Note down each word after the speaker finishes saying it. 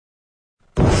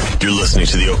You're listening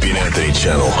to the Opie and Anthony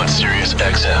channel on Sirius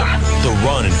XM. The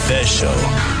Ron and Fez show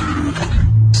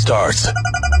starts.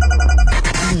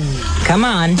 Come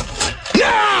on.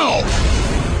 Now!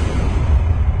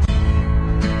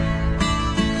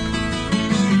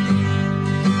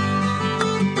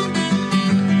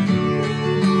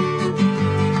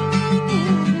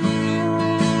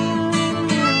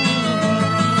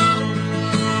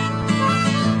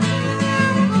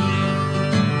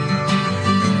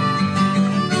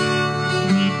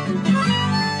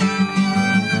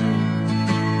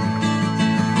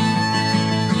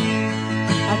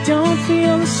 Don't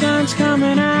feel the sun's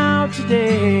coming out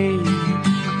today.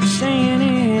 Staying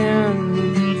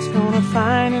in, it's gonna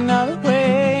find another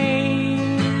way.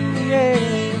 Yeah.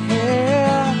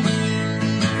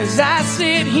 As I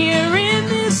sit here in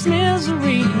this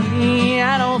misery,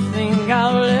 I don't think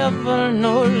I'll ever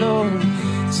know, Lord,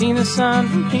 see the sun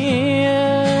from here.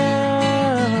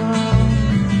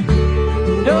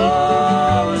 And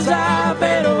oh, as I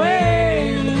fade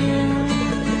away,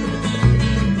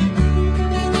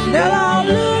 they'll all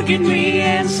look at me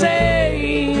and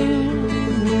say,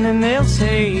 and they'll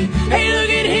say, hey, look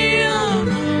at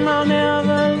him, I'll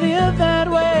never live that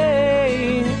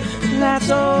way. That's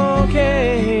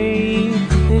okay,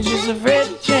 they're just afraid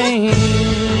to change.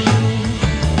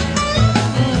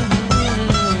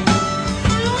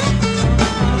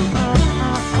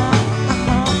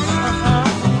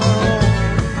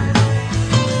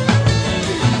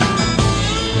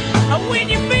 When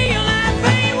you feel life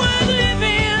ain't worth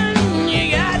living, you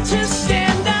got to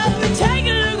stand up and take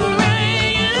a look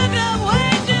around. You look up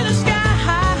way to the sky,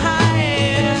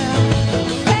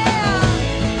 yeah.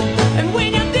 And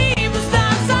when your deepest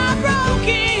thoughts are broken,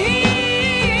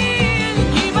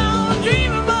 keep on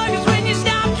dreaming, boy, 'cause when you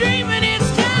stop dreaming,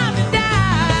 it's time to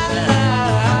die.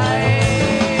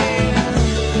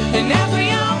 And as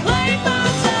we all play for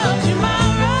ourselves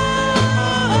tomorrow,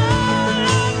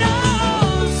 Lord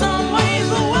knows some ways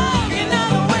will walk and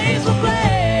other ways will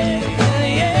play,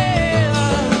 yeah.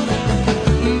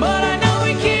 But I know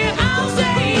we can't all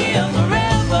stay here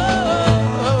forever.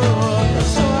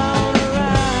 So I wanna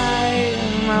write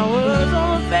my words on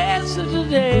the face of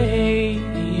today,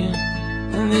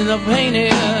 and then I'll paint it.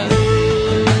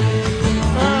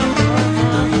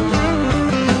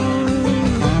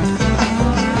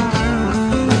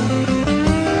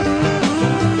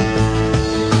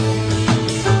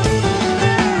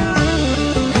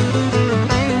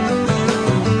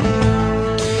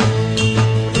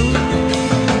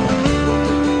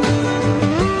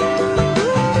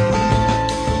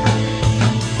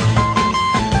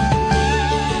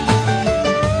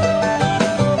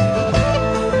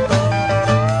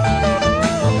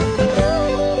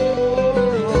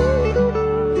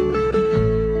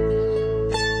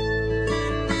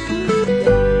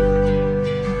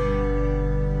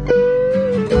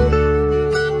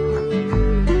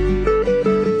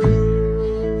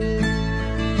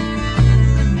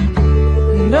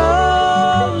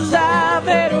 Knows I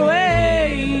fade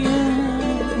away,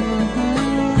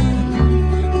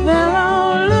 they'll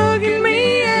all look at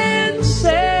me and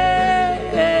say,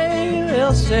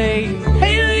 they'll say,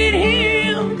 hey, look at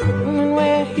him, and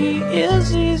where he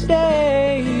is these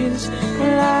days.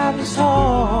 When life is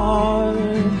hard,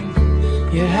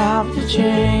 you have to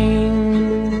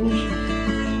change.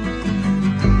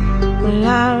 When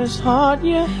life is hard,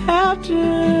 you have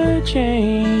to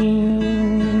change.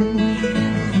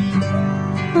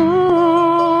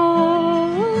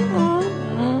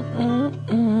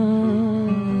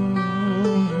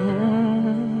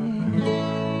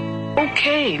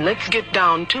 Okay, let's get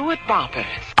down to it, Papa.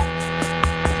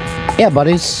 Yeah,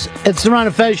 buddies. It's the Ron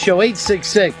and Fez Show,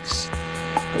 866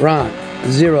 Ron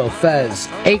Zero Fez.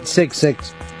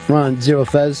 866 Ron Zero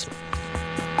Fez.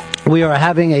 We are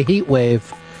having a heat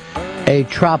wave, a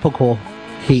tropical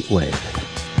heat wave.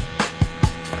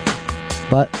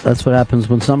 But that's what happens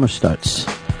when summer starts.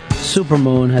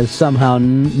 Supermoon has somehow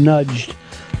nudged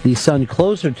the sun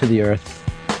closer to the earth,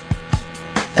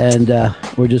 and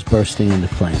we're just bursting into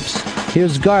flames.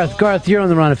 Here's Garth. Garth, you're on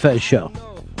the Ron and Fez Show.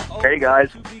 Hey, guys.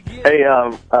 Hey,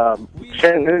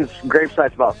 Chattanooga's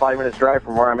gravesite's about 5 minutes drive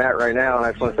from where I'm at right now, and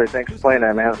I just want to say thanks for playing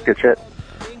that, man. That's good shit.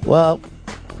 Well,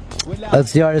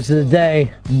 that's the artist of the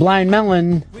day, Blind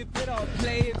Melon.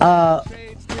 I'm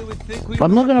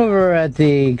looking over at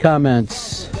the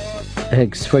comments,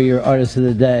 Hicks, for your artist of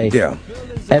the day. Yeah.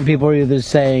 And people are either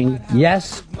saying,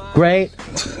 yes, great,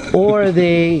 or and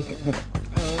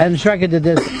Shrek did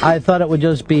this, I thought it would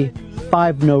just be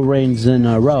 5 no rains in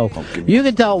a row. You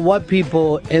can tell what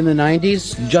people in the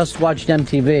 90s just watched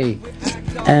MTV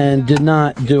and did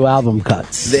not do album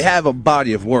cuts. They have a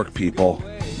body of work, people.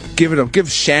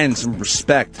 Give Shannon some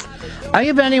respect. I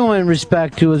give anyone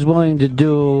respect who is willing to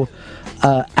do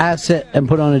asset and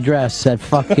put on a dress at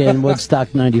fucking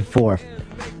Woodstock 94.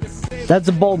 That's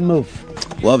a bold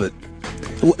move. Love it.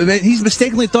 He's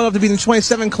mistakenly thought of to be in the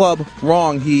 27 Club.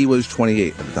 Wrong. He was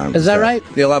 28 at the time. Is that right?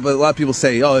 Yeah, a lot of people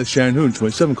say, "Oh, it's Shannon Hoon,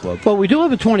 27 Club." Well, we do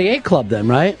have a 28 Club then,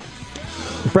 right?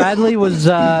 Bradley was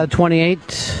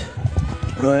 28.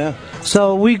 Oh yeah.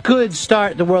 So we could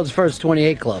start the world's first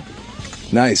 28 Club.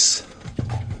 Nice.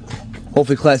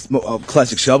 Hopefully,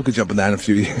 Classic Shelby could jump in that in a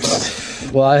few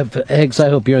years. Well, Hicks, I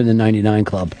hope you're in the 99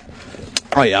 Club.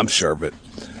 Oh yeah, I'm sure, but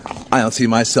I don't see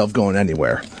myself going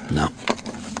anywhere. No.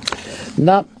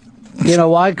 Nope. You know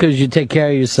why? Because you take care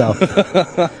of yourself.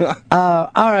 All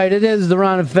right, it is the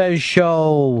Ron and Fez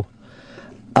show.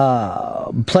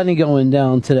 Plenty going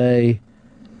down today.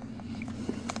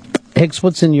 Hicks,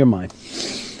 what's in your mind?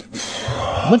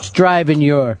 What's driving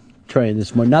your train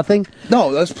this morning? Nothing?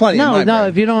 No, that's plenty. No, in my brain.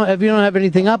 if you don't have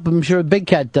anything up, I'm sure Big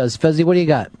Cat does. Fezzy, what do you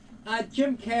got?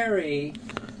 Jim Carrey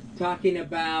talking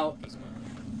about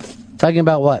Talking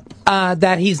about what?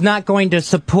 that he's not going to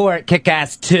support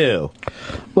Kick-Ass 2.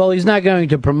 Well, he's not going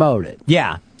to promote it.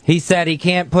 Yeah. He said he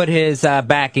can't put his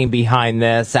backing behind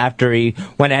this after he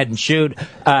went ahead and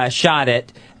shot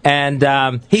it.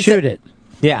 And he Shoot it.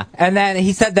 Yeah. And then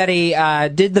he said that he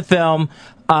did the film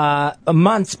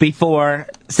months before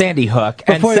Sandy Hook.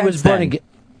 Before and he was born again.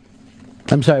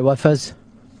 I'm sorry, what, Fez?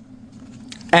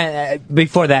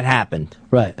 Before that happened.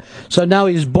 Right. So now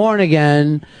he's born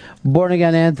again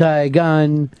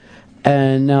anti-gun,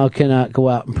 and now cannot go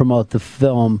out and promote the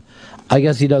film. I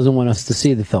guess he doesn't want us to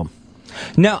see the film.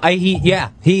 No,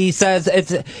 he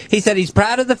says he said he's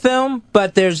proud of the film,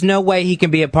 but there's no way he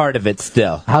can be a part of it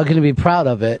still. How can he be proud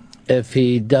of it if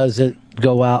he doesn't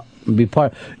go out and be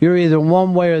part? You're either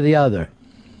one way or the other.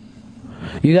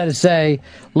 You got to say,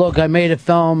 look, I made a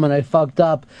film and I fucked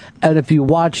up, and if you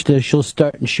watch this, you'll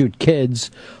start and shoot kids.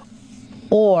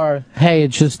 Or, hey,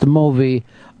 it's just a movie.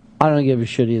 I don't give a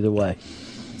shit either way.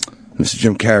 Mr.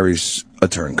 Jim Carrey's a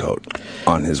turncoat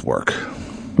on his work.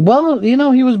 Well, you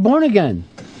know, he was born again.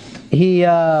 He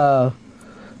was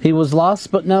lost,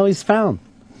 but now he's found.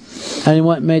 And he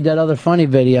went and made that other funny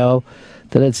video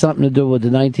that had something to do with the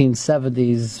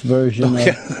 1970s version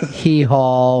of Hee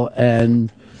Haw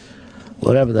and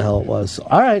whatever the hell it was.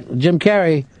 All right, Jim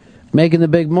Carrey making the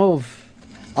big move.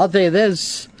 I'll tell you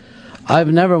this,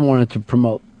 I've never wanted to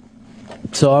promote.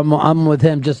 So I'm with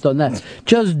him just on that.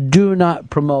 Just do not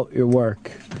promote your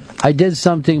work. I did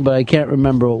something, but I can't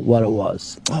remember what it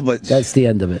was. Oh, but that's the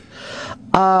end of it.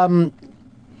 All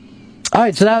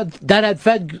right, so that had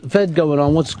Fed going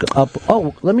on. What's up?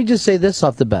 Oh, let me just say this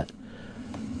off the bat.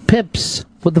 Pips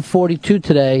with the 42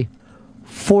 today,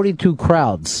 42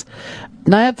 crowds.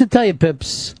 Now, I have to tell you,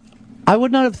 Pips, I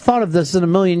would not have thought of this in a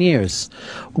million years.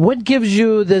 What gives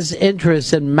you this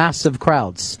interest in massive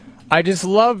crowds? I just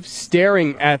love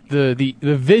staring at the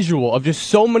visual of just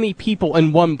so many people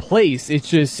in one place.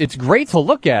 It's great to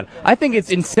look at. I think it's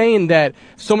insane that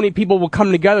so many people will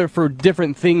come together for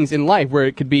different things in life, where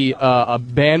it could be a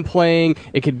band playing,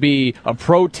 it could be a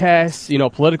protest,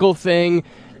 political thing,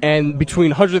 and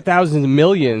between hundreds of thousands and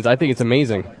millions, I think it's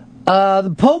amazing.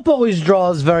 The Pope always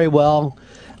draws very well.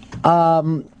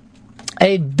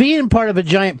 Being part of a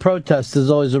giant protest is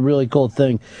always a really cool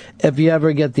thing if you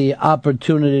ever get the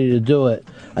opportunity to do it.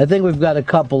 I think we've got a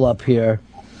couple up here.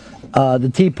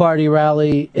 The Tea Party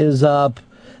rally is up.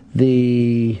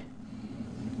 I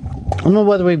don't know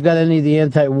whether we've got any of the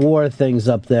anti-war things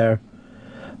up there.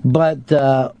 But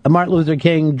Martin Luther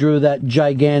King drew that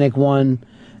gigantic one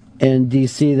in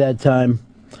D.C. that time.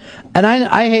 And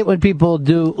I hate when people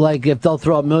do, like, if they'll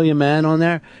throw a Million Man on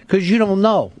there, because you don't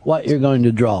know what you're going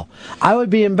to draw. I would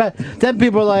be in bed. Then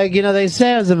people are like, they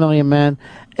say it was a Million Man.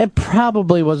 It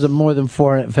probably wasn't more than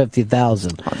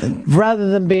 450,000. Rather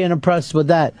than being impressed with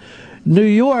that, New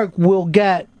York will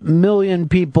get million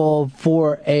people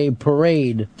for a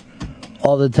parade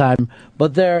all the time,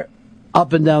 but they're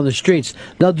up and down the streets.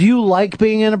 Now, do you like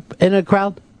being in a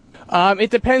crowd? It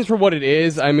depends for what it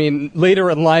is. I mean,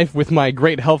 later in life, with my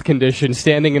great health condition,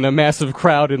 standing in a massive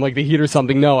crowd in like the heat or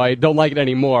something, no, I don't like it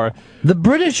anymore. The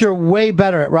British are way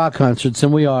better at rock concerts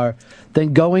than we are,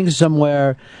 than going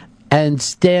somewhere and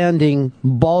standing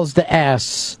balls to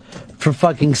ass for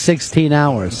fucking 16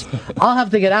 hours. I'll have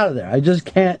to get out of there. I just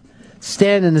can't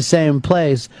stand in the same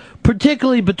place,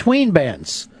 particularly between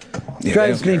bands. Yeah,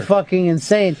 Drives me fucking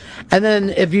insane. And then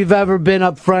if you've ever been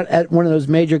up front at one of those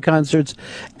major concerts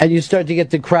and you start to get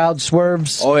the crowd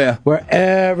swerves, oh yeah, where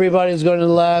everybody's going to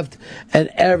the left and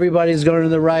everybody's going to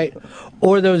the right,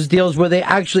 or those deals where they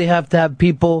actually have to have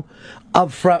people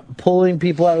up front pulling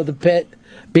people out of the pit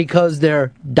because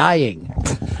they're dying.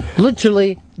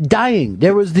 Literally dying.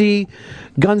 There was the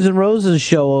Guns N' Roses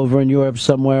show over in Europe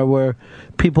somewhere where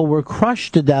people were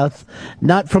crushed to death,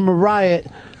 not from a riot,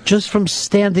 just from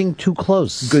standing too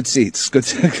close. Good seats. Good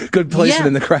placement Yeah.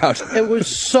 in the crowd. It was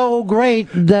so great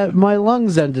that my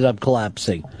lungs ended up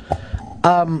collapsing.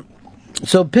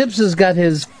 So Pips has got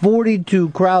his 42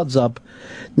 crowds up.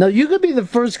 Now, you could be the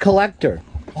first collector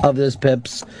of this,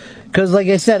 Pips, because, like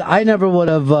I said, I never would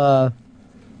have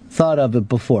thought of it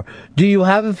before. Do you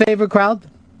have a favorite crowd?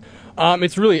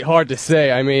 It's really hard to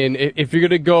say. I mean, if you're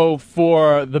gonna go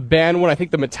for the band one, I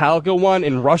think the Metallica one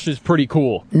in Rush is pretty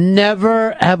cool.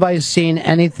 Never have I seen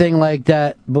anything like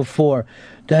that before.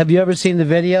 Have you ever seen the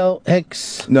video,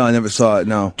 Hicks? No, I never saw it.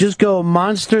 No. Just go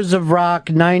Monsters of Rock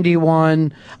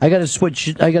 91. I gotta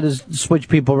switch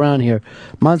people around here.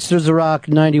 Monsters of Rock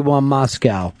 91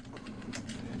 Moscow.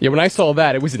 Yeah, when I saw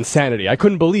that, it was insanity. I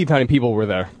couldn't believe how many people were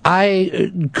there.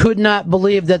 I could not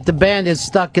believe that the band is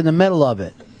stuck in the middle of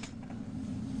it.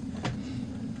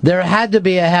 There had to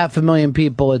be 500,000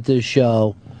 people at this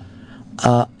show,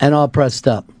 and all pressed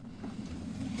up.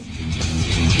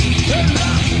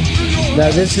 Now,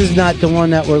 this is not the one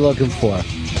that we're looking for.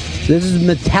 This is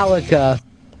Metallica.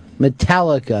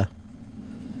 Metallica.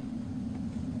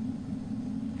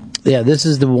 Yeah, this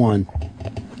is the one.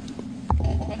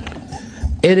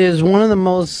 It is one of the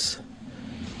most...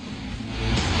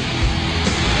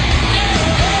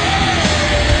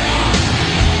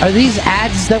 Are these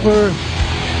ads that were...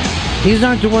 These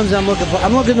aren't the ones I'm looking for.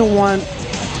 I'm looking for one...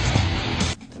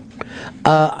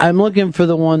 I'm looking for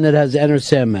the one that has Enter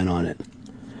Sandman on it.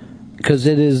 Because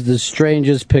it is the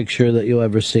strangest picture that you'll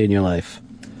ever see in your life.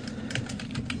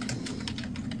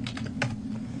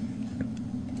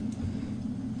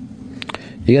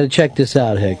 You gotta check this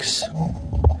out, Hicks.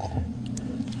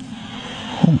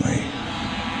 Oh my.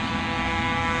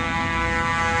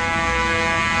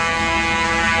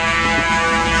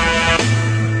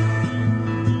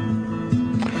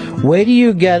 Wait till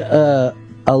you get a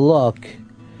look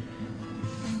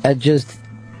at just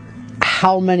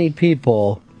how many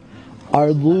people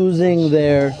are losing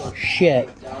their shit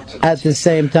at the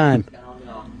same time.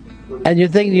 And you're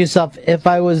thinking to yourself, if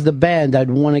I was the band, I'd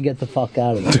want to get the fuck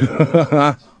out of it.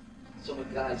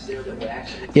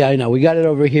 Yeah, I know. We got it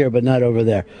over here, but not over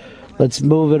there. Let's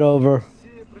move it over.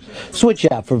 Switch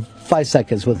out for 5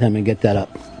 seconds with him and get that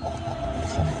up.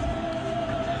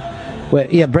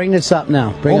 Wait, yeah, bring this up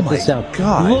now. Bring up the sound.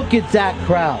 God. Look at that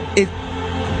crowd. It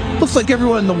looks like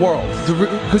everyone in the world.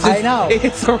 Because I know.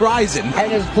 It's Horizon.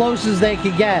 And as close as they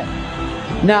could get.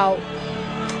 Now,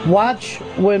 watch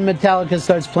when Metallica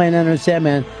starts playing Enter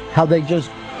Sandman, how they just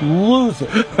lose it.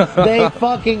 They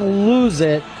fucking lose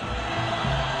it.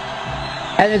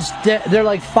 And they're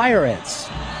like fire ants.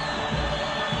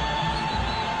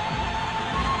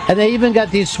 And they even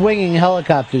got these swinging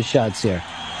helicopter shots here.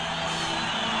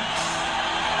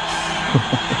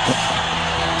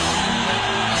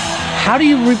 How do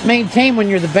you maintain when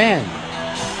you're the band?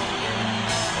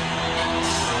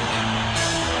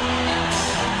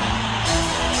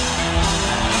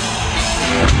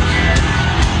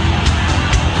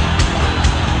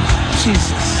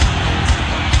 Jesus.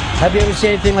 Have you ever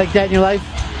seen anything like that in your life?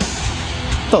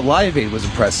 I thought Live Aid was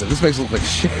impressive. This makes it look like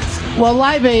shit. Well,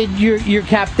 Live Aid, you're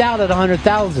capped out at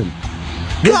 100,000.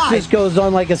 This God! just goes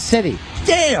on like a city.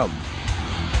 Damn!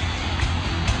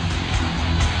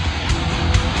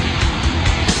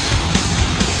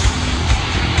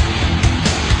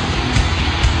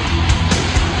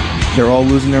 They're all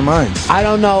losing their minds. I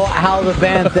don't know how the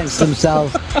band thinks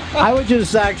themselves. I would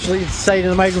just actually say to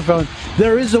the microphone,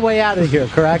 there is a way out of here,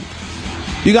 correct?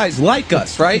 You guys like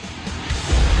us, right?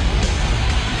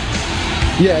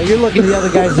 Yeah, you're looking at the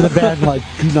other guys in the band like,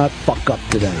 do not fuck up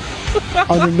today.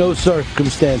 Under no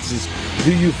circumstances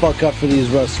do you fuck up for these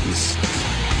Ruskies.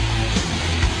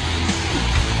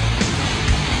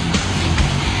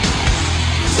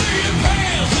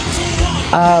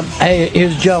 Hey,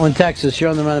 here's Joe in Texas. You're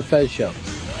on the Ron and Fez show.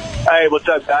 Hey, what's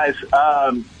up, guys?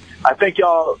 I think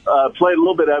y'all played a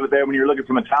little bit of it there when you were looking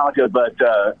for Metallica, but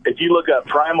if you look up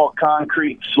Primal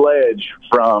Concrete Sledge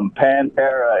from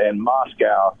Pantera in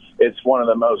Moscow, it's one of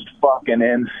the most fucking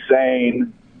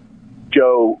insane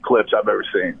Joe clips I've ever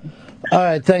seen. All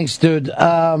right, thanks, dude.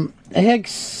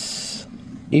 Hicks,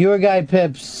 your guy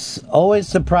Pips, always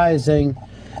surprising,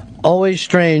 always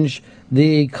strange,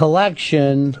 the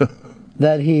collection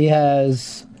that he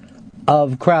has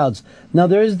of crowds. Now,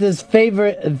 there's this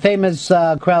famous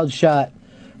crowd shot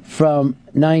from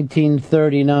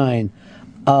 1939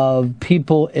 of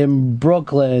people in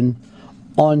Brooklyn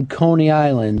on Coney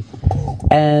Island,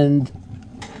 and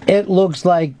it looks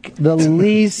like the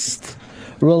least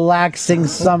relaxing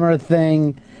summer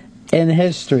thing in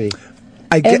history.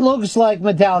 It looks like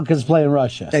Metallica's playing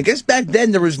Russia. I guess back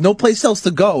then there was no place else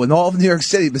to go in all of New York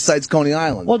City besides Coney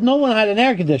Island. Well, no one had an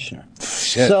air conditioner.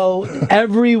 Shit. So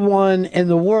everyone in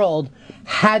the world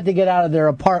had to get out of their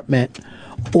apartment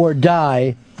or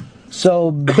die.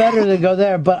 So better to go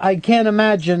there. But I can't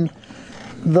imagine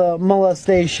the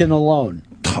molestation alone.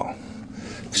 Oh,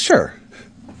 sure.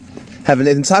 Have an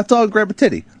Nathan's hot dog, grab a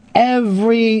titty.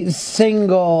 Every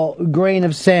single grain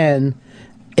of sand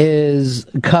is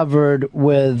covered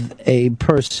with a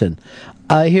person.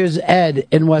 Here's Ed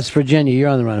in West Virginia. You're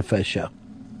on the Ron and Fez show.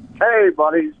 Hey,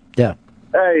 buddies. Yeah.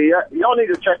 Hey, y'all need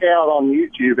to check out on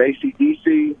YouTube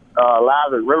AC/DC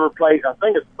live at River Plate. I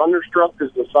think it's Thunderstruck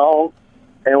is the song.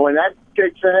 And when that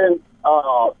kicks in,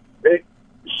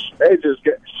 it just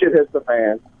shit hits the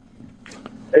fan.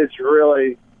 It's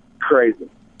really crazy.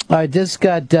 All right, this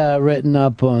got written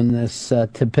up on this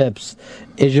to Pips.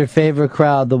 Is your favorite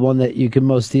crowd the one that you can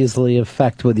most easily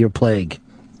affect with your plague?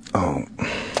 Oh.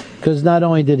 Because not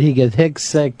only did he get Hicks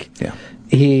sick,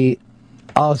 he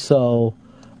also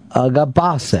got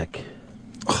Boss sick.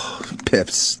 Oh,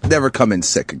 Pips, never come in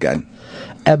sick again.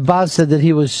 And Boss said that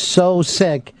he was so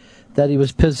sick that he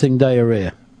was pissing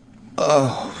diarrhea.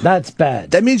 Oh. That's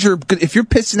bad. That means if you're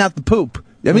pissing out the poop,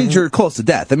 that means you're close to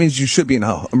death. That means you should be in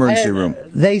an emergency room.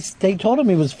 They told him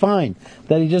he was fine,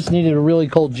 that he just needed a really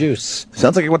cold juice.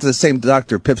 Sounds like he went to the same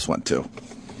doctor Pips went to.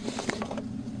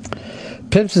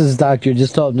 Pips' doctor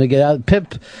just told him to get out.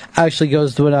 Pip actually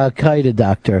goes to an Al-Qaeda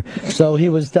doctor. So he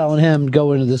was telling him,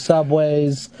 go into the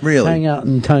subways, hang out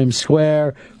in Times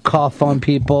Square, cough on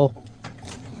people.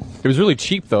 It was really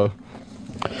cheap, though.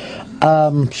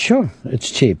 Sure,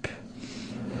 it's cheap.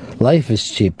 Life is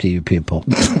cheap to you people.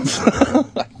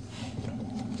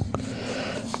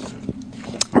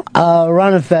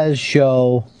 Ron and Fez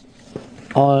show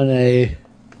on a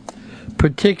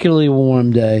particularly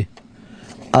warm day.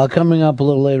 Coming up a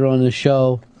little later on the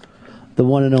show, the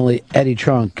one and only Eddie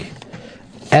Trunk.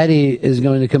 Eddie is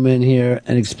going to come in here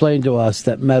and explain to us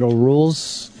that metal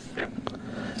rules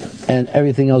and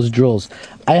everything else drools.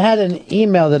 I had an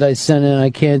email that I sent in I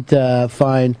can't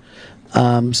find.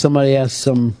 Somebody asked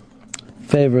some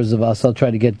favors of us. I'll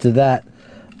try to get to that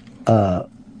a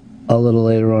little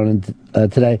later on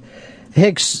today.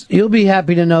 Hicks, you'll be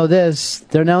happy to know this.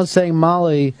 They're now saying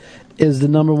Molly is the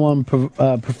number one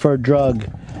preferred drug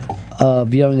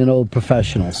of young and old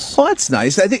professionals. Well, that's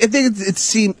nice. I think it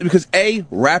seemed because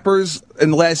rappers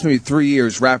in the last maybe 3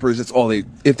 years, rappers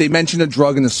if they mention a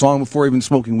drug in the song before even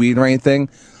smoking weed or anything,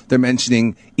 they're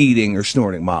mentioning eating or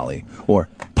snorting Molly or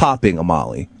popping a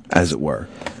Molly, as it were.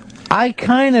 I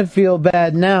kind of feel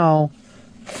bad now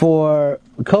for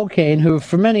cocaine, who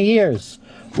for many years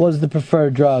was the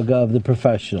preferred drug of the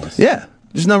professionals. Yeah,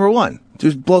 just number one.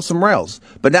 Just blow some rails.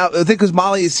 But now I think because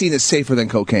Molly is seen as safer than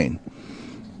cocaine.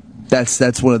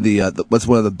 That's one of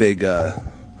the big I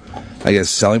guess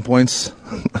selling points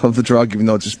of the drug, even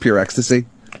though it's just pure ecstasy.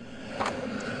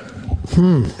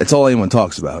 It's all anyone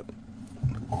talks about.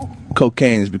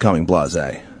 Cocaine is becoming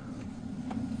blasé.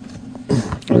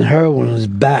 And heroin is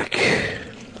back.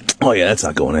 Oh yeah, that's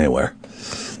not going anywhere.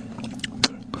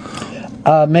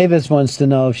 Mavis wants to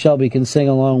know if Shelby can sing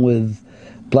along with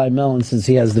Blind Melon since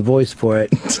he has the voice for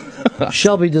it.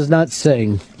 Shelby does not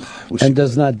sing and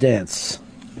does not dance.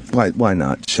 Why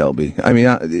not, Shelby? I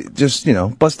mean, just,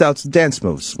 bust out some dance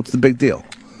moves. What's the big deal?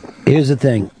 Here's the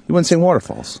thing. You wouldn't sing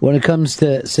Waterfalls. When it comes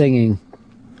to singing,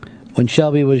 when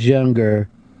Shelby was younger,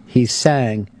 he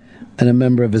sang, and a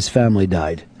member of his family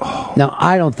died. Oh. Now,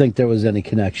 I don't think there was any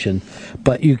connection,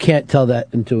 but you can't tell that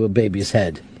into a baby's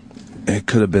head. It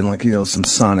could have been like, some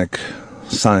sonic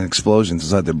explosions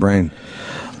inside their brain.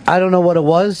 I don't know what it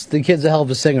was. The kid's a hell of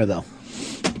a singer, though.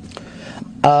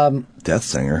 Death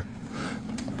singer.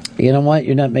 You know what?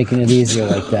 You're not making it easier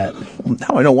like that.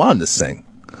 Now I don't want him to sing.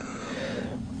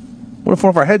 What if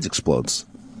one of our heads explodes?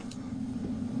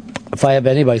 If I have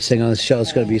anybody sing on this show,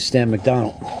 it's going to be Stan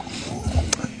McDonald.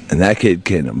 And that kid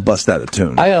can bust out a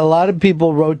tune. I got a lot of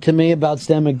people wrote to me about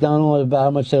Stan McDonald, about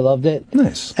how much they loved it.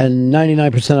 Nice. And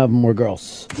 99% of them were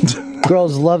girls.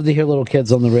 Girls love to hear little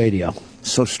kids on the radio.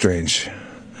 So strange.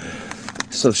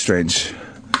 So strange.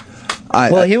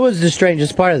 Here was the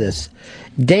strangest part of this.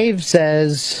 Dave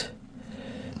says,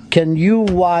 can you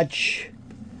watch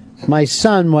my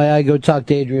son while I go talk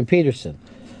to Adrian Peterson?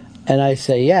 And I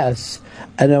say yes.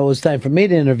 And it was time for me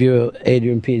to interview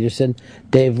Adrian Peterson.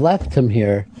 Dave left him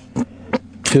here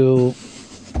to,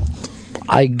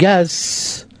 I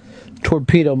guess,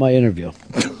 torpedo my interview.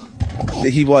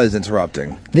 He was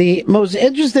interrupting. The most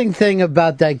interesting thing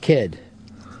about that kid,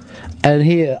 And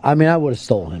I would have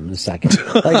stolen him in a second.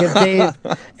 Like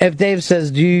if Dave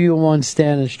says, "Do you want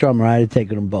Stan and Strummer?" I'd have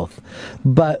taken them both.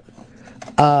 But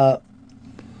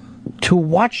to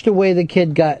watch the way the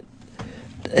kid got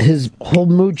his whole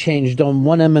mood changed on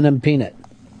one M&M peanut.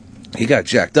 He got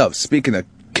jacked up. Speaking of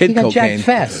kid He got cocaine, jacked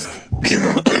fast.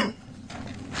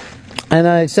 And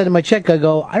I said to my chick, I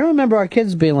go, "I don't remember our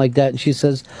kids being like that." And she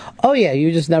says, "Oh yeah,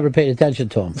 you just never paid attention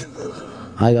to them."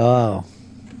 I go, "Oh,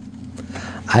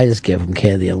 I just gave him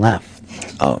candy and left."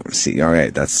 Oh, see, all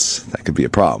right, that could be a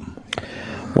problem.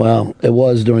 Well, it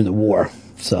was during the war,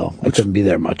 so I couldn't be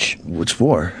there much. Which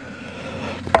war?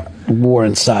 War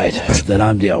inside that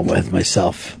I'm dealing with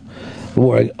myself.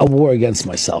 A war against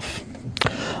myself.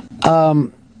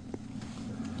 But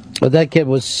that kid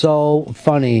was so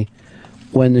funny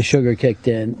when the sugar kicked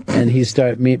in and he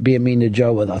started being mean to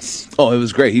Joe with us. Oh, it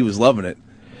was great. He was loving it.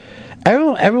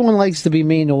 Everyone likes to be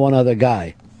mean to one other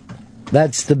guy.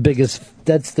 That's the biggest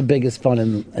fun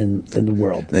in the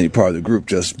world. Then you're part of the group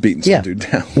just beating some dude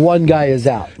down. One guy is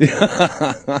out.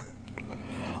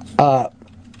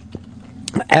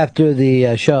 After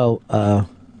the show,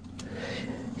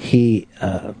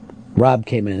 Rob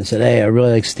came in and said, "Hey, I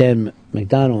really like Stan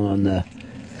McDonald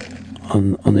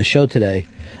on the show today."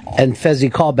 And Fezzy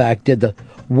Callback did the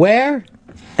 "where?"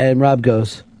 And Rob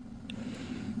goes,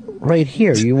 "Right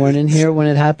here. You weren't in here when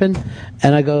it happened?"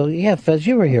 And I go, "Yeah, Fez,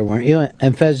 you were here, weren't you?"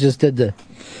 And Fez just did the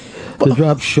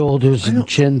drop shoulders and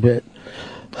chin bit.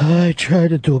 I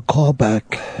tried to do a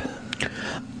callback.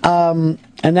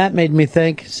 And that made me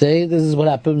think, see, this is what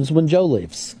happens when Joe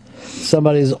leaves.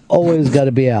 Somebody's always got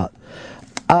to be out.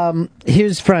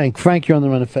 Here's Frank. Frank, you're on the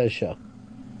Run of Fez show.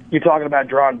 You're talking about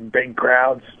drawing big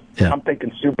crowds. Yeah. I'm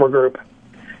thinking Supergroup,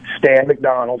 Stan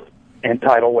McDonald, and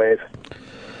Tidal Wave.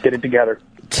 Get it together.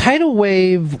 Tidal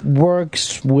Wave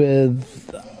works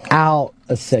without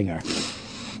a singer.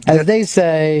 As they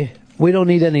say, we don't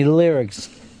need any lyrics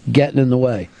getting in the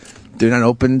way. They're not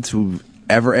open to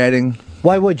ever adding.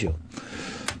 Why would you?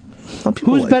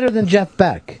 Who's better than Jeff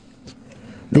Beck?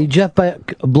 The Jeff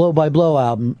Beck Blow by Blow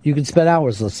album, you could spend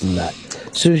hours listening to that.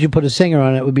 As soon as you put a singer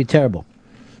on it, it would be terrible.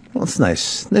 Well, it's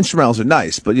nice. The instrumentals are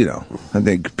nice, but, I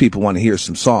think people want to hear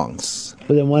some songs.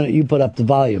 But then why don't you put up the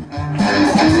volume?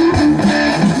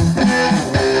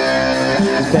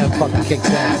 That fucking kicks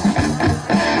ass.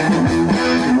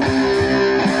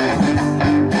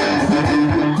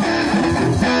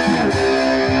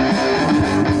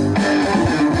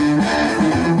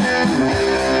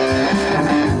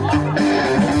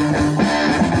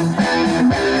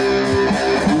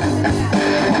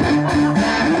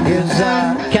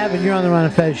 Kevin, you're on the Ron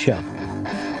and Fez show.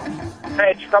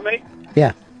 Hey, it's coming.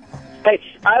 Yeah. Hey,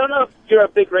 I don't know if you're a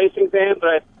big racing fan,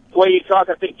 but the way you talk,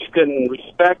 I think you can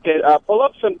respect it. Pull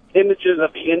up some images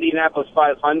of the Indianapolis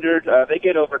 500. They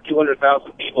get over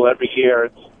 200,000 people every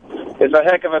year. It's a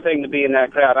heck of a thing to be in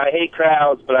that crowd. I hate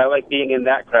crowds, but I like being in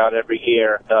that crowd every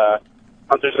year.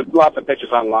 There's lots of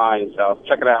pictures online, so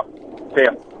check it out. See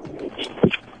ya.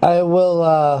 I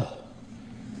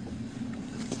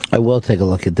will take a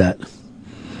look at that.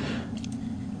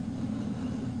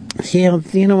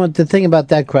 You know what the thing about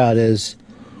that crowd is?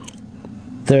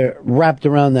 They're wrapped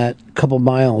around that couple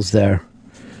miles there,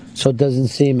 so it doesn't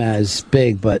seem as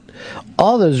big. But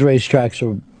all those racetracks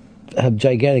have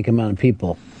gigantic amount of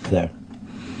people there.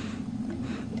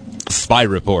 Spy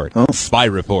report. Spy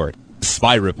report.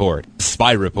 Spy report.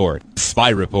 Spy report. Spy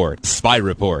report. Spy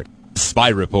report. Spy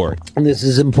report. And this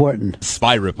is important.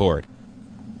 Spy report.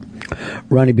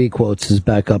 Ronnie B. Quotes is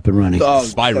back up and running.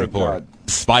 Spy report.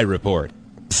 Spy report.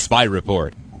 Spy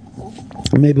report.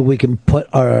 Maybe we can put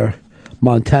our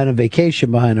Montana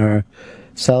vacation behind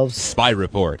ourselves. Spy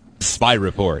report. Spy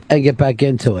report. And get back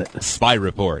into it. Spy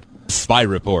report. Spy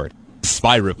report.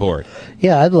 Spy report.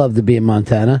 Yeah, I'd love to be in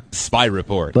Montana. Spy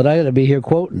report. But I got to be here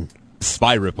quoting.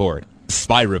 Spy report.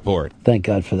 Spy report. Thank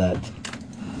God for that.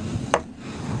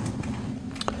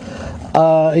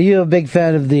 Are you a big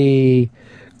fan of the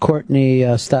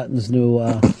Courtney Stotton's new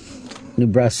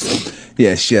breasts?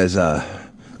 Yeah, she has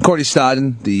Courtney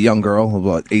Stodden, the young girl,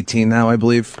 about 18 now, I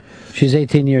believe. She's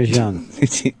 18 years young.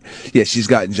 Yeah, she's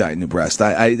gotten giant new breasts.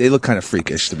 They look kind of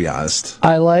freakish, to be honest.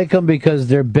 I like them because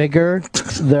they're bigger,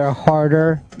 they're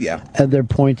harder, yeah, and they're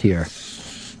pointier.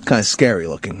 Kind of scary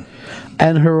looking.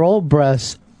 And her old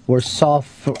breasts were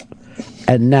soft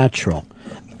and natural,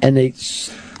 and they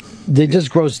just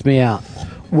grossed me out.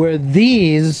 Where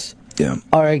these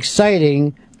are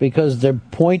exciting because they're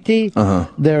pointy,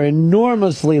 they're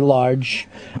enormously large,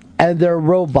 and they're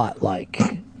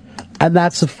robot-like. And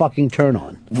that's a fucking turn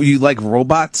on. You like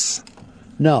robots?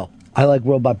 No, I like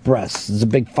robot breasts. There's a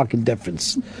big fucking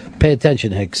difference. Pay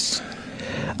attention, Hicks.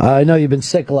 I know you've been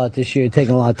sick a lot this year. You're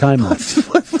taking a lot of time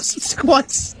off.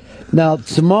 Once. Now,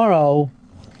 tomorrow,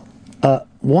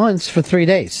 once for 3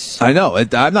 days. I know.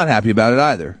 I'm not happy about it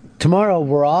either. Tomorrow,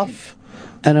 we're off,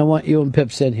 and I want you and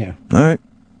Pips in here. All right.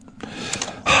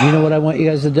 You know what I want you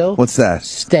guys to do? What's that?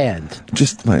 Stand.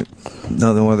 Just like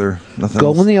nothing Go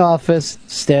else. in the office,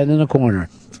 stand in a corner.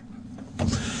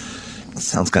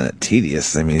 Sounds kind of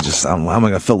tedious. I mean, how am I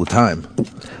going to fill the time?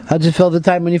 How'd you fill the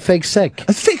time when you fake sick?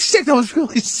 I fake sick? I was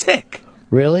really sick.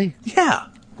 Really? Yeah.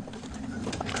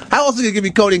 How else are you going to give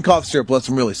me codeine cough syrup unless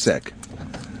I'm really sick?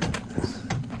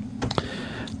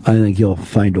 I think you'll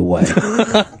find a way.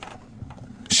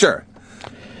 Sure.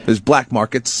 There's black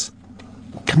markets.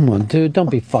 Come on, dude.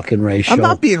 Don't be fucking racial. I'm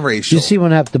not being racial. You see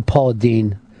what happened to Paula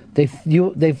Dean? They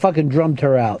fucking drummed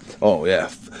her out. Oh, yeah.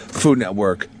 Food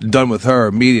Network. Done with her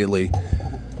immediately.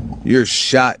 You're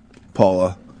shot,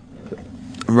 Paula.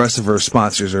 The rest of her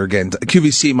sponsors are again.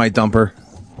 QVC might dump her.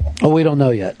 Oh, we don't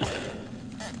know yet.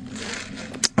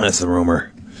 That's the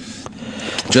rumor.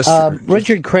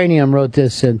 Richard Cranium wrote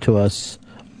this into us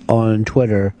on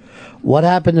Twitter. What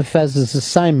happened to Fez's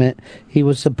assignment? He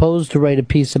was supposed to write a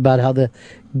piece about how the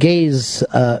gays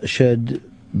should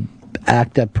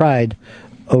act at Pride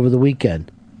over the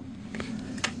weekend.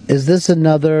 Is this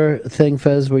another thing,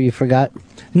 Fez, where you forgot?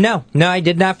 No, I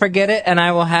did not forget it, and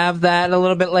I will have that a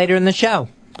little bit later in the show.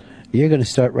 You're going to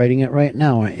start writing it right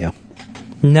now, aren't you?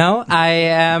 No, I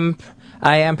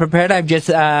am prepared. I just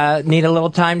need a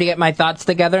little time to get my thoughts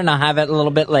together, and I'll have it a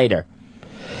little bit later.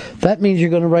 That means you're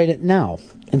going to write it now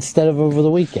instead of over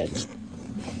the weekend.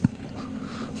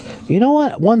 You know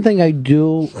what? One thing I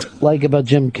do like about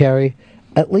Jim Carrey,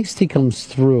 at least he comes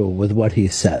through with what he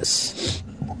says.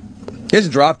 He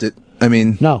hasn't dropped it. I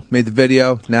mean, no. Made the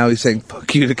video. Now he's saying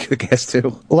 "fuck you" to Kick-Ass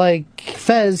 2. Like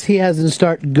Fez, he hasn't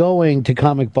started going to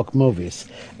comic book movies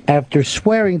after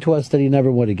swearing to us that he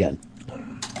never would again.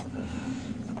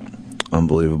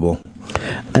 Unbelievable.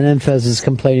 And then Fez is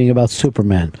complaining about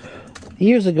Superman.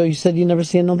 Years ago, you said you never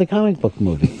see another comic book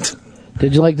movie.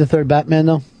 Did you like the third Batman,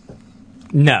 though?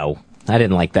 No, I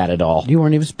didn't like that at all. You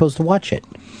weren't even supposed to watch it.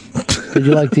 Did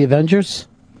you like the Avengers?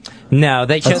 No,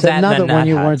 they showed That's that. another and then one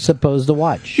you that. weren't supposed to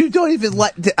watch. You don't even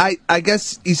like. I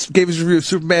guess he gave his review of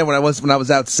Superman when I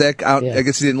was out sick. I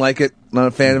guess he didn't like it. Not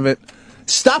a fan of it.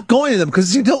 Stop going to them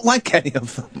because you don't like any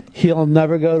of them. He'll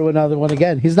never go to another one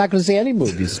again. He's not going to see any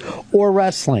movies or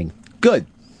wrestling. Good.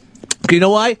 You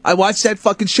know why? I watched that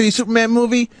fucking shitty Superman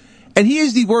movie, and he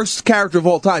is the worst character of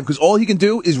all time because all he can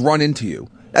do is run into you.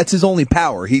 That's his only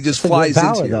power. He just flies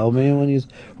power, into you. though, man, when he's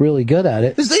really good at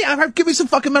it. Give me some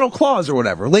fucking metal claws or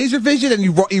whatever. Laser vision, and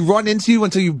you run into you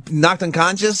until you knocked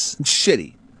unconscious. It's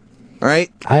shitty. All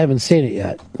right? I haven't seen it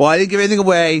yet. Well, I didn't give anything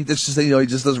away. That's just, he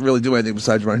just doesn't really do anything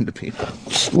besides run into people.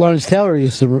 Lawrence Taylor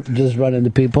used to just run into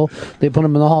people. They put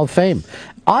him in the Hall of Fame.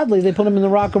 Oddly, they put him in the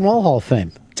Rock and Roll Hall of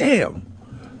Fame. Damn.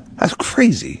 That's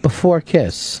crazy. Before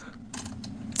Kiss.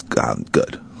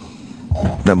 Good.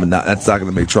 That's not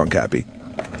going to make Trunk happy.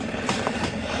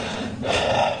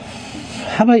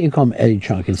 How about you call him Eddie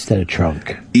Trunk instead of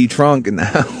Trunk? E-Trunk in the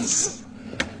house.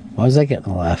 Why is that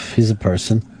getting a laugh? He's a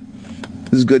person.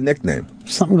 This is a good nickname.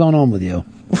 Something going on with you.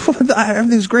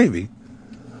 Everything's gravy.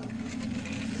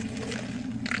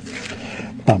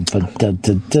 I'm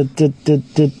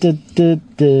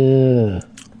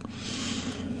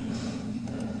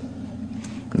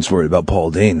just worried about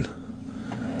Paul Dean.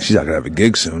 She's not going to have a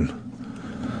gig soon.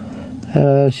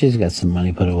 She's got some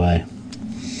money put away.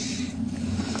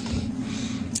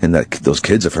 And those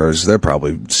kids of hers, they're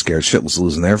probably scared shitless of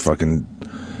losing their fucking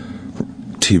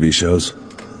TV shows.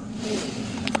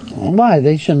 Why?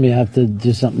 They shouldn't have to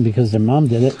do something because their mom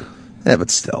did it. Yeah,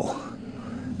 but still.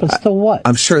 But still what?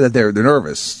 I'm sure that they're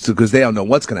nervous because they don't know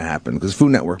what's going to happen because Food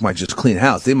Network might just clean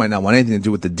house. They might not want anything to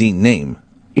do with the Dean name.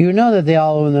 You know that they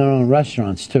all own their own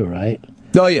restaurants too, right?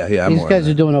 Oh, yeah. These guys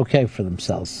are doing okay for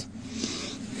themselves.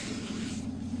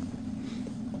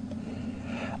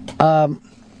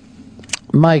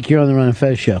 Mike, you're on the Ron and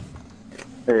Fez show.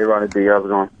 Hey, Ronnie B, how's it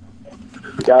going?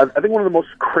 Yeah, I think one of the most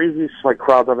craziest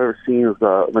crowds I've ever seen is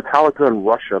Metallica in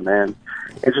Russia, man.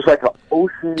 It's just like an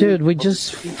ocean. Dude, we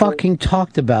just fucking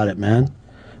talked about it, man.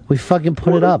 We fucking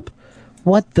put it up.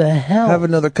 What the hell? Have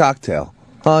another cocktail.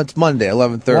 Oh, it's Monday,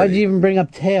 11:30. Why'd you even bring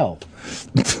up tail?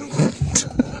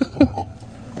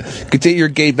 Could take your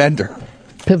gay bender.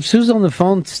 Pips, who's on the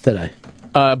phones today?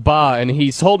 Ba, and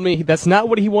he told me that's not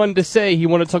what he wanted to say. He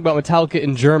wanted to talk about Metallica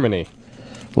in Germany.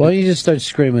 Why don't you just start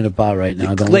screaming at Ba right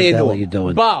now? Don't know what the hell you're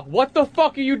doing. Ba, what the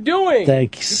fuck are you doing?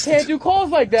 Thanks. You can't do calls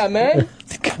like that, man.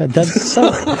 God, that's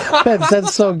so, Pips,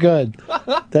 that's so good.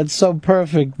 That's so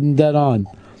perfect and dead on.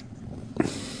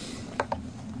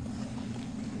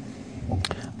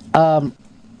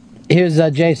 Here's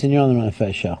Jason. You're on the Ron and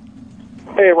Fez show.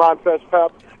 Hey, Ron Fez,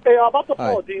 Pep. Hey, about the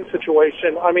Paula Dean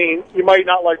situation, I mean, you might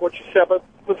not like what she said, but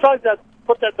besides that,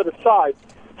 put that to the side.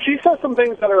 She says some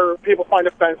things that people find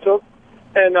offensive,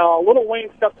 and Lil Wayne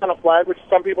stepped on a flag, which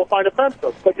some people find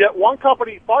offensive. But yet one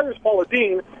company fires Paula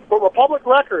Dean, but Republic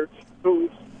Records, who's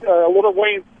Lil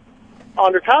Wayne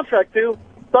under contract to,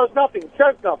 does nothing,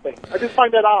 says nothing. I just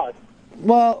find that odd.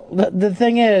 Well, the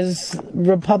thing is,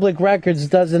 Republic Records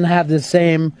doesn't have the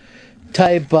same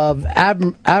type of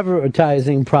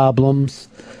advertising problems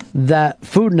that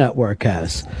Food Network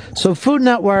has. So Food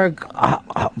Network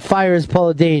fires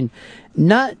Paula Dean,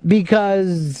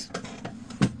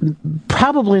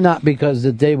 probably not because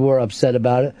that they were upset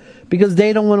about it, because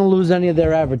they don't want to lose any of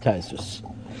their advertisers.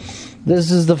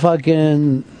 This is the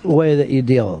fucking way that you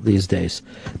deal these days.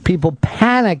 People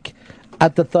panic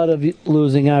at the thought of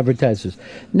losing advertisers.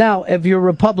 Now, if you're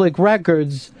Republic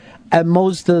Records and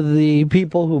most of the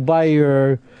people who buy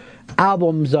your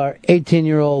albums are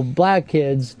 18-year-old black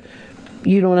kids,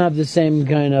 you don't have the same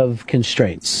kind of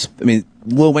constraints. I mean,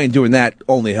 Lil Wayne doing that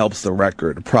only helps the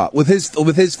record. With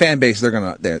his fan base, they're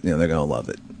gonna love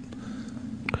it.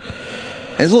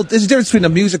 And there's a difference between a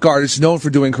music artist known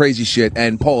for doing crazy shit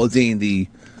and Paula Dean, the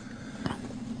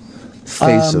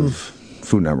face of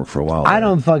Food Network for a while. I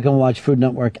don't fucking watch Food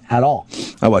Network at all.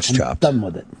 I watch Chopped. Done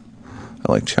with it.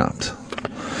 I like Chopped.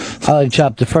 I like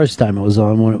Chopped the first time it was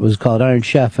on when it was called Iron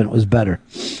Chef, and it was better.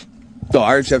 Oh,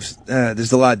 Iron Chefs.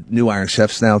 There's a lot of new Iron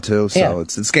Chefs now too, so Yeah.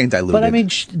 it's getting diluted. But I mean,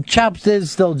 Chopped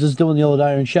is still just doing the old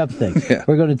Iron Chef thing. Yeah.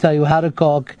 We're going to tell you how to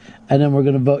cook, and then we're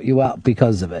going to vote you out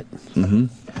because of it. Mm-hmm.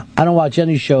 I don't watch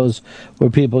any shows where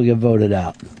people get voted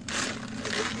out.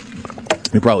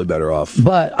 You're probably better off.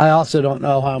 But I also don't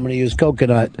know how I'm going to use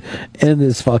coconut in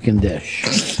this fucking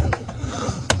dish.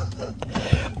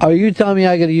 Are you telling me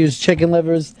I got to use chicken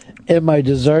livers in my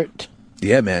dessert?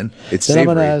 Yeah, man. It's Then I'm savory.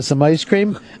 going to have some ice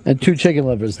cream and 2 chicken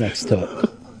livers next to it.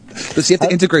 But you have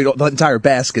to integrate the entire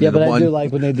basket Yeah, into but one. I do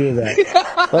like when they do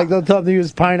that. Like they'll tell them to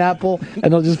use pineapple,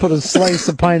 and they'll just put a slice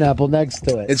of pineapple next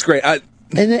to it. It's great.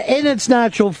 In its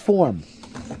natural form.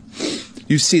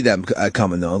 You see them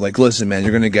coming though. Like, listen, man,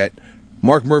 you're gonna get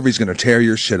Mark Murphy's gonna tear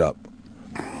your shit up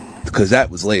because that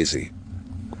was lazy.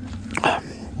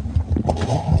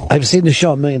 I've seen the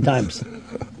show a million times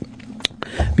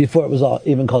before it was all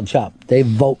even called Chopped. They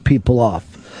vote people off.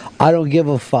 I don't give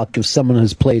a fuck if someone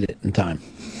has played it in time.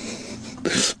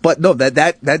 But no,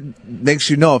 that makes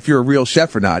you know if you're a real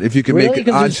chef or not. If you can Really? make it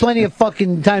Because on. there's plenty of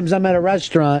fucking times I'm at a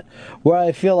restaurant where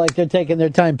I feel like they're taking their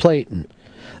time plating.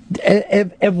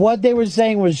 If what they were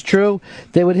saying was true,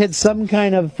 they would hit some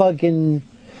kind of fucking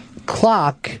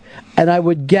clock and I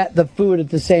would get the food at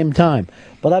the same time.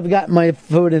 But I've gotten my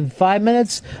food in 5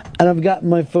 minutes and I've gotten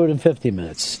my food in 50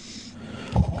 minutes.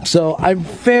 So I'm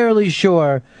fairly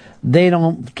sure they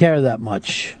don't care that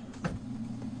much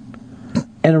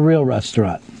in a real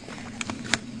restaurant.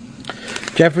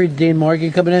 Jeffrey Dean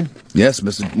Morgan coming in? Yes,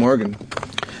 Mr. Morgan.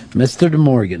 Mr.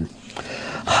 Morgan.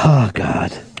 Oh,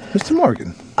 God. Mr.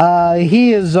 Morgan.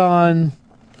 He is on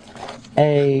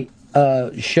a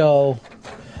show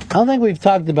I don't think we've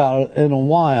talked about it in a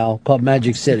while called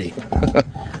Magic City.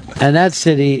 And that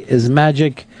city is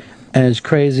magic and it's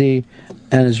crazy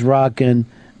and it's rocking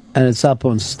and it's up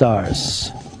on stars.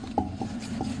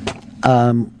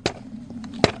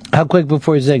 How quick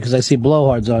before he's in? Because I see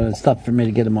Blowhard's on and it's tough for me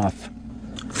to get him off.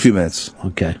 A few minutes.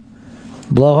 Okay.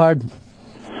 Blowhard?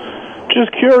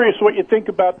 Just curious what you think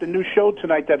about the new show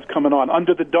tonight that's coming on,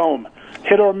 Under the Dome.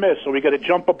 Hit or miss? Are we going to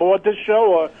jump aboard this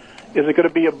show, or is it going to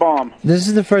be a bomb? This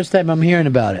is the first time I'm hearing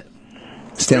about it.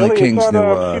 Stanley really, King's it's on new...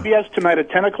 CBS tonight at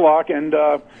 10 o'clock, and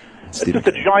it's just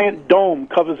a giant dome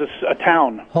covers a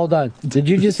town. Hold on. Did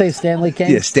you just say Stanley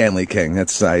King? Yeah, Stanley King.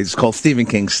 That's he's called Stephen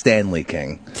King Stanley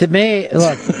King. To me,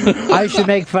 look, I should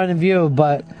make fun of you,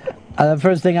 but the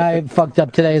first thing I fucked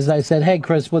up today is I said, "Hey,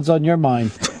 Chris, what's on your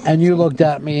mind?" And you looked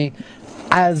at me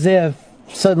as if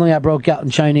suddenly I broke out in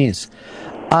Chinese.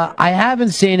 I haven't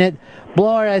seen it.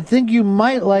 Blower, I think you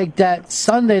might like that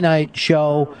Sunday night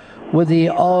show with the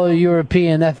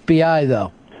all-European FBI,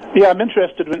 though. Yeah, I'm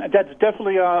interested. That's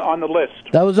definitely on the list.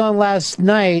 That was on last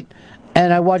night,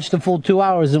 and I watched the full 2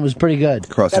 hours, and it was pretty good.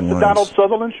 That's the Donald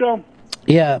Sutherland show?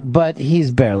 Yeah, but he's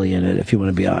barely in it, if you want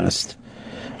to be honest.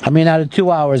 I mean, out of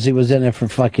 2 hours, he was in it for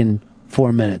fucking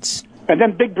 4 minutes. And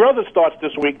then Big Brother starts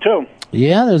this week, too.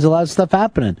 Yeah, there's a lot of stuff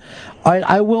happening. All right,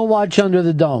 I will watch Under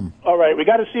the Dome. All right, we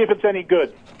got to see if it's any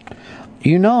good.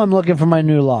 You know I'm looking for my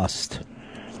new Lost.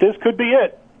 This could be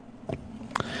it.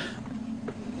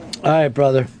 All right,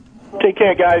 brother. Take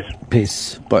care, guys.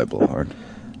 Peace. Bye, Blowhard.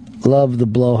 Love the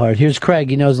blowhard. Here's Craig.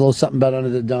 He knows a little something about Under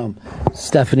the Dome.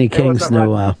 Stephanie King's up,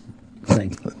 new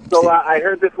thing. So I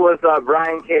heard this was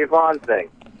Brian K. Vaughan thing.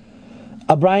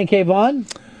 Brian K. Vaughan?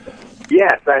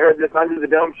 Yes, I heard this Under the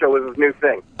Dome show was his new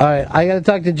thing. All right, I got to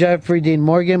talk to Jeffrey Dean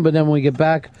Morgan, but then when we get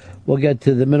back, we'll get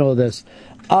to the middle of this.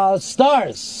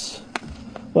 Stars,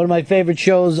 one of my favorite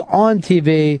shows on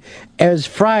TV, airs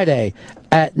Friday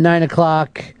at 9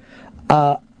 o'clock.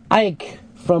 Ike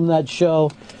from that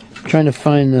show, trying to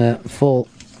find the full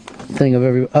thing of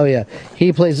every... Oh, yeah.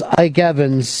 He plays Ike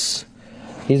Evans.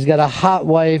 He's got a hot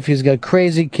wife. He's got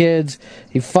crazy kids.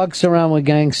 He fucks around with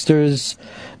gangsters.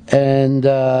 And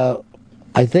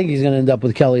I think he's going to end up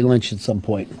with Kelly Lynch at some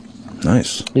point.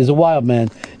 Nice. He's a wild man.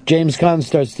 James Caan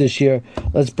starts this year.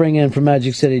 Let's bring in from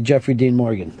Magic City Jeffrey Dean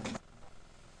Morgan.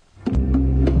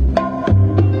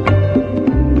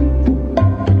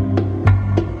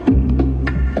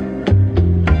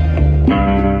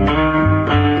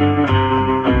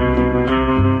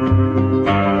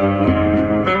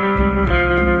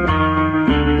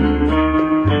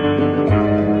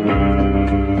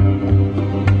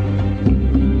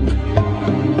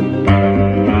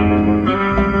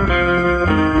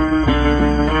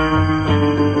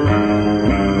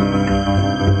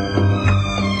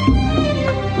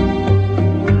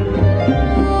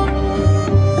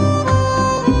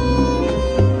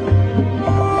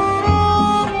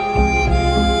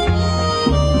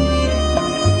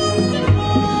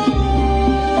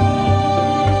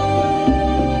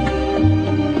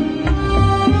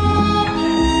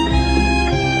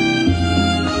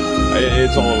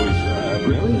 It's always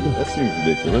really. That seems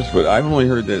ridiculous, but I've only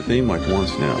heard that theme like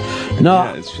once now. And No.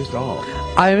 yeah, it's just odd.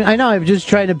 I know. I'm just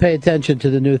trying to pay attention to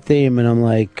the new theme, and I'm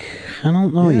like, I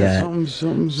don't know yet.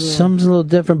 Something's a little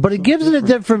different, but it gives it a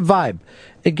different vibe.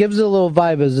 It gives it a little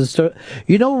vibe as a story.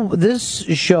 You know, this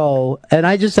show, and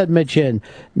I just had Mitch in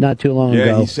not too long Yeah,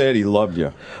 ago. he said he loved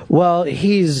you. Well,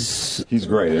 he's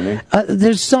great, isn't he?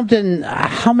 There's something.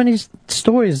 How many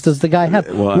stories does the guy have?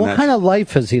 Well, and what that's- kind of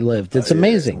life has he lived? It's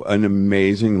amazing. An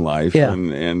amazing life, Yeah.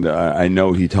 and I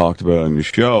know he talked about it on the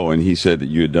show, and he said that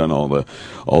you had done all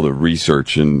the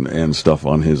research and stuff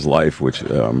on his life, which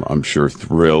I'm sure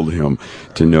thrilled him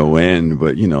to no end.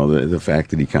 But you know, the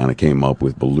fact that he kind of came up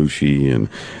with Belushi and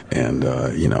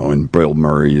you know, and Bill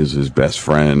Murray is his best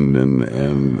friend,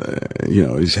 and you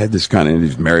know, he's had this kind of,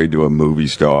 he's married to a movie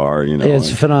star. You know, It's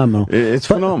and phenomenal. It's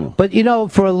phenomenal. But you know,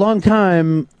 for a long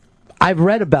time, I've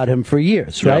read about him for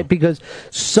years, right? Yeah. Because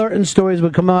certain stories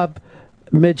would come up.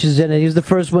 Mitch is in it. He's the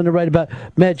first one to write about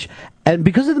Mitch. And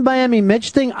because of the Miami Mitch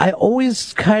thing, I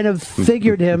always kind of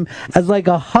figured him as like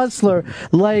a hustler,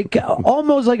 like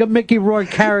almost like a Mickey Rourke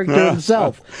character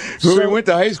himself. Who he went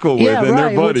to high school with, yeah, and right,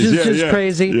 they're buddies. which is Yeah, just yeah,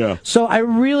 crazy. Yeah. So I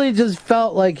really just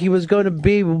felt like he was going to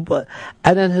be, and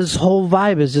then his whole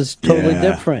vibe is just totally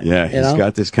different. Yeah, you he's know?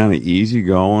 got this kind of easy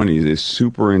going. He's a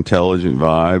super intelligent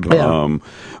vibe,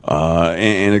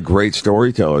 and a great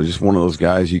storyteller. Just one of those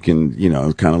guys you can, you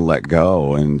know, kind of let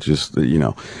go and just, you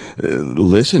know,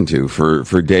 listen to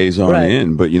for days on Right.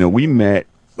 end. But you know, we met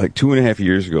like 2.5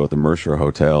 years ago at the Mercer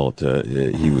Hotel.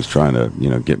 He was trying to, you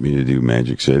know, get me to do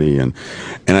Magic City, and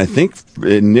I think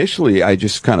initially I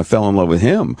just kind of fell in love with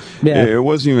him. Yeah. It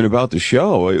wasn't even about the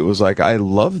show. It was like, I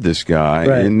love this guy,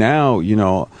 Right. and now, you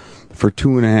know, for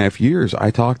 2.5 years, I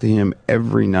talk to him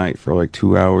every night for like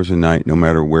 2 hours a night, no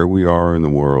matter where we are in the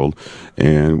world.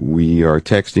 And we are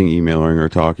texting, emailing, or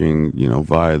talking, you know,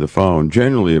 via the phone,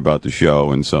 generally about the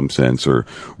show in some sense, or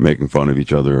making fun of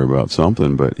each other about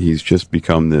something. But he's just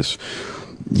become this,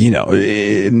 you know,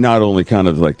 not only kind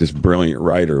of like this brilliant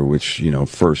writer, which, you know,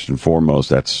 first and foremost,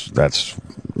 that's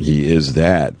he is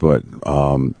that, but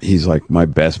he's like my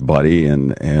best buddy,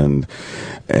 and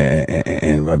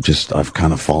I've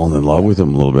kind of fallen in love with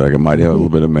him a little bit. I might have a little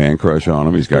bit of man crush on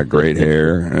him. He's got great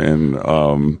hair, and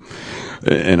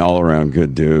an all around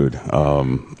good dude.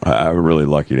 I'm really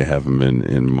lucky to have him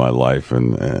in my life,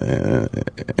 and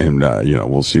you know,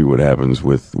 we'll see what happens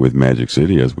with Magic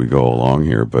City as we go along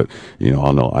here. But you know,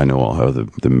 I know I'll have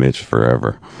the Mitch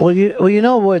forever. Well, you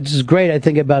know what's great, I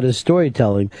think, about his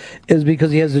storytelling is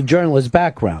because he has a journalist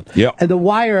background. Yep. And The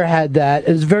Wire had that,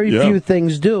 as very Yeah. few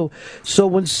things do. So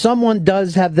when someone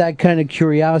does have that kind of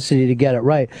curiosity to get it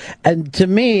right, and to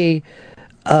me,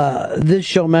 this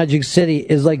show, Magic City,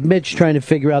 is like Mitch trying to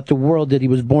figure out the world that he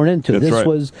was born into. That's this right.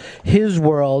 was his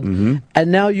world,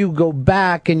 and now you go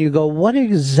back and you go, what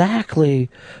exactly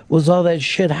was all that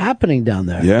shit happening down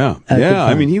there? Yeah, at the yeah. I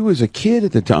time? mean, he was a kid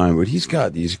at the time, but he's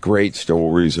got these great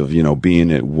stories of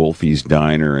being at Wolfie's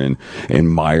Diner and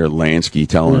Meyer Lansky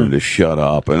telling him to shut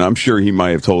up. And I'm sure he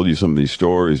might have told you some of these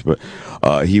stories, but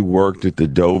he worked at the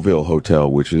Deauville Hotel,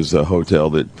 which is a hotel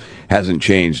that hasn't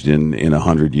changed in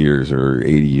 100 years or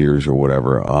 80 years or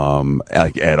whatever,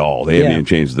 like at all. They haven't even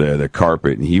changed the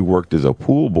carpet. And he worked as a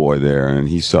pool boy there, and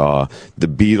he saw the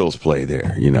Beatles play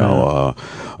there.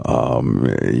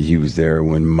 He was there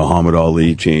when Muhammad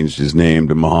Ali changed his name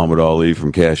to Muhammad Ali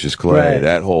from Cassius Clay. Right.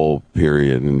 That whole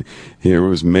period. And here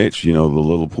was Mitch, the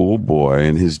little pool boy,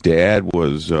 and his dad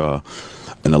was an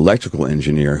electrical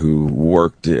engineer who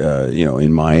worked,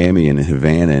 in Miami and in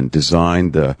Havana and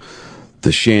designed the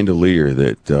chandelier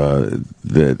that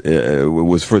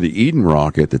was for the Eden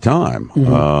Rock at the time,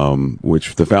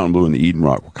 which the Fontainebleau and the Eden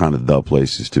Rock were kind of the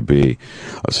places to be,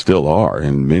 still are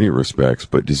in many respects,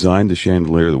 but designed the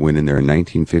chandelier that went in there in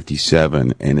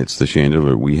 1957, and it's the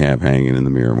chandelier we have hanging in the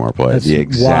Miramar Playa. That's The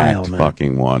exact wild, man.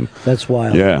 fucking one. That's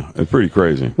wild. Yeah, it's pretty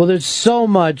crazy. Well, there's so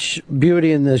much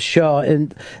beauty in this show,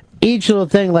 and each little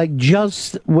thing, like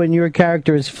just when your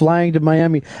character is flying to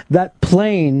Miami, that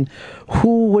plane,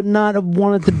 who would not have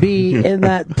wanted to be in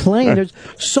that plane? There's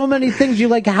so many things you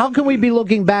like. How can we be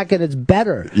looking back and it's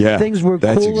better? Yeah, things were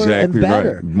that's cooler exactly and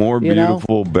better. right. More you know?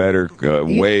 beautiful, better,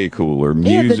 way cooler.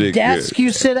 Yeah, Music, the desk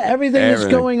you sit, everything was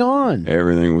going on.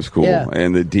 Everything was cool, Yeah.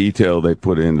 and the detail they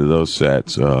put into those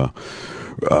sets.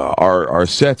 Our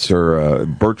sets are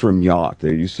Bertram Yacht.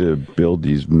 They used to build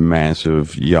these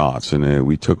massive yachts, and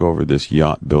we took over this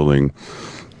yacht building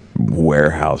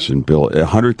warehouse and built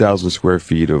 100,000 square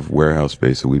feet of warehouse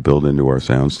space that we built into our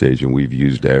soundstage, and we've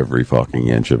used every fucking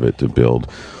inch of it to build.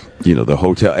 The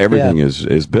hotel, everything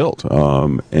is built,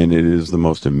 and it is the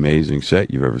most amazing set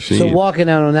you've ever seen. So walking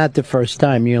out on that the first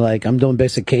time, you're like, I'm doing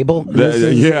basic cable.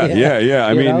 Yeah.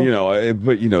 I mean, know?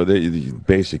 but the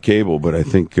basic cable. But I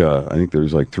think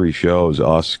there's like 3 shows: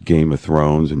 Us, Game of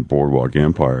Thrones, and Boardwalk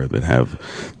Empire that have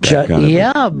that kind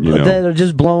of, that are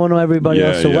just blowing everybody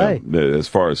else away. As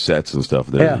far as sets and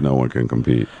stuff, no one can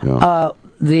compete.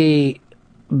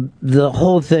 The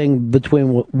whole thing between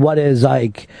what is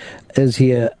Ike? Is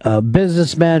he a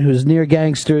businessman who's near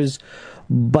gangsters?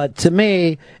 But to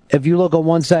me, if you look on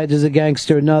one side there's a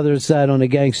gangster, another side on a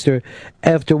gangster,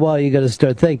 after a while you got to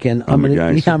start thinking, I'm a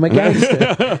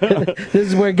gangster. This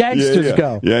is where gangsters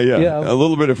go. Yeah. You know? A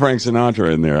little bit of Frank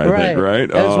Sinatra in there, I think, right?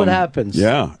 That's what happens.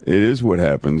 Yeah, it is what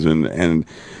happens, and.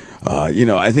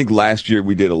 I think last year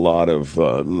we did a lot of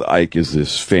Ike is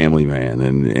this family man,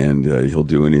 and he'll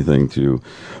do anything to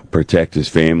protect his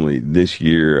family. This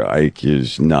year, Ike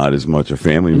is not as much a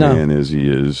family man as he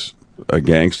is a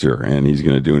gangster, and he's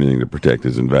going to do anything to protect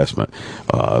his investment.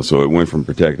 So it went from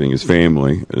protecting his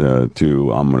family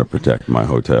to I'm going to protect my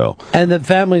hotel. And the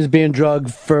family's being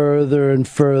drugged further and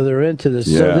further into this.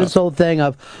 Yeah. So this whole thing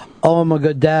of, I'm a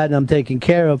good dad and I'm taken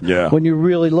care of. Yeah. When you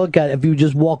really look at it, if you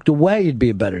just walked away, you'd be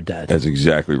a better dad. That's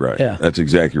exactly right. Yeah. That's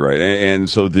exactly right. And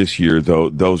so this year, though,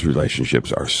 those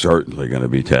relationships are certainly going to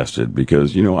be tested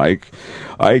because, Ike,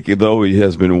 though he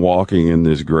has been walking in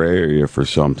this gray area for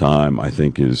some time, I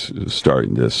think is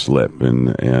starting to slip.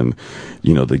 And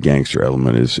the gangster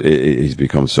element he's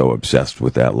become so obsessed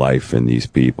with that life and these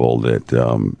people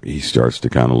that he starts to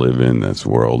kind of live in this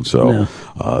world. So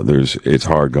it's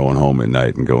hard going home at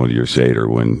night and going to your Seder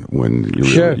when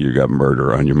you got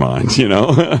murder on your mind,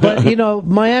 But,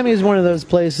 Miami is one of those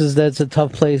places that's a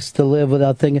tough place to live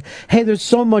without thinking, hey, there's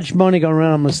so much money going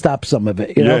around, I'm going to stop some of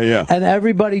it, Yeah. And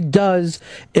everybody does.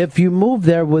 If you move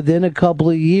there within a couple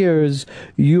of years,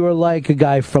 you are like a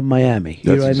guy from Miami.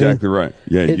 You That's know what exactly I mean? right.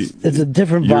 Yeah, It's a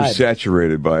different You're vibe.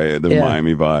 saturated by the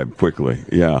Miami vibe quickly.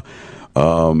 Yeah.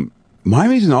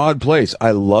 Miami's an odd place. I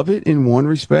love it in one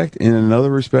respect. In another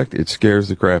respect, it scares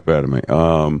the crap out of me.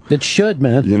 It should,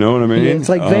 man. You know what I mean? It's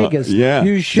like Vegas. Yeah.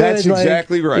 You should. That's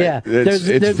exactly right. Yeah. It's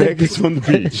Vegas on the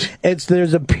beach.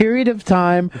 There's a period of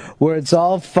time where it's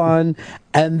all fun,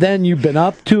 and then you've been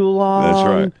up too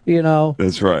long. That's right.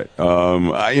 That's right.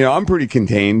 I'm pretty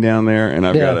contained down there, and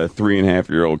I've got a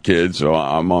 3.5-year-old kid, so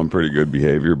I'm on pretty good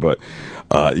behavior. But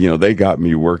they got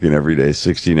me working every day,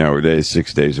 16-hour days,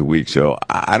 6 days a week. So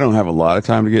I don't have a lot of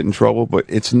time to get in trouble, but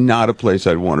it's not a place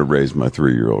I'd want to raise my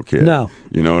 3-year-old kid. No.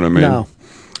 You know what I mean? No.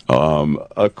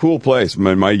 A cool place.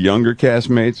 My younger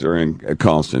castmates are in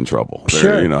constant trouble. They're,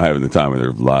 Sure. having the time of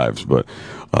their lives. But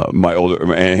my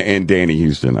older and Danny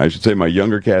Houston, I should say, my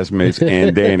younger castmates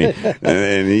and Danny,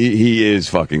 and he is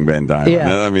fucking Ben Diamond.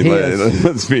 Yeah, I mean, he is.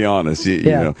 let's be honest. You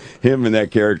Yeah. know, him and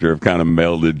that character have kind of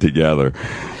melded together.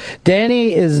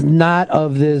 Danny is not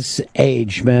of this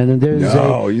age, man. And there's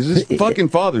He's his fucking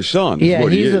father's son. is Yeah,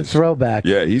 what he he's a is. throwback.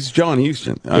 Yeah, he's John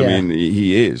Houston. I Yeah. mean,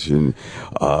 he is, and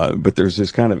but there's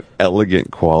this kind of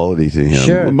elegant quality to him,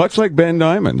 Sure. much like Ben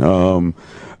Diamond.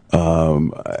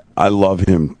 I love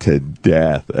him to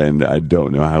death, and I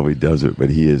don't know how he does it, but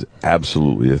he is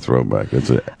absolutely a throwback.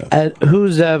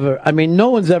 No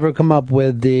one's ever come up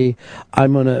with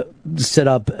I'm going to sit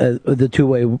up the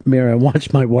two-way mirror and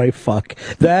watch my wife fuck.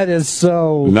 That is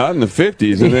so... Not in the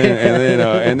 50s,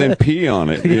 and then pee on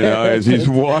it, as he's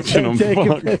watching them Take a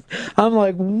fuck. pic. I'm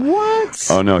like, what?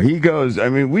 Oh no, he goes. I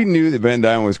mean, we knew that Ben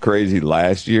Diamond was crazy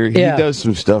last year. He Yeah. does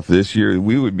some stuff this year.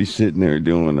 We would be sitting there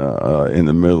doing in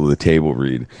the middle of the table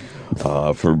read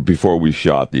before we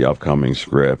shot the upcoming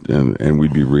script, and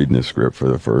we'd be reading the script for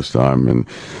the first time,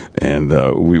 and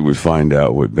we would find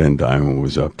out what Ben Diamond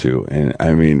was up to. And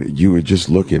I mean, you would just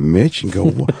look at Mitch and go,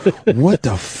 "What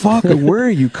the fuck? Where are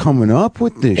you coming up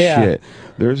with this Yeah. shit?"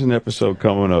 There's an episode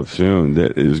coming up soon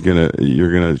that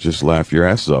you're gonna just laugh your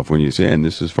asses off when you see it. And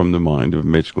this is from the mind of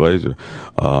Mitch Glazer.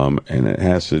 And it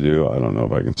has to do, I don't know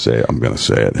if I can say it, I'm gonna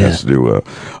say it. It has to do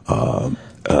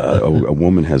a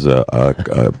woman has a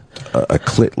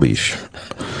clit leash.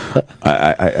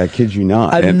 I kid you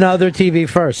not. Another TV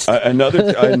first.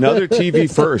 Another TV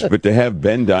first, but to have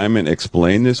Ben Diamond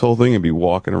explain this whole thing and be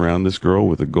walking around this girl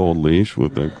with a gold leash,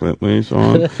 with a clit leash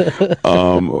on,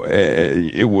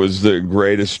 it was the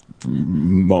greatest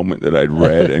moment that I'd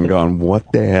read and gone,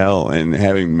 what the hell? And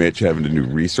having Mitch having to do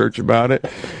research about it.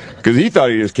 Because he thought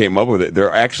he just came up with it.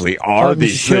 There actually are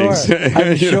these things.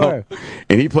 I'm sure.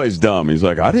 And he plays dumb. He's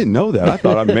like, I didn't know that. I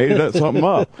thought I made something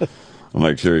up. I'm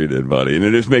like, sure you did, buddy. And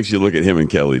it just makes you look at him and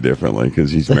Kelly differently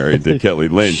because he's married to Kelly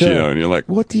Lynch, Sure. and you're like,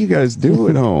 what do you guys do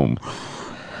at home?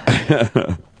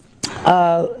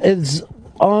 It's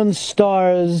on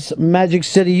Stars Magic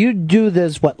City. You do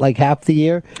this, like half the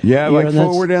year? Yeah, Year, like and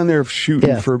that's- we're down there shooting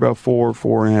Yeah. for about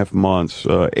 4.5 months,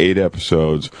 8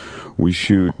 episodes.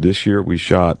 This year we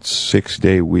shot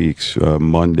 6-day weeks,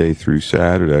 Monday through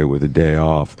Saturday with a day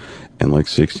off, and like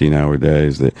 16-hour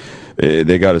days.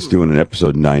 They got us doing an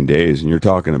episode in 9 days, and you're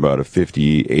talking about a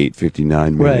 58,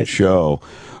 59-minute Right. show.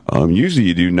 Usually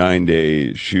you do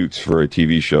 9-day shoots for a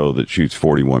TV show that shoots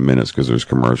 41 minutes because there's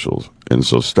commercials. And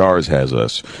so Stars has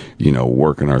us,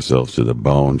 working ourselves to the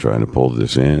bone trying to pull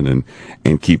this in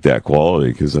and keep that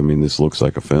quality because, I mean, this looks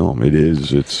like a film. It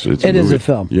is. It is a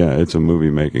film. Yeah, it's a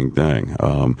movie-making thing.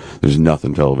 There's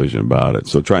nothing television about it.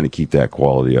 So trying to keep that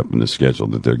quality up in the schedule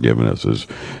that they're giving us has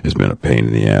been a pain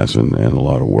in the ass and a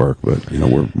lot of work. But,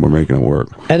 we're making it work.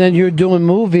 And then you're doing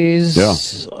movies Yeah.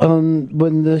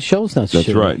 when the show's not That's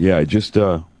shooting. right. Yeah, I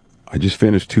just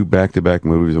finished 2 back-to-back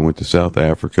movies. I went to South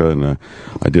Africa and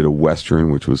I did a Western,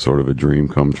 which was sort of a dream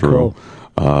come true.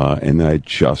 Cool. And then I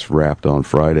just wrapped on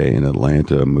Friday in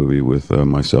Atlanta a movie with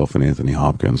myself and Anthony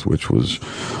Hopkins, which was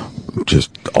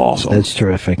just awesome. That's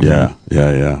terrific. Yeah.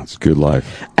 It's good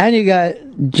life. And you got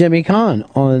Jimmy Kahn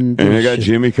on. And I got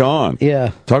Jimmy Kahn.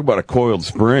 Yeah. Talk about a coiled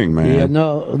spring, man. Yeah,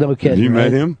 no kidding. Have you met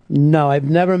right? him? No, I've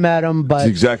never met him, but It's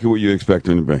exactly what you expect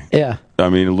him to be. yeah. I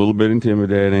mean, a little bit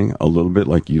intimidating, a little bit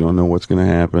like you don't know what's going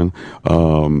to happen.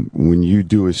 When you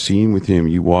do a scene with him,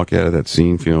 you walk out of that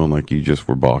scene feeling like you just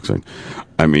were boxing.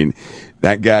 I mean,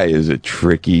 that guy is a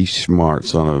tricky, smart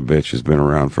son of a bitch who's been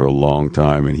around for a long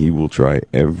time, and he will try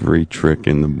every trick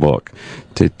in the book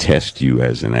to test you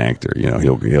as an actor.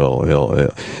 He'll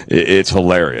it's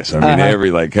hilarious. I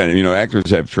mean,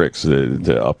 actors have tricks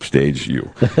to upstage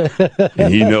you.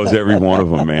 And he knows every one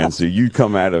of them, man. So you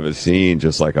come out of a scene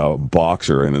just like a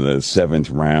boxer in the 7th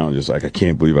round, just like, I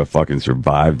can't believe I fucking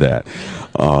survived that.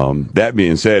 That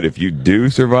being said, if you do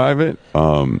survive it,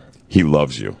 he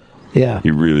loves you. Yeah.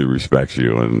 He really respects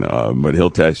you, but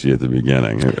he'll test you at the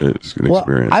beginning. It's an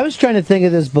experience. I was trying to think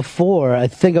of this before. I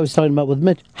think I was talking about with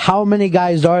Mitch. How many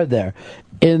guys are there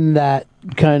in that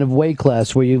kind of weight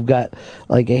class where you've got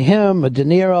like a him, a De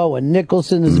Niro, a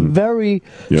Nicholson? There's a very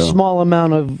small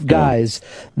amount of guys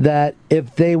that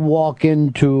if they walk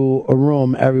into a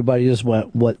room, everybody just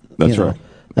went, what? That's right.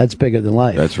 That's bigger than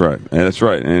life. That's right.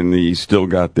 And he's still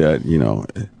got that,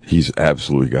 he's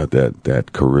absolutely got that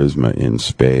charisma in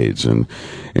spades, and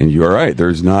you're right.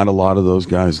 There's not a lot of those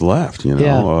guys left, you know.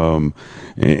 Yeah.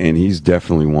 And he's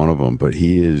definitely one of them. But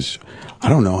he is. I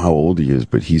don't know how old he is,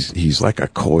 but he's like a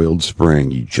coiled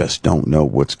spring. You just don't know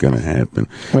what's going to happen.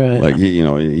 Right. Like, you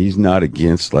know, he's not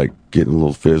against like getting a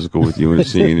little physical with you in a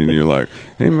scene, and you're like,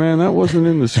 "Hey, man, that wasn't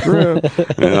in the script."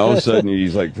 And all of a sudden,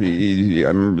 he's like, I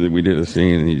remember that we did a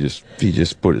scene, and he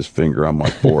just put his finger on my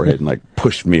forehead and like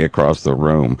pushed me across the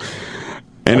room.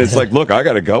 And it's like, look, I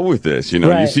got to go with this. You know,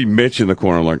 Right. you see Mitch in the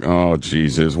corner, like, oh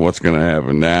Jesus, what's going to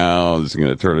happen now? This is going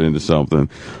to turn it into something.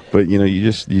 But you know, you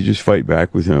just fight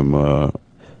back with him.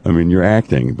 I mean, you're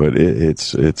acting, but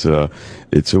it's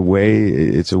a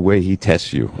way he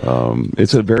tests you.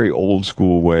 It's a very old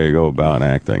school way to go about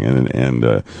acting, and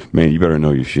man, you better know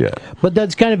your shit. But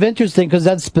that's kind of interesting because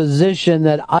that's the position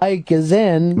that Ike is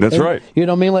in. That's And, right. You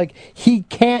know what I mean? Like, he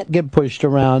can't get pushed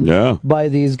around Yeah. by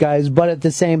these guys, but at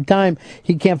the same time,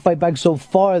 he can't fight back so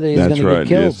far that he's going That's to right. get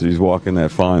killed. Yes, he's walking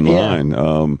that fine Yeah.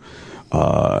 line.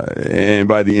 And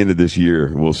by the end of this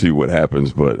year, we'll see what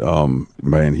happens. But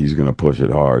man, he's going to push it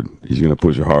hard. He's going to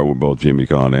push it hard with both Jimmy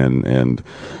Kahn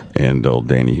and old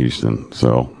Danny Houston.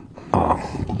 So.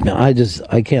 No,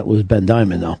 I can't lose Ben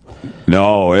Diamond though.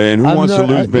 No, and who wants to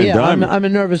lose Ben Diamond? I'm a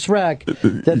nervous wreck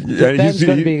that Yeah, Ben's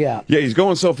going to be out. Yeah, he's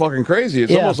going so fucking crazy.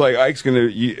 It's Yeah. almost like Ike's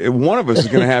one of us is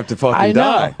going to have to fucking I know,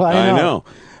 die. I know.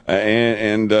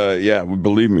 Yeah,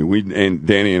 believe me, and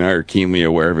Danny and I are keenly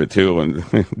aware of it too. And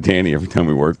Danny, every time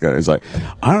we work together, is like,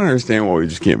 I don't understand why we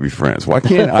just can't be friends. Why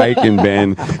can't Ike and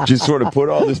Ben just sort of put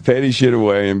all this petty shit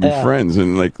away and be Yeah. friends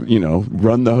and, like, you know,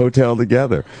 run the hotel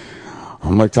together?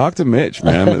 I'm like, talk to Mitch,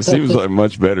 man. It seems like a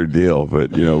much better deal,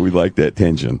 but you know, we like that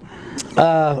tension.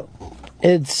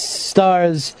 It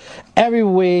stars every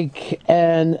week,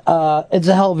 and it's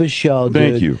a hell of a show, dude.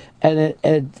 Thank you.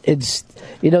 And it's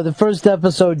you know, the first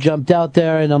episode jumped out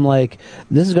there, and I'm like,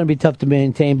 this is going to be tough to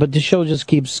maintain, but the show just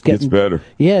keeps getting It's better.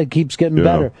 Yeah, it keeps getting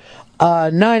Yeah.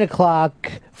 better. 9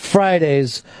 o'clock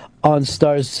Fridays on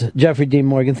Stars. Jeffrey Dean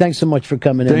Morgan, thanks so much for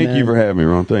coming in. Thank man. you for having me,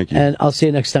 Ron. Thank you. And I'll see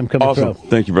you next time coming Awesome. through.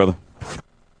 Thank you, brother.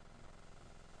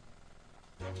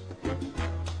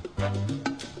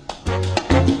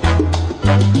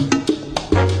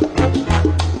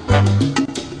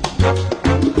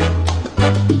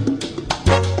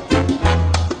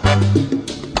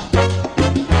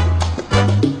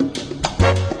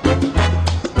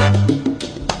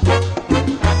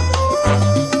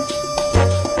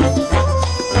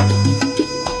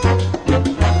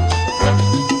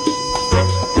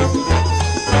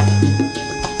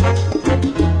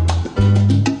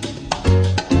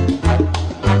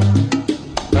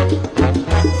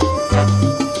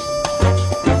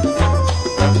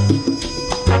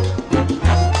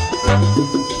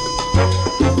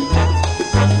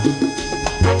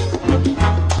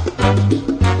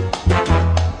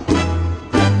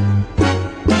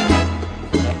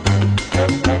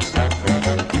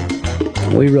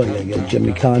 We really got to get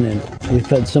Jimmy Kahn in. We've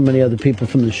had so many other people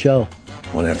from the show.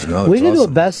 One after another. We It's can do a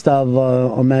awesome. best of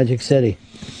on Magic City.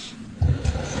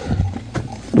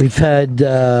 We've had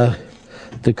the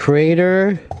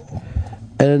creator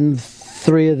and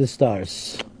 3 of the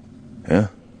stars. Yeah.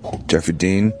 Jeffrey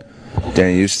Dean,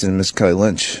 Danny Houston, Miss Kelly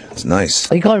Lynch. It's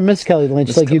nice. You call her Miss Kelly Lynch,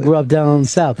 Miss like you Kelly. grew up down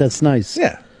south. That's nice.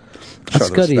 Yeah. That's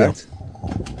Show good of you. respect.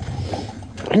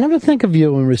 I never think of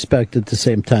you and respect at the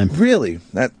same time. Really?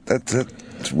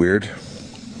 That's weird.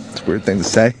 It's a weird thing to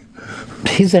say.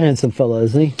 He's a handsome fella,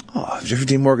 isn't he? Oh, Jeffrey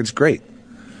Dean Morgan's great.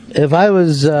 If I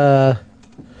was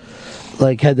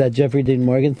like had that Jeffrey Dean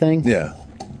Morgan thing, Yeah.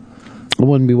 I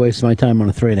wouldn't be wasting my time on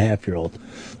a 3.5-year-old.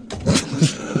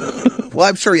 Well,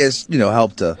 I'm sure he has,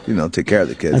 helped to, take care of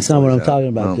the kids. That's not what I'm Yeah. talking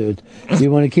about, No. dude. You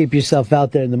want to keep yourself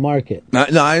out there in the market. No, I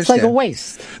understand. It's like a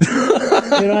waste. You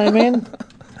know what I mean?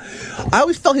 I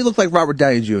always felt he looked like Robert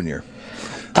Downey Jr.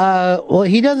 Well,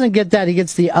 he doesn't get that. He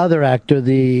gets the other actor,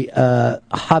 the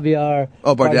Javier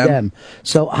Bardem.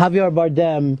 So Javier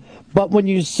Bardem, but when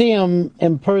you see him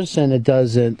in person, it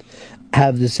doesn't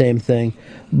have the same thing.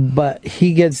 But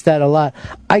he gets that a lot.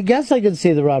 I guess I could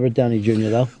see the Robert Downey Jr.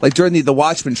 though. Like during the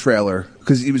Watchmen trailer,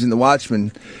 because he was in the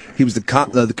Watchmen, he was the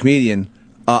comedian.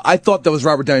 I thought that was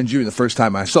Robert Downey Jr. the first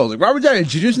time I saw it. I was like, Robert Downey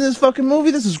Jr.'s in this fucking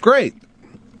movie? This is great.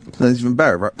 That's even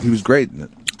better. He was great in it.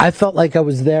 I felt like I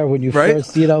was there when you Right?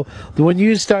 first, when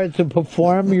you started to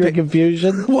perform your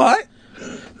confusion. What?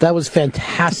 That was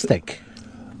fantastic.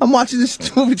 I'm watching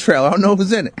this movie trailer. I don't know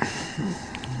who's in it.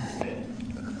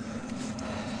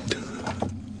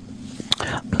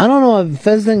 I don't know if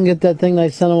Fez didn't get that thing I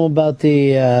sent him about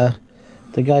the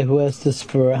guy who asked us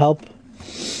for help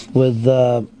with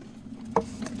the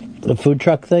food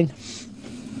truck thing.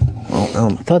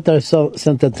 Well, I thought that I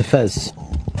sent that to Fez.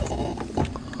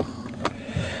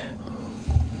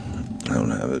 I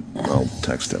don't have it. I'll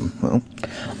text him. Well,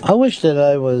 I wish that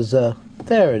I was.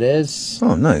 There it is.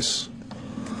 Oh, nice.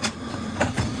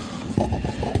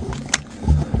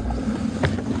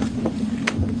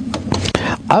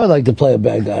 I would like to play a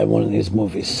bad guy in one of these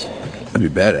movies. That'd be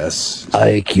badass.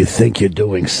 Ike, you think you're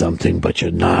doing something, but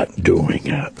you're not doing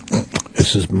it.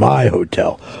 This is my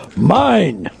hotel.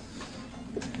 Mine!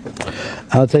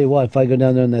 I'll tell you what, if I go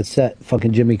down there on that set,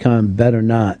 fucking Jimmy Kahn better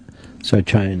not start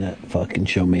trying to fucking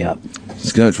show me up.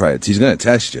 He's gonna try it. He's gonna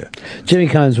test you. Jimmy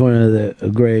Kahn's one of the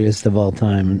greatest of all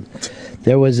time.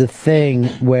 There was a thing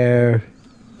where,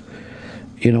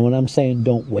 you know, when I'm saying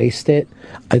don't waste it,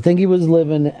 I think he was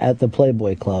living at the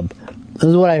Playboy Club. This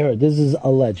is what I heard. This is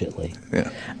allegedly. Yeah.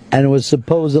 And it was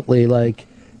supposedly like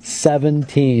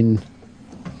 17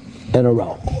 in a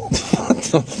row.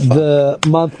 The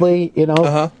monthly, you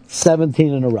know,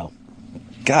 17 in a row.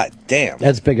 God damn.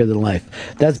 That's bigger than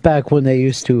life. That's back when they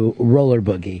used to roller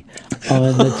boogie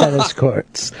on the tennis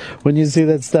courts. When you see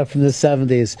that stuff from the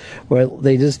 70s where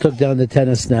they just took down the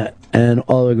tennis net and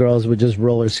all the girls would just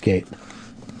roller skate.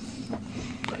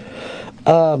 We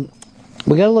got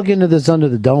to look into this Under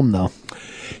the Dome, though.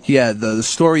 Yeah, the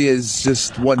story is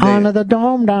just one day Under the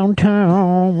Dome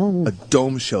downtown. a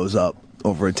dome shows up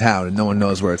over a town and no one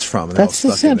knows where it's from. And That's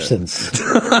they're all The stuck in Simpsons.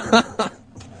 it.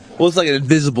 Well, it's like an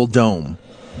invisible dome.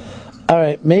 All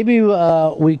right, maybe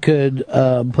we could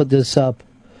put this up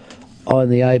on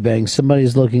the iBank.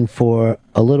 Somebody's looking for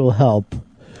a little help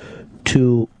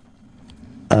to...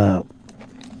 well,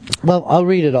 I'll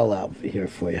read it all out here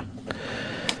for you.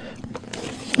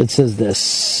 It says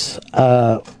this.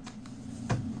 I'm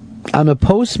a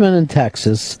postman in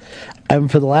Texas,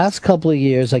 and for the last couple of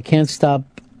years, I can't stop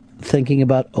thinking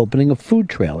about opening a food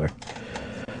trailer.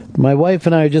 My wife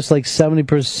and I are just like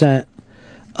 70%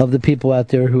 of the people out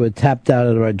there who had tapped out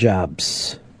of our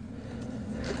jobs.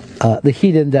 The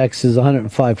heat index is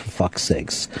 105 for fuck's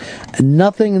sakes. And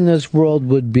nothing in this world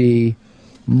would be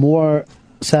more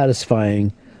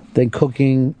satisfying than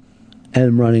cooking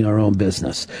and running our own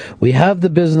business. We have the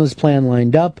business plan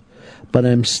lined up, but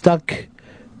I'm stuck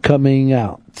coming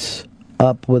up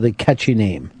with a catchy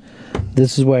name.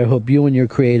 This is where I hope you and your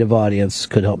creative audience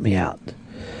could help me out.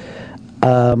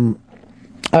 All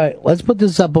right, let's put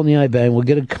this up on the iBank. We'll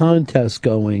get a contest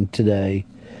going today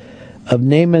of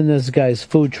naming this guy's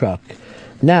food truck.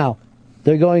 Now,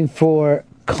 they're going for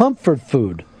comfort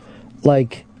food,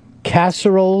 like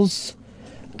casseroles,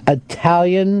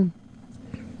 Italian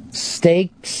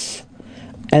steaks,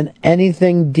 and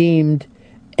anything deemed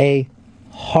a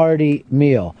hearty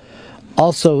meal.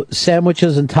 Also,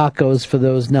 sandwiches and tacos for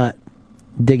those not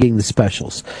digging the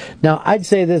specials. Now, I'd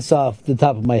say this off the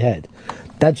top of my head.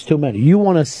 That's too many. You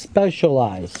want to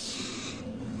specialize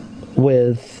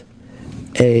with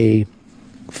a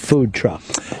food truck.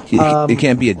 It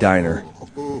can't be a diner.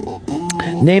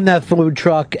 Name that food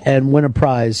truck and win a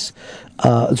prize.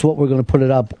 It's what we're going to put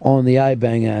it up on the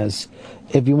iBang as.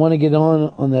 If you want to get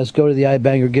on this, go to the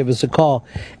iBang or give us a call.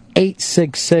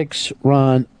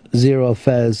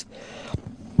 866-RON-0-FEZ.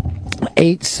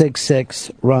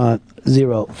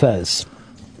 866-RON-0-FEZ.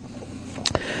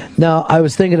 Now, I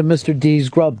was thinking of Mr. D's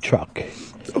grub truck.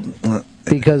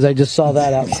 Because I just saw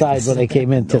that outside when I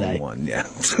came in today. Yeah.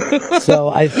 So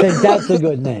I think that's a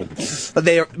good name. But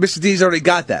Mr. D's already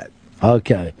got that.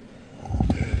 Okay.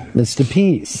 Mr.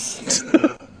 Peace.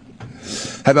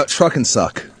 How about Truck and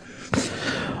Suck?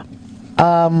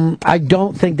 I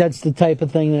don't think that's the type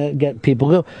of thing that get people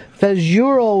go. Fez,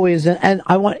 you're always, and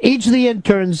I want each of the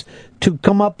interns to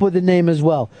come up with a name as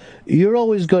well. You're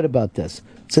always good about this.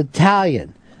 It's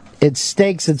Italian. It's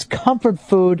steaks. It's comfort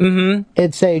food. Mm-hmm.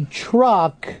 It's a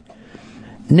truck.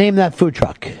 Name that food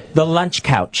truck. The Lunch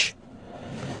Couch.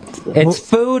 It's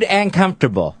food and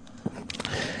comfortable.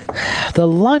 The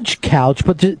Lunch Couch,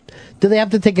 but do they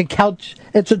have to take a couch?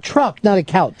 It's a truck, not a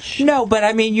couch. No, but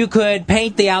I mean, you could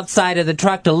paint the outside of the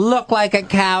truck to look like a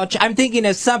couch. I'm thinking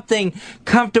of something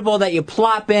comfortable that you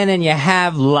plop in and you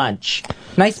have lunch.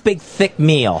 Nice big thick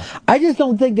meal. I just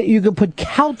don't think that you could put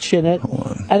couch in it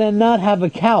and then not have a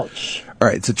couch. All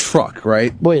right, it's a truck,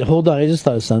 right? Wait, hold on. I just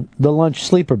thought of something. The lunch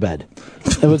sleeper bed.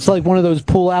 It's like one of those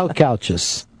pull-out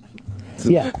couches.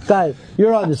 Yeah, guys,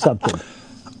 you're onto something.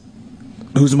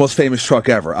 Who's the most famous truck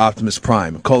ever? Optimus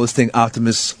Prime. Call this thing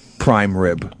Optimus Prime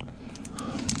Rib.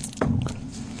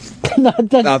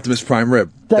 Optimus Prime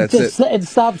Rib. That's it. It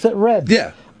stops at rib.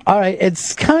 Yeah. All right,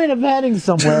 it's kind of heading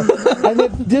somewhere. And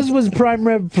if this was prime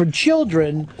rib for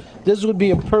children, this would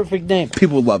be a perfect name.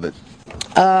 People would love it.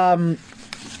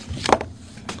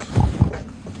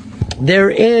 There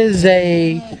is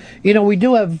a You know, we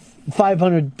do have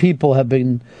 500 people have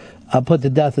been put to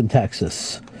death in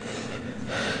Texas.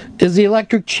 Is the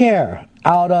electric chair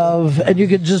out of, and you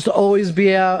could just always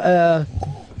be out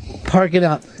parking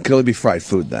out. Could only be fried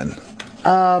food then.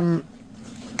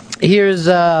 Here's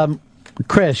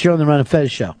Chris. You're on the Ron and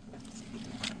Fez show.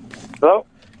 Hello?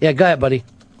 Yeah, go ahead, buddy.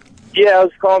 Yeah, I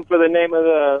was calling for the name of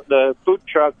the food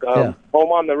truck, Home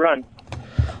on the Run.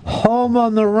 Home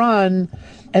on the Run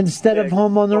instead of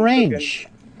Home on the Range.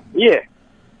 Yeah.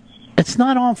 It's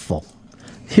not awful.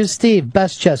 Here's Steve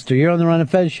Bestchester. You're on the Ron and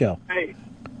Fez show. Hey,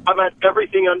 I'm at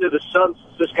everything under the sun.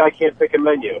 This guy can't pick a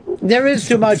menu. There is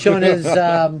too much on his.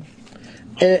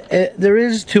 There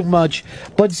is too much.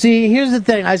 But see, here's the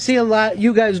thing. I see a lot.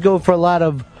 You guys go for a lot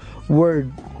of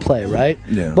word play, right?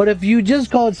 Yeah. But if you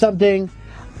just call it something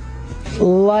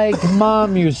like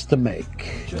Mom used to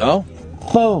make, Oh,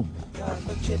 boom.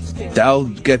 that'll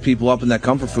get people up in that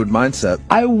comfort food mindset.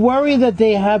 I worry that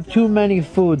they have too many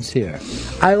foods here.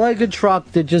 I like a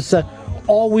truck that just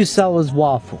all we sell is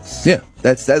waffles. Yeah,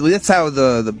 that's how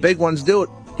the big ones do it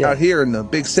out here in the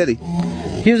big city.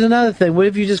 Here's another thing. What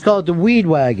if you just call it the Weed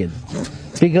Wagon?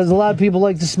 Because a lot of people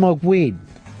like to smoke weed.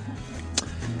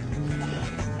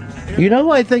 You know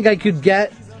who I think I could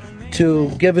get to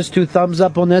give us 2 thumbs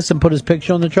up on this and put his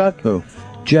picture on the truck? Who?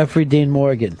 Jeffrey Dean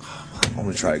Morgan. I'm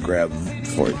going to try to grab him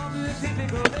for you.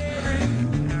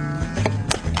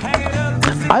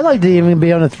 I like to even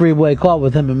be on a 3-way call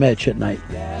with him and Mitch at night.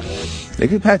 They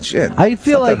could patch in. I feel It's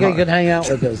not like that I hard. could hang out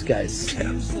with those guys.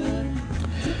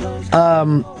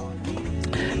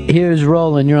 Here's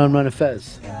Roland. You're on Run of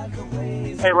Fez.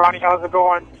 Hey, Ronnie, how's it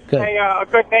going? Good. Hey, a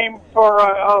good name for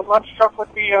a lunch truck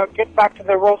would be get back to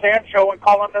the Roseanne show and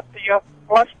calling it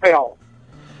the lunch pail.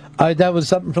 That was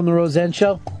something from the Roseanne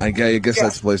show? I guess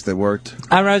that's the place they worked.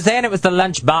 On Roseanne, it was the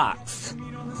lunch box.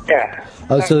 Yeah.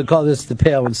 Oh, so they call this the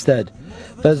pail instead.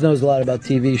 Fez knows a lot about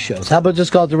TV shows. How about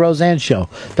just call it the Roseanne show?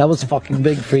 That was fucking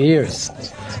big for years.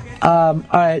 All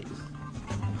right.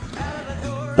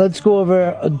 Let's go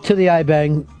over to the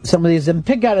iBang, some of these, and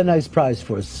pick out a nice prize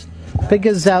for us. Pick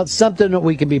us out something that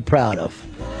we can be proud of.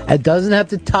 It doesn't have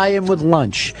to tie in with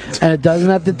lunch, and it doesn't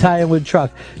have to tie in with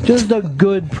truck. Just a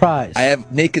good prize. I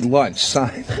have naked lunch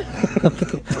signed.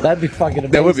 That'd be fucking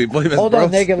amazing. That would be. Believe it, Hold bro.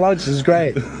 on, naked lunch is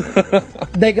great.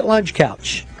 Naked lunch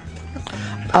couch.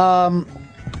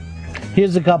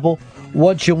 Here's a couple.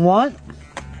 What you want?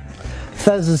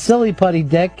 Fez's silly putty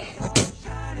dick.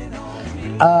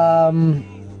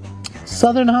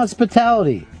 Southern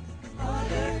hospitality.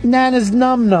 Nana's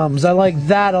Num Nums. I like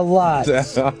that a lot.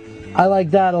 I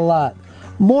like that a lot.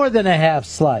 More than a half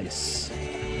slice.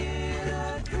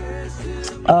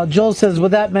 Joel says,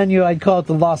 with that menu, I'd call it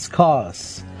the Lost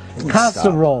Cause.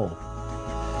 Casserole.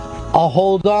 I'll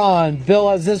hold on. Bill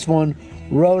has this one.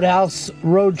 Roadhouse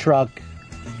Road Truck.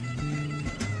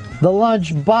 The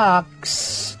Lunch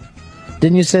Box.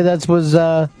 Didn't you say that was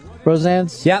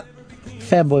Roseanne's? Yep.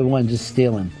 Fanboy one just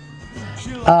stealing.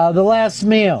 The Last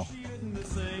Meal.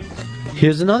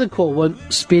 Here's another cool one.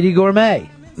 Speedy Gourmet.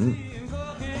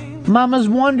 Mama's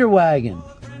Wonder Wagon.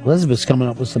 Elizabeth's coming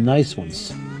up with some nice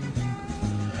ones.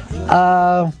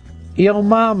 Yo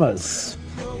Mama's.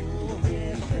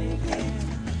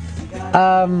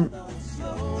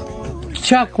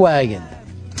 Chuck Wagon.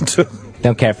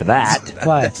 Don't care for that.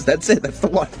 Why? That's it. That's the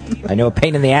one. I knew a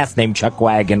pain in the ass named Chuck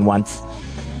Wagon once.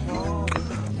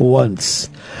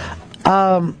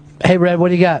 Hey, Red, what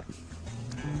do you got?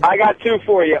 I got 2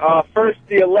 for you. First,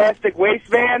 the Elastic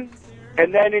Waistband,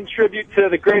 and then in tribute to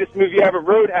the greatest movie ever,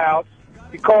 Roadhouse,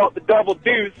 you call it the Double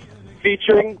Deuce,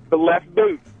 featuring the Left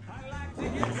Boot.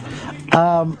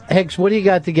 Hicks, what do you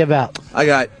got to give out? I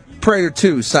got Predator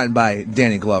 2 signed by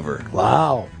Danny Glover.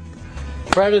 Wow.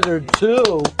 Predator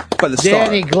 2? By the star.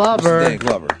 Danny Glover. Danny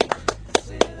Glover.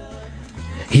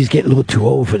 He's getting a little too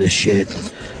old for this shit.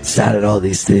 Signing all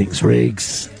these things,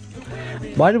 Riggs.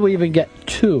 Why did we even get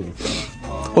 2?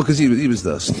 Well, because he was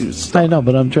the. I know,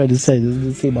 but I'm trying to say,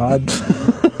 doesn't it seem odd?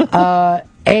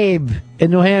 Abe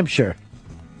in New Hampshire.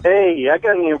 Hey, I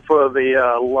got in for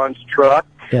the lunch truck.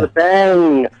 Yeah. The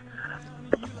Bang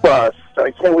Bus.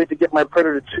 I can't wait to get my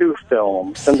Predator 2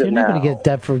 film. Send You're it not now. going to get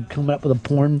that for coming up with a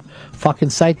porn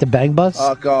fucking site, the Bang Bus?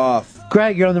 Fuck off.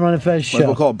 Greg, you're on the Run and Fez show.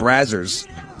 We'll call it Brazzers.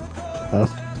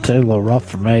 It's a little rough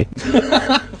for me.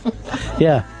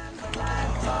 Yeah.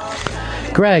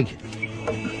 Greg.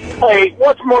 Hey,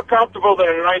 what's more comfortable than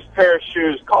a nice pair of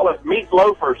shoes? Call it meat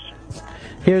loafers.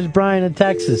 Here's Brian in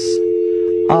Texas.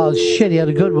 Oh, shit, he had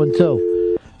a good one,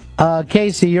 too.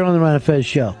 Casey, you're on the Run and Fez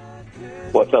show.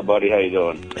 What's up, buddy? How you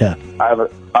doing? Yeah. I have an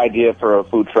idea for a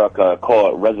food truck.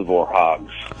 Call it Reservoir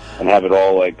Hogs. and have it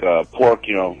all like pork,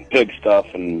 pig stuff,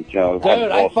 and have Dude,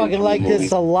 it all I fucking from like the movie.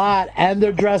 this a lot. And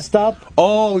they're dressed up.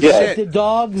 Oh Yeah. shit! The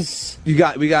dogs. We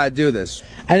got to do this.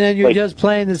 And then you're Like- just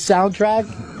playing the soundtrack.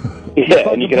 Yeah, and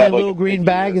Fucking you can play have Little like Green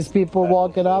Bag as people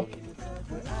walking up.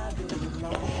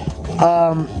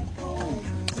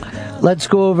 Let's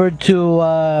go over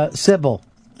to Sybil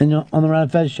on the Ron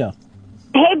and Fez show.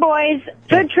 Hey, boys.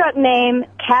 Food truck name,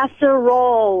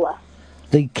 Casserole.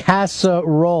 The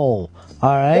Casserole.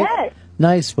 All right. Yes.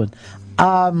 Nice one.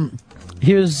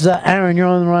 Here's Aaron. You're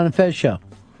on the Ron and Fez show.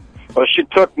 Well, she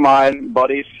took mine,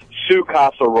 buddies. Sue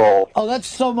Casserole. Oh, that's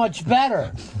so much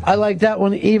better. I like that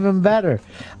one even better.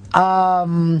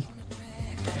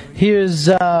 Here's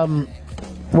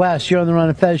Wes. You're on the Ron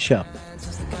and Fez show.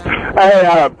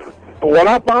 Hey, what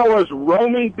I thought was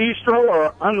roaming bistro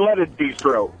or unleaded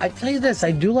bistro. I tell you this,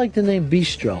 I do like the name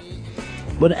Bistro.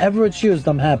 Whenever it's used,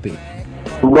 I'm happy.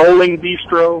 Rolling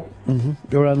bistro.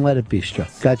 You're unleaded Bistro.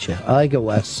 Gotcha. I like it,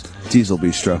 Wes. Diesel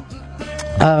Bistro.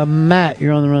 Matt,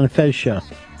 you're on the Ron and Fez show.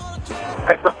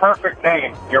 It's the perfect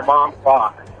name. Your mom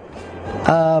thought.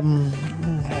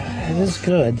 It is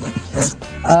good.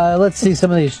 Let's see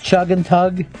some of these. Chug and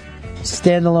Tug,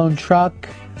 Standalone Truck,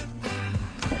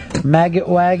 Maggot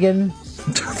Wagon,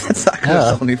 That's not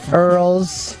good. Only for-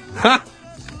 Earls,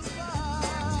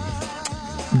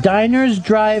 Diners,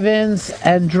 Drive-Ins,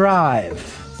 and Drive,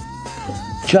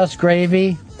 Just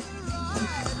Gravy,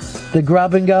 The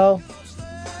Grub and Go,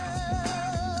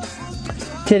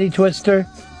 Titty Twister,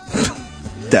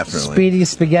 Definitely. Speedy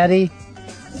Spaghetti.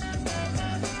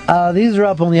 These are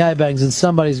up on the iBangs, and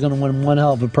somebody's going to win one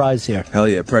hell of a prize here. Hell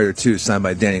yeah, Predator 2 signed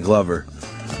by Danny Glover.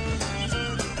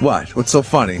 What? What's so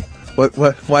funny? What?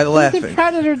 Why the The laughing?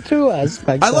 Predator 2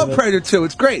 aspect. I love of it. Predator 2.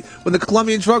 It's great. When the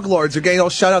Colombian drug lords are getting all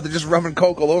shut out, they're just rubbing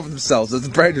coke all over themselves. The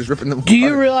Predator's ripping them Do you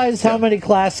apart. realize how many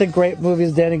classic great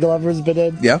movies Danny Glover's been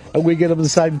in? Yeah. And we get him to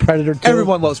sign Predator 2?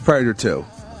 Everyone loves Predator 2.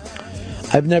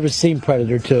 I've never seen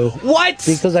Predator 2. What?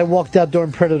 Because I walked out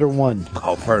during Predator 1.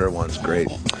 Oh, Predator 1's great.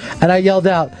 And I yelled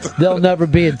out, there'll never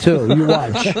be a 2. You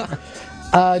watch.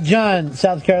 John,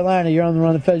 South Carolina, you're on the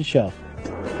Ron and Fez show.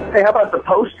 Hey, how about the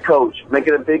post coach? Make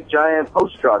it a big, giant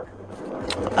post truck.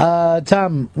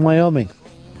 Tom, Wyoming.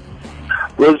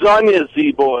 Lasagna,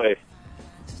 Z-Boy.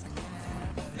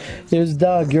 Here's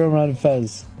Doug, you're on Ron and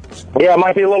Fez. Yeah, it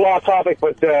might be a little off topic,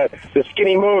 but the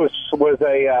Skinny Moose was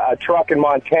a truck in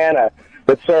Montana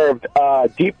that served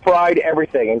deep-fried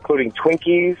everything, including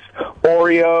Twinkies,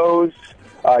 Oreos,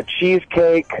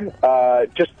 cheesecake,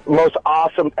 just most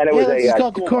awesome. And it was It's a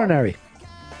called the Coronary.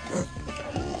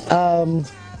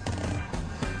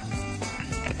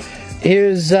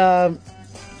 Here's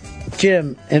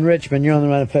Jim in Richmond. You're on the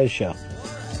Ron and Fez show.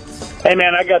 Hey,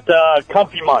 man, I got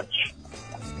Comfy Munch.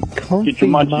 Comfy Get your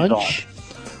munchies Munch?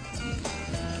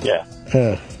 Yeah.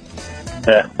 Yeah.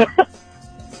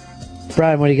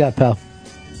 Brian, what do you got, pal?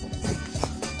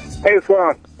 Hey, what's going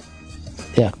on?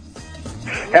 Yeah.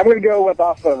 I'm going to go with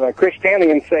off of Chris Stanley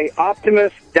and say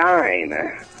Optimus Dine.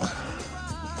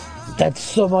 That's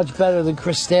so much better than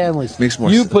Chris Stanley's. Makes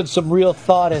more You sense. put some real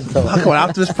thought into it. Come on,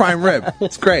 Optimus Prime Rib.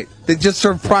 It's great. They just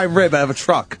serve prime rib out of a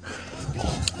truck.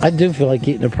 I do feel like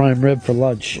eating a prime rib for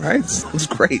lunch. Right? It's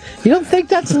great. You don't think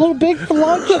that's a little big for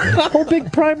lunch? A whole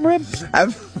big prime rib?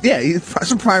 Yeah, you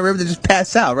some prime rib to just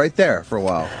pass out right there for a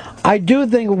while. I do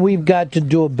think we've got to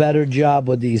do a better job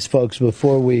with these folks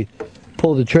before we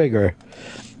pull the trigger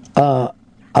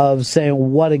of saying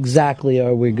what exactly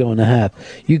are we going to have.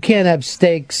 You can't have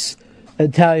steaks,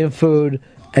 Italian food,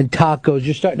 and tacos.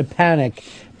 You're starting to panic,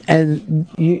 and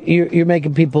you're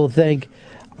making people think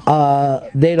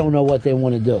they don't know what they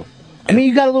want to do. I mean,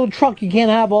 you got a little truck. You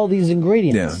can't have all these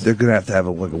ingredients. Yeah, they're gonna have to have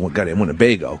a goddamn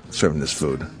Winnebago serving this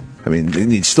food. I mean, they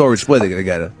need storage. Where they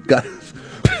got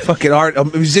fucking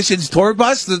musicians tour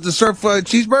bus to serve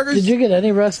cheeseburgers. Did you get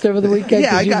any rest over the weekend?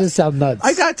 Yeah, you just sound nuts.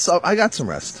 I got some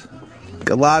rest.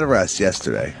 A lot of rest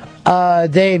yesterday.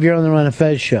 Dave, you're on the Ron and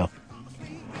Fez show.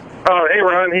 Oh, hey,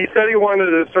 Ron. He said he wanted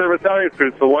to serve Italian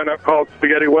food, so why not call it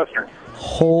spaghetti western?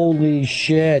 Holy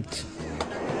shit.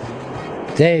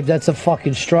 Dave, that's a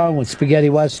fucking strong one, spaghetti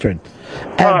western.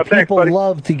 And people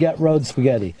love to get road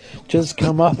spaghetti. Just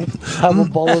come up, have a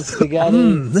bowl of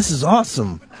spaghetti. This is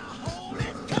awesome.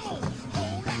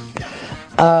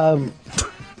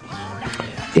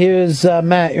 Here's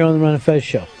Matt, you're on the Ron and Fez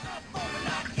show.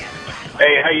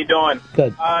 Hey, how you doing?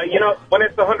 Good. When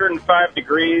it's 105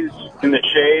 degrees in the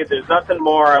shade, there's nothing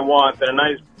more I want than a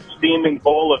nice steaming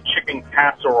bowl of chicken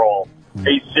casserole. Are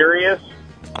you serious?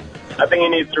 I think he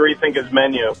needs to rethink his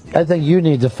menu. I think you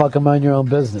need to fucking mind your own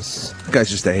business. That guy's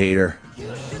just a hater.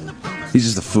 He's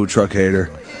just a food truck hater.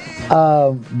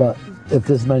 But if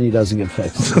this menu doesn't get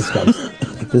fixed,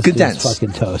 this Condense. is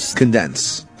fucking toast.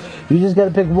 Condense. You just got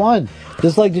to pick one.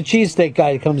 Just like the cheesesteak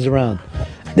guy that comes around.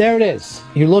 There it is.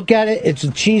 You look at it, it's a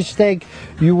cheesesteak.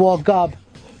 You walk up.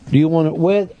 Do you want it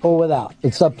with or without?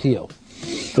 It's up to you.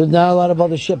 There's not a lot of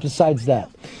other shit besides that.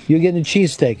 You're getting a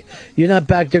cheesesteak. You're not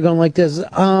back there going like this.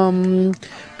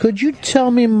 Could you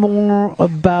tell me more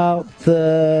about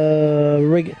the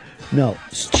rig? No,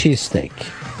 it's cheesesteak.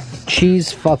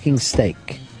 Cheese fucking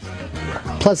steak.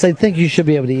 Plus, I think you should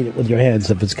be able to eat it with your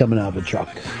hands if it's coming out of a truck.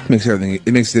 It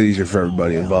makes it easier for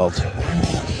everybody involved.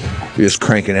 You're just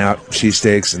cranking out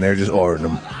cheesesteaks and they're just ordering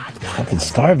them. Fucking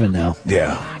starving now.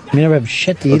 Yeah. You never have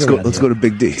shit to eat. Let's go to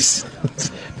Big D's.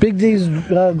 Big D's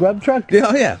grub truck? Yeah,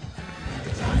 oh yeah.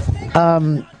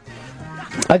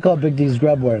 I call Big D's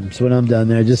grub worms when I'm down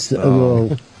there. Just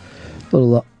a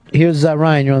little. Here's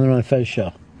Ryan. You're on the Ron Fez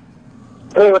show.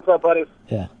 Hey, what's up, buddy?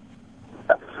 Yeah.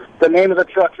 The name of the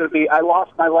truck should be "I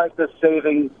lost my life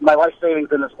savings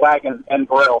in this wagon and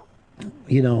grill."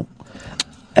 You know,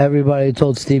 everybody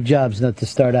told Steve Jobs not to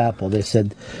start Apple. They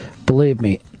said, "Believe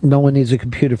me, no one needs a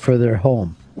computer for their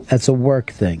home. That's a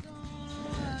work thing."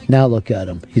 Now look at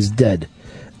him. He's dead.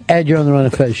 Ed, you're on the Ron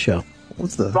and Fez show.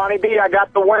 What's the... Ronnie B, I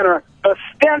got the winner. The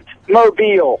Stent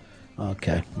Mobile.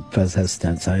 Okay. Fez has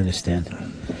stents. I understand.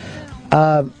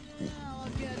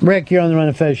 Rick, you're on the Ron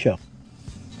and Fez show.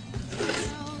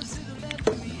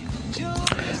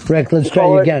 Rick, let's try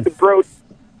you again.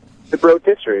 The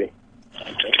rotisserie.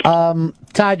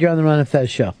 Todd, you're on the Ron and Fez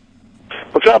show.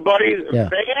 What's up, buddy? Yeah.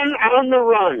 Fan on the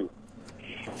run.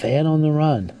 Fan on the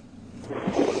run.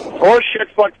 Or shit,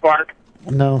 fuck, bark.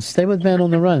 No, stay with Man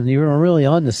on the Run. You were really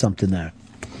on to something there.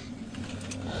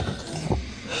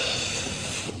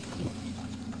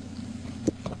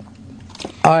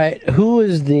 All right, who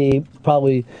is the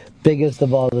probably biggest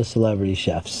of all the celebrity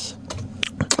chefs?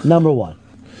 Number one.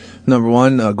 Number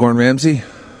one, Gordon Ramsay.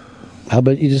 How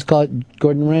about you just call it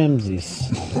Gordon Ramsay's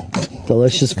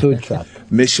delicious food truck?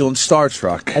 Michelin star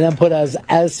truck. And then put as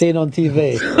seen on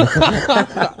TV.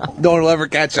 No one will ever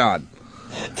catch on.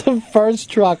 The first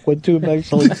truck with 2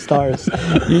 Michelin stars.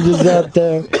 You just out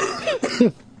there.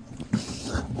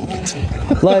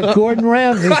 Like Gordon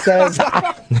Ramsay says,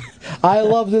 I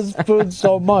love this food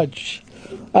so much,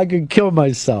 I could kill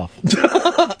myself.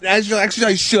 Actually,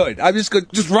 I should. I'm just going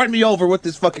to just run me over with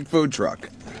this fucking food truck.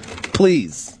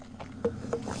 Please.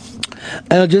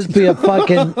 And it'll just be a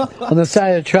fucking, on the side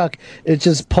of the truck, it's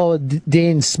just Paula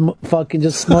Dean fucking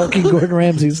just smoking Gordon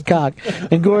Ramsay's cock.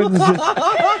 And Gordon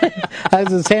has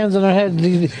his hands on her head, and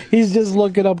he's just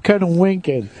looking up, kind of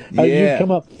winking as you come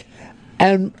up.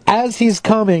 And as he's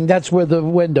coming, that's where the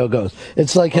window goes.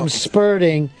 It's like him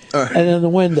spurting, and then the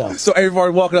window. So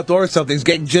everybody walking up the door or something's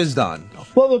getting jizzed on.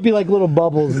 Well, there'll be like little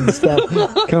bubbles and stuff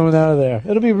coming out of there.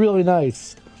 It'll be really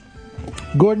nice.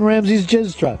 Gordon Ramsay's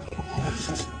jizz truck.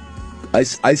 I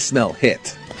smell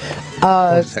hit.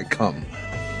 Where's that come?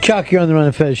 Chuck, you're on the Ron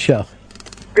and Fez show.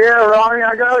 Yeah, Ronnie,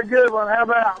 I got a good one. How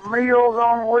about Meals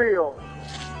on Wheels?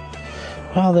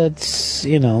 Well, that's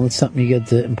something you get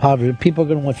to impoverish. People are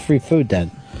going to want free food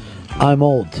then. I'm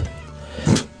old.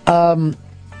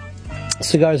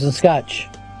 Cigars and scotch.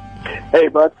 Hey,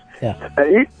 bud. Yeah.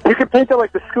 You could paint it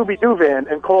like the Scooby-Doo van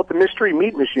and call it the Mystery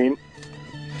Meat Machine.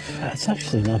 That's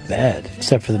actually not bad,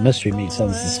 except for the mystery meat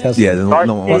sounds disgusting. Yeah, no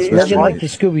one wants mystery like meat. the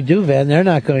Scooby-Doo van, they're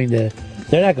not going to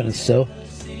sue.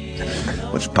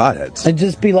 Bunch of potheads. And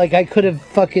just be like, I could have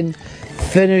fucking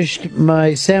finished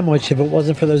my sandwich if it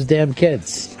wasn't for those damn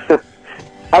kids.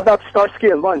 How about Starsky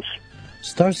at lunch?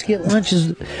 Starsky at lunch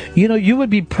is, you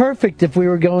would be perfect if we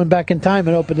were going back in time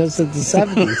and opened this in the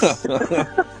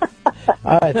 70s.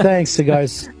 All right, thanks,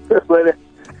 cigars. Later.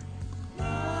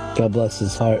 God bless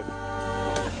his heart.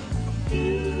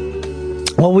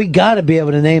 Well, we got to be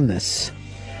able to name this.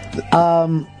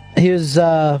 Here's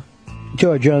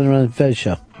George, you're on the Ron and Fez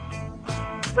show.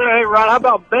 Hey, Ron, how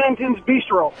about Bennington's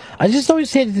Bistro? I just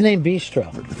always hated the name bistro.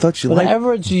 I thought you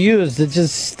Whenever it's used, it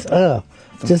just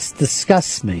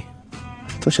disgusts me. I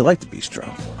thought you liked the bistro.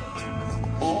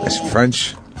 That's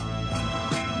French.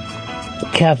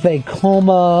 Cafe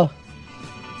Coma,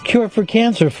 Cure for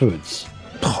Cancer Foods.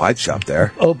 Oh, I'd shop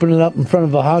there. Open it up in front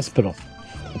of a hospital.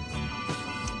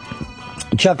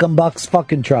 Chuck and Buck's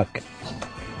fucking truck.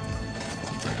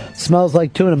 Smells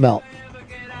like tuna melt.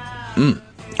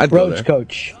 I'd go Roach there.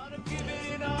 Coach.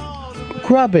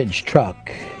 Grubbage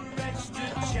truck.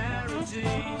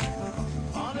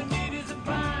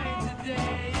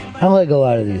 I like a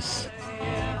lot of these.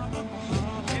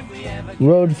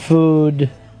 Road food.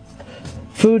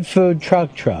 Food, truck.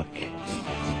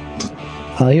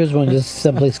 Here's one just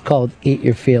simply called Eat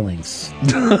Your Feelings.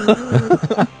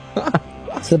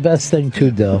 It's the best thing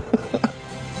to do.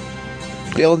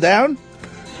 Feeling down?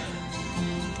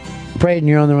 Braden,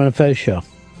 you're on the Run of Fez show.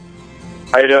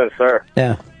 How you doing, sir?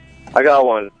 Yeah. I got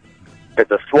one. It's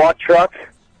a SWAT truck.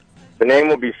 The name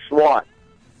will be SWAT.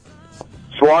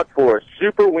 SWAT for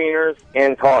Super Wieners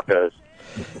and Tacos.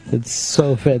 It's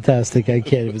so fantastic, I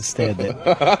can't even stand it.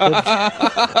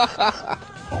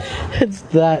 It's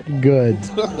that good.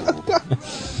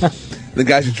 The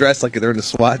guys are dressed like they're in the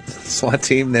SWAT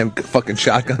team. They have fucking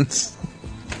shotguns.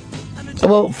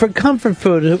 Well, for comfort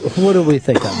food, what do we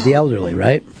think of? The elderly,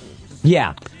 right?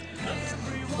 Yeah.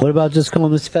 What about just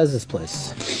calling this Fez's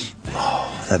place?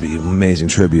 Oh, that'd be an amazing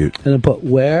tribute. And then put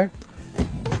where?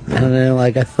 And then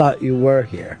like, I thought you were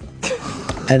here.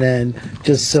 And then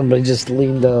somebody just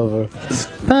leaned over.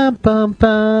 Bum, bum,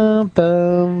 bum,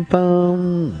 bum,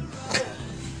 bum.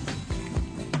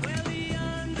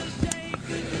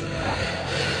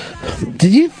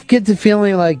 Did you get the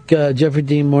feeling like Jeffrey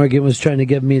Dean Morgan was trying to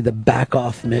give me the back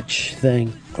off Mitch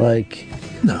thing? Like,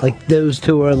 like those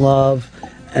two are in love,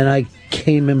 and I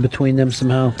came in between them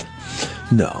somehow?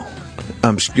 No.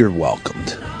 You're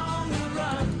welcomed.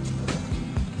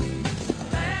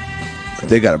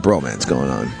 They got a bromance going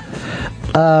on.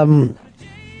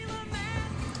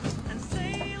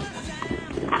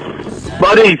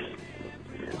 Buddies,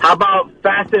 how about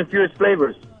Fast and Furious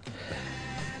flavors?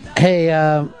 Hey,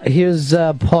 here's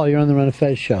Paul. You're on the Run of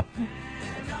Fez show.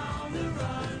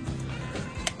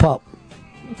 Paul.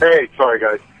 Hey, sorry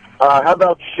guys. How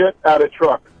about shit out of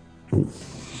truck? People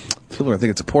are gonna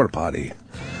think it's a porta potty.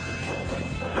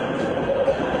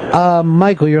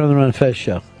 Michael, you're on the Run of Fez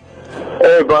show.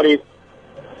 Hey, buddies.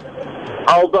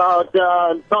 How about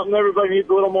something everybody needs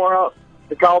a little more of?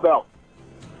 The cowbell.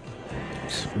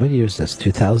 What year is this?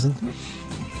 2000?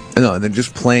 No, and then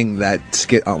just playing that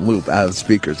skit on loop out of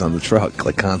speakers on the truck,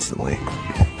 like constantly.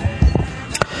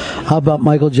 How about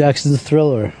Michael Jackson's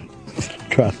Thriller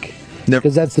truck?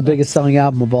 Because that's the biggest selling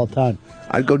album of all time.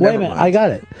 I'd go. Wait a minute, I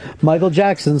got it. Michael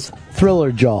Jackson's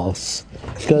Thriller Jaws.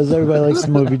 Because everybody likes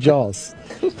the movie Jaws.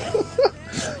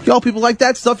 Y'all people like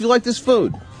that stuff. You like this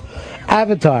food?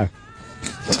 Avatar.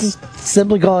 Just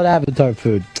simply call it Avatar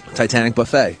food. Titanic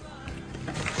buffet.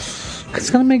 It's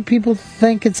going to make people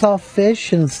think it's all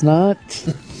fish, and it's not.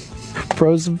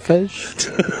 Frozen fish.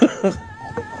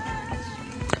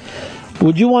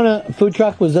 Would you want a food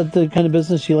truck? Was that the kind of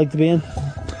business you like to be in?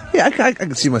 Yeah, I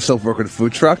can see myself working a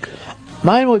food truck.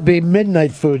 Mine would be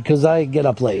midnight food, because I get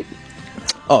up late.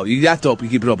 Oh, you have to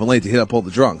keep it open late to hit up all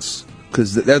the drunks.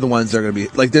 Because they're the ones that are going to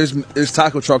be... Like, there's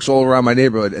taco trucks all around my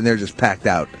neighborhood, and they're just packed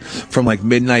out. From, like,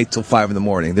 midnight till 5 in the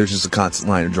morning. There's just a constant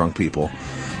line of drunk people.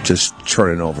 Just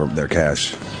churning over their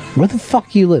cash. Where the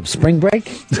fuck you live? Spring break?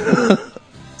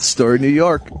 Story, New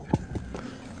York.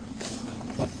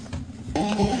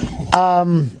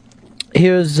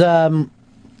 Here's Tom.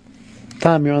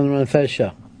 You're on the Run of Fez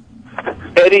show.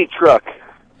 Eddie Truck.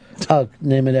 Oh,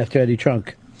 name it after Eddie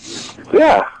Trunk.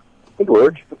 Yeah, it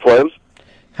works. It flames.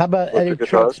 How about Eddie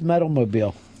Trunk's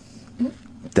Metalmobile?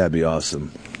 That'd be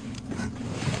awesome.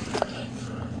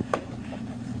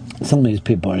 Some of these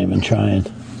people aren't even trying.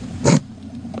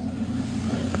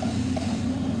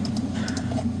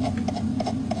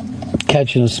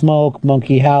 Catching a Smoke,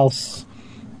 Monkey House,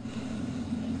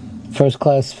 First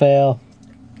Class Fail,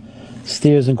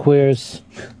 Steers and Queers.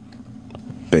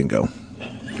 Bingo.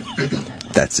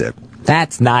 That's it.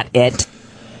 That's not it.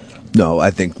 No,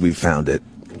 I think we found it.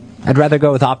 I'd rather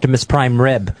go with Optimus Prime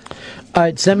Rib. All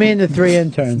right, send me in the 3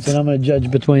 interns, and I'm going to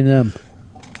judge between them.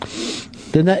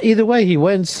 Then either way, he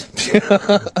wins.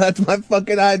 That's my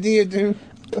fucking idea, dude.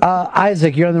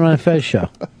 Isaac, you're on the Run of Fez show.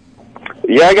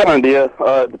 Yeah, I got an idea.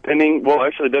 Depending, well,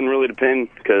 actually, it doesn't really depend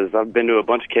because I've been to a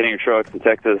bunch of catering trucks in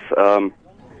Texas. You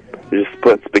just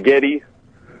put spaghetti,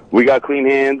 we got clean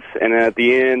hands, and then at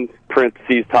the end,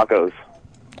 parentheses, tacos.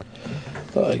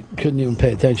 Oh, I couldn't even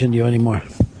pay attention to you anymore.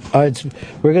 All right, so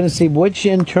we're going to see which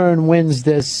intern wins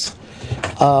this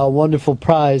wonderful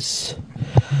prize.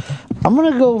 I'm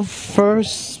going to go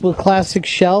first with Classic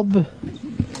Shelb.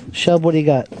 Shelb, what do you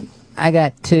got? I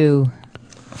got 2.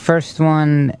 First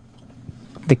one,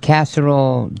 the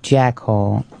casserole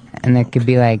jackhole. And there could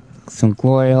be like some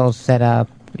glory holes set up.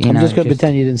 I'm just going to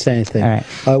pretend you didn't say anything. All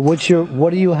right. What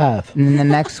do you have? And then the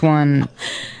next one,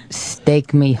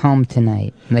 Steak Me Home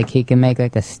Tonight. Like he can make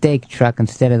like a steak truck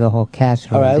instead of the whole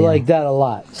casserole. All right, deal. I like that a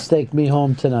lot. Steak Me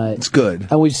Home Tonight. It's good.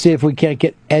 And we see if we can't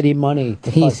get Eddie money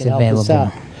to He's fucking help us out.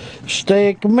 available.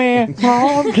 Steak Me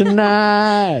Home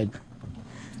Tonight.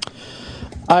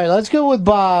 All right, let's go with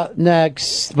Bob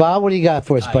next. Bob, what do you got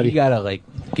for us, buddy? You gotta like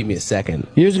Give me a second.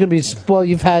 Yours is gonna be well.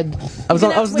 You've had. I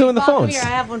was doing the Bob, phones. Here, I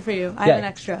have one for you. I Yeah. have an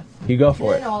extra. You go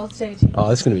for it. No, I'll stay to you. Oh,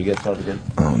 this is gonna be good. It's gonna be good.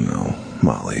 Oh no,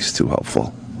 Molly's too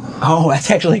helpful. Oh,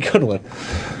 that's actually a good one.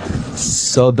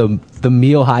 So the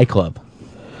Meal High Club.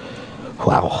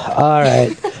 Wow. All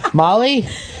right, Molly,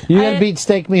 you gotta beat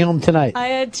Steak Me Home tonight. I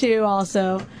had two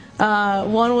also.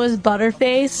 One was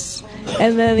Butterface,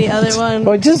 and then the other one.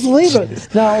 Or just leave it.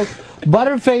 No,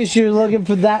 Butterface. You're looking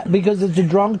for that because it's a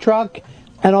drunk truck,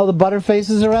 and all the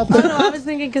Butterfaces are out there. No, I was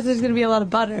thinking because there's going to be a lot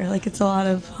of butter. Like it's a lot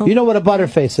of. You know what a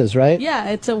Butterface is, right? Yeah,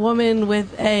 it's a woman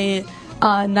with a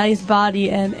nice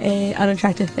body and a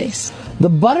unattractive face.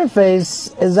 The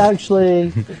Butterface is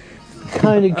actually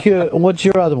kind of cute. And what's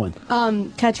your other one?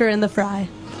 Catcher in the Fry.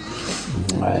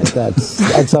 All right,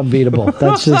 that's unbeatable.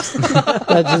 That's just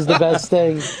the best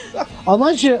thing.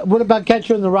 Unless you, what about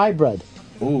Catcher in the Rye bread?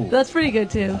 Ooh. That's pretty good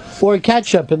too. Or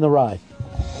ketchup in the rye.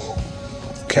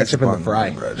 Ketchup in the fry.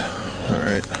 Bread. All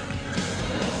right.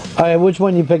 All right, which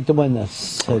one you picked to win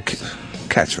this?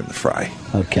 Catcher in the Fry.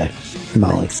 Okay,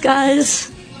 Molly. Thanks,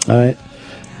 guys. All right,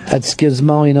 that gives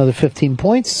Molly another 15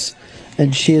 points,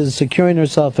 and she is securing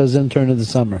herself as intern of the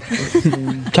summer.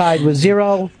 Tied with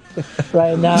 0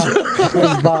 right now. Is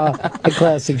a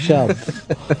classic show.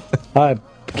 All right,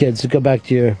 kids, go back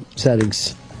to your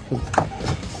settings.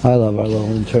 I love our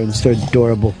little interns. They're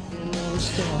adorable.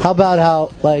 How about how,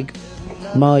 like,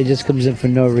 Molly just comes in for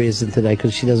no reason today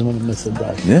because she doesn't want to miss a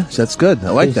day. Yeah, that's good.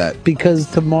 I like that. Because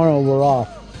tomorrow we're off.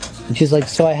 And she's like,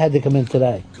 so I had to come in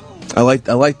today. I like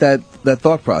that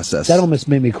thought process. That almost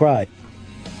made me cry.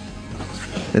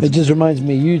 It just reminds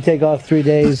me, you take off 3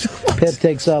 days, Pip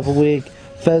takes off a week,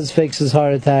 Fez fakes his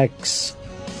heart attacks.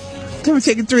 Never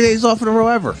taken 3 days off in a row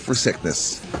ever for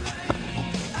sickness.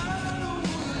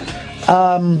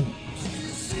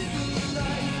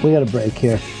 We got a break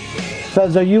here.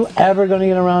 Fez, are you ever going to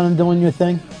get around and doing your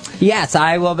thing? Yes,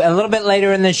 I will. A little bit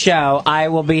later in the show, I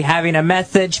will be having a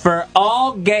message for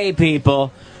all gay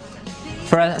people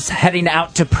for us heading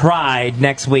out to Pride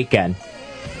next weekend.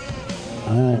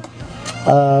 All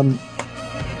right.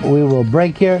 We will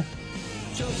break here.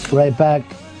 Right back.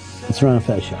 It's Ron and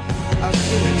Fez Show.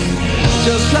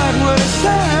 Just like what it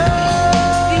said.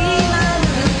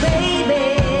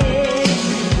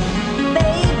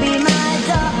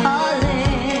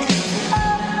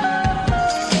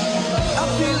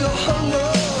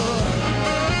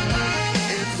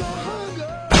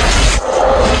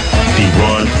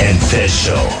 Ron and Fez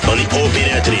Show on the Opie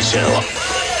and Anthony channel.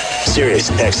 Sirius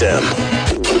XM.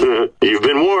 You've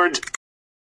been warned.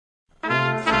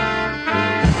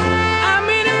 I'm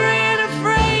in a red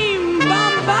frame,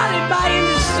 bombarded by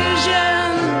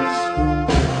indecisions.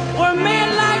 Where a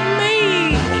man like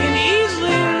me can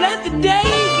easily let the day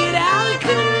get out of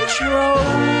control.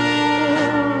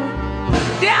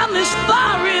 Down this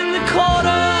far in the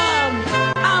corner,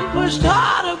 I'm pushed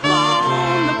hard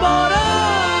upon the border.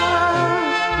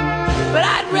 But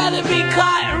I'd rather be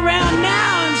caught around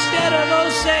now instead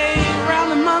of, say, around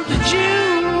the month of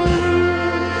June.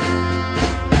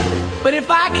 But if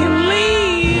I can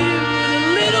leave with a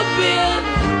little bit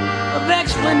of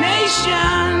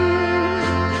explanation,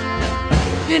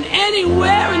 then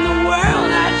anywhere in the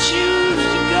world I choose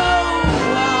to go,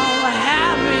 I'll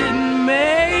have it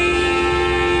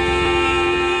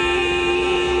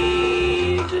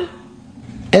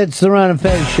made. It's the Ron and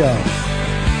Fez Show.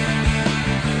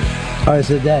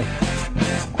 Artist of the Day.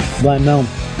 Blind Melon.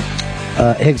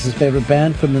 Hicks' favorite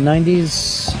band from the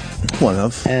 90s. One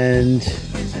of. And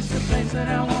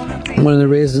one of the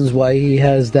reasons why he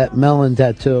has that melon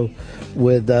tattoo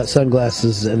with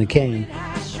sunglasses and a cane.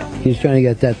 He's trying to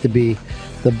get that to be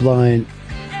the Blind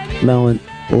Melon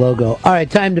logo. All right,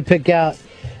 time to pick out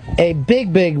a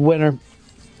big, big winner.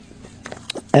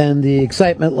 And the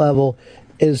excitement level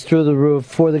is through the roof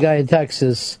for the guy in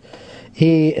Texas.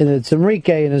 And it's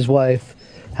Enrique and his wife,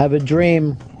 have a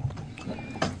dream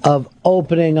of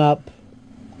opening up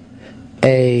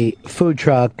a food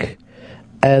truck,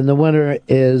 and the winner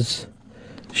is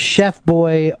Chef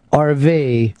Boy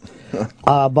RV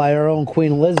by our own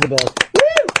Queen Elizabeth.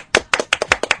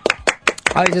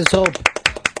 I just hope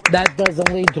that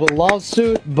doesn't lead to a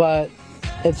lawsuit, but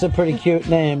it's a pretty cute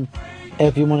name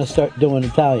if you want to start doing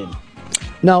Italian.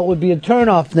 Now, it would be a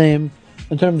turn-off name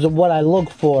in terms of what I look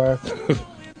for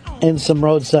in some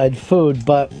roadside food,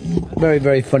 but very,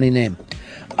 very funny name.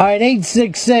 All right,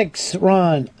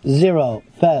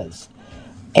 866-RON-0-FEZ.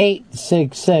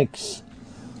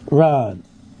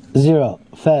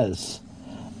 866-RON-0-FEZ.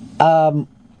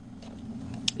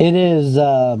 It is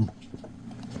a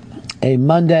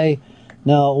Monday.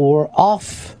 Now, we're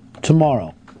off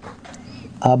tomorrow.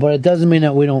 But it doesn't mean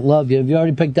that we don't love you. Have you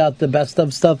already picked out the best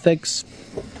of stuff, Fix?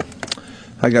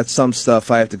 I got some stuff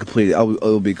I have to complete.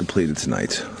 It'll be completed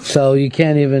tonight. So you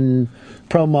can't even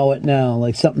promo it now,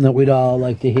 like something that we'd all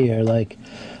like to hear. Like,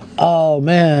 oh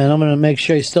man, I'm going to make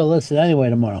sure you still listen anyway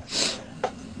tomorrow.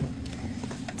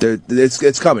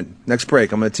 It's coming. Next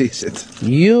break, I'm going to tease it.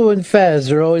 You and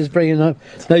Fez are always bringing up.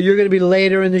 Now you're going to be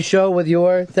later in the show with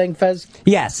your thing, Fez?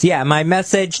 Yes, yeah. My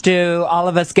message to all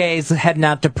of us gays heading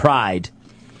out to Pride.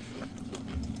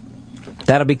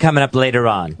 That'll be coming up later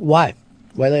on. Why?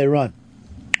 Why later on?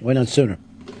 Why not sooner?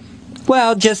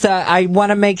 Well, just I want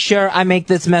to make sure I make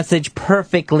this message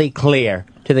perfectly clear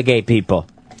to the gay people.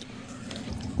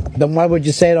 Then why would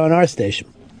you say it on our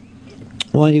station?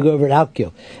 Why don't you go over at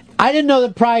OutQ? I didn't know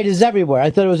that Pride is everywhere. I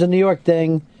thought it was a New York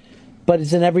thing, but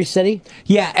it's in every city?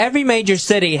 Yeah, every major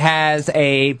city has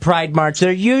a Pride March.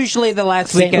 They're usually the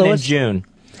last St. weekend Louis? in June.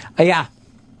 Yeah.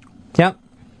 Yep.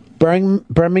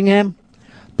 Birmingham?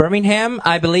 Birmingham,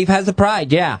 I believe, has a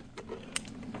Pride, yeah.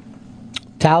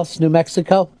 Taos, New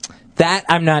Mexico? That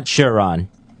I'm not sure on.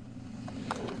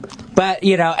 But,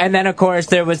 and then, of course,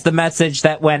 there was the message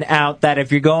that went out that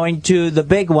if you're going to the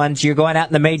big ones, you're going out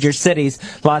in the major cities,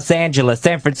 Los Angeles,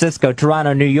 San Francisco,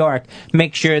 Toronto, New York,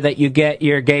 make sure that you get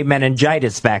your gay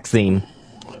meningitis vaccine.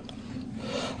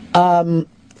 Toronto,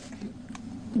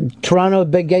 a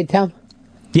big gay town?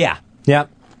 Yeah, yep.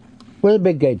 Where are the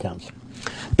big gay towns?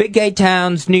 Big gay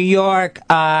towns, New York,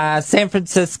 San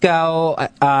Francisco,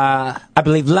 I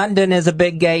believe London is a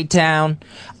big gay town.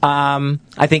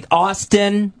 I think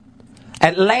Austin,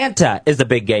 Atlanta is a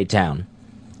big gay town.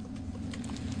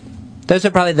 Those are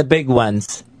probably the big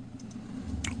ones.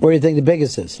 Where do you think the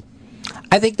biggest is?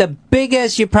 I think the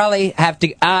biggest you probably have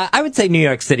to, I would say New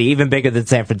York City, even bigger than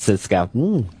San Francisco.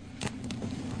 And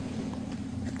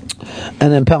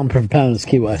then pound for pound is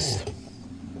Key West.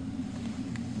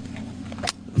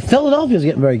 Philadelphia's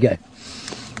getting very gay.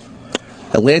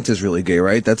 Atlanta's really gay,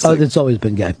 right? It's always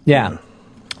been gay. Yeah.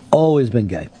 Always been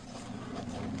gay.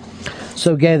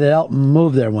 So gay that Elton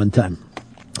moved there one time.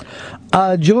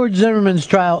 George Zimmerman's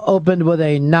trial opened with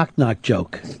a knock-knock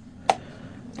joke.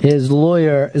 His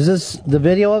lawyer... Is this the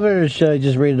video of it, or should I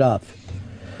just read it off?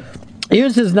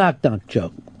 Here's his knock-knock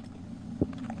joke.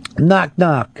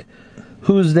 Knock-knock.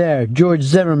 Who's there? George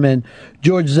Zimmerman.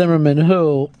 George Zimmerman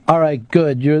who? All right,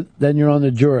 good. Then you're on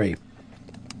the jury.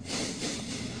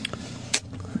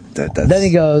 Then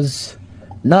he goes,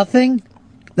 nothing?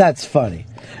 That's funny.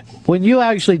 When you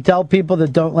actually tell people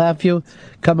that don't laugh you,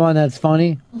 come on, that's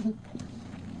funny.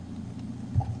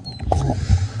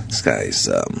 This guy's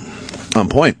on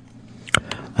point.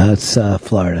 That's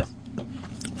Florida.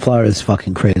 Florida's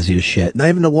fucking crazy as shit. Not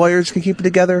even the lawyers can keep it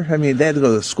together. I mean, they had to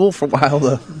go to school for a while,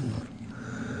 though.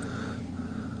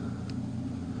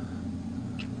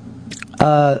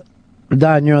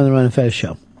 Don, you're on the Ron and Fez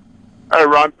show. Hey,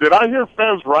 Ron, did I hear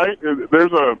Fez right?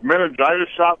 There's a meningitis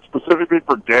shot specifically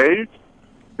for gays?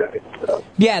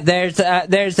 Yeah,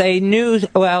 there's a new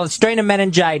strain of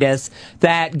meningitis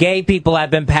that gay people have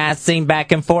been passing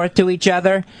back and forth to each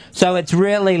other. So it's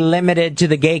really limited to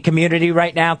the gay community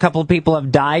right now. A couple of people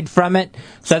have died from it.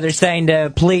 So they're saying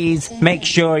to please make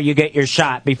sure you get your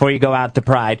shot before you go out to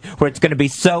Pride, where it's going to be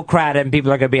so crowded and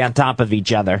people are going to be on top of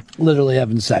each other. Literally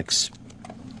having sex.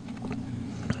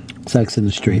 Sex in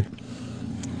the street.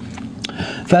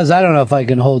 Fez, I don't know if I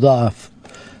can hold off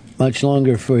much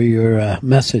longer for your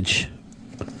message.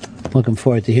 Looking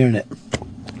forward to hearing it.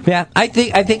 Yeah, I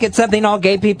think it's something all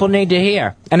gay people need to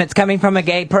hear, and it's coming from a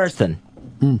gay person.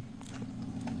 All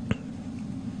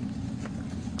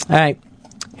right,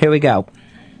 here we go.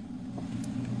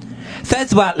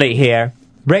 Fez Whatley here,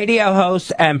 radio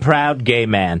host and proud gay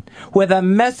man, with a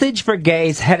message for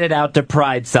gays headed out to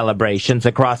Pride celebrations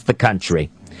across the country.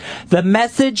 The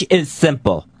message is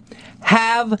simple.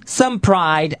 Have some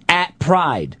pride at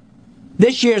Pride.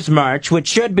 This year's march, which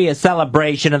should be a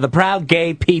celebration of the proud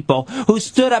gay people who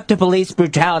stood up to police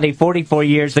brutality 44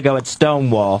 years ago at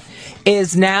Stonewall,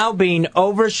 is now being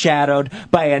overshadowed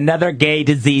by another gay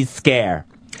disease scare.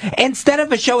 Instead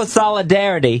of a show of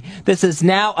solidarity, this is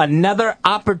now another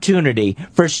opportunity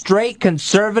for straight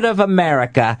conservative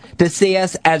America to see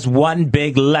us as one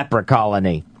big leper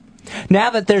colony. Now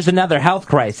that there's another health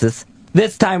crisis,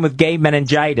 this time with gay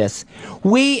meningitis,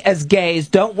 we as gays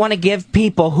don't want to give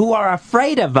people who are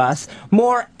afraid of us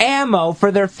more ammo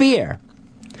for their fear.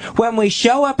 When we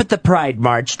show up at the Pride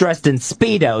March dressed in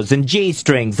Speedos and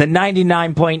G-strings and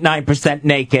 99.9%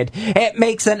 naked, it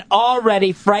makes an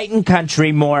already frightened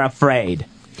country more afraid.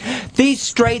 These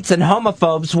straights and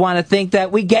homophobes want to think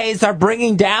that we gays are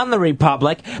bringing down the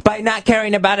republic by not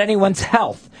caring about anyone's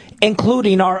health,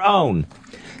 including our own.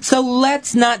 So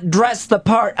let's not dress the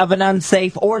part of an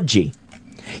unsafe orgy.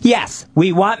 Yes,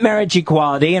 we want marriage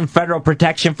equality and federal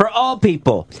protection for all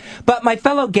people. But my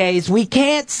fellow gays, we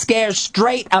can't scare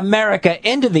straight America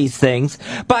into these things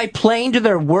by playing to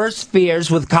their worst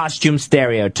fears with costume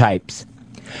stereotypes.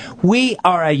 We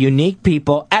are a unique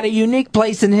people at a unique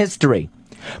place in history.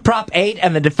 Prop 8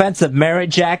 and the Defense of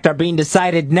Marriage Act are being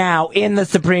decided now in the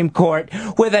Supreme Court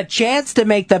with a chance to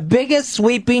make the biggest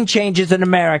sweeping changes in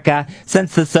America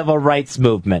since the Civil Rights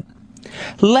Movement.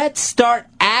 Let's start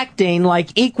acting like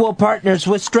equal partners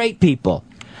with straight people,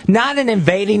 not an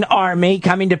invading army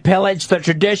coming to pillage the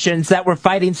traditions that we're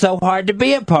fighting so hard to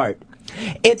be a part.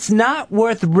 It's not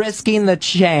worth risking the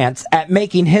chance at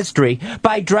making history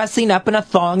by dressing up in a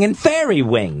thong and fairy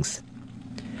wings.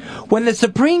 When the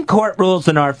Supreme Court rules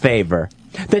in our favor,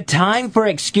 the time for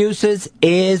excuses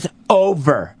is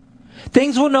over.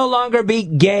 Things will no longer be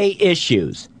gay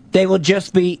issues. They will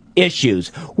just be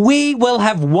issues. We will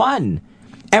have won.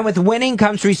 And with winning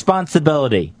comes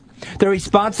responsibility. The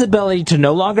responsibility to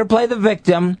no longer play the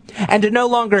victim and to no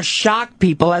longer shock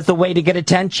people as a way to get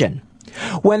attention.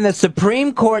 When the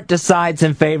Supreme Court decides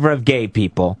in favor of gay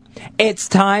people, it's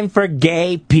time for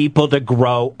gay people to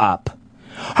grow up.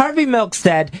 Harvey Milk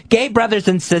said, "Gay brothers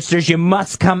and sisters, you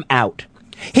must come out."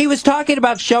 He was talking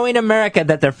about showing America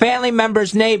that their family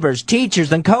members, neighbors,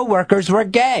 teachers, and co-workers were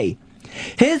gay.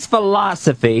 His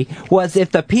philosophy was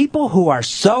if the people who are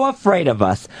so afraid of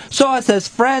us saw us as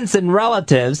friends and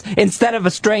relatives instead of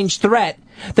a strange threat,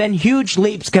 then huge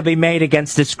leaps could be made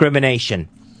against discrimination.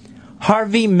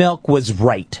 Harvey Milk was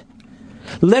right.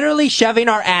 Literally shoving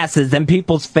our asses in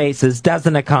people's faces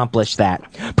doesn't accomplish that.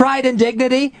 Pride and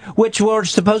dignity, which we're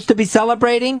supposed to be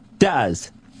celebrating,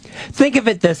 does. Think of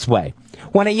it this way.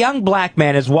 When a young black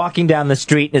man is walking down the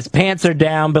street and his pants are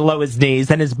down below his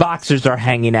knees and his boxers are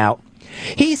hanging out,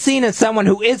 he's seen as someone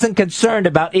who isn't concerned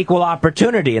about equal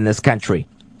opportunity in this country.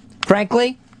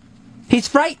 Frankly, he's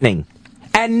frightening,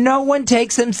 and no one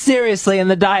takes him seriously in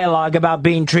the dialogue about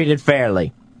being treated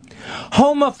fairly.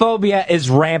 Homophobia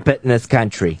is rampant in this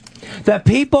country. The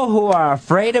people who are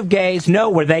afraid of gays know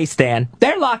where they stand.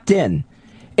 They're locked in.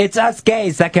 It's us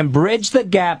gays that can bridge the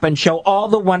gap and show all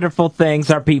the wonderful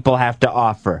things our people have to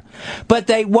offer. But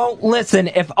they won't listen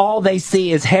if all they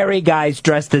see is hairy guys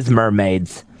dressed as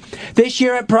mermaids. This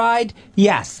year at Pride,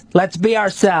 yes, let's be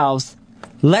ourselves.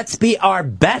 Let's be our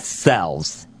best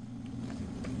selves.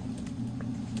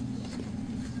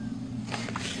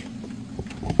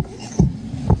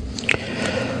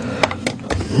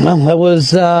 Well, that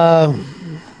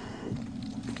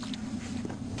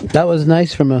was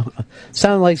nice from a...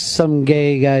 Sounded like some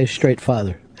gay guy's straight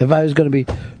father, if I was going to be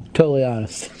totally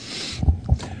honest.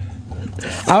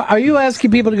 Are you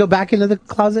asking people to go back into the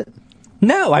closet?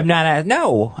 No, I'm not.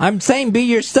 No, I'm saying be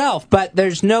yourself, but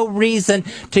there's no reason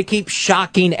to keep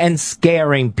shocking and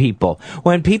scaring people.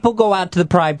 When people go out to the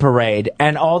Pride Parade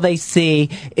and all they see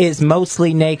is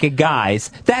mostly naked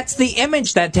guys, that's the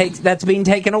image that's being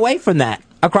taken away from that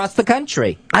across the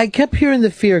country. I kept hearing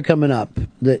the fear coming up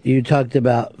that you talked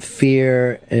about.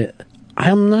 Fear.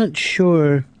 I'm not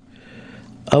sure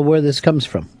where this comes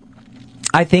from.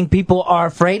 I think people are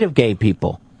afraid of gay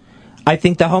people. I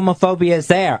think the homophobia is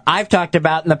there. I've talked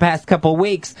about in the past couple of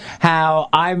weeks how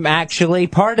I'm actually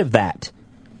part of that.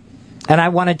 And I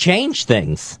want to change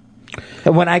things.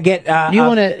 When I get... you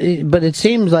want to, but it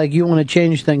seems like you want to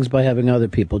change things by having other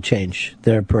people change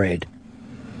their parade.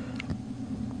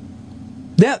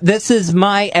 Yeah, this is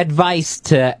my advice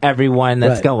to everyone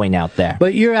that's going out there.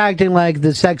 But you're acting like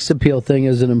the sex appeal thing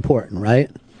isn't important,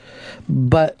 right?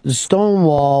 But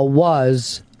Stonewall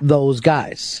was those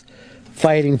guys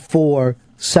fighting for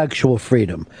sexual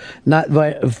freedom, not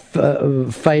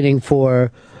fighting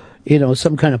for,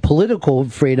 some kind of political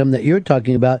freedom that you're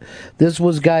talking about. This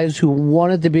was guys who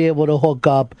wanted to be able to hook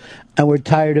up and were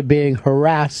tired of being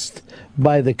harassed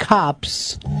by the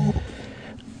cops.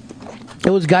 It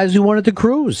was guys who wanted to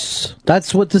cruise.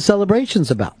 That's what the celebration's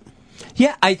about.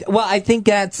 Yeah, I think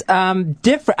that's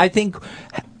different. I think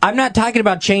I'm not talking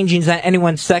about changing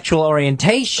anyone's sexual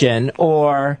orientation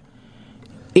or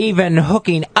even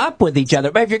hooking up with each other.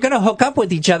 But if you're going to hook up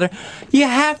with each other, you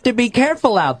have to be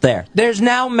careful out there. There's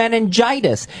now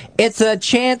meningitis. It's a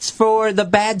chance for the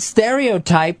bad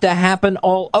stereotype to happen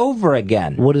all over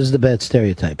again. What is the bad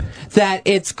stereotype? That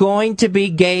it's going to be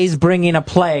gays bringing a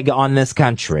plague on this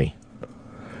country.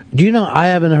 Do you know, I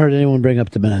haven't heard anyone bring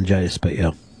up the meningitis but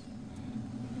you.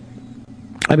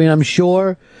 I mean, I'm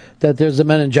sure that there's a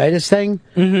meningitis thing,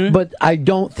 but I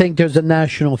don't think there's a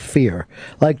national fear.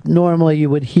 Like, normally you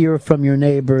would hear from your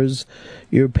neighbors,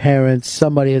 your parents,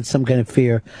 somebody had some kind of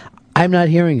fear. I'm not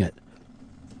hearing it.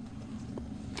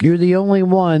 You're the only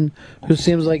one who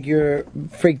seems like you're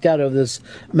freaked out over this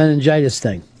meningitis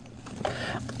thing.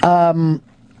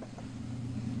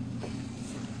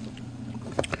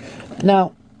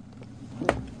 Now,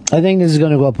 I think this is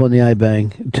going to go up on the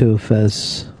iBang too,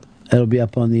 Fez. It'll be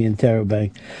up on the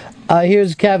Interrobang.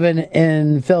 Here's Kevin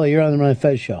in Philly. You're on the Ron and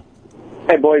Fez show.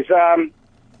 Hey, boys.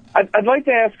 I'd like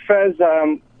to ask Fez,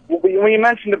 when you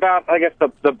mentioned about, I guess,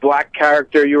 the black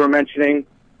character you were mentioning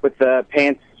with the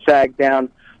pants sagged down,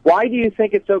 why do you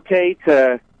think it's okay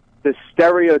to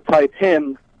stereotype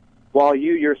him while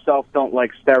you yourself don't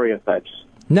like stereotypes?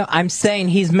 No, I'm saying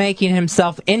he's making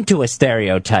himself into a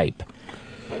stereotype.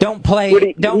 Don't play.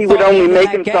 He would only make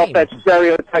himself that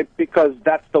stereotype because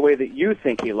that's the way that you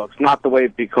think he looks, not the way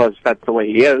because that's the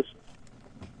way he is.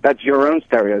 That's your own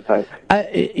stereotype.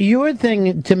 Your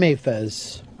thing to me,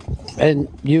 Fez, and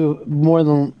you more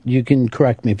than you can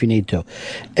correct me if you need to.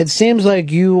 It seems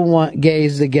like you want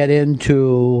gays to get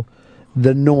into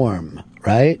the norm,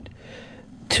 right?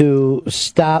 To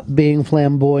stop being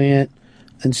flamboyant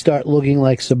and start looking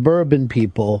like suburban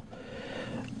people.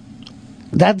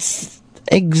 That's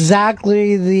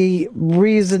exactly the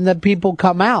reason that people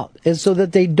come out, is so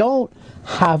that they don't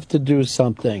have to do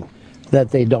something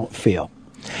that they don't feel.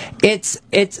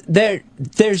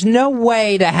 There's no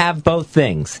way to have both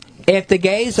things. If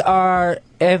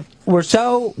we're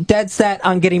so dead set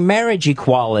on getting marriage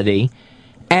equality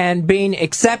and being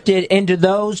accepted into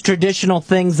those traditional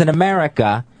things in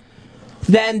America,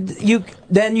 then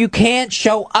you can't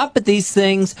show up at these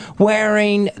things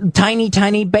wearing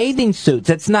tiny bathing suits.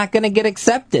 It's not going to get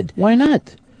accepted. Why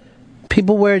not?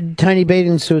 People wear tiny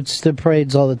bathing suits to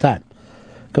parades all the time.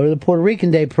 Go to the Puerto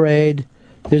Rican Day parade.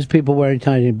 There's people wearing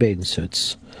tiny bathing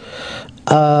suits.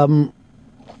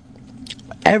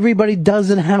 Everybody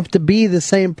doesn't have to be the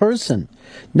same person.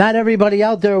 Not everybody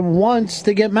out there wants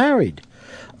to get married.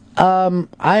 I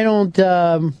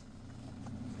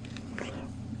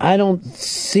don't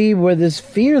see where this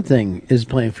fear thing is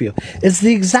playing for you. It's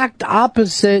the exact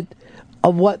opposite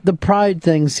of what the pride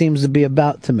thing seems to be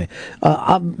about to me.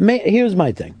 Here's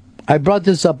my thing. I brought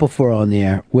this up before on the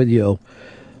air with you,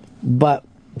 but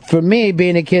for me,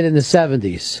 being a kid in the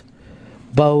 70s,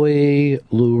 Bowie,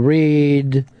 Lou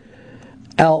Reed,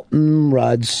 Elton,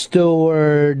 Rod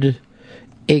Stewart,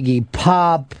 Iggy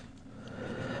Pop,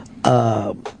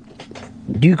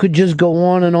 you could just go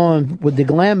on and on with the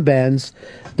glam bands.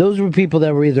 Those were people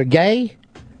that were either gay,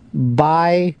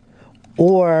 bi,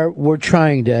 or were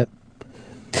trying to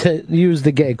use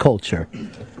the gay culture.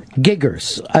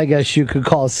 Giggers, I guess you could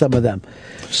call some of them.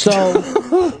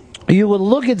 So you would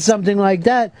look at something like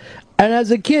that, and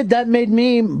as a kid, that made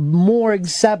me more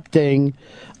accepting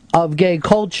of gay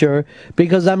culture,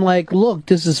 because I'm like, look,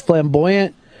 this is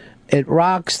flamboyant, it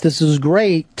rocks, this is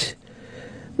great.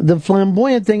 The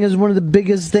flamboyant thing is one of the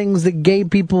biggest things that gay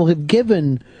people have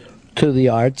given to the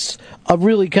arts, of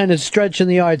really kind of stretching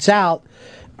the arts out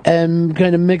and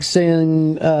kind of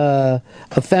mixing a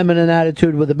feminine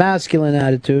attitude with a masculine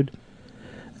attitude.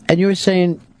 And you're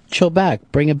saying, chill back,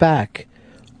 bring it back.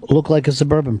 Look like a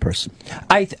suburban person.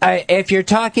 If you're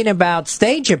talking about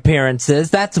stage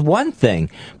appearances, that's one thing.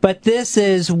 But this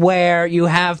is where you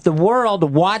have the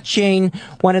world watching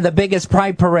one of the biggest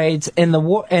pride parades in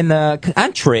the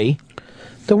country.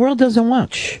 The world doesn't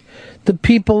watch. The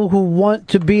people who want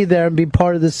to be there and be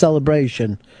part of the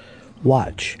celebration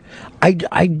watch.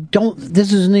 I don't.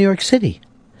 This is New York City.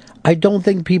 I don't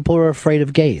think people are afraid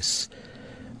of gays.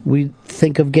 We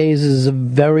think of gays as a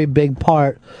very big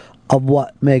part of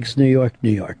what makes New York,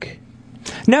 New York.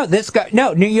 No,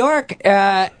 New York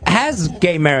has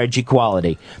gay marriage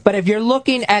equality. But if you're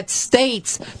looking at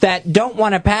states that don't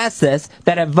want to pass this,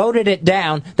 that have voted it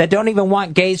down, that don't even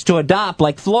want gays to adopt,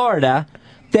 like Florida,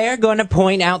 they're going to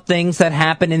point out things that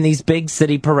happen in these big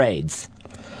city parades.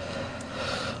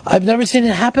 I've never seen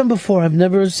it happen before. I've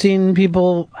never seen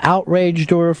people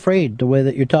outraged or afraid the way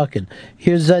that you're talking.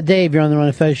 Here's Dave. You're on the Ron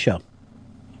and Fez show.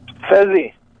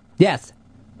 Fezzy. Yes.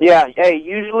 Yeah, hey,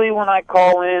 usually when I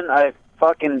call in, I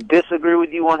fucking disagree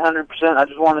with you 100%. I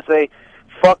just want to say,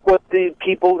 fuck what the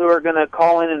people who are going to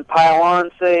call in and pile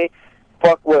on say.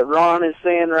 Fuck what Ron is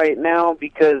saying right now,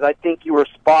 because I think you were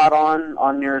spot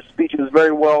on your speech. It was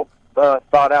very well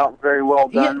thought out, very well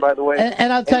done, by the way.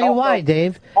 And I'll tell you why,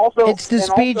 Dave. It's the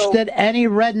speech that any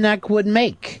redneck would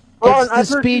make. Ron, it's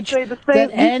the speech that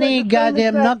any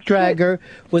goddamn nutdragger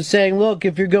was saying, look,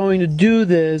 if you're going to do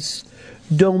this,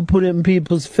 don't put it in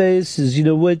people's faces. You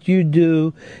know what you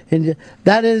do. And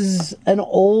that is an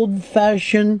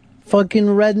old-fashioned fucking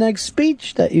redneck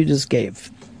speech that you just gave.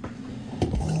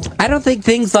 I don't think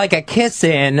things like a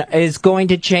kiss-in is going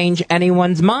to change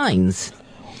anyone's minds.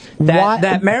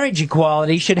 that marriage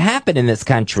equality should happen in this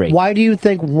country. Why do you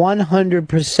think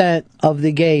 100% of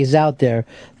the gays out there,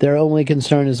 their only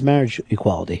concern is marriage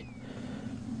equality?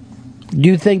 Do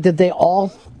you think that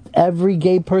every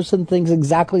gay person thinks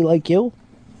exactly like you?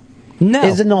 No.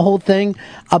 Isn't the whole thing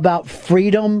about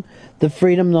freedom, the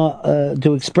freedom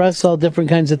to express all different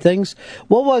kinds of things?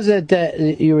 What was it that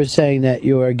you were saying that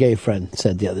your gay friend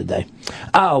said the other day?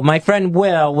 Oh, my friend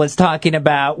Will was talking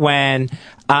about when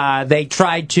they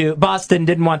tried to... Boston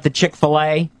didn't want the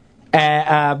Chick-fil-A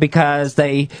because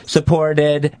they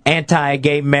supported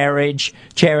anti-gay marriage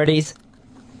charities.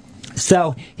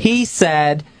 So he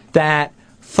said that,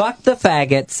 fuck the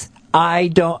faggots,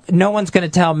 no one's going to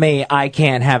tell me I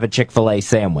can't have a Chick-fil-A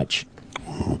sandwich.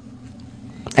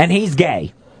 And he's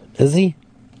gay. Is he?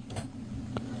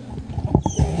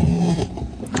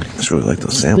 I just really like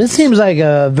those sandwiches. This seems like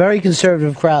a very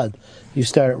conservative crowd you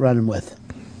started running with.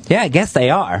 Yeah, I guess they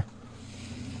are.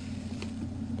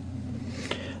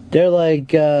 They're like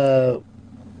the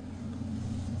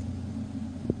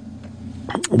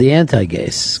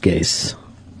anti-gays.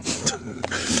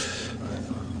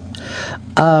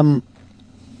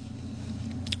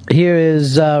 Here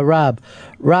is Rob.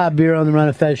 Rob, you're on the Ron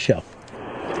and Fez show.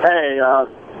 Hey,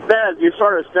 Fez, you're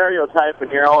sort of stereotyping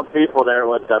your own people there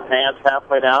with the pants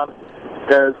halfway down.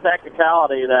 There's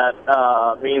technicality that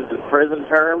means in prison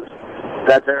terms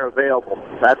that they're available.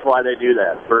 That's why they do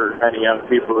that for any young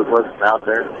people who listen out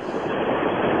there.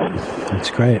 That's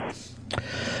great.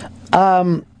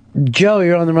 Joe,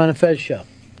 you're on the Ron and Fez show.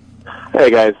 Hey,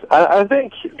 guys. I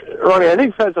think,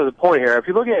 Ronnie, Fez has a point here. If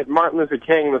you look at Martin Luther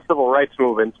King and the civil rights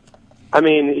movement, I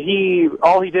mean,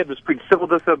 all he did was preach civil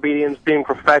disobedience, being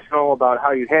professional about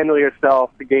how you handle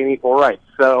yourself to gain equal rights.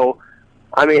 So,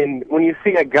 I mean, when you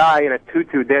see a guy in a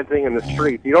tutu dancing in the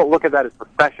streets, you don't look at that as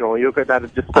professional. You look at that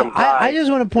as just some guy. I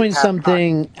just want to point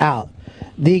something out.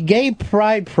 The Gay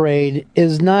Pride Parade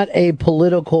is not a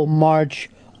political march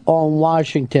on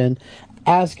Washington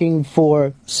asking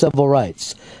for civil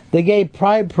rights. The Gay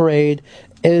Pride Parade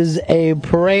is a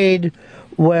parade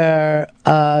where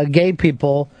gay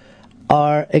people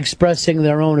are expressing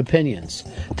their own opinions.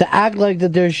 To act like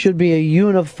that there should be a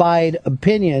unified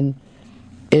opinion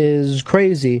is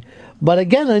crazy. But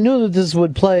again, I knew that this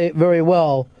would play very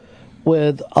well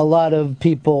with a lot of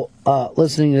people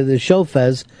listening to the show,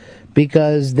 Fez,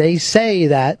 because they say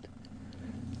that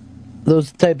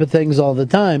those type of things all the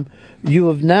time. You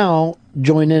have now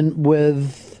joined in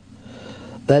with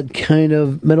that kind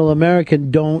of middle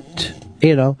American don't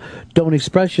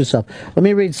express yourself. Let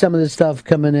me read some of the stuff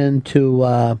coming into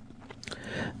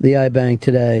the iBank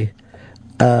today.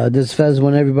 Does Fez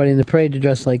want everybody in the parade to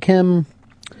dress like him?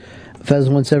 Fez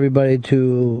wants everybody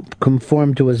to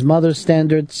conform to his mother's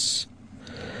standards.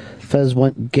 Fez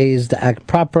wants gays to act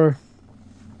proper.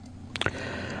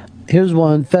 Here's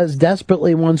one. Fez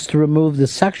desperately wants to remove the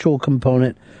sexual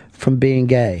component from being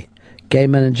gay. Gay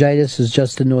meningitis is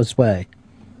just the newest way.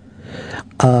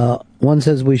 One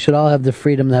says we should all have the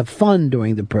freedom to have fun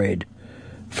during the parade,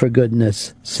 for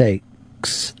goodness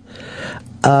sakes.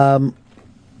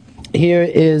 Here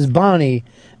is Bonnie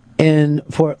in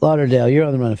Fort Lauderdale. You're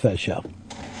on the Ron and Fez show.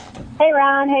 Hey,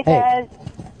 Ron. Hey, Fez.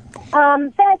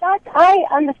 Fez, I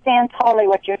understand totally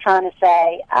what you're trying to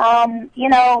say.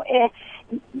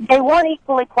 They want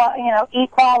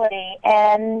equality,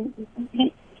 and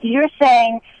you're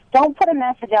saying don't put a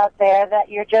message out there that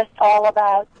you're just all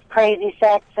about crazy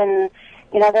sex, and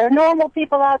there are normal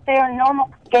people out there,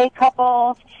 normal gay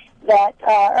couples that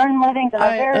earn livings and are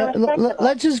very respectable.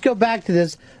 Let's just go back to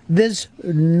this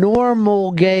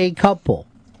normal gay couple.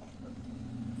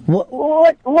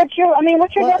 What's your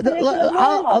definition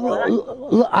of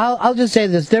normal? I'll just say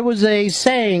this. There was a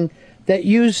saying that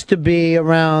used to be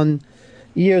around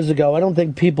years ago. I don't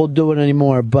think people do it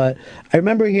anymore, but I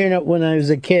remember hearing it when I was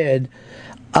a kid,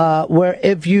 where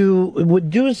if you would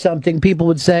do something, people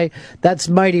would say, that's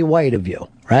mighty white of you,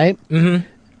 right? Mm-hmm.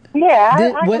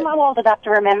 Yeah, I'm old enough to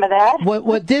remember that.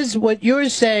 What you're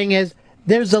saying is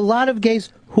there's a lot of gays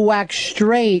who act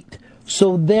straight,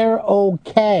 so they're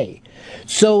okay.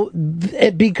 So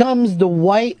it becomes the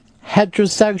white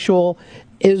heterosexual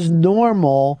is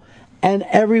normal and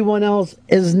everyone else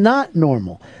is not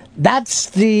normal. That's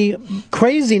the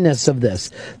craziness of this.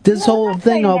 This whole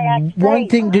thing of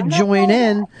wanting to join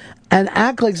in and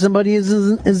act like somebody is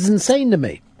insane to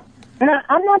me. No,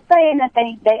 I'm not saying that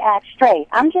they act straight.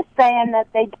 I'm just saying that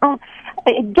they don't.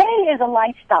 Gay is a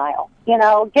lifestyle.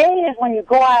 Gay is when you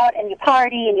go out and you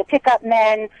party and you pick up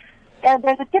men.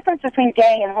 There's a difference between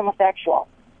gay and homosexual.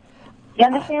 You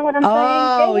understand what I'm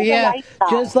Oh, saying? Gay is a yeah. lifestyle.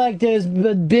 Just like there's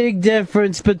a big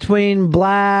difference between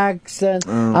blacks and...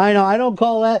 I know, I don't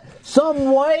call that...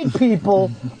 Some white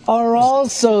people are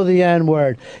also the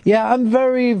N-word. Yeah, I'm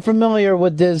very familiar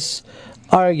with this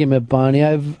argument, Bonnie.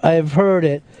 I've heard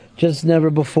it, just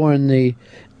never before in the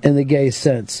gay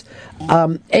sense.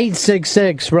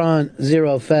 866 Ron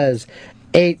Zero Fez.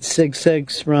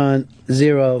 866 Ron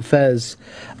Zero Fez.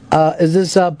 Is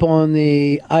this up on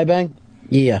the iBank?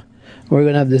 Yeah. We're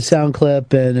going to have the sound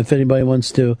clip, and if anybody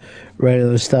wants to write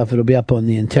other stuff, it'll be up on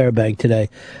the Interbank today.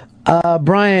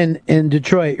 Brian in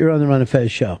Detroit, you're on the Ron and Fez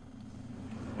show.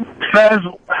 Fez,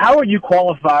 how are you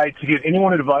qualified to give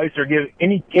anyone advice or give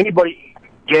anybody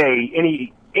gay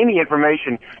any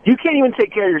information? You can't even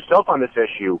take care of yourself on this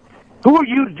issue. Who are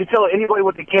you to tell anybody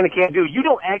what they can and can't do? You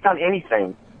don't act on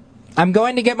anything. I'm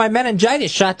going to get my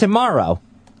meningitis shot tomorrow.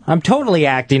 I'm totally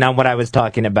acting on what I was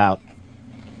talking about.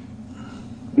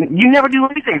 You never do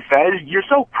anything, Fez. You're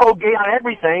so pro-gay on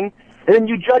everything, and then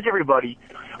you judge everybody.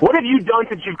 What have you done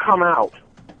since you've come out?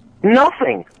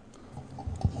 Nothing.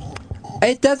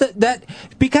 It doesn't,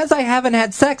 because I haven't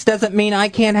had sex doesn't mean I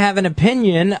can't have an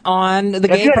opinion on the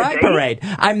gay pride parade.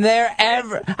 I'm there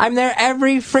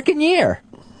every freaking year.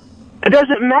 It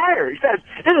doesn't matter. It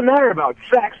doesn't matter about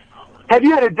sex. Have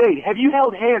you had a date? Have you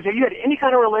held hands? Have you had any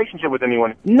kind of relationship with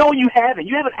anyone? No, you haven't.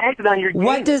 You haven't acted on your game.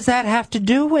 What does that have to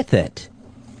do with it?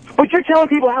 But you're telling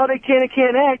people how they can and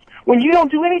can't act when you don't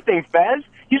do anything, Fez.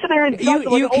 You sit there and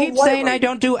you keep saying I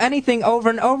don't do anything over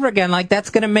and over again, like that's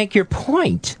going to make your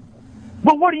point.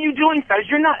 But what are you doing, Fez?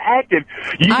 You're not active.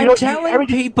 I'm telling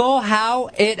people how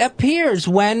it appears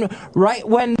when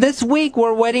this week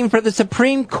we're waiting for the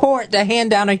Supreme Court to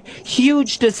hand down a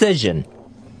huge decision.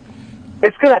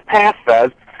 It's going to pass,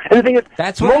 Fez. And the thing is,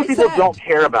 that's what most people don't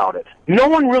care about it. No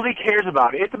one really cares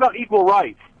about it. It's about equal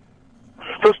rights.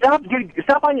 So stop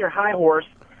on your high horse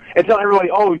and tell everybody,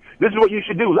 oh, this is what you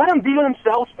should do. Let them be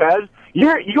themselves, Fez.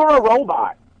 You're a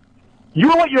robot.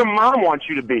 You're what your mom wants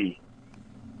you to be.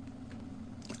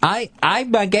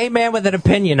 I'm a gay man with an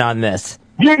opinion on this.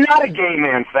 You're not a gay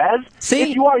man, Fez. See,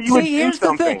 if you are, you would do here's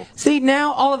something. the thing. See,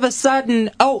 now all of a sudden,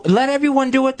 let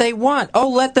everyone do what they want.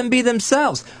 Let them be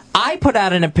themselves. I put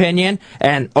out an opinion,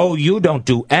 and, you don't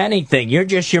do anything. You're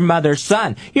just your mother's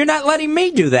son. You're not letting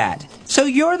me do that. So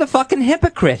you're the fucking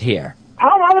hypocrite here.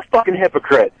 How am I the fucking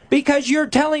hypocrite? Because you're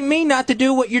telling me not to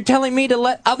do what you're telling me to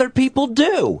let other people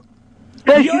do.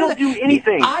 Fez, you don't do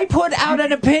anything. I put out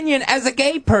an opinion as a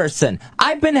gay person.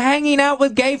 I've been hanging out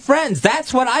with gay friends.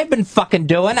 That's what I've been fucking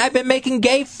doing. I've been making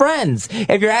gay friends.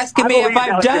 If you're asking me if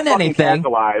I've done anything...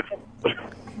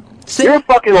 See, you're a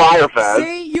fucking liar, Fez.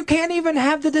 See, you can't even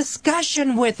have the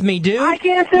discussion with me, dude. I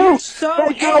can't too.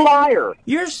 You're a liar.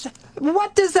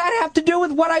 What does that have to do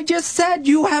with what I just said?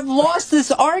 You have lost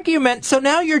this argument, so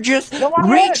now you're just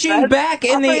reaching back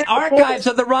in the archives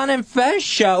of the Ron and Fez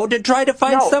show to try to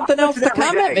find something else to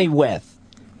come at me with.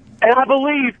 And I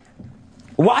believe...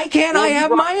 Why can't I have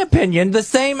my opinion the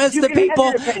same as the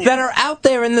people that are out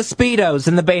there in the Speedos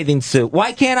and the bathing suit?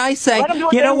 Why can't I say,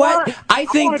 you know what? I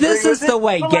think this is the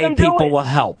way gay people will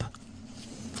help.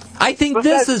 I think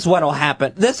this is what will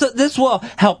happen. This will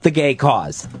help the gay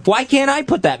cause. Why can't I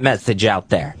put that message out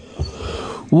there?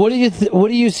 What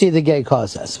do you see the gay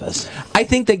cause as, Fez? I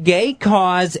think the gay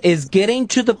cause is getting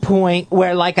to the point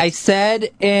where, like I said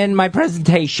in my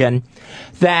presentation,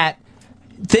 that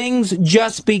things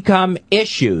just become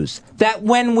issues. That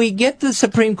when we get the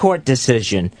Supreme Court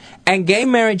decision and gay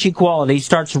marriage equality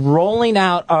starts rolling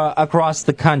out across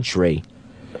the country,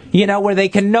 where they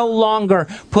can no longer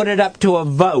put it up to a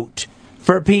vote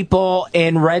for people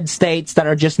in red states that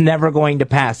are just never going to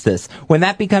pass this. When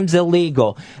that becomes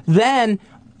illegal, then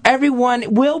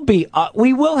everyone will be,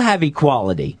 we will have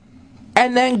equality.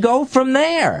 And then go from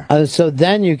there. So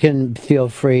then you can feel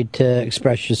free to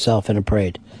express yourself in a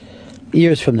parade.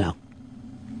 Years from now.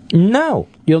 No.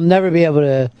 You'll never be able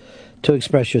to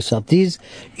express yourself. These,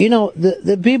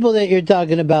 the people that you're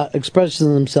talking about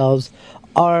expressing themselves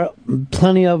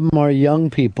plenty of them are young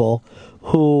people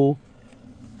who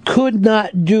could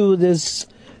not do this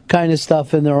kind of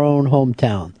stuff in their own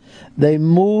hometown. They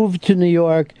moved to New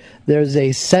York. There's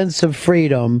a sense of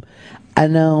freedom.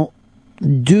 And now,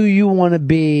 do you want to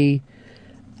be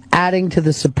adding to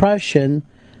the suppression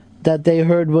that they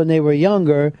heard when they were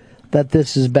younger that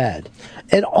this is bad?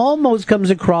 It almost comes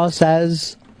across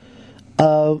as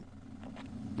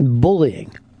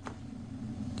bullying.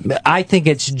 I think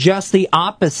it's just the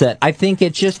opposite. I think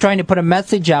it's just trying to put a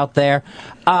message out there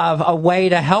of a way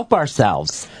to help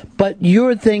ourselves. But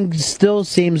your thing still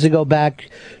seems to go back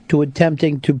to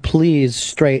attempting to please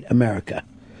straight America.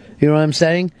 You know what I'm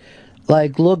saying?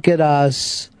 Like, look at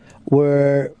us.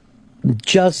 We're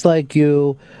just like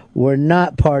you. We're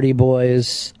not party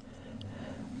boys.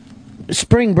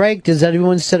 Spring break, does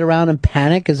anyone sit around and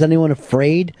panic? Is anyone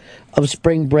afraid of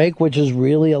spring break, which is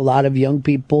really a lot of young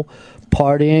people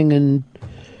partying and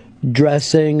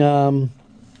dressing in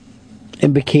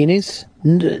bikinis?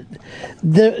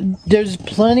 There's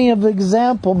plenty of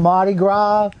example, Mardi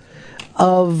Gras,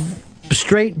 of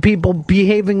straight people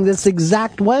behaving this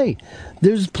exact way.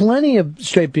 There's plenty of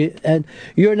straight people, and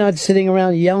you're not sitting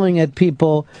around yelling at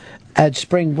people at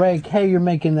spring break, hey, you're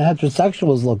making the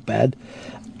heterosexuals look bad.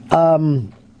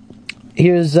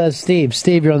 Here's Steve.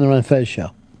 Steve, you're on the Ron Fez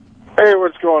show. Hey,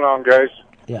 what's going on, guys?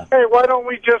 Yeah. Hey, why don't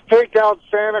we just take out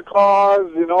Santa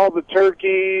Claus and all the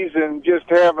turkeys and just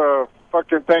have a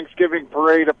fucking Thanksgiving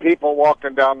parade of people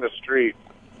walking down the street?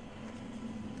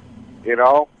 You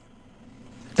know?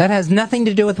 That has nothing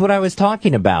to do with what I was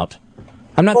talking about.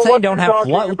 I'm not Well, saying what don't you're have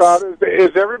talking floats. about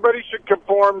is everybody should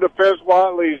conform to Fez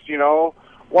Whatley's, you know?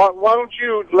 Why don't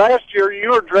you, last year you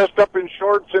were dressed up in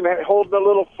shorts and holding a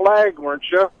little flag, weren't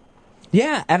you?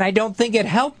 Yeah, and I don't think it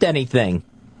helped anything.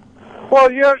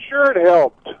 Well, yeah, sure it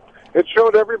helped. It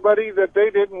showed everybody that they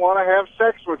didn't want to have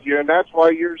sex with you, and that's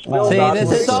why you're still See, not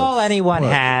this is all anyone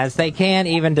has. They can't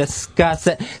even discuss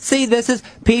it. See,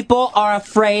 people are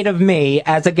afraid of me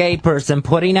as a gay person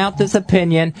putting out this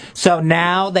opinion, so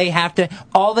now they have to,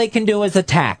 all they can do is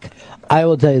attack. I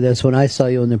will tell you this, when I saw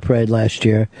you in the parade last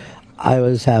year, I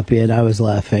was happy and I was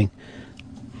laughing.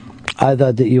 I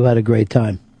thought that you had a great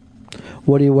time.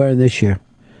 What are you wearing this year?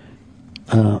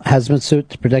 Hazmat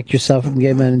suit to protect yourself from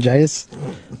gay meningitis?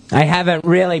 I haven't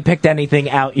really picked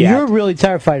anything out yet. You're really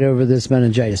terrified over this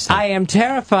meningitis thing. I am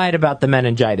terrified about the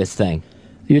meningitis thing.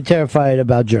 You're terrified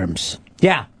about germs.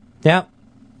 Yeah. Yep.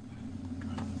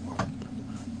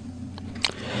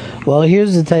 Well,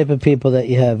 here's the type of people that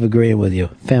you have agreeing with you.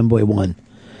 Fanboy 1.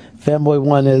 Fanboy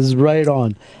 1 is right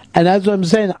on. And that's what I'm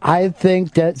saying. I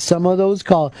think that some of those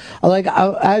calls,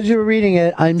 as you're reading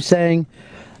it, I'm saying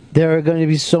there are going to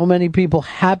be so many people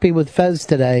happy with Fez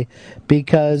today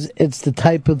because it's the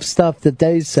type of stuff that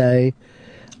they say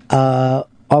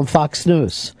on Fox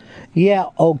News. Yeah,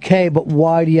 okay, but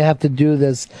why do you have to do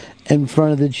this in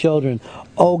front of the children?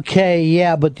 Okay,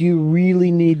 yeah, but do you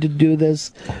really need to do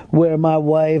this where my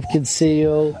wife can see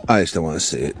you? I just don't want to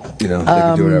see it. You know, they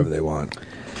can do whatever they want.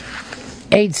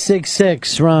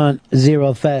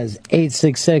 866-RON-0-FEZ.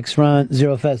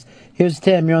 866-RON-0-FEZ. Here's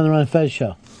Tim. You're on the Ron Fez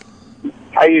show.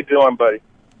 How you doing, buddy?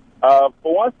 For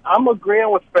once, I'm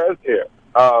agreeing with Fez here.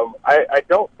 I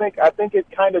think it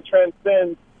kind of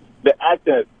transcends the act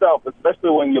in itself, especially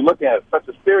when you're looking at such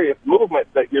a serious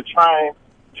movement that you're trying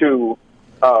to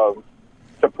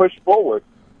push forward.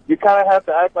 You kind of have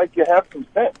to act like you have some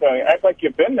sense. I mean, act like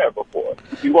you've been there before.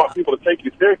 If you want people to take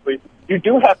you seriously, you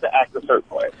do have to act a certain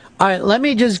way. All right, let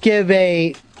me just give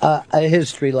a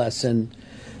history lesson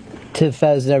to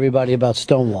Fez and everybody about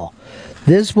Stonewall.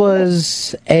 This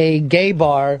was a gay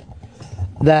bar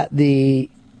that the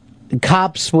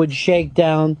cops would shake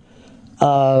down,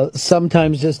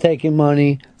 sometimes just taking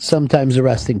money, sometimes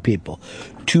arresting people.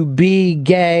 To be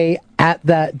gay at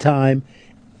that time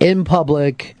in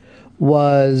public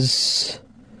was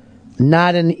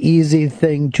not an easy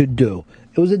thing to do.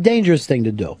 It was a dangerous thing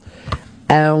to do.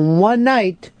 And one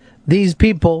night, these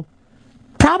people,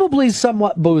 probably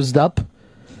somewhat boozed up,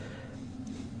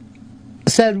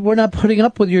 said, we're not putting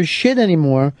up with your shit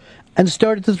anymore, and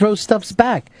started to throw stuffs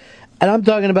back. And I'm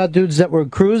talking about dudes that were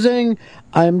cruising.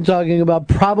 I'm talking about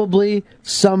probably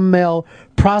some male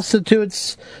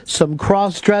prostitutes, some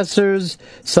cross-dressers,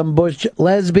 some butch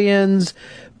lesbians,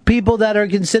 people that are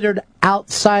considered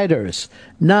outsiders,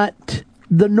 not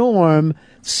the norm,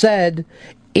 said,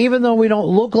 even though we don't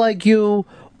look like you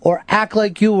or act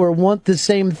like you or want the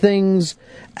same things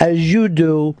as you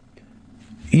do,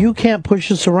 you can't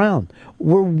push us around.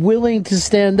 We're willing to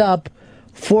stand up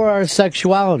for our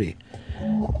sexuality.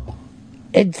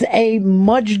 It's a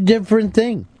much different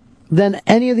thing than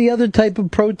any of the other type of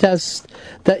protests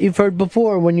that you've heard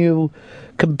before. When you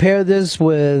compare this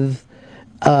with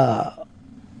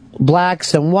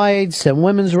blacks and whites and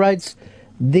women's rights,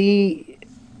 the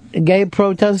gay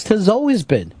protest has always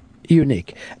been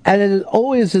unique. And it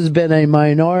always has been a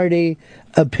minority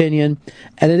opinion.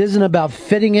 And it isn't about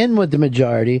fitting in with the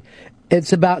majority.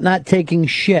 It's about not taking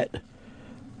shit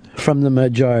from the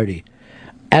majority.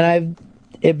 And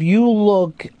if you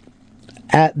look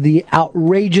at the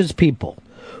outrageous people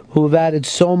who have added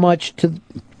so much to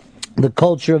the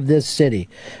culture of this city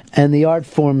and the art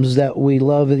forms that we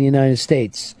love in the United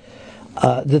States,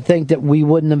 To think that we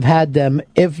wouldn't have had them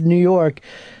if New York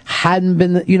hadn't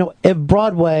been, if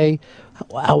Broadway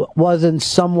wasn't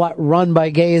somewhat run by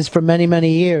gays for many,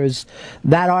 many years,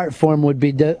 that art form would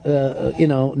be,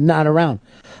 not around.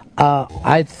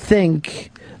 I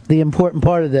think the important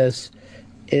part of this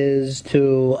is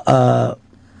to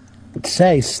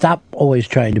say, stop always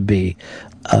trying to be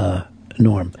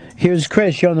Norm. Here's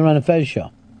Chris, you're on the Ron and Fez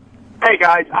show. Hey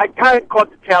guys, I kind of caught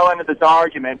the tail end of this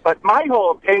argument, but my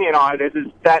whole opinion on it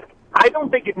is that I don't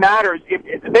think it matters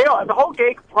if the whole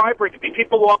gay pride parade could be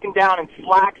people walking down in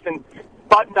slacks and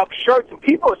buttoned-up shirts, and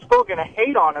people are still going to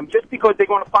hate on them just because they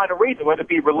want to find a reason, whether it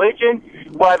be religion,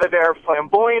 whether they're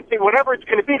flamboyancy, whatever it's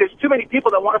going to be. There's too many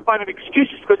people that want to find an excuse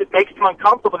just because it makes them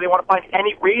uncomfortable. They want to find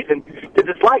any reason to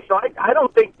dislike. So I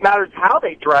don't think it matters how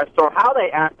they dress or how they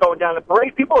act going down the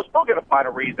parade. People are still going to find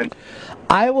a reason.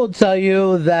 I will tell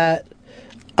you that,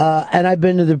 and I've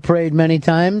been to the parade many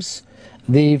times,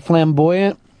 the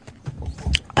flamboyant,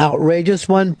 outrageous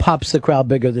one pops the crowd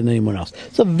bigger than anyone else.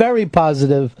 It's a very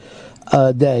positive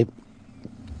day.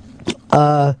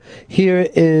 Here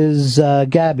is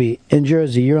Gabby in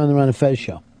Jersey. You're on the Ron and Fez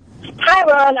show. Hi,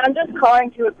 Ron. I'm just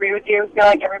calling to agree with you. I feel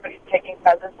like everybody's taking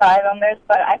Fez's side on this,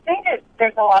 but I think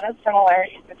there's a lot of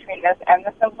similarities between this and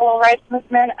the civil rights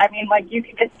movement. I mean,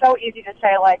 it's so easy to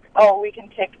say, we can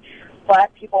take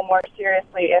black people more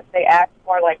seriously if they act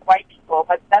more like white people,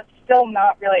 but that's still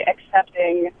not really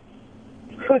accepting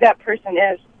who that person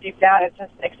is deep down. It's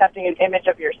just accepting an image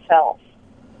of yourself.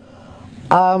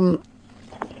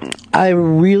 I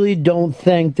really don't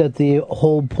think that the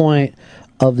whole point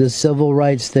of the civil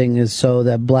rights thing is so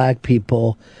that black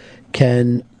people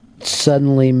can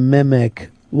suddenly mimic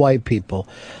white people.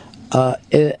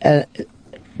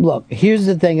 Look, here's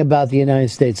the thing about the United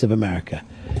States of America.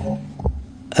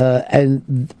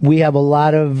 And we have a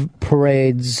lot of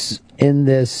parades in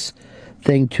this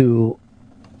thing to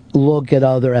look at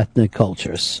other ethnic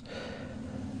cultures.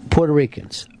 Puerto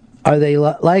Ricans, are they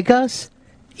like us?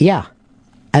 Yeah.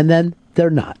 And then they're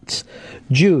not.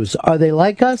 Jews, are they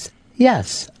like us?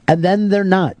 Yes. And then they're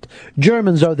not.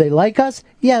 Germans, are they like us?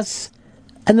 Yes.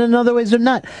 And in other ways, they're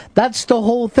not. That's the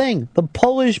whole thing. The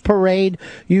Polish parade,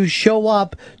 you show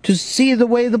up to see the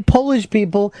way the Polish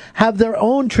people have their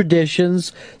own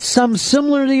traditions, some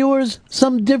similar to yours,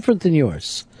 some different than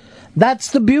yours. That's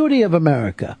the beauty of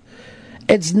America.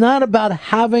 It's not about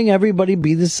having everybody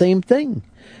be the same thing.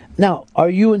 Now, are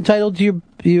you entitled to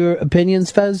your opinions,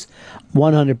 Fez?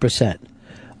 100%.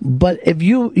 But if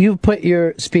you put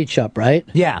your speech up, right?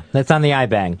 Yeah, that's on the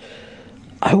iBang.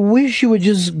 I wish you would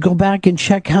just go back and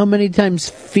check how many times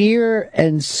fear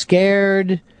and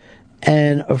scared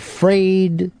and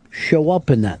afraid show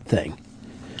up in that thing.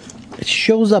 It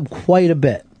shows up quite a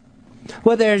bit.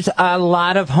 Well, there's a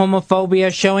lot of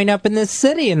homophobia showing up in this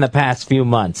city in the past few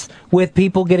months, with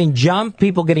people getting jumped,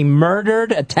 people getting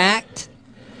murdered, attacked.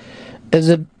 Is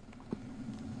it...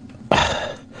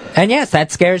 And yes,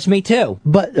 that scares me too.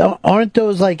 But aren't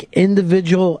those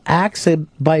individual acts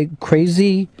by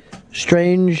crazy,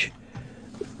 strange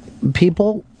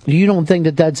people? You don't think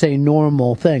that that's a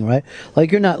normal thing, right?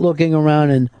 You're not looking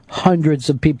around and hundreds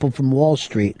of people from Wall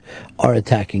Street are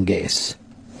attacking gays.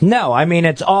 No, I mean,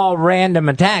 it's all random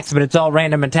attacks, but it's all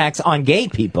random attacks on gay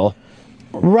people.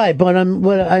 Right, but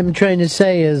what I'm trying to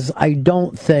say is I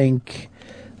don't think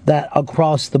that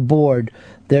across the board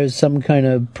there's some kind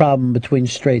of problem between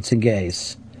straights and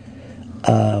gays.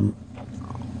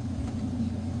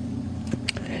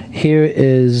 Here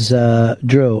is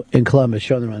Drew in Columbus.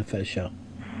 Show them on the Fez show.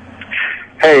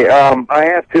 Hey, I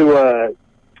have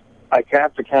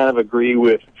to kind of agree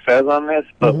with Fez on this,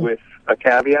 but with a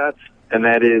caveat, and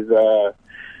that is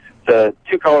the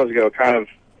two callers ago kind of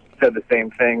said the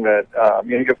same thing, that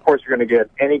of course you're going to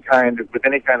get any kind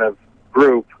of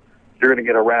group, you're going to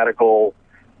get a radical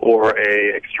or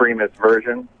a extremist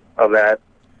version of that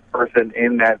person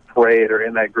in that parade or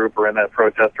in that group or in that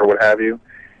protest or what have you.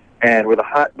 And with a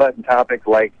hot button topic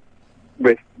like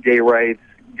with gay rights,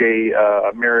 gay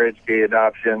marriage, gay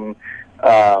adoption,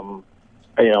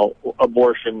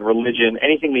 abortion, religion,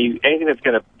 anything that's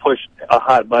going to push a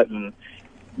hot button,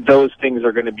 those things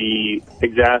are going to be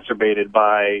exacerbated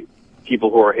by people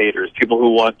who are haters, people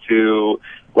who want to,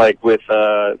 with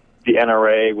the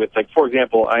NRA, for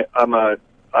example,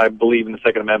 I believe in the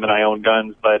Second Amendment. I own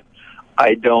guns, but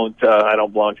I don't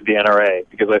belong to the NRA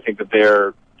because I think that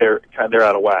they're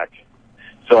out of whack.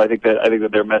 So I think that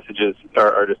their messages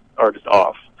are just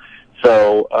off.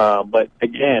 So, but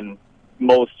again,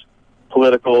 most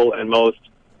political and most,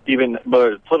 even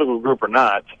whether it's a political group or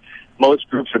not, most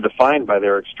groups are defined by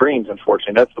their extremes.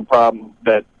 Unfortunately, that's the problem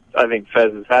that I think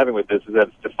Fez is having with this, is that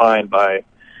it's defined by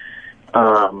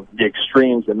the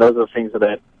extremes, and those are things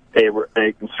that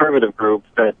a conservative group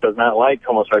that does not like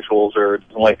homosexuals or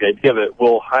doesn't like the idea of it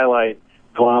will highlight,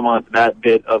 glom onto that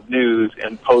bit of news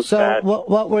and post that. So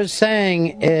what we're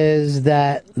saying is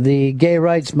that the gay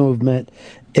rights movement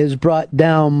is brought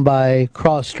down by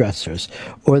cross-dressers,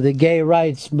 or the gay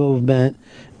rights movement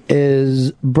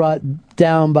is brought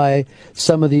down by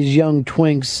some of these young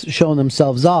twinks showing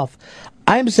themselves off.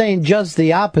 I'm saying just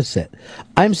the opposite.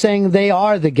 I'm saying they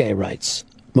are the gay rights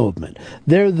movement.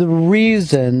 They're the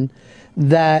reason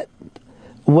that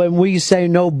when we say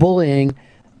no bullying,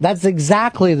 that's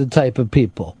exactly the type of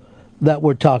people that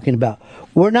we're talking about.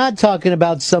 We're not talking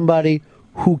about somebody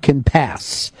who can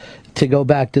pass, to go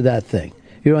back to that thing.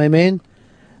 You know what I mean?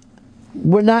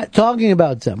 We're not talking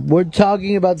about them. We're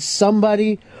talking about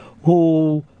somebody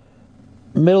who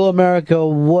Middle America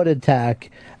would attack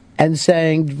and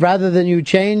saying, rather than you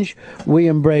change, we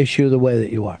embrace you the way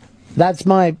that you are. That's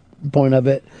my point of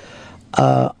it.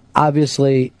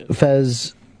 Obviously,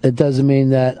 Fez, it doesn't mean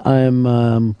that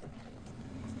I'm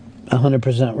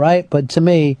 100% right, but to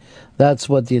me, that's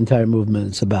what the entire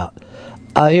movement is about.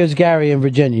 Here's Gary in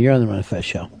Virginia. You're on the Ron and Fez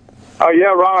show. Oh,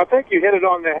 yeah, Ron, I think you hit it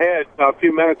on the head a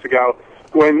few minutes ago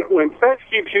when Fez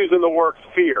keeps using the word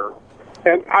fear.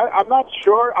 And I'm not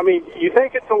sure. I mean, you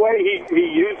think it's the way he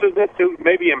uses it to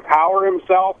maybe empower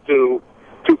himself to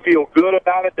feel good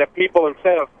about it, that people,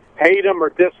 instead of hate him or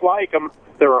dislike him,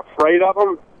 they're afraid of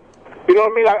him? You know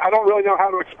what I mean? I don't really know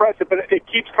how to express it, but it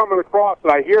keeps coming across,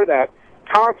 and I hear that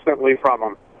constantly from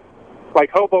him.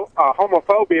 Like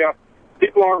homophobia,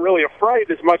 people aren't really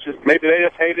afraid as much as maybe they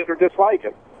just hate it or dislike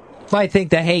it. Well, I think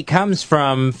the hate comes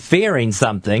from fearing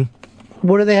something.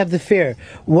 What do they have to fear?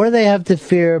 What do they have to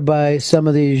fear by some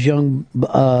of these young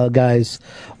guys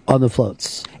on the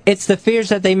floats? It's the fears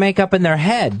that they make up in their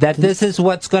head, that this is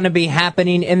what's going to be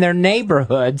happening in their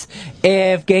neighborhoods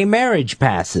if gay marriage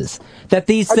passes. That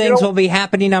these things will be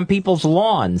happening on people's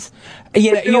lawns.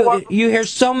 You hear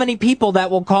so many people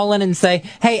that will call in and say,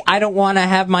 hey, I don't want to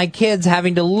have my kids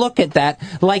having to look at that,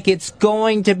 like it's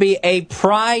going to be a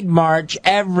pride march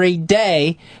every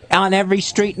day on every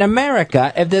street in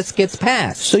America if this gets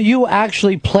passed. So you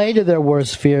actually play to their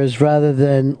worst fears rather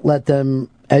than let them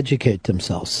educate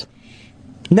themselves.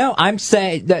 No, I'm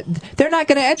saying that they're not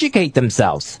going to educate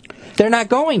themselves. They're not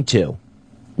going to.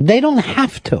 They don't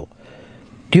have to.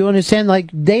 Do you understand? Like,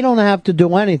 they don't have to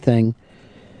do anything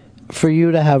for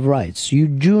you to have rights. You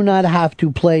do not have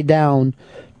to play down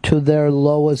to their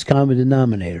lowest common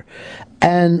denominator.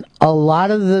 And a lot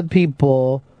of the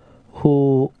people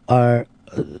who are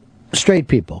straight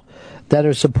people that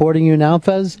are supporting you now,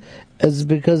 Fez, is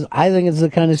because I think it's the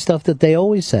kind of stuff that they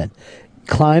always said.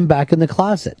 Climb back in the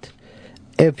closet.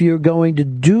 If you're going to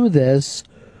do this,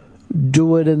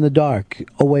 do it in the dark,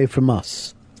 away from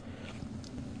us.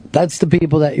 That's the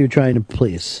people that you're trying to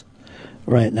please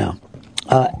right now.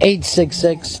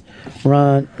 866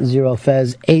 Ron Zero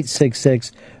Fez.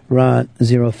 866 Ron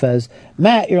Zero Fez.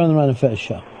 Matt, you're on the Ron and Fez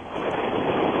show.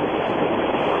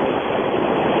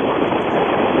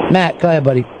 Matt, go ahead,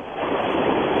 buddy.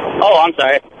 Oh, I'm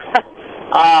sorry.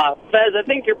 Fez, I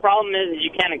think your problem is you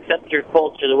can't accept your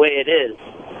culture the way it is.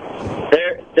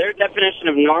 Their definition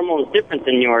of normal is different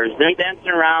than yours. Them dancing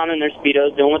around in their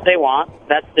Speedos doing what they want,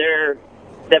 that's their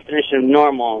definition of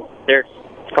normal. It's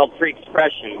called free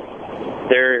expression.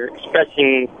 They're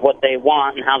expressing what they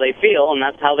want and how they feel, and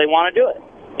that's how they want to do it.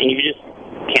 And you just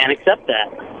can't accept that.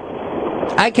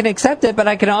 I can accept it, but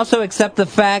I can also accept the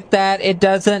fact that it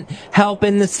doesn't help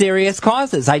in the serious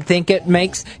causes. I think it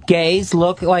makes gays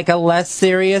look like a less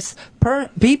serious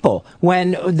people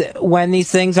when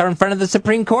these things are in front of the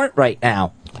Supreme Court right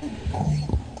now.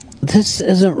 This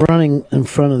isn't running in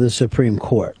front of the Supreme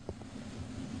Court.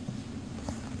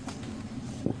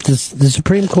 The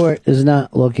Supreme Court is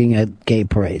not looking at gay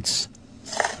parades.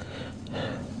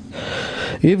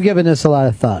 You've given this a lot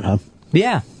of thought, huh?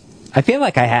 Yeah, I feel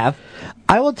like I have.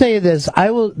 I will tell you this.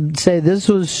 I will say this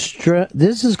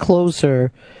is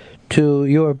closer to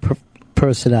your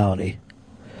personality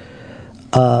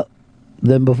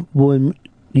than when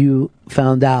you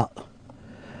found out,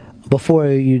 before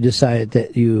you decided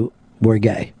that you were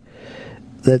gay.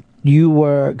 That you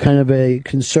were kind of a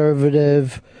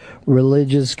conservative,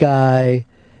 religious guy,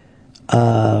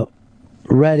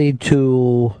 ready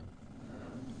to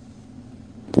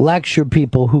lecture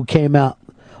people who came out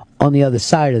on the other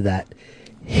side of that.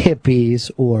 Hippies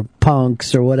or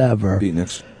punks or whatever.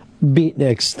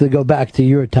 Beatniks, to go back to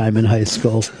your time in high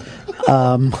school.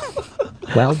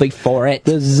 Well, before it.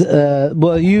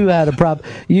 Well, you had a problem.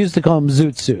 You used to call them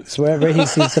zoot suits, wherever he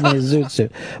sees somebody in a zoot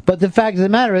suit. But the fact of the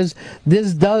matter is,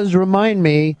 this does remind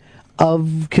me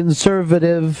of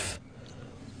conservative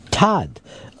Todd.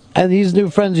 And these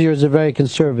new friends of yours are very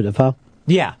conservative, huh?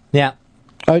 Yeah, yeah.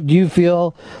 Do you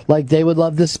feel like they would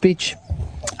love this speech?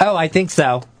 Oh, I think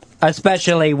so.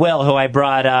 Especially Will, who I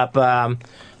brought up,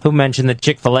 who mentioned the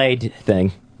Chick-fil-A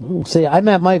thing. See, I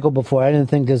met Michael before. I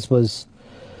didn't think this was...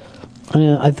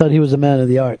 I thought he was a man of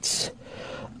the arts.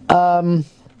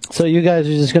 So you guys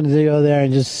are just going to go there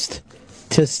and just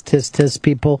tisk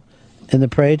people in the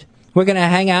parade? We're going to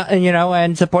hang out and,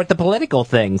 and support the political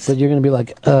things. So you're going to be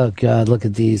like, oh, God, look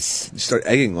at these. You start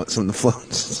egging some of the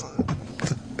floats.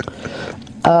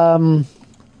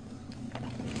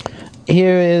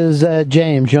 Here is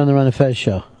James. You're on the Ron and Fez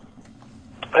show.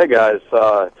 Hey, guys.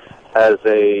 As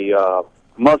a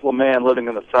Muslim man living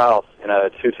in the South,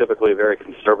 two typically very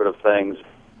conservative things,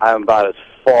 I'm about as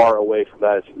far away from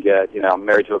that as you can get. I'm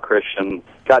married to a Christian,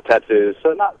 got tattoos,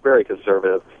 so not very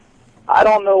conservative. I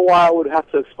don't know why I would have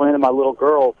to explain to my little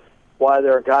girl why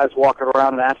there are guys walking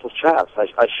around in assless chaps.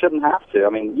 I shouldn't have to. I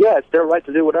mean, yeah, it's their right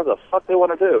to do whatever the fuck they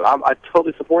want to do. I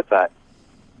totally support that.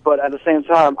 But at the same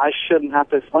time, I shouldn't have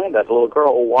to explain that to the little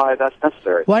girl why that's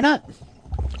necessary. Why not?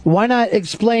 Why not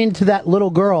explain to that little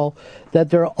girl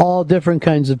that there are all different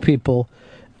kinds of people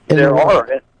in the There world?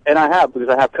 are, and I have, because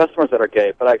I have customers that are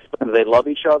gay, but I explain that they love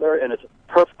each other, and it's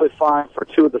perfectly fine for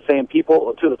two of the same people,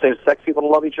 or two of the same sex people to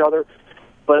love each other.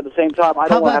 But at the same time, I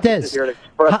don't want to have to sit here and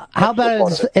express... How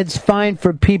about it's fine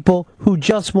for people who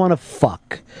just want to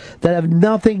fuck, that have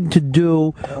nothing to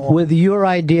do with your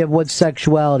idea of what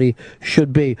sexuality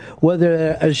should be. Whether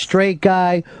they're a straight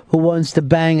guy who wants to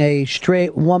bang a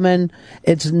straight woman,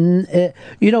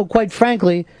 quite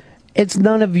frankly, it's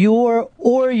none of your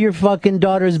or your fucking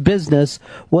daughter's business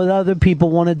what other people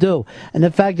want to do. And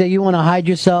the fact that you want to hide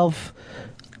yourself,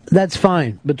 that's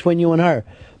fine between you and her.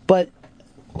 But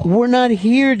we're not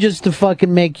here just to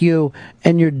fucking make you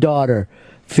and your daughter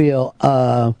feel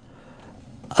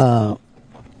good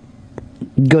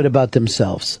about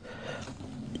themselves.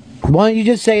 Why don't you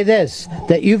just say this,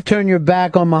 that you've turned your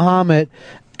back on Muhammad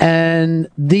and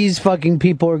these fucking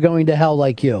people are going to hell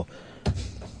like you.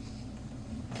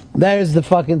 That is the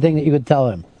fucking thing that you could tell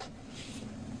him.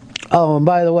 Oh, and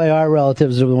by the way, our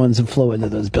relatives are the ones who flew into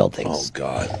those buildings. Oh,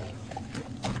 God.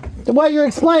 While you're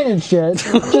explaining shit,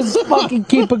 just fucking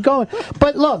keep it going.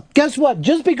 But look, guess what?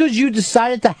 Just because you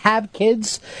decided to have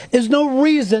kids is no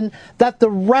reason that the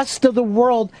rest of the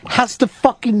world has to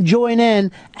fucking join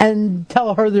in and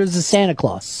tell her there's a Santa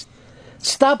Claus.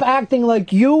 Stop acting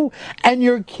like you and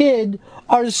your kid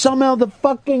are somehow the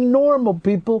fucking normal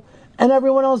people and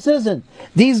everyone else isn't.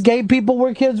 These gay people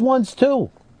were kids once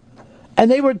too. And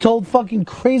they were told fucking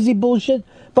crazy bullshit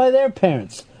by their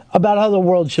parents about how the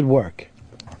world should work.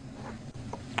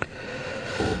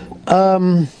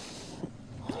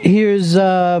 Here's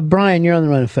Brian. You're on the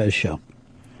Ron and Fez show.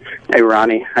 Hey,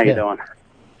 Ronnie. How you doing?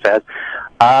 Fez.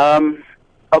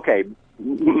 Okay.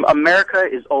 America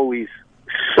is always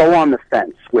so on the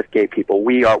fence with gay people.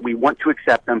 We want to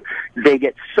accept them. They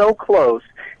get so close,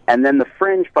 and then the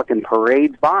fringe fucking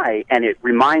parades by, and it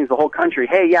reminds the whole country,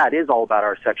 hey, yeah, it is all about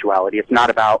our sexuality. It's not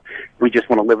about we just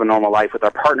want to live a normal life with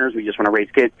our partners. We just want to raise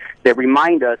kids. They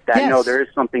remind us that, no, there is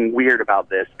something weird about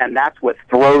this, and that's what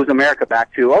throws America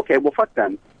back to, okay, well, fuck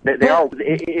them. It is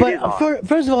odd.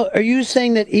 First of all, are you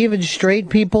saying that even straight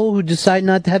people who decide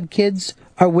not to have kids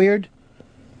are weird?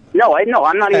 No,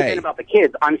 I'm not even saying about the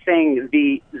kids. I'm saying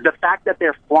the fact that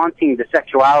they're flaunting the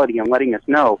sexuality and letting us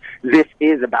know this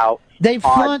is about They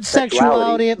flaunt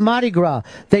sexuality at Mardi Gras.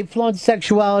 They flaunt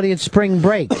sexuality at spring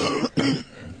break.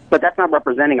 But that's not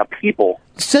representing a people.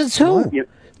 Says who?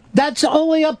 That's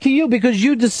only up to you because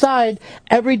you decide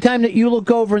every time that you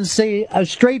look over and see a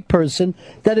straight person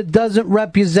that it doesn't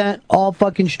represent all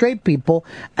fucking straight people.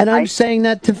 And I'm saying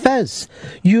that to Fez.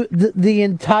 The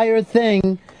entire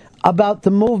thing about the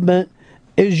movement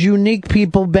is unique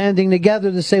people banding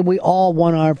together to say we all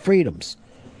want our freedoms.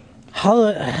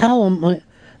 How am I?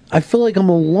 I feel like I'm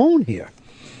alone here.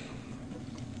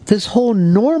 This whole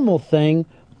normal thing,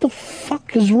 what the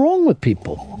fuck is wrong with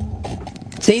people?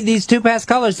 See, these two past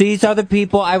colors, these are the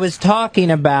people I was talking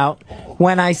about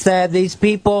when I said these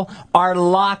people are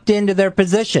locked into their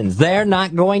positions. They're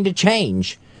not going to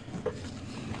change.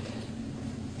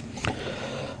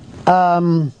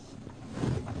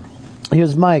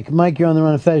 Here's Mike. Mike, you're on the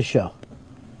Ron and Fez show.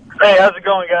 Hey, how's it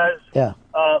going, guys? Yeah.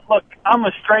 Look, I'm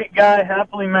a straight guy,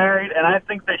 happily married, and I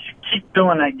think they should keep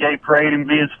doing that gay parade and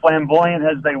be as flamboyant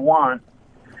as they want.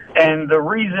 And the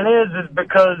reason is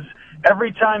because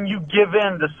every time you give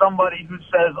in to somebody who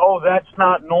says, oh, that's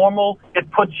not normal, it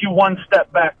puts you one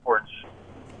step backwards.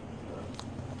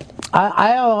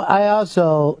 I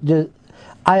also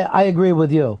I agree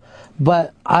with you,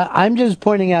 but I'm just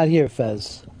pointing out here,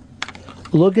 Fez,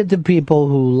 look at the people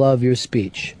who love your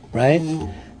speech, right?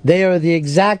 They are the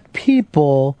exact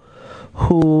people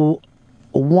who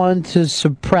want to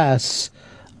suppress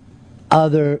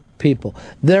other people.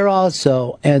 They're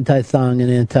also anti-thong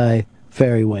and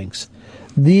anti-fairy wings.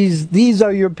 These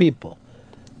are your people.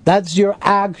 That's your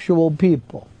actual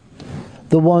people.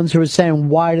 The ones who are saying,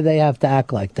 why do they have to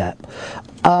act like that?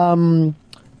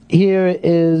 Here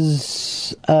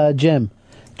is Jim.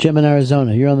 Jim in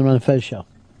Arizona. You're on the Ron and Fez show.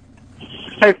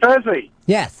 Hey, Fezzy.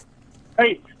 Yes.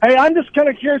 Hey, I'm just kind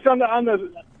of curious on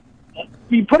the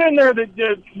you put in there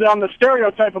on the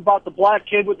stereotype about the black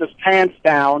kid with his pants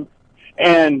down,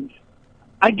 and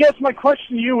I guess my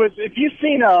question to you is, if you've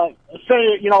seen a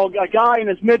guy in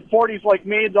his mid-40s like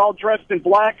me, all dressed in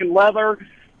black and leather,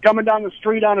 coming down the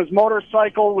street on his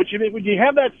motorcycle, would you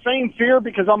have that same fear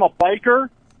because I'm a biker?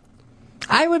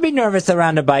 I would be nervous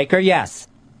around a biker, yes.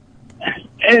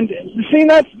 And see,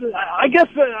 I guess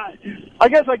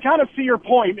I kind of see your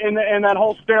point in that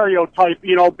whole stereotype,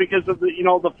 because of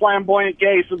the flamboyant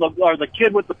gay, or the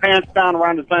kid with the pants down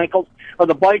around his ankles, or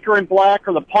the biker in black,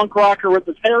 or the punk rocker with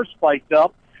his hair spiked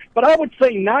up. But I would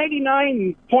say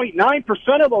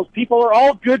 99.9% of those people are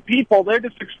all good people. They're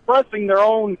just expressing their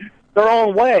own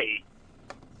way,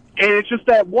 and it's just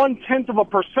that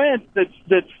 0.1% that's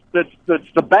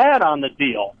the bad on the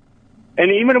deal. And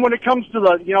even when it comes to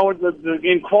the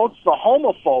in quotes, the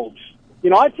homophobes,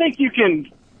 I think you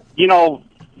can,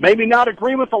 maybe not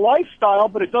agree with the lifestyle,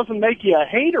 but it doesn't make you a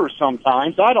hater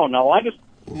sometimes. I don't know. I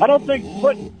don't think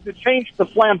to change the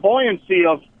flamboyancy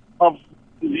of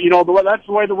that's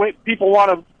the way people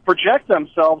want to project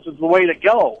themselves is the way to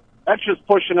go. That's just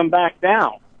pushing them back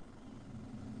down.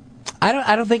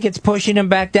 I don't think it's pushing him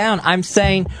back down. I'm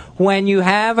saying when you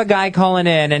have a guy calling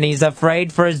in and he's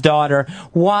afraid for his daughter,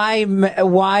 why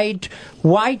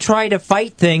try to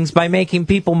fight things by making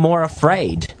people more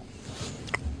afraid?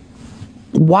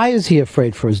 Why is he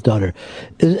afraid for his daughter?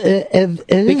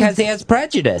 Because he has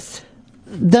prejudice.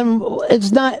 Then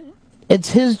it's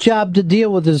his job to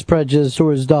deal with his prejudice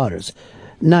or his daughter's,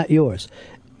 not yours.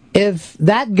 If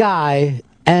that guy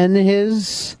and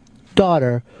his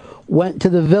daughter went to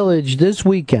the Village this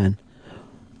weekend,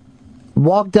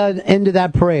 walked out into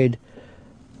that parade,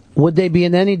 would they be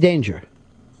in any danger?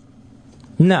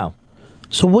 No.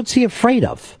 So what's he afraid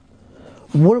of?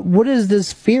 What is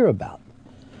this fear about?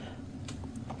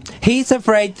 He's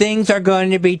afraid things are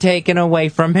going to be taken away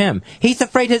from him. He's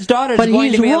afraid his daughter's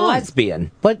going to be a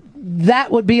lesbian. But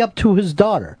that would be up to his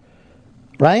daughter,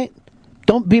 right?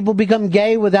 Don't people become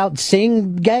gay without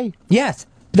seeing gay? Yes.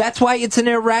 That's why it's an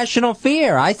irrational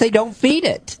fear. I say don't feed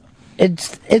it.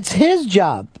 It's his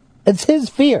job. It's his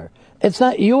fear. It's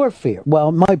not your fear. Well,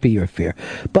 it might be your fear.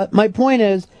 But my point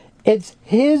is, it's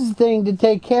his thing to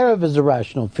take care of his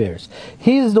irrational fears.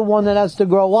 He's the one that has to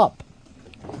grow up.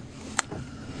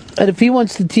 And if he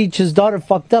wants to teach his daughter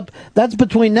fucked up, that's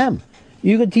between them.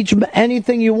 You can teach them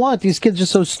anything you want. These kids are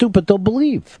so stupid, they'll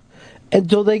believe.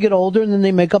 Until they get older and then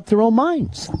they make up their own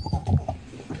minds.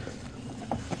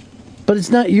 But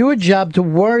it's not your job to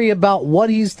worry about what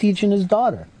he's teaching his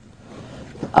daughter.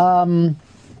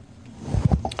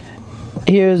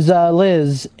 Here's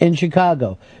Liz in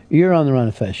Chicago. You're on the Ron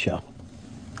and Fez show.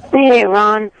 Hey,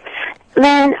 Ron.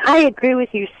 Man, I agree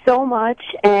with you so much,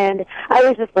 and I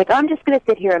was just like, I'm just going to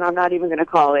sit here and I'm not even going to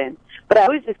call in. But I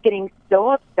was just getting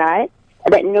so upset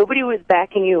that nobody was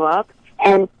backing you up.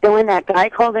 And then when that guy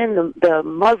called in, the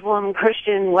Muslim,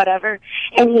 Christian, whatever,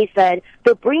 and he said,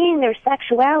 they're bringing their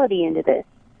sexuality into this.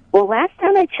 Well, last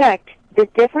time I checked, the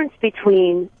difference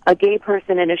between a gay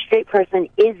person and a straight person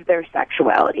is their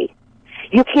sexuality.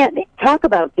 You can't talk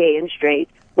about gay and straight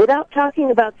without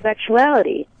talking about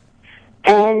sexuality.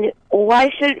 And why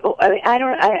should,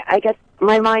 I guess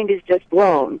my mind is just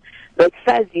blown. But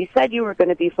Fez, you said you were going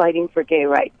to be fighting for gay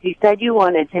rights. You said you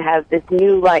wanted to have this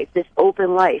new life, this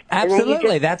open life.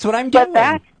 Absolutely, that's what I'm doing.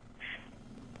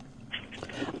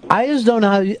 I just don't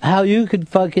know how you could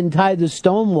fucking tie the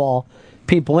Stonewall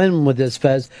people in with this,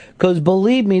 Fez. Because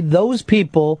believe me, those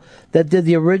people that did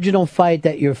the original fight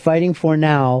that you're fighting for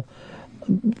now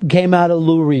came out of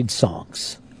Lou Reed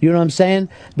songs. You know what I'm saying?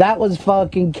 That was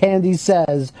fucking Candy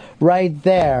Says right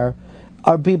there.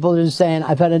 Are people just saying,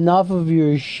 I've had enough of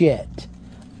your shit.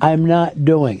 I'm not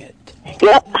doing it.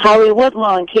 Yep, Howie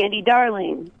Woodlaw and Candy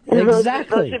Darling.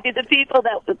 Exactly. Those should be the people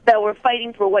that were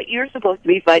fighting for what you're supposed to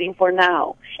be fighting for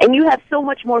now. And you have so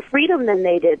much more freedom than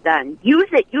they did then. Use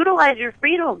it. Utilize your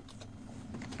freedom.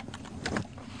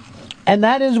 And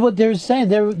that is what they're saying.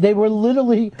 They were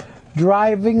literally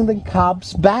driving the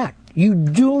cops back. You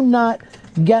do not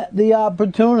get the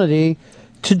opportunity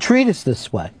to treat us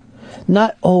this way.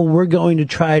 Not, oh, we're going to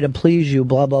try to please you,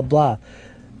 blah, blah, blah.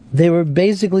 They were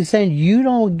basically saying, you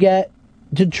don't get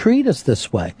to treat us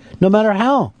this way, no matter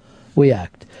how we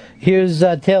act. Here's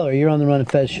Taylor. You're on the Ron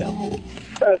and Fez show.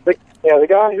 The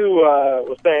guy who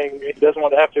was saying he doesn't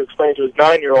want to have to explain to his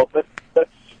 9-year-old, that's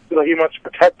like he wants to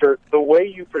protect her. The way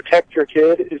you protect your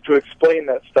kid is to explain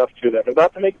that stuff to them, and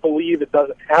not to make believe it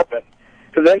doesn't happen,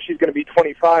 because then she's going to be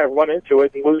 25, run into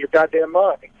it, and lose her goddamn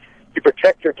mind. You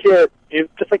protect your kid,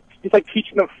 it's like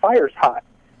teaching them fire's hot.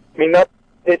 I mean,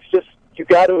 it's just, you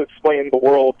got to explain the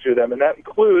world to them, and that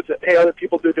includes that, hey, other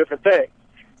people do different things.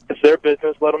 It's their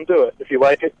business, let them do it. If you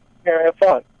like it, have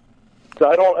fun. So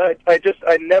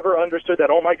I never understood that,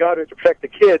 oh my God, we have to protect the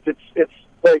kids. It's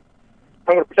like,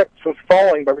 I'm going to protect them from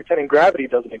falling by pretending gravity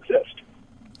doesn't exist.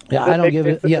 Yeah, I don't give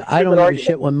a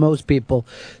shit when most people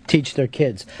teach their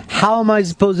kids. How am I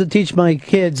supposed to teach my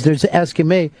kids? They're asking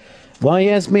me, why don't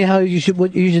you ask me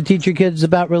what you should teach your kids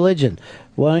about religion?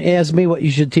 Why don't you ask me what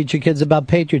you should teach your kids about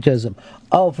patriotism?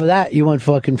 Oh, for that you want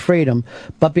fucking freedom.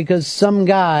 But because some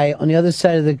guy on the other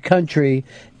side of the country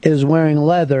is wearing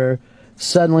leather,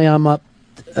 suddenly I'm up,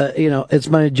 it's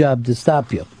my job to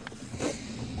stop you.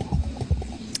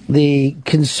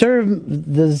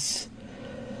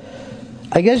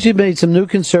 I guess you made some new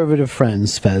conservative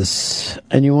friends, Fez,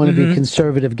 and you want to be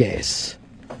conservative gays.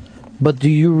 But do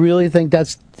you really think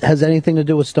that has anything to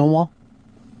do with Stonewall?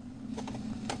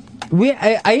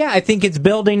 I think it's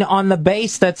building on the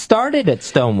base that started at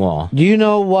Stonewall. Do you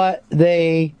know what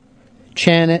they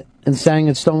chanted and sang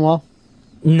at Stonewall?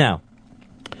 No.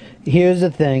 Here's the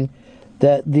thing,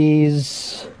 that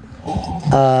these...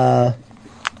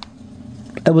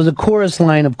 it was a chorus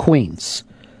line of Queens.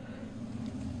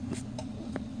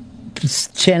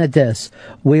 Chanted this: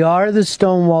 we are the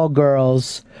Stonewall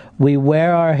girls, we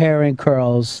wear our hair in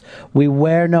curls, we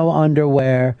wear no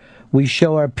underwear, we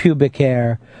show our pubic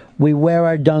hair, we wear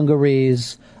our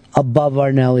dungarees above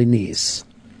our Nelly knees.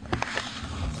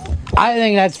 I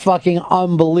think that's fucking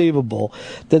unbelievable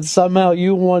that somehow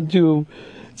you want to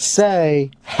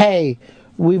say, hey,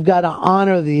 we've got to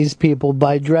honor these people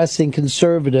by dressing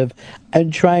conservative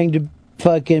and trying to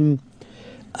fucking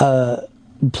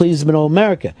please middle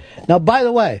America. Now, by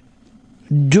the way,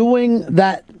 doing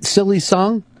that silly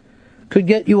song could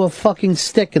get you a fucking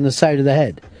stick in the side of the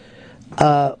head.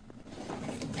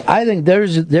 I think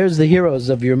there's the heroes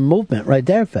of your movement right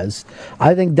there, Fez.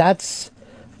 I think that's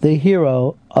the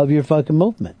hero of your fucking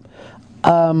movement.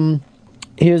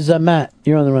 Here's Matt.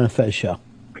 You're on the Run of Fez show.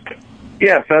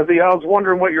 Yeah, Fezzy, I was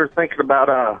wondering what you're thinking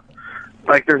about,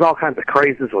 there's all kinds of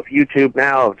crazes with YouTube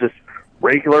now of just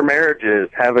regular marriages,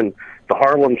 having the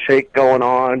Harlem Shake going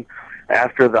on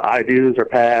after the I do's are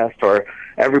passed, or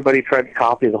everybody tried to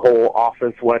copy the whole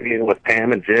Office wedding with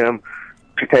Pam and Jim.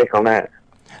 What's your take on that?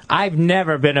 I've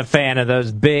never been a fan of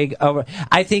those big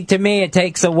I think to me it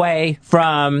takes away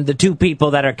from the two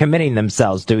people that are committing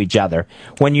themselves to each other.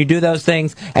 When you do those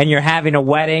things and you're having a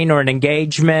wedding or an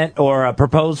engagement or a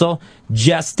proposal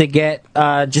just to go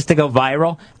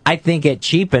viral, I think it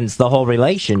cheapens the whole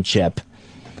relationship.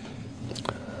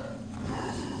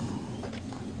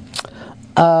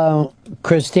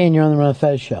 Christine, you're on the Ron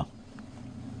Fez show.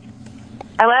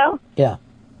 Hello? Yeah.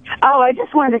 Oh, I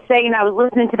just wanted to say, I was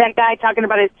listening to that guy talking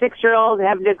about his 6-year-old and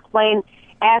having to explain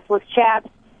assless chaps.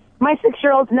 My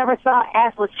 6-year-olds never saw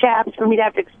assless chaps for me to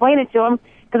have to explain it to him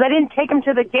because I didn't take him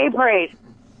to the gay parade.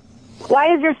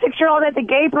 Why is your 6-year-old at the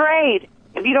gay parade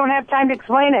if you don't have time to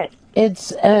explain it?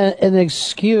 It's an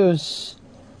excuse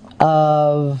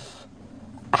of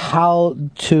how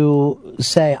to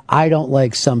say, I don't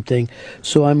like something,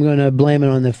 so I'm going to blame it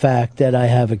on the fact that I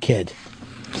have a kid.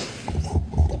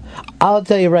 I'll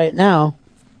tell you right now,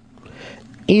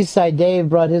 Eastside Dave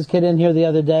brought his kid in here the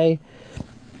other day.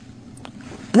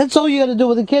 That's all you got to do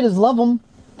with a kid is love him.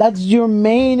 That's your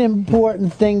main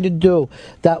important thing to do.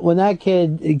 That when that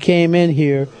kid came in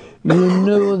here, you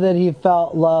knew that he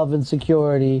felt love and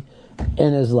security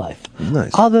in his life.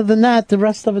 Nice. Other than that, the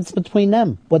rest of it's between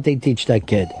them, what they teach that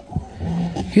kid.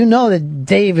 You know that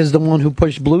Dave is the one who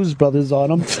pushed Blues Brothers on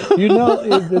him. You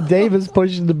know that Dave is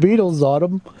pushing the Beatles on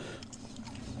him.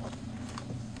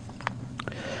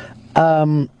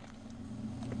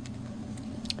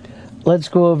 Let's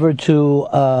go over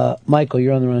to Michael.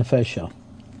 You're on the Ron and Fez show.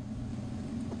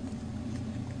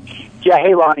 Yeah,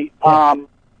 hey, Ronnie.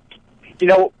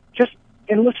 Just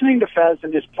in listening to Fez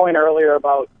and his point earlier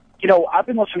about, I've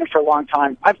been listening for a long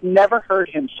time. I've never heard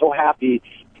him so happy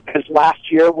as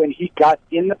last year when he got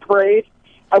in the parade.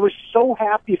 I was so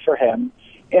happy for him,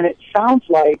 and it sounds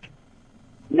like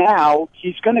now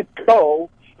he's going to go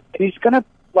and he's going to,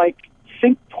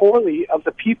 think poorly of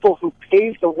the people who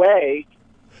paved the way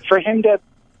for him to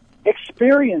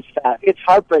experienced that. It's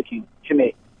heartbreaking to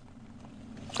me.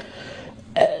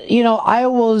 I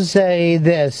will say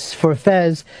this for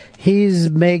Fez, he's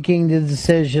making the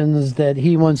decisions that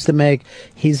he wants to make.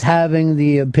 He's having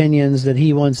the opinions that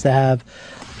he wants to have.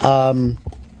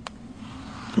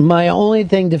 My only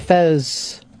thing to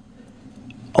Fez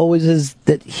always is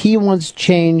that he wants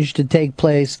change to take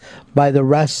place by the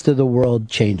rest of the world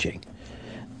changing.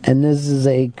 And this is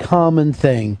a common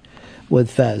thing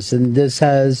with Fez. And this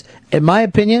has, in my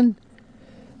opinion,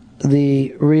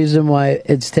 the reason why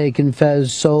it's taken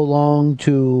Fez so long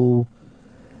to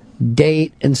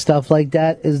date and stuff like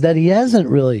that is that he hasn't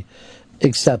really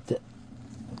accepted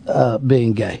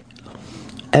being gay.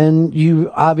 And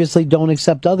you obviously don't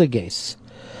accept other gays.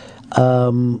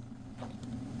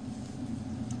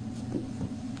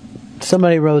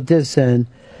 Somebody wrote this in.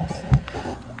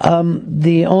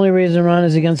 The only reason Ron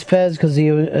is against Fez because he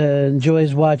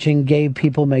enjoys watching gay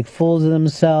people make fools of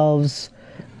themselves.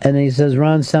 And he says,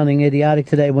 Ron's sounding idiotic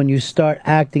today. When you start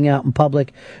acting out in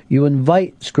public, you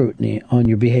invite scrutiny on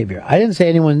your behavior. I didn't say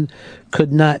anyone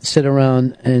could not sit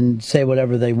around and say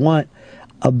whatever they want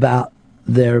about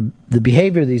the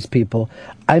behavior of these people.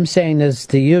 I'm saying this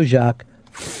to you, Jacques.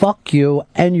 Fuck you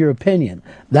and your opinion.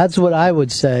 That's what I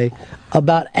would say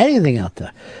about anything out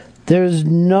there. There's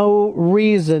no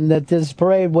reason that this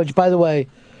parade, which, by the way,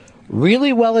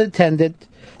 really well attended,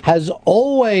 has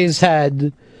always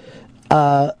had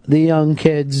the young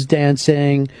kids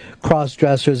dancing,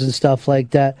 cross-dressers and stuff like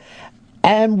that,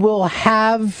 and will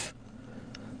have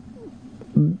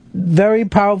very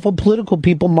powerful political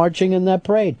people marching in that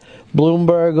parade.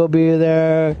 Bloomberg will be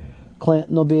there,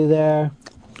 Clinton will be there.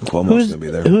 Cuomo's going to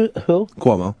be there. Who?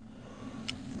 Cuomo.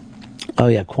 Oh,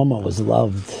 yeah, Cuomo was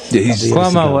loved. Yeah, he's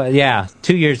Cuomo,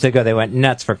 2 years ago they went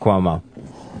nuts for Cuomo.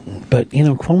 But,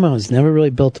 Cuomo has never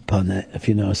really built upon that, if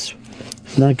you notice.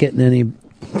 He's not getting any...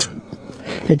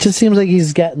 It just seems like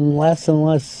he's getting less and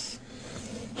less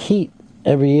heat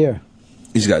every year.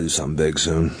 He's got to do something big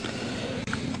soon.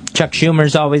 Chuck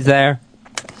Schumer's always there.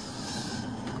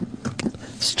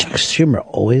 Is Chuck Schumer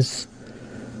always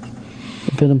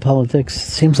been in politics?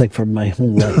 Seems like for my whole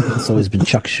life it's always been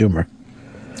Chuck Schumer.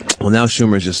 Well, now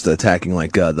Schumer's just attacking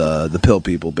the pill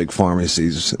people, big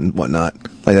pharmacies and whatnot.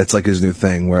 Like that's like his new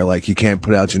thing, where like he can't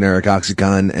put out generic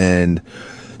OxyContin, and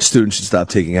students should stop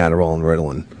taking Adderall and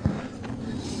Ritalin.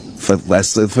 For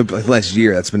last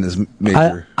year, that's been his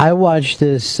major. I watched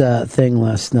this thing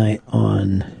last night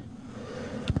on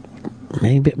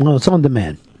it's on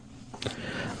demand.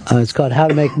 It's called How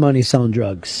to Make Money Selling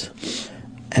Drugs.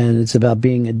 And it's about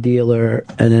being a dealer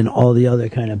and then all the other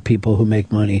kind of people who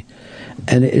make money.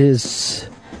 And it is,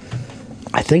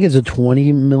 I think it's a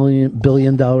 $20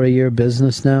 billion a year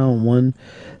business now, and one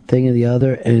thing and the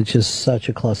other, and it's just such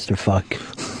a clusterfuck.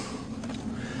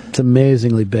 It's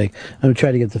amazingly big. I'm going to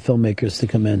try to get the filmmakers to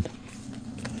come in.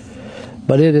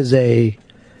 But it is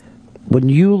when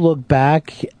you look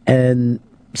back and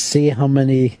see how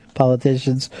many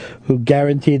politicians who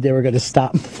guaranteed they were going to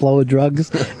stop the flow of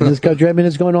drugs in this country. I mean,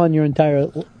 it's going on your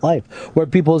entire life, where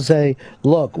people say,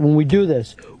 look, when we do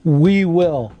this, we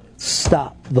will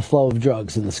stop the flow of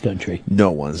drugs in this country.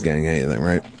 No one's getting anything,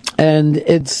 right? And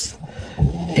it's,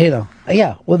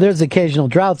 yeah, well, there's occasional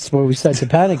droughts where we start to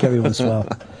panic every once in a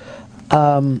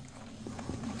while.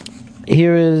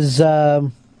 Here is...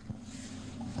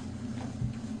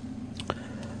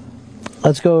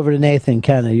 let's go over to Nathan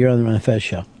Canada. You're on the Ron and Fez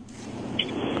show.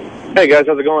 Hey guys,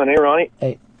 how's it going? Hey Ronnie.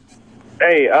 Hey.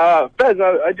 Hey, Fez.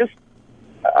 I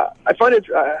find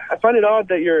it odd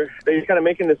that you're kind of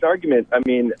making this argument. I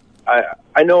mean,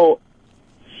 I know,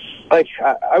 like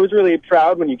I was really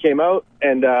proud when you came out,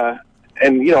 and I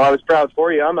was proud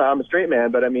for you. I'm a straight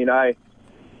man, but I mean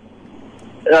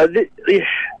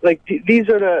these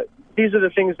are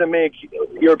the things that make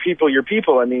your people your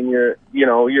people. I mean, you're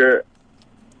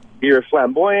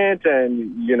flamboyant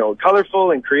and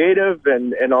colorful and creative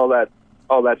and all that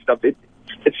stuff. It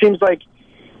seems like,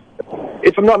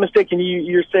 if I'm not mistaken,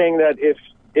 you're saying that if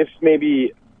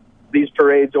maybe these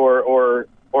parades or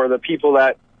the people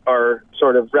that are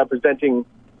sort of representing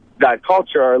that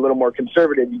culture are a little more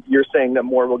conservative, you're saying that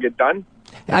more will get done?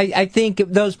 I think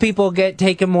those people get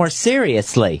taken more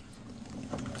seriously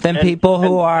than people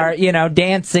who are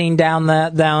dancing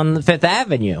down Fifth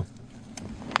Avenue.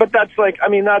 But that's like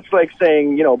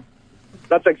saying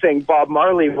Bob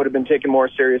Marley would have been taken more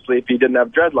seriously if he didn't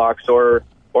have dreadlocks, or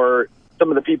some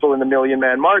of the people in the Million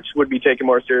Man March would be taken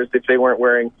more seriously if they weren't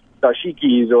wearing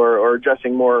dashikis or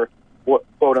dressing more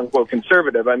quote unquote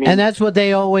conservative. I mean, and that's what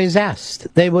they always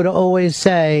asked. They would always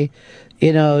say,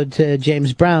 to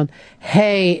James Brown,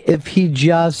 hey, if he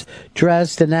just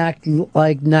dressed and acted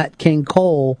like Nat King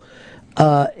Cole,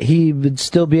 he would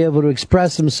still be able to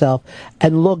express himself,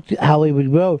 and look how he would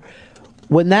grow.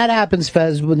 When that happens,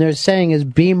 Fez, when they're saying is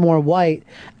be more white,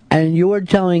 and you're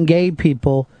telling gay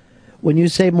people, when you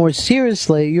say more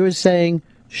seriously, you're saying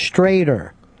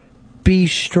straighter, be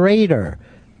straighter,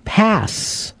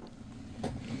 pass.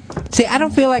 See, I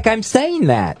don't feel like I'm saying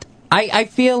that. I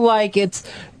feel like it's,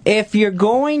 if you're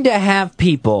going to have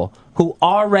people who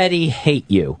already hate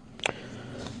you,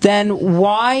 then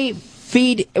why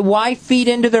feed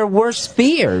into their worst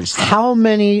fears? How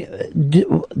many,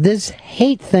 this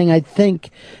hate thing, I think,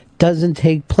 doesn't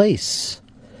take place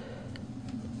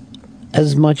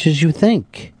as much as you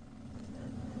think.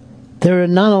 There are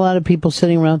not a lot of people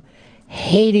sitting around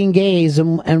hating gays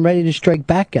and ready to strike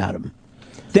back at them.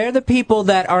 They're the people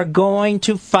that are going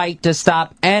to fight to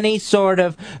stop any sort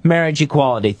of marriage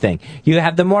equality thing. You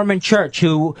have the Mormon Church,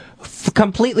 who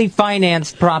completely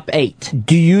financed Prop 8.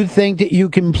 Do you think that you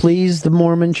can please the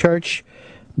Mormon Church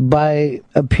by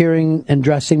appearing and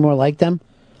dressing more like them?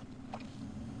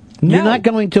 No. You're not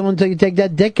going to until you take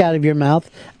that dick out of your mouth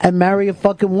and marry a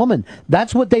fucking woman.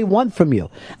 That's what they want from you.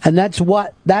 And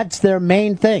that's their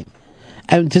main thing.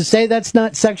 And to say that's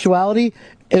not sexuality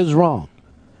is wrong.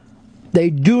 They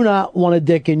do not want a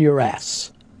dick in your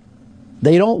ass.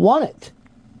 They don't want it.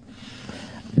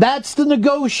 That's the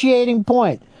negotiating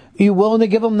point. Are you willing to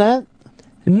give them that?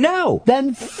 No.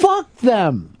 Then fuck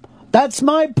them. That's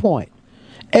my point.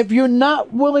 If you're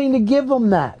not willing to give them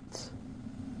that,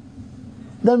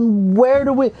 then where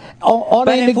do we... But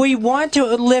if we want to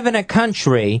live in a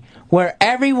country where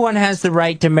everyone has the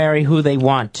right to marry who they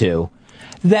want to,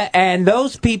 and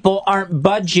those people aren't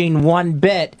budging one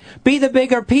bit, be the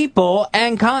bigger people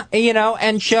and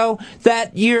and show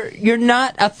that you're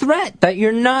not a threat, that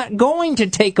you're not going to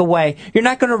take away, you're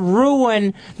not going to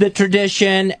ruin the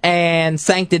tradition and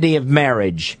sanctity of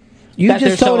marriage that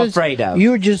they're so afraid of.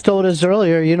 You just told us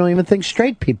earlier you don't even think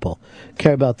straight people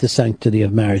care about the sanctity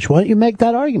of marriage. Why don't you make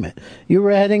that argument? You were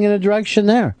heading in a direction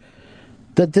there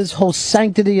that this whole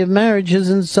sanctity of marriage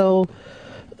isn't so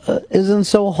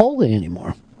holy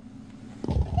anymore.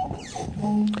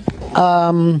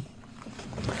 And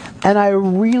I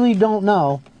really don't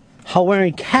know how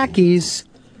wearing khakis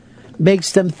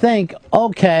makes them think,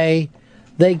 okay,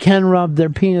 they can rub their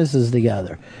penises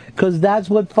together. Because that's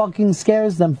what fucking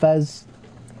scares them, Fez.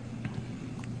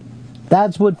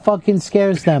 That's what fucking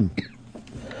scares them.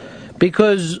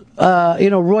 Because,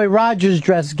 Roy Rogers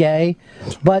dressed gay,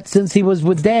 but since he was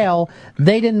with Dale,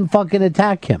 they didn't fucking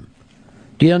attack him.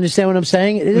 Do you understand what I'm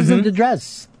saying? It isn't the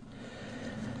dress.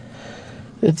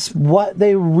 It's what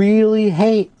they really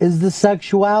hate is the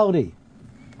sexuality.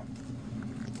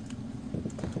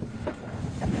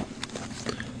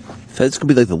 Fed's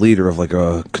gonna be like the leader of like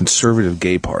a conservative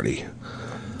gay party.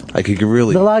 Like he could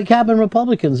really. The log cabin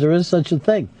Republicans, there is such a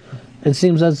thing. It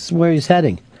seems that's where he's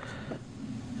heading.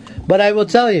 But I will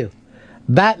tell you,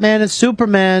 Batman and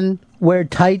Superman wear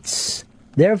tights.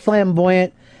 They're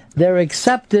flamboyant. They're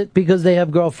accepted because they have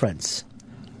girlfriends.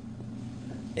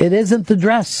 It isn't the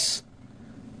dress.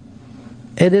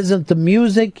 It isn't the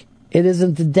music. It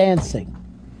isn't the dancing.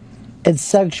 It's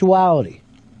sexuality.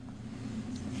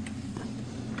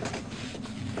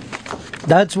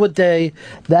 That's what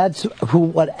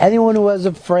anyone who is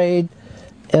afraid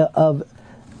of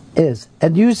is.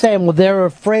 And you saying, well, they're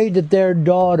afraid that their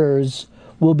daughters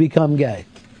will become gay.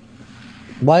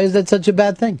 Why is that such a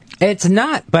bad thing? It's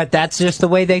not, but that's just the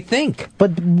way they think.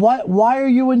 But why are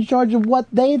you in charge of what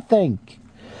they think?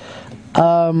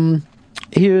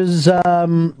 Here's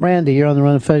Randy. You're on the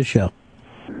Ron and Fez show.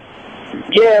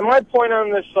 Yeah, my point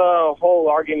on this whole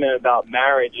argument about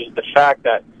marriage is the fact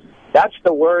that that's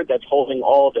the word that's holding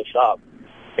all this up.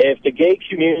 If the gay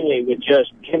community would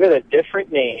just give it a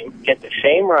different name, get the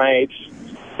same rights,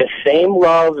 the same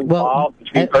love involved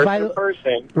between person and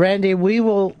person. Randy,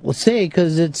 we'll see,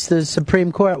 because it's the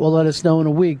Supreme Court will let us know in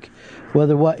a week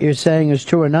whether what you're saying is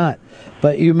true or not.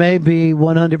 But you may be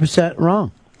 100%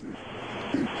 wrong.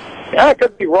 Yeah, I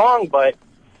could be wrong, but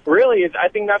really, I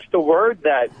think that's the word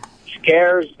that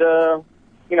scares the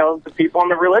people on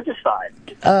the religious side.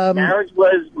 Marriage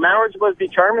was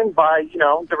determined by,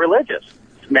 the religious.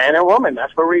 Man and woman,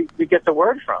 that's where we get the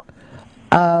word from.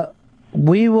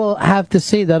 We will have to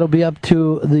see. That'll be up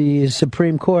to the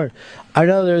Supreme Court. I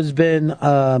know there's been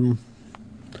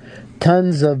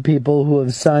tons of people who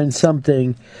have signed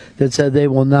something that said they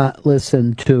will not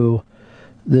listen to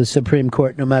the Supreme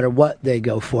Court no matter what they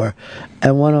go for.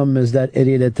 And one of them is that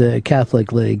idiot at the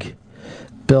Catholic League,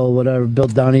 Bill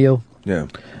Donahue. Yeah.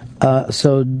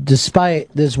 So despite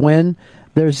this win,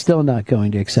 they're still not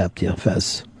going to accept you,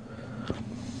 Fez.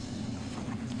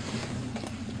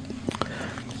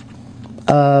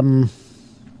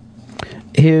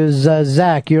 Here's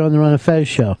Zach. You're on the Ron and Fez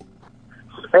show.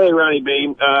 Hey, Ronnie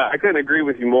B. I couldn't agree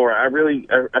with you more. I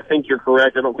think you're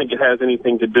correct. I don't think it has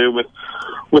anything to do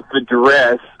with the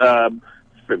dress.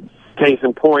 Case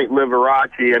in point,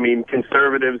 Liberace. I mean,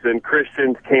 conservatives and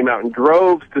Christians came out in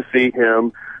droves to see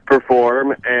him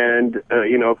perform, and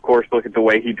of course, look at the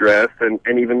way he dressed, and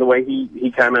even the way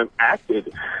he kind of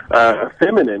acted,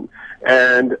 feminine,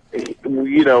 and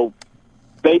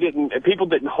people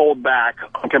didn't hold back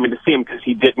on coming to see him because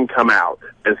he didn't come out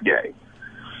as gay.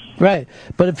 Right,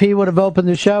 but if he would have opened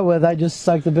the show with "I just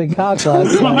sucked a big cock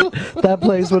last night," that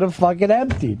place would have fucking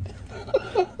emptied.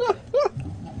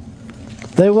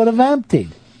 They would have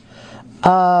emptied.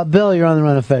 Bill, you're on the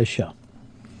Ron and Fez show.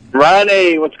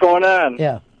 Ronnie, what's going on?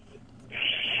 Yeah.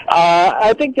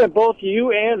 I think that both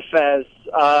you and Fez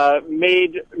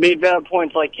made valid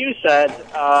points. Like you said,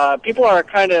 people are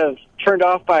kind of turned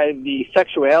off by the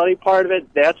sexuality part of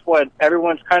it. That's what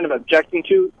everyone's kind of objecting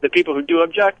to, the people who do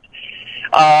object.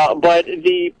 But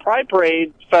the Pride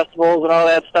Parade festivals and all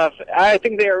that stuff, I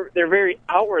think they're very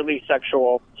outwardly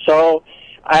sexual. So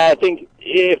I think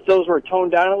if those were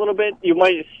toned down a little bit, you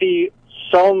might see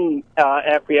some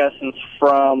acquiescence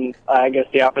from, I guess,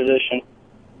 the opposition.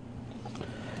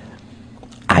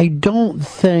 I don't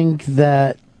think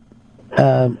that...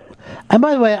 and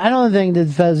by the way, I don't think that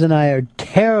Fez and I are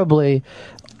terribly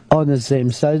on the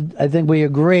same side. I think we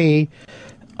agree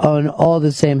on all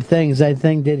the same things. I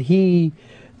think that he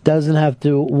doesn't have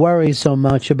to worry so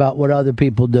much about what other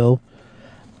people do.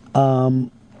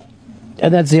 And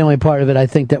that's the only part of it I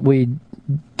think that we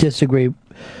disagree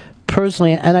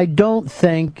personally. And I don't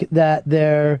think that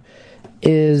there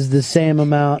is the same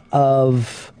amount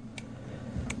of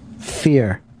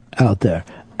fear out there.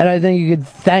 And I think you could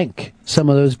thank some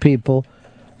of those people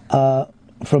from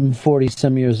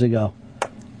 40-some years ago.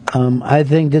 I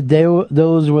think that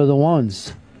those were the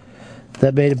ones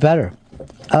that made it better.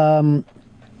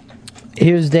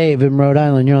 Here's Dave in Rhode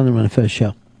Island. You're on the Ron and Fez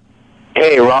show.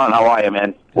 Hey, Ron, how are you,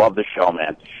 man? Love the show,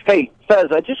 man. Hey,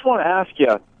 Fez, I just want to ask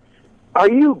you, are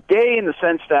you gay in the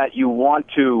sense that you want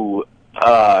to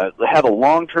have a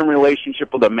long-term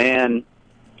relationship with a man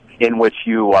in which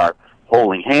you are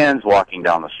holding hands, walking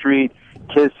down the street,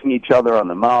 kissing each other on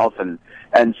the mouth,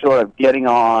 and sort of getting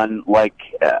on like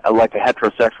a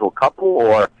heterosexual couple?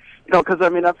 Or, because, I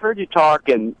mean, I've heard you talk,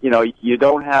 and, you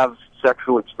don't have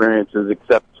sexual experiences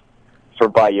except for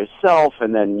by yourself,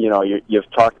 and then, you've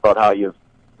talked about how you've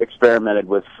experimented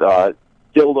with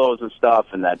dildos and stuff,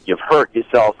 and that you've hurt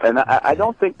yourself. And I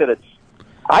don't think that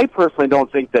I personally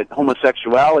don't think that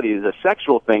homosexuality is a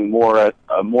sexual thing, more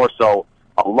so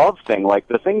a love thing. Like,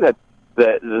 the thing that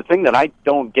I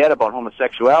don't get about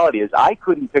homosexuality is I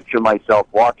couldn't picture myself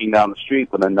walking down the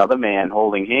street with another man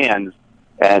holding hands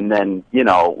and then,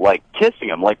 like kissing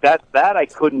him. Like that I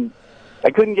couldn't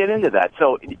get into that.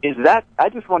 So is that, I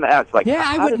just want to ask, like, yeah,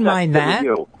 I wouldn't mind that.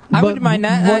 I wouldn't mind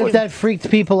that. What if that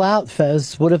freaked people out,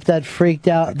 Fez? What if that freaked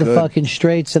out the fucking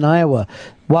straights in Iowa?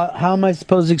 How am I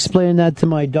supposed to explain that to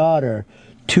my daughter?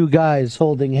 Two guys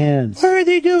holding hands. Why are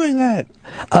they doing that?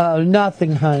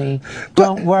 Nothing, honey.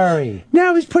 Don't worry.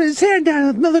 Now he's putting his hand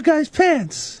down another guy's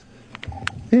pants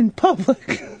in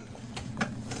public.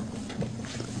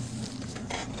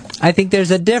 I think there's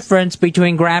a difference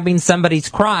between grabbing somebody's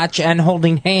crotch and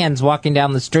holding hands walking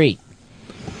down the street.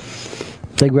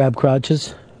 They grab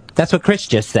crotches? That's what Chris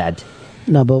just said.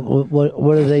 No, but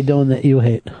what are they doing that you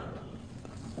hate?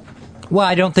 Well,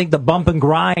 I don't think the bump and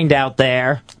grind out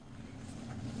there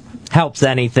helps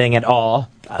anything at all.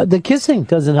 The kissing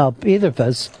doesn't help either,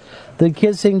 Fez. The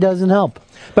kissing doesn't help.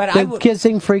 But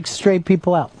kissing freaks straight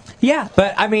people out. Yeah,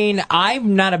 but I mean,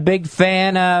 I'm not a big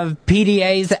fan of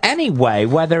PDAs anyway,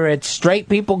 whether it's straight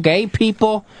people, gay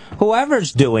people,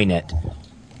 whoever's doing it.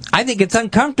 I think it's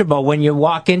uncomfortable when you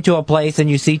walk into a place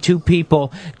and you see two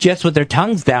people just with their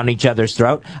tongues down each other's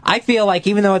throat. I feel like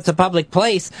even though it's a public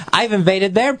place, I've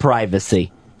invaded their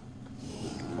privacy.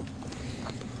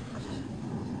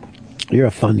 You're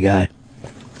a fun guy.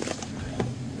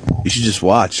 You should just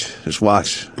watch. Just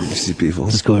watch. You see people.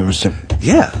 Let's go over some.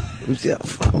 Yeah.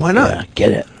 Why not? Yeah,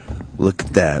 get it. Look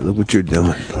at that. Look what you're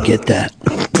doing. Get that.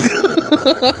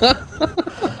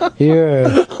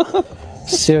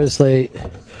 Seriously,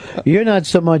 you're not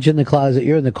so much in the closet,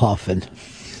 you're in the coffin.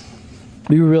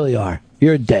 You really are.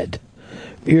 You're dead.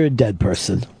 You're a dead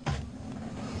person.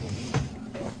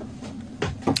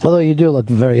 Although you do look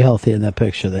very healthy in that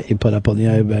picture that you put up on the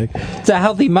iBag. It's a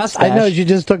healthy mustache. I know, you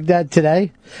just took that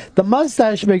today. The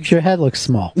mustache makes your head look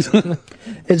small.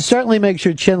 It certainly makes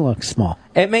your chin look small.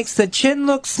 It makes the chin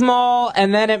look small,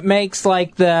 and then it makes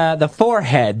like the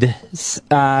forehead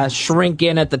shrink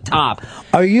in at the top.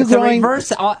 Are you it's growing a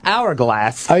reverse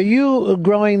hourglass? Are you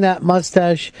growing that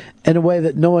mustache in a way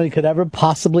that no one could ever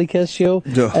possibly kiss you?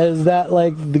 No. Is that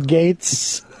like the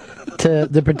gates to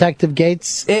the protective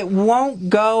gates? It won't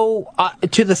go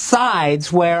to the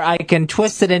sides where I can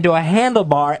twist it into a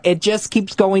handlebar. It just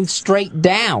keeps going straight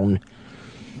down.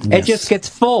 Yes. It just gets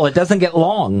full. It doesn't get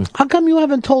long. How come you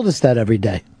haven't told us that every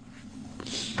day?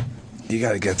 You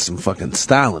gotta get some fucking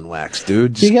styling wax,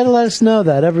 dude. You gotta let us know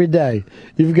that every day.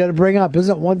 You've got to bring up,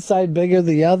 isn't one side bigger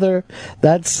than the other?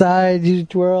 That side you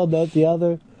twirl, not the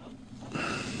other.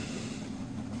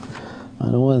 I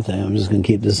know one thing, I'm just gonna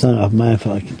keep the sun off my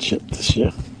fucking shit this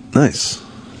year. Nice.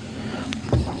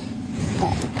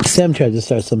 Sam tried to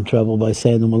start some trouble by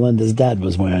saying that Melinda's dad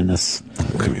was wearing this.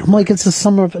 I'm like, it's a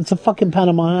fucking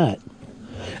Panama hat.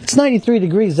 It's 93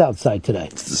 degrees outside today.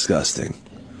 It's disgusting.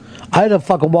 I had to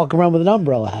fucking walk around with an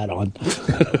umbrella hat on.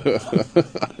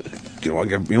 You want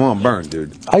to burn,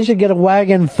 dude. I should get a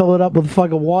wagon, fill it up with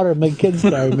fucking water, and make kids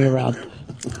carry me around.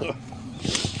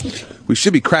 We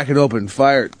should be cracking open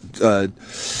fire.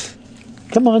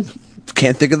 Come on.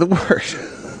 Can't think of the word.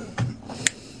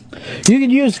 You can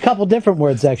use a couple different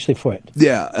words actually for it.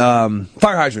 Yeah,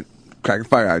 fire hydrant. Cracking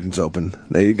fire hydrants open.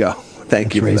 There you go.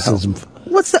 Thank you for racism. the help.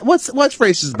 What's that? What's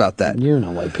racist about that? You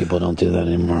know white people don't do that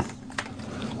anymore.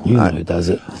 You know who does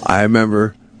it. I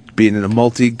remember being in a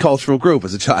multicultural group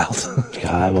as a child. God,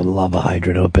 I would love a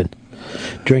hydrant open.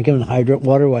 Drinking hydrant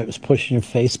water while it was pushing your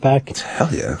face back. Hell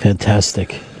yeah.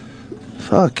 Fantastic.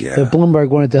 Fuck yeah. If Bloomberg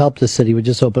wanted to help the city, would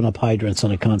just open up hydrants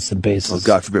on a constant basis. Oh,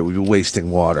 God forbid we'd be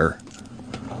wasting water.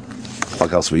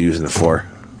 What else are we using it for?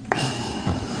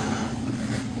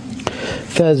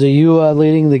 Fez, are you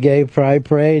leading the gay pride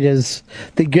parade? Is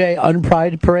the gay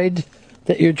unpride parade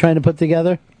that you're trying to put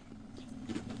together?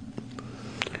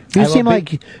 You seem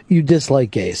like you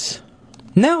dislike gays.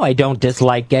 No, I don't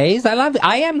dislike gays.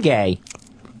 I am gay.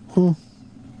 There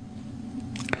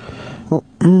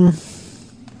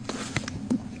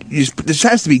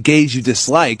has to be gays you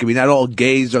dislike. I mean, not all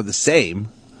gays are the same.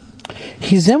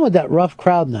 He's in with that rough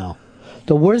crowd now.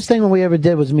 The worst thing we ever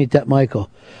did was meet that Michael.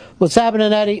 What's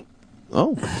happening, Eddie?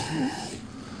 Oh.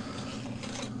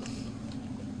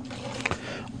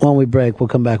 When we break, we'll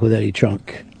come back with Eddie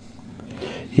Trunk.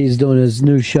 He's doing his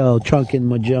new show, Trunk in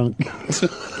My Junk,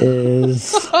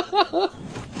 is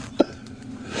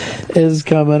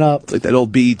coming up. It's like that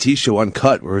old BET show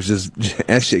Uncut, where it's just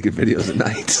ass-shaking videos at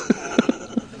night.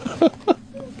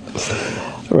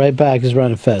 Right back is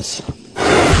Ron and Fez.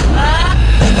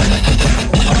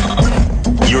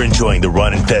 You're enjoying the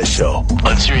Ron and Fez show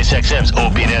on Sirius XM's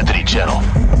Opie and Anthony channel.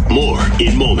 More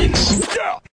in moments.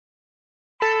 Smile.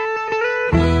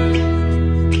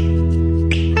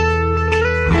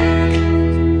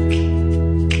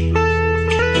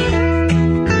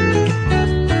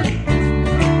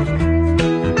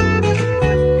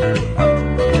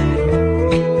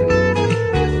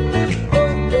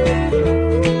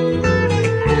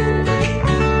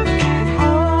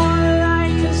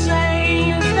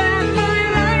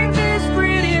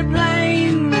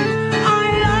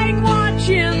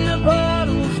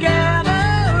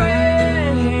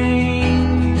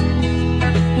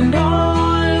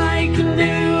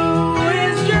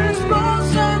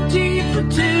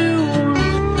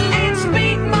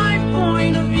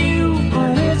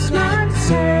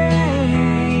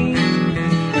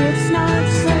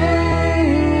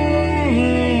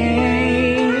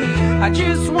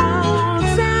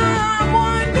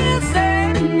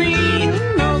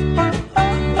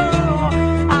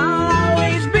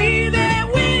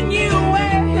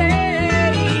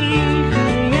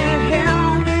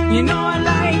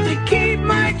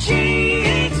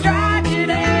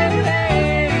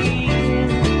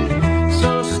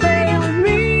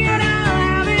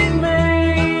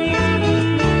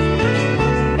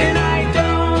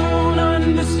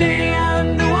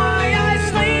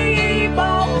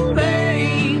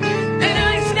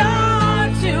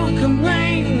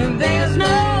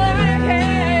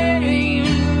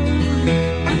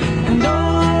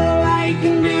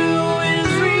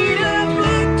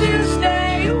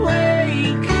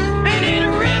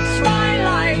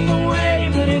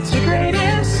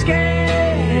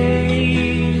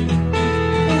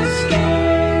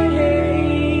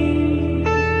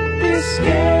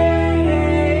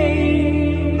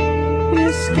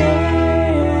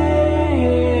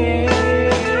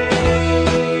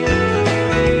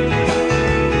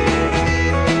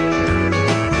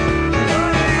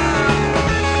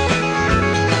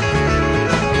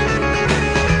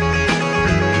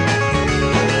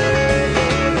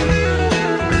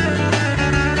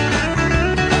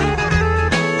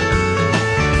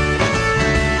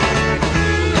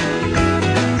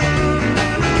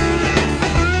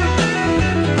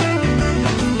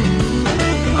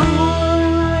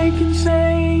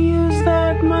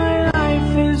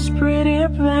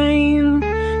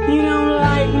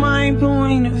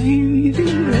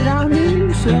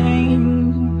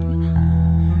 sane.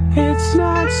 It's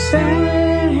not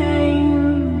sane.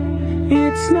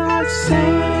 It's not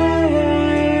sane.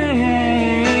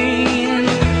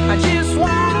 I just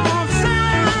want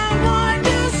someone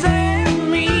to save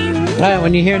me. All right,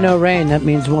 when you hear No Rain, that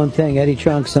means one thing. Eddie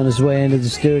Trunk's on his way into the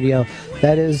studio.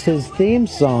 That is his theme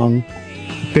song.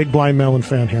 Big Blind Melon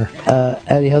fan here.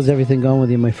 Eddie, how's everything going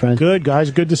with you, my friend? Good,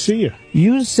 guys. Good to see you.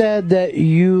 You said that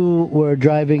you were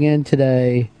driving in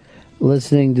today,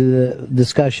 listening to the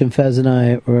discussion Fez and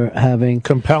I were having.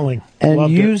 Compelling. And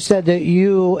Loved you it. said that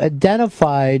you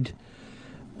identified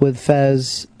with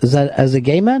Fez as a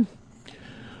gay man?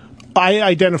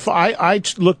 I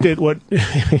looked at what,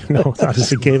 no, not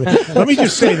as a gay man. Let me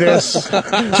just say this.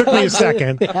 Took me a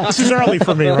second. This is early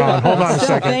for me, Ron. Hold on a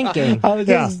second. I was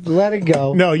just let it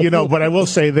go. No, but I will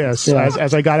say this. Yeah.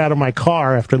 As I got out of my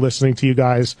car after listening to you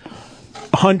guys,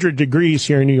 100 degrees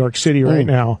here in New York City right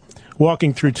now,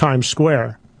 walking through Times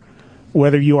Square,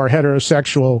 whether you are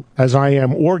heterosexual, as I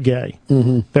am, or gay,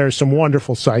 there are some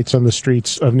wonderful sights on the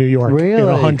streets of New York in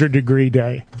a 100-degree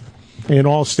day. In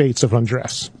all states of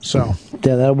undress. So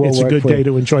that will it's a work good for day you.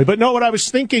 to enjoy. But no, what I was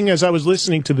thinking as I was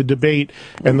listening to the debate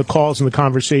and the calls and the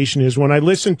conversation is when I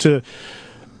listened to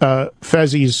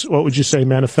Fezzi's, what would you say,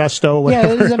 manifesto? Yeah,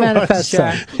 it is a was.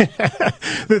 manifesto.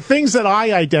 The things that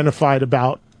I identified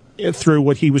about through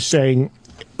what he was saying,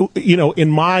 in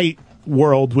my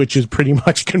world, which is pretty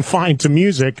much confined to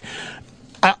music,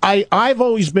 I've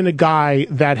always been a guy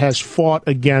that has fought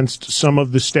against some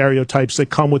of the stereotypes that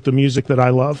come with the music that I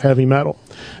love, heavy metal,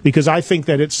 because I think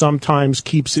that it sometimes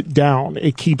keeps it down.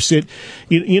 It keeps it,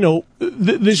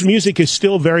 this music is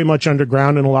still very much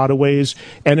underground in a lot of ways,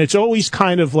 and it's always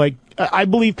kind of like, I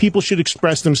believe people should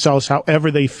express themselves however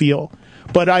they feel,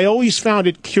 but I always found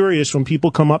it curious when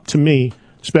people come up to me,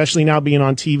 especially now being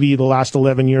on TV the last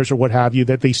 11 years or what have you,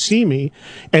 that they see me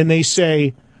and they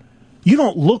say, "You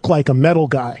don't look like a metal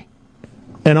guy."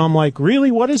 And I'm like, really?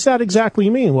 What does that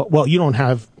exactly mean? Well, you don't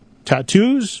have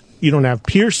tattoos. You don't have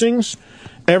piercings.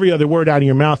 Every other word out of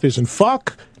your mouth isn't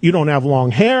fuck. You don't have long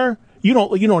hair. You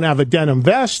don't have a denim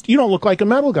vest. You don't look like a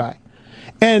metal guy.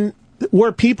 And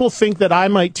where people think that I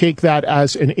might take that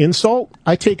as an insult,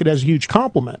 I take it as a huge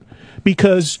compliment,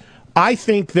 because I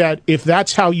think that if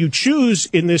that's how you choose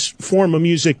in this form of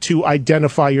music to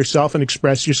identify yourself and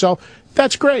express yourself,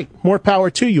 that's great. More power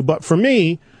to you. But for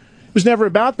me, it was never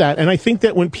about that. And I think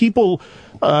that when people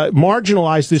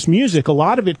marginalize this music, a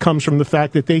lot of it comes from the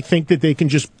fact that they think that they can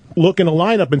just look in a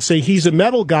lineup and say he's a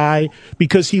metal guy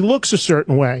because he looks a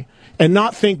certain way, and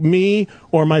not think me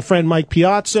or my friend Mike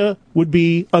Piazza would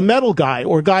be a metal guy,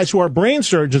 or guys who are brain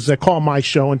surgeons that call my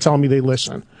show and tell me they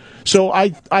listen. So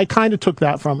I kind of took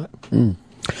that from it.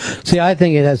 See, I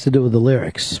think it has to do with the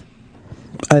lyrics.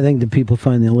 I think that people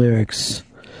find the lyrics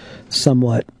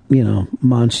somewhat,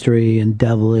 monstery and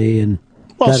devilly, and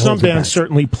well, some bands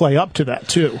certainly play up to that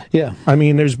too. Yeah, I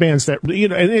mean, there's bands that and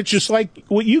it's just like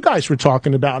what you guys were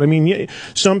talking about. I mean,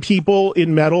 some people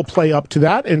in metal play up to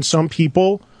that, and some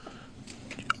people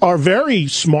are very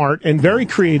smart and very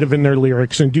creative in their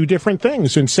lyrics and do different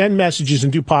things and send messages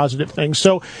and do positive things.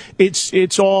 So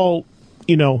it's all,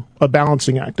 a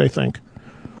balancing act, I think.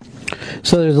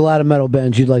 So there's a lot of metal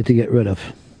bands you'd like to get rid of.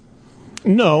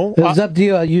 No. It's up to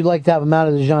you. You'd like to have them out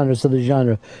of the genre so the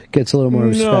genre gets a little more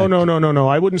respect. No.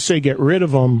 I wouldn't say get rid of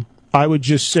them. I would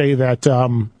just say that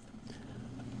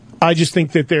I just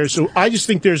think there's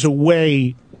a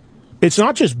way. It's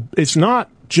not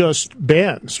just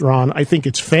bands, Ron. I think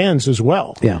it's fans as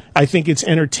well. Yeah. I think it's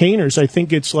entertainers. I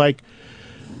think it's like,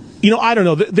 I don't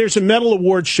know. There's a metal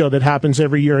awards show that happens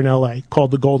every year in L.A. called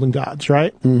the Golden Gods,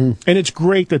 right? Mm-hmm. And it's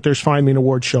great that there's finally an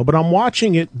awards show. But I'm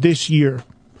watching it this year.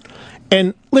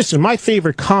 And listen, my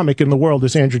favorite comic in the world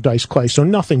is Andrew Dice Clay, so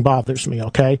nothing bothers me,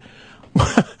 okay?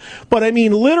 But I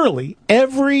mean, literally,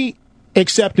 every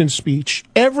acceptance speech,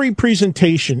 every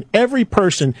presentation, every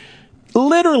person,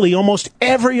 literally almost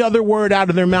every other word out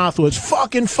of their mouth was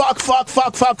fucking fuck, fuck,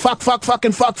 fuck, fuck, fuck, fuck,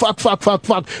 fucking fuck, fuck, fuck, fuck,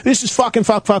 fuck. This is fucking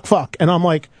fuck, fuck, fuck. And I'm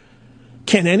like,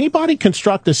 can anybody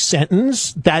construct a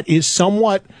sentence that is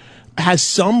has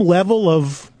some level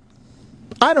of,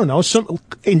 I don't know, some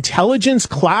intelligence,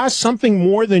 class, something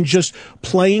more than just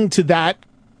playing to that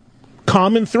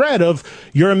common thread of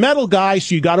you're a metal guy,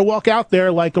 so you got to walk out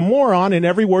there like a moron, and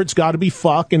every word's got to be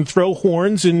fuck and throw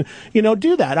horns and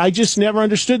do that. I just never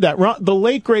understood that. The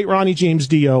late great Ronnie James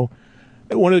Dio,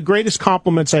 one of the greatest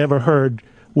compliments I ever heard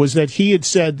was that he had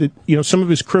said that some of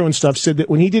his crew and stuff said that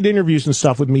when he did interviews and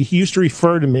stuff with me, he used to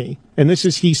refer to me, and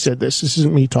he said this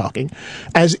isn't me talking,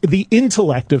 as the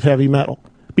intellect of heavy metal,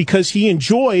 because he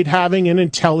enjoyed having an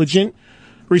intelligent,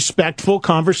 respectful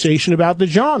conversation about the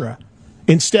genre.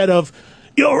 Instead of,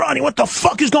 yo, Ronnie, what the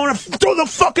fuck is going on? Throw the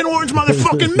fucking orange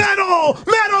motherfucking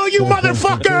metal, you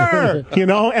motherfucker! You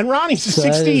know, and Ronnie's a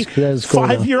That is cool,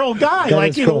 65-year-old guy. That Like,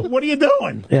 is you cool. know, what are you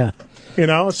doing? Yeah. You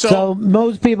know, So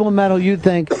most people in metal, you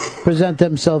think, present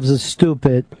themselves as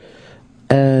stupid,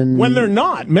 and when they're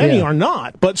not, many Yeah. are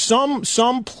not, but some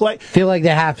play feel like they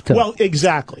have to. Well,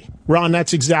 exactly, Ron.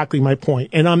 That's exactly my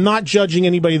point. And I'm not judging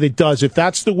anybody that does. If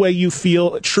that's the way you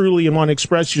feel truly and want to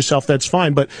express yourself, that's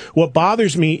fine. But what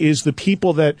bothers me is the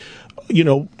people that, you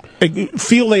know,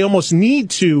 feel they almost need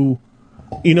to,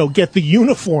 you know, get the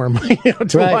uniform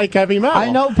to Right. like heavy metal.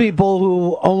 I know people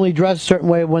who only dress a certain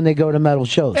way when they go to metal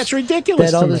shows. That's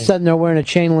ridiculous That all to of a me. sudden they're wearing a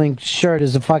chain link shirt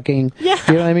as a fucking. You know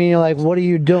what I mean? You're like, what are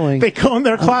you doing? They go in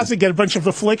their closet, get a bunch of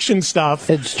affliction stuff.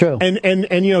 It's true. And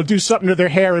you know, do something to their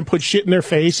hair and put shit in their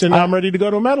face, and I'm ready to go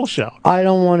to a metal show. I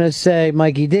don't want to say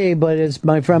Mikey D, but it's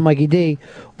my friend Mikey D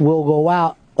will go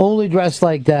out only dressed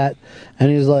like that, and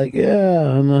he's like,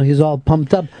 yeah, and he's all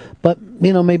pumped up. But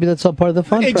you know, maybe that's all part of the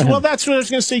fun for him. Well, that's what I was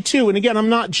going to say too. And again, I'm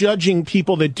not judging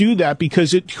people that do that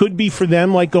because it could be for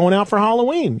them like going out for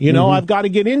Halloween. You know, Mhm. I've got to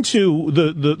get into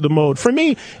the mode. For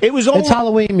me, it was only It's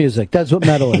Halloween music. That's what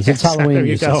metal is. It's Yes, Halloween there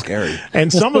you music. go.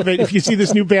 And some of it, if you see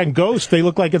this new band Ghost, they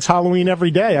look like it's Halloween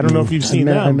every day. I don't know if you've seen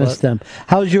I them. missed but- them.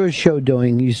 How's your show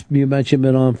doing? You mentioned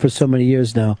it on for so many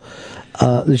years now.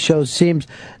 The show seems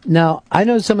now. I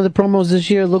know some of the promos this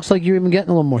year. It looks like you're even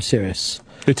getting a little more serious.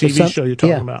 The TV Some- show you're talking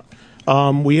yeah. about.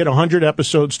 We hit 100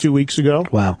 episodes 2 weeks ago.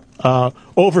 Wow.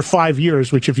 Over 5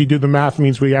 years, which if you do the math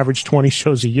means we average 20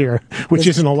 shows a year, which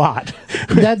isn't a lot.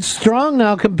 That's strong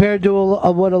now compared to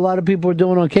what a lot of people are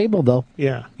doing on cable, though.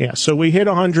 Yeah. So we hit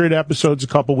 100 episodes a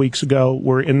couple weeks ago.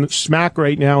 We're in smack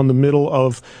right now in the middle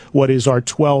of what is our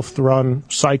 12th run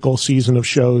cycle season of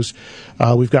shows.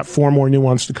 We've got 4 more new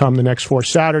ones to come the next 4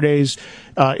 Saturdays.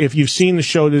 If you've seen the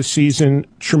show this season,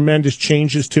 tremendous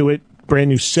changes to it, brand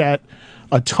new set,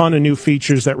 a ton of new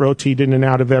features that rotate in and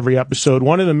out of every episode.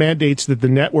 One of the mandates that the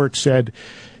network said,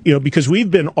 you know, because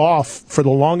we've been off for the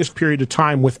longest period of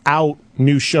time without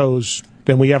new shows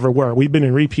than we ever were. We've been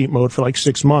in repeat mode for like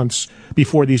 6 months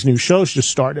before these new shows just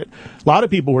started. A lot of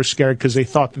people were scared because they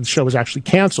thought that the show was actually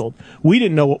canceled. We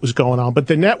didn't know what was going on, but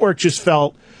the network just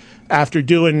felt, after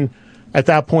doing, at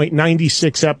that point,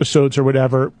 96 episodes or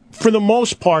whatever, for the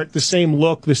most part, the same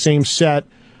look, the same set,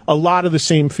 a lot of the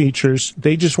same features.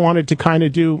 They just wanted to kind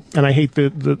of do, and I hate the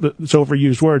it's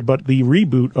overused word, but the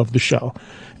reboot of the show.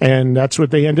 And that's what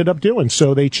they ended up doing.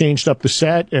 So they changed up the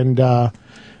set and a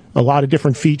lot of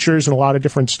different features and a lot of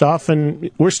different stuff. And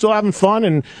we're still having fun.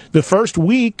 And the first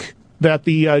week that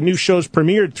the new shows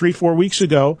premiered 3-4 weeks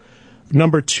ago,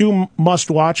 number 2 must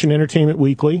watch in Entertainment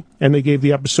Weekly, and they gave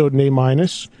the episode an A-.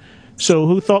 So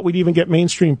who thought we'd even get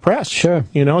mainstream press? Sure.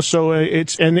 You know, so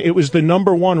it was the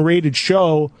number 1 rated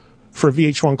show for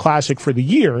VH1 Classic for the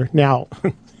year. Now,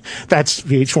 that's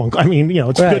VH1. I mean, you know,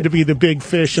 it's Right. good to be the big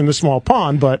fish in the small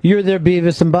pond, but You're their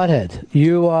Beavis and Butthead.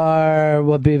 You are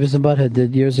what Beavis and Butthead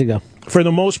did years ago. for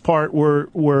the most part,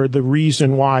 we're the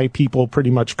reason why people pretty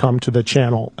much come to the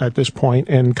channel at this point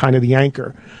and kind of the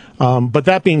anchor. But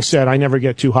that being said, I never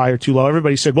get too high or too low.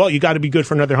 Everybody said, well, you got to be good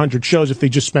for another 100 shows if they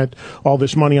just spent all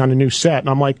this money on a new set. And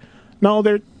I'm like, no,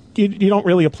 you don't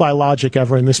really apply logic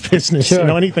ever in this business. Sure. You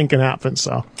know, anything can happen.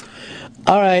 So,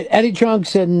 All right, Eddie Trunk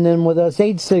sitting in with us.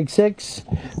 866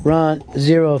 Ron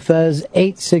Zero Fez.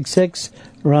 866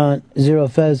 Ron Zero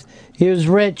Fez. Here's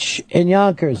Rich in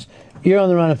Yonkers. You're on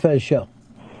the Ron and Fez show.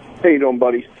 How you doing,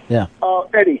 buddies? Yeah.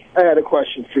 Eddie, I had a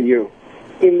question for you.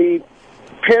 In the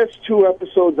past 2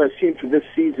 episodes I've seen for this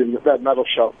season, that metal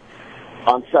show,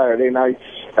 on Saturday nights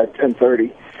at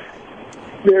 10:30,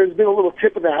 there's been a little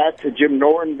tip of the hat to Jim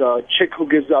Norton, the chick who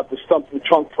gives out the Stump in the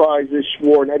Trunk prizes. She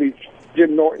wore an Eddie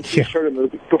Jim Norton T-shirt,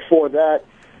 and before that,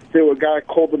 there was a guy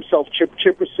called himself Chip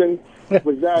Chipperson.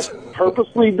 Was that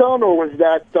purposely done, or was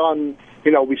that done,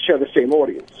 you know, we share the same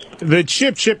audience? the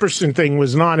Chip Chipperson thing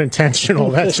was not intentional.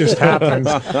 That just happened.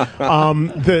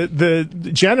 The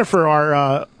Jennifer,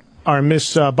 our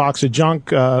Miss Box of Junk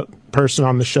person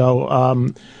on the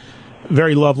show,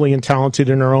 very lovely and talented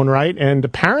in her own right, and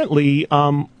apparently,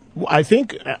 I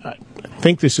think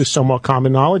this is somewhat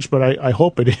common knowledge, but I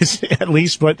hope it is at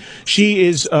least. But she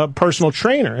is a personal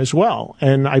trainer as well,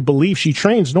 and I believe she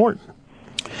trains Norton.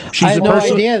 I had no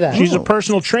idea that. She's a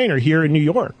personal trainer here in New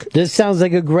York. This sounds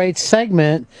like a great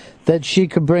segment that she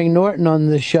could bring Norton on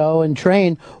the show and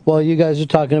train while you guys are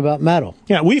talking about metal.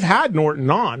 Yeah, we've had Norton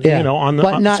on, Yeah, on the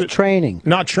but not training.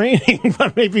 Not training,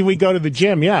 but maybe we go to the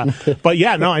gym. Yeah, but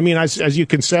yeah, no, I mean, as you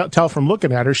can tell from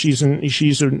looking at her, she's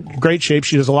in great shape.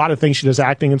 She does a lot of things. She does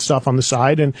acting and stuff on the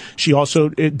side, and she also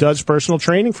does personal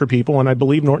training for people. And I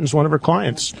believe Norton's one of her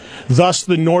clients. Thus,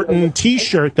 the Norton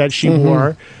T-shirt that she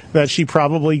wore, that she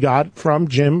probably got from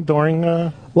Jim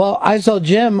during. Well, I saw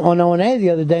Jim on O&A the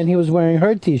other day, and he was wearing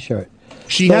her T-shirt.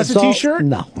 She So has a it's all- T-shirt?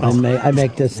 No, I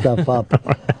make this stuff up.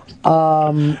 I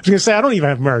was gonna say I don't even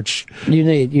have merch. You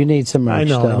need some merch. I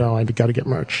know. though. I got to get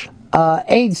merch.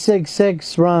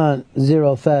 866 Ron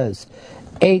Zero Fez.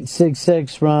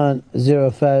 866 Ron Zero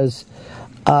Fez.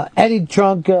 Eddie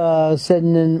Trunk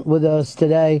sitting in with us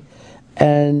today,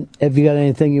 and if you got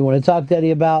anything you want to talk to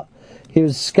Eddie about,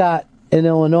 here's Scott in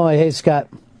Illinois. Hey, Scott.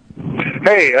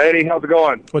 Hey, Eddie, how's it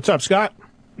going? What's up, Scott?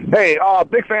 Hey,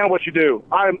 big fan of what you do.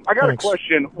 I got Thanks. a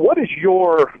question. What is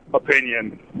your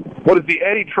opinion? What is the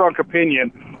Eddie Trunk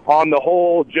opinion on the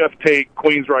whole Jeff Tate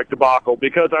Queensryche debacle?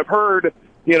 Because I've heard,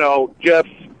 Jeff's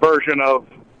version of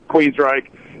Queensryche,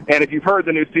 and if you've heard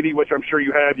the new CD, which I'm sure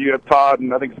you have Todd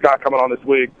and I think Scott coming on this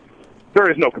week,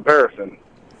 there is no comparison.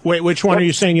 Wait, which one are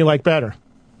you saying you like better?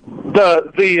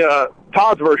 The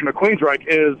Todd's version of Queensryche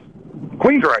is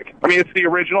Queensryche. I mean, it's the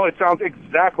original. It sounds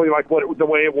exactly like the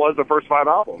way it was the first 5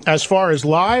 albums. As far as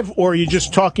live, or are you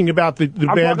just talking about the band,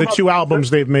 talking the about two albums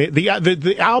they've made?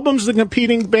 The albums the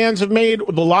competing bands have made,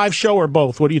 the live show, or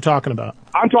both? What are you talking about?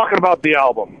 I'm talking about the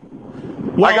album.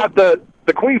 I got the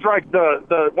Queensryche,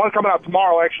 the one coming out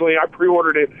tomorrow, actually. I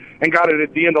pre-ordered it and got it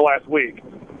at the end of last week.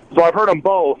 So I've heard them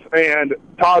both, and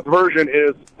Todd's version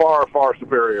is far, far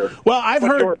superior. Well, I've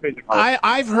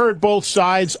heard both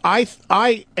sides.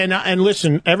 And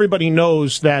listen, everybody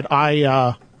knows that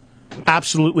I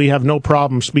absolutely have no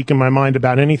problem speaking my mind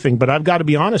about anything. But I've got to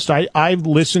be honest. I've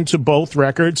listened to both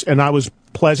records, and I was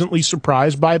pleasantly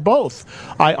surprised by both.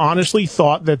 I honestly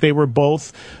thought that they were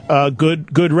both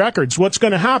good records. What's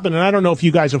going to happen, and I don't know if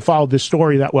you guys have followed this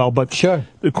story that well, but sure,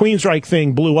 the Queensryche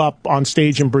thing blew up on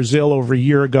stage in Brazil over a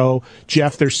year ago.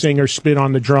 Jeff, their singer, spit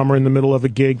on the drummer in the middle of a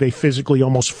gig. They physically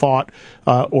almost fought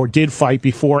or did fight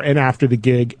before and after the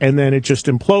gig, and then it just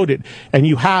imploded. And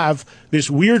you have this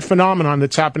weird phenomenon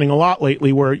that's happening a lot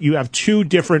lately where you have two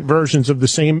different versions of the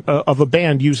same of a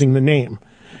band using the name.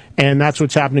 And that's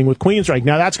what's happening with Queensryche.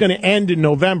 Now, that's going to end in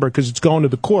November because it's going to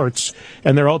the courts,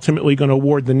 and they're ultimately going to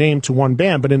award the name to one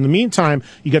band. But in the meantime,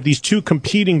 you got these two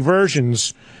competing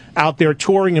versions out there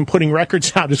touring and putting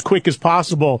records out as quick as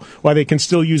possible while they can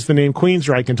still use the name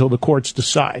Queensryche until the courts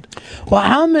decide. Well,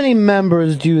 how many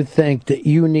members do you think that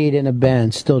you need in a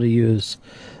band still to use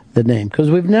the name?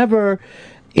 Because we've never,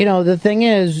 the thing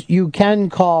is, you can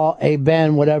call a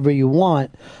band whatever you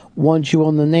want once you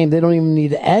own the name. They don't even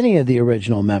need any of the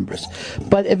original members.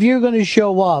 But if you're going to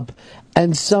show up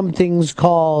and something's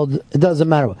called, it doesn't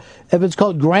matter. If it's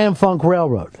called Grand Funk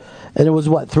Railroad, and it was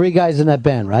 3 guys in that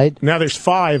band, right? Now there's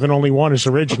 5 and only 1 is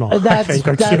original. That's I think,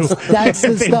 or that's 2.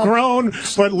 the They've stuff. grown,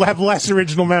 but have less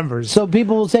original members. So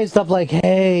people will say stuff like,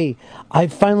 hey, I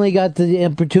finally got the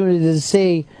opportunity to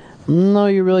see. No,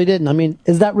 you really didn't. I mean,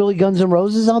 is that really Guns N'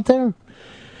 Roses out there?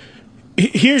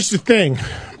 Here's the thing.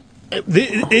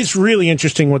 It's really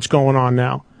interesting what's going on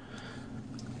now.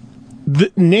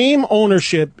 The name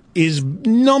ownership is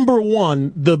number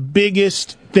one, the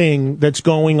biggest thing that's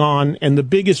going on and the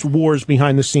biggest wars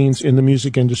behind the scenes in the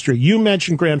music industry. You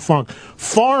mentioned Grand Funk.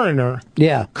 Foreigner,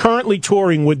 currently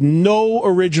touring with no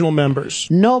original members.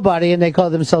 Nobody, and they call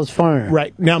themselves Foreigner.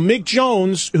 Right. Now, Mick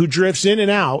Jones, who drifts in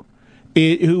and out,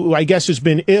 who I guess has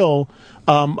been ill,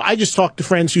 I just talked to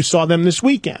friends who saw them this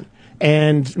weekend.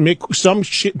 And Mick, some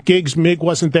gigs, Mick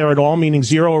wasn't there at all, meaning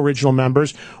 0 original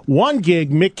members. One gig,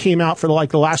 Mick came out for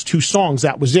the last 2 songs.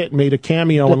 That was it. Made a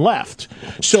cameo and left.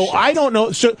 So I don't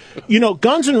know. So,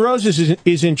 Guns N' Roses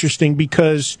is interesting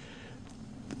because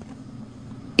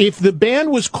if the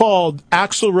band was called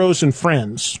Axl Rose and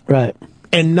Friends, right,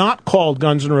 and not called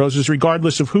Guns N' Roses,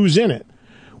 regardless of who's in it,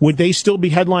 would they still be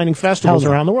headlining festivals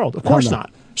around the world? Of course not.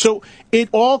 So it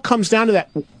all comes down to that.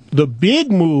 The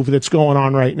big move that's going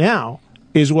on right now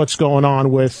is what's going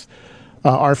on with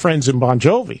our friends in Bon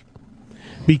Jovi.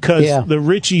 Because the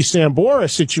Richie Sambora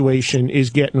situation is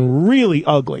getting really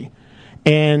ugly.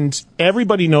 And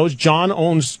everybody knows John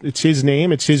owns, it's his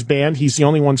name, it's his band. He's the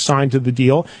only one signed to the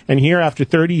deal. And here, after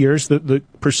 30 years, the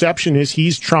perception is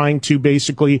he's trying to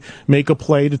basically make a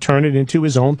play to turn it into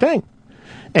his own thing.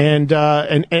 And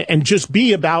just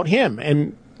be about him.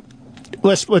 And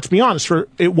let's be honest,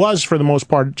 it was for the most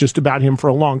part just about him for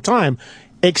a long time,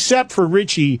 except for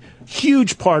Richie,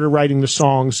 huge part of writing the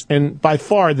songs, and by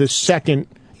far the second,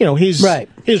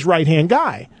 his right-hand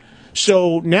guy.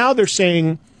 So now they're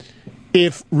saying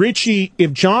if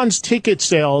John's ticket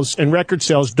sales and record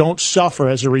sales don't suffer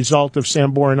as a result of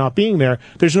Sambora not being there,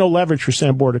 there's no leverage for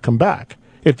Sambora to come back.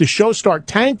 If the shows start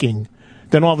tanking,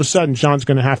 then all of a sudden John's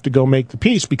going to have to go make the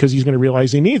piece because he's going to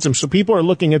realize he needs him. So people are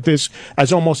looking at this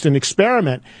as almost an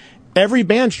experiment. Every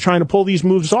band's trying to pull these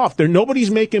moves off. Nobody's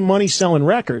making money selling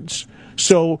records.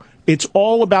 So it's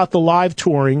all about the live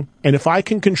touring, and if I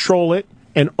can control it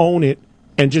and own it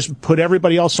and just put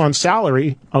everybody else on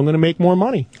salary, I'm going to make more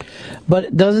money.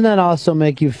 But doesn't that also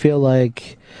make you feel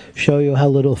like, show you how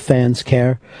little fans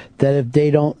care? That if they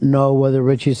don't know whether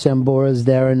Richie Sambora is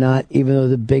there or not, even though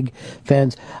the big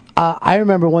fans... I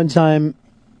remember one time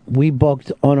we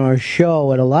booked on our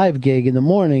show at a live gig in the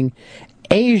morning,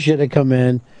 Asia to come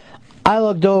in. I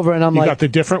looked over and I'm you like... You got the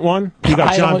different one? You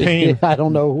got John Payne? I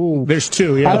don't know who. There's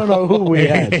two, yeah. I don't know who we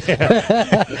had.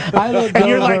 I looked and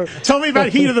you're over, like, tell me about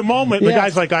Heat of the Moment. And the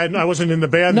guy's like, I wasn't in the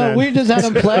band then. No, we just had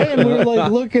him play and we were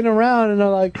like looking around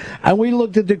and we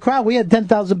looked at the crowd. We had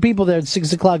 10,000 people there at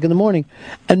 6 o'clock in the morning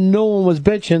and no one was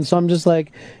bitching. So I'm just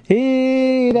like,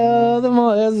 Heat of the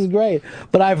Moment. This is great.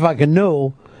 But I fucking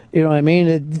knew, you know what I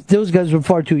mean? Those guys were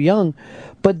far too young.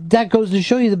 But that goes to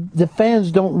show you the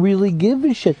fans don't really give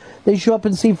a shit. They show up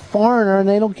and see Foreigner and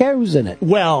they don't care who's in it.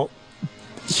 Well,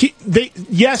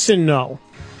 yes and no.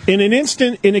 In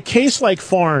a case like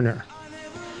Foreigner,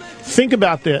 think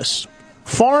about this.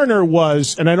 Foreigner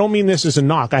was, and I don't mean this as a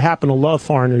knock, I happen to love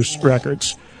Foreigner's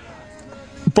records,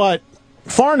 but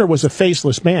Foreigner was a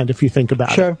faceless band if you think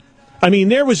about it. I mean,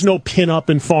 there was no pin-up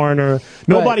in Foreigner.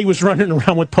 Nobody was running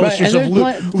around with posters of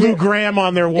Lou Gramm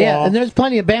on their wall. Yeah, and there's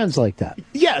plenty of bands like that.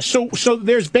 Yeah, so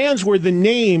there's bands where the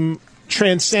name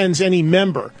transcends any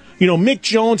member. Mick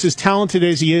Jones, as talented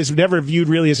as he is, never viewed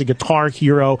really as a guitar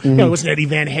hero. It wasn't Eddie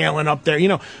Van Halen up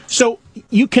there, So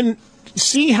you can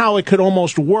see how it could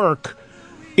almost work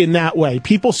in that way.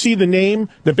 People see the name,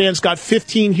 the band's got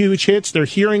 15 huge hits, they're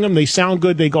hearing them, they sound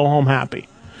good, they go home happy.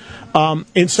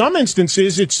 In some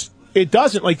instances, it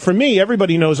doesn't. Like for me,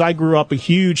 everybody knows I grew up a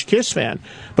huge Kiss fan,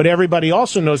 but everybody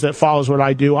also knows that follows what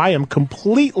I do. I am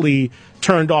completely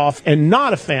turned off and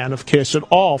not a fan of Kiss at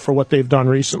all for what they've done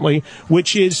recently,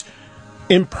 which is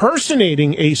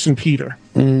impersonating Ace and Peter.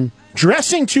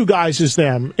 Dressing two guys as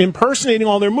them, impersonating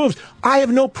all their moves. I have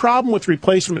no problem with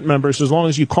replacement members as long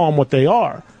as you call them what they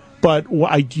are. But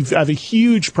I have a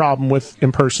huge problem with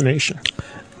impersonation.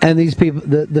 And these people,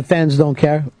 the fans don't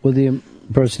care with the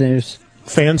impersonators?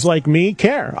 Fans like me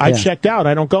care. I checked out.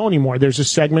 I don't go anymore. There's a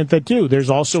segment that do. There's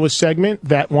also a segment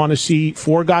that want to see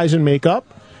four guys in makeup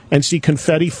and see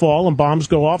confetti fall and bombs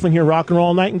go off and hear rock and roll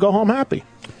all night and go home happy.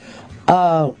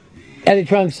 Eddie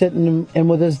Trunk sitting in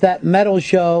with us. That metal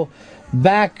show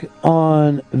back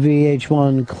on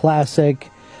VH1 Classic.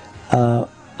 Up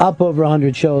over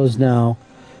 100 shows now.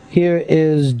 Here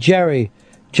is Jerry.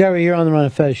 Jerry, you're on the Ron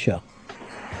and Fez show.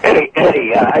 Hey,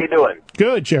 how you doing?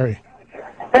 Good, Jerry.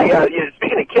 Hey,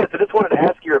 speaking of Kiss, I just wanted to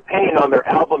ask your opinion on their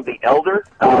album, The Elder.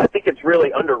 I think it's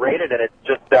really underrated, and it's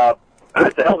just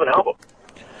it's a hell of an album.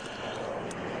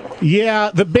 Yeah,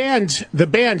 the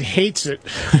band hates it.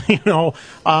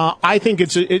 I think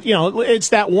it's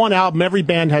that one album. Every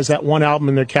band has that one album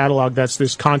in their catalog that's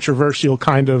this controversial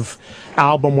kind of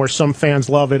album where some fans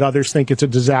love it, others think it's a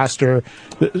disaster.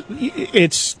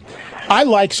 I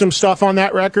like some stuff on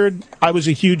that record. I was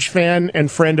a huge fan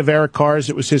and friend of Eric Carr's.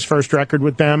 It was his first record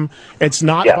with them. It's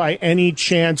not by any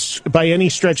stretch of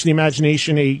the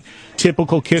imagination, a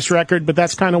typical Kiss record, but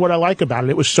that's kind of what I like about it.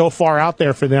 It was so far out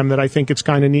there for them that I think it's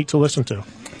kind of neat to listen to.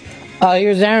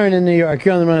 Here's Aaron in New York.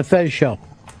 You're on the Ron and Fez show.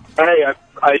 Hey,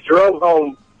 I drove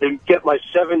home to get my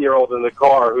 7-year-old in the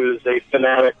car, who's a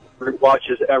fanatic, who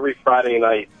watches every Friday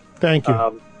night. Thank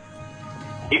you.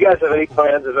 Do you guys have any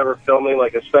plans of ever filming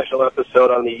like a special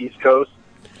episode on the East Coast?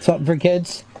 Something for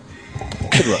kids?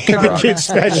 The kids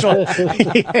special.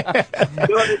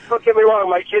 Don't get me wrong,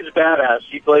 my kid's badass.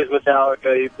 He plays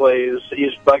Metallica. He's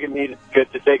bugging me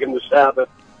to take him to Sabbath.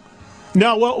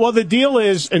 No, well, the deal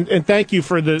is, and thank you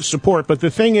for the support, but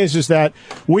the thing is that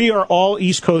we are all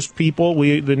East Coast people.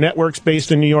 The network's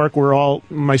based in New York. We're all,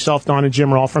 myself, Don, and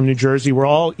Jim are all from New Jersey. We're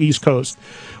all East Coast.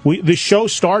 The show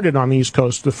started on the East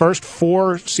Coast. The first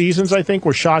 4 seasons, I think,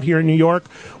 were shot here in New York.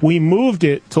 We moved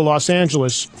it to Los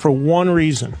Angeles for one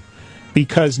reason,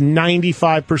 because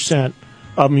 95%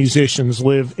 of musicians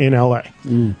live in L.A.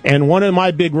 And one of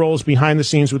my big roles behind the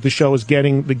scenes with the show is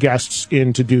getting the guests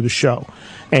in to do the show.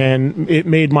 And it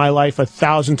made my life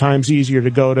 1,000 times easier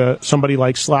to go to somebody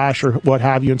like Slash or what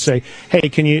have you and say, hey,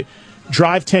 can you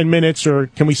drive 10 minutes or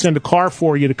can we send a car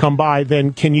for you to come by,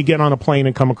 then can you get on a plane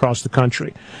and come across the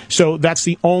country? So that's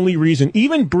the only reason.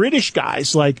 Even British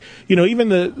guys, like, even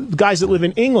the guys that live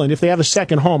in England, if they have a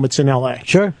second home, it's in LA.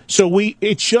 Sure. So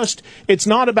it's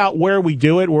not about where we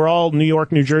do it. We're all New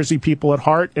York, New Jersey people at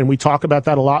heart, and we talk about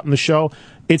that a lot in the show.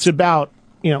 It's about,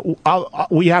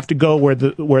 we have to go where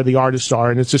the artists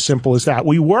are, and it's as simple as that.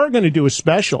 We were going to do a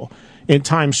special in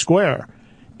Times Square,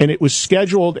 and it was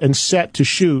scheduled and set to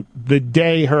shoot the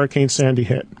day Hurricane Sandy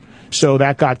hit. So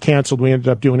that got canceled. We ended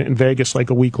up doing it in Vegas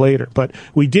like a week later. But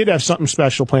we did have something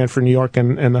special planned for New York,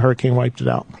 and the hurricane wiped it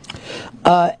out.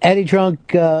 Eddie Trunk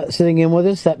sitting in with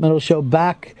us, that metal show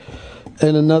back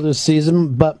in another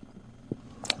season. But,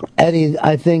 Eddie,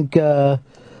 I think the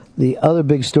other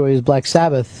big story is Black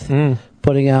Sabbath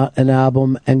putting out an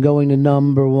album and going to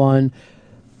number one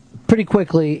pretty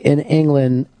quickly in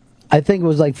England. I think it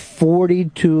was like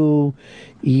 42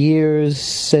 years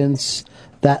since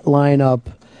that lineup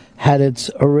had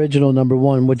its original number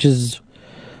one, which is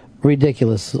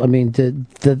ridiculous. I mean,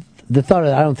 the thought of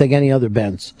it, I don't think any other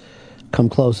bands come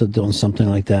close to doing something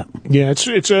like that. Yeah,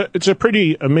 it's a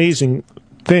pretty amazing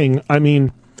thing. I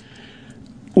mean,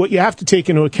 what you have to take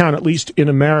into account, at least in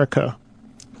America,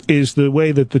 is the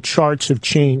way that the charts have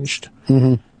changed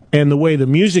and the way the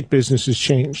music business has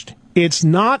changed. It's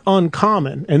not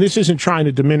uncommon, and this isn't trying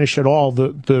to diminish at all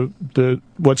the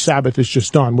what Sabbath has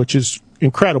just done, which is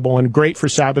incredible and great for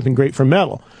Sabbath and great for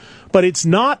metal. But it's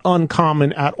not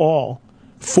uncommon at all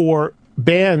for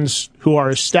bands who are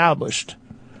established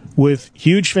with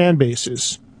huge fan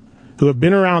bases, who have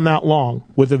been around that long,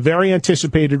 with a very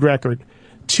anticipated record,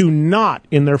 to not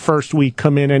in their first week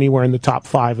come in anywhere in the top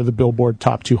 5 of the Billboard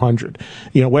Top 200.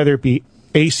 Whether it be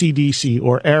AC/DC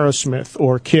or Aerosmith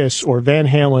or Kiss or Van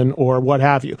Halen or what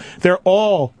have you. They're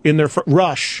all in their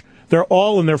Rush. They're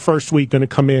all in their first week going to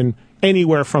come in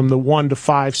anywhere from the 1 to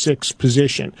 5, 6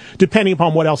 position, depending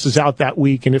upon what else is out that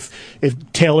week and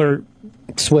if Taylor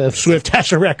Swift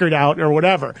has a record out or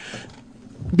whatever.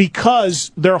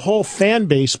 Because their whole fan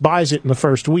base buys it in the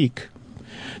first week.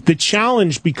 The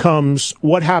challenge becomes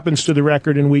what happens to the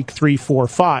record in week 3, 4,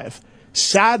 5.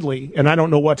 Sadly, and I don't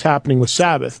know what's happening with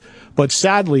Sabbath, but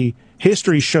sadly,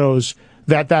 history shows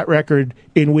that record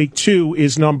in week 2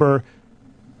 is number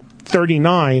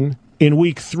 39, in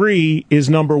week 3 is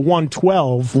number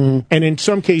 112, and in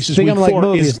some cases week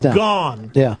 4 is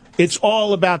gone. Yeah. It's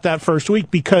all about that first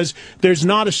week because there's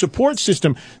not a support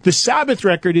system. The Sabbath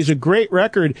record is a great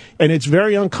record, and it's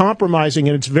very uncompromising,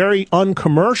 and it's very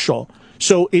uncommercial.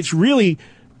 So it's really...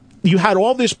 You had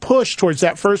all this push towards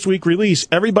that first week release.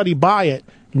 Everybody buy it.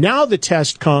 Now the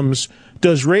test comes,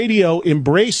 does radio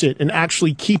embrace it and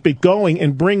actually keep it going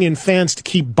and bring in fans to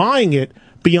keep buying it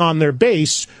beyond their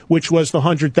base, which was the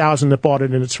 100,000 that bought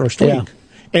it in its first week?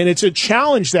 And it's a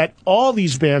challenge that all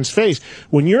these bands face.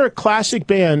 When you're a classic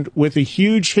band with a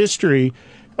huge history,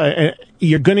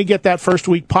 you're going to get that first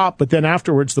week pop, but then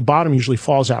afterwards the bottom usually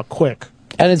falls out quick.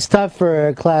 And it's tough for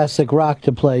a classic rock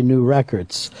to play new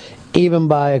records, even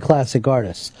by a classic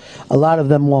artist. A lot of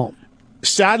them won't.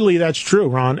 Sadly, that's true,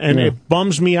 Ron, and it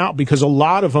bums me out because a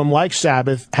lot of them, like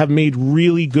Sabbath, have made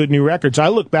really good new records. I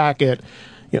look back at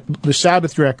the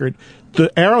Sabbath record,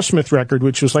 the Aerosmith record,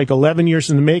 which was like 11 years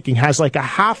in the making, has like a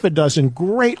half a dozen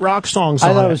great rock songs on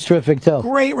it. I thought it was terrific, too.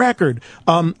 Great record.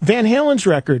 Van Halen's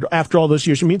record, after all those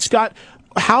years, I mean, it's got...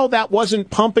 How that wasn't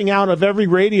pumping out of every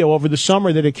radio over the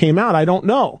summer that it came out, I don't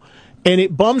know. And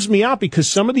it bums me out because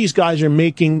some of these guys are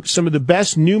making some of the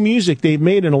best new music they've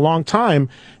made in a long time,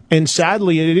 and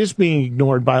sadly, it is being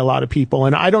ignored by a lot of people.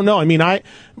 And I don't know. I mean,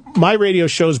 my radio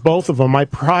shows both of them. I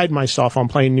pride myself on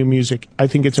playing new music. I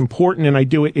think it's important, and I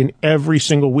do it in every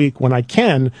single week when I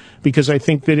can because I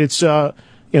think that it's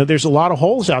there's a lot of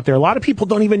holes out there. A lot of people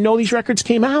don't even know these records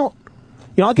came out.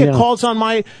 I'll get calls on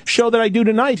my show that I do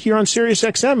tonight here on Sirius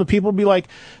XM, and people will be like,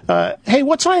 hey,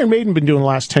 what's Iron Maiden been doing the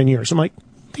last 10 years? I'm like,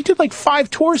 they did like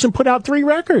 5 tours and put out 3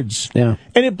 records. Yeah.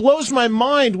 And it blows my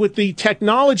mind with the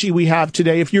technology we have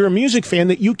today, if you're a music fan,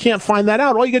 that you can't find that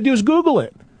out. All you got to do is Google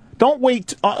it. Don't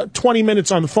wait 20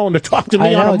 minutes on the phone to talk to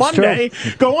me on a Monday.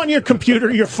 True. Go on your computer,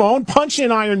 your phone, punch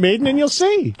in Iron Maiden, and you'll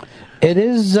see. It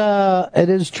is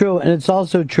true, and it's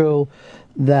also true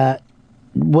that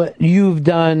what you've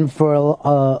done for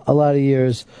a lot of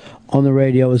years on the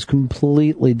radio is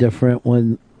completely different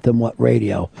than what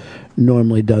radio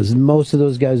normally does. And most of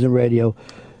those guys in radio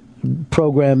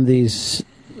program these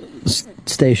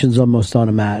stations almost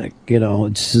automatic.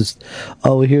 It's just,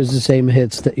 here's the same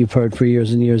hits that you've heard for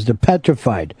years and years. They're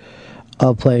petrified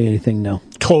of playing anything new.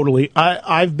 Totally.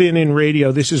 I've been in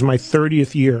radio. This is my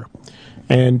 30th year.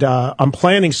 And I'm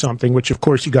planning something, which of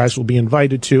course you guys will be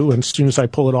invited to, and as soon as I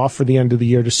pull it off for the end of the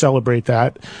year to celebrate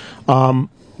that.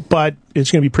 But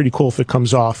it's going to be pretty cool if it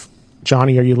comes off.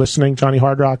 Johnny, are you listening? Johnny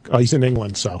Hardrock? Oh, he's in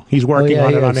England, so he's working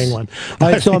on it on England.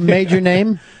 All right, so a major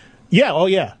name?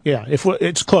 Yeah, yeah. If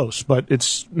it's close, but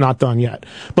it's not done yet.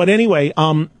 But anyway,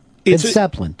 it's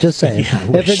Zeppelin. Just saying.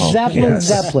 Yeah, if it's Zeppelin, yes.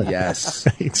 Zeppelin. Yes,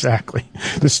 exactly.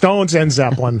 The Stones and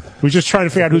Zeppelin. We're just trying to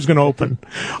figure out who's going to open.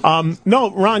 No,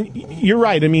 Ron, you're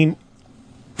right. I mean,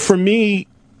 for me,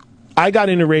 I got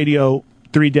into radio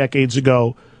 3 decades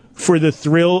ago for the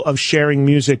thrill of sharing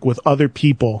music with other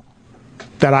people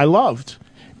that I loved.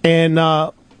 And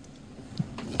I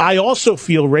also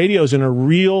feel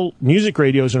music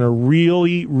radio's in a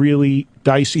really, really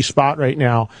dicey spot right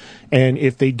now. And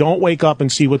if they don't wake up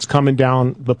and see what's coming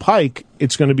down the pike,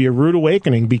 it's going to be a rude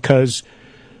awakening, because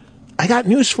I got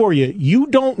news for you. You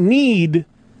don't need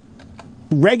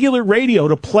regular radio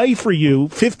to play for you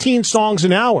 15 songs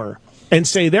an hour and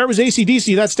say, there was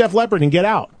AC/DC, that's Def Leppard, and get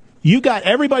out.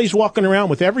 Everybody's walking around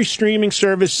with every streaming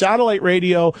service, satellite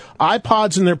radio,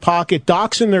 iPods in their pocket,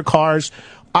 docks in their cars.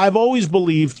 I've always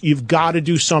believed you've got to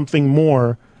do something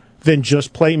more than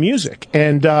just play music.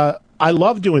 And I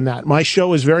love doing that. My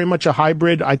show is very much a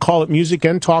hybrid. I call it Music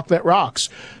and Talk That Rocks.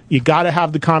 You got to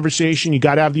have the conversation. You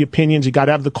got to have the opinions. You got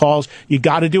to have the calls. You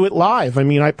got to do it live. I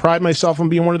mean, I pride myself on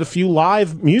being one of the few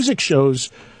live music shows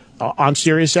on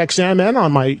Sirius XM and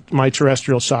on my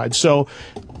terrestrial side. So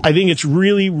I think it's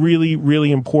really, really,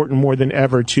 really important more than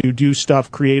ever to do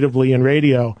stuff creatively in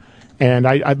radio. And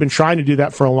I've been trying to do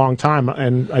that for a long time,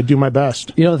 and I do my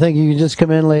best. You don't think you can just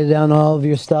come in, lay down all of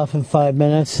your stuff in 5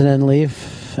 minutes, and then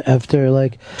leave after,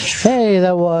 like, hey,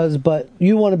 that was, but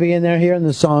you want to be in there hearing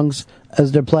the songs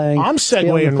as they're playing. I'm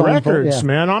segueing records,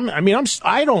 man.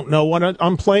 I don't know what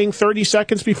I'm playing 30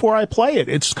 seconds before I play it.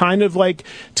 It's kind of like,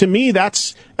 to me,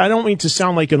 I don't mean to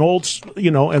sound like an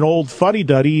old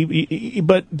fuddy-duddy,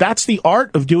 but that's the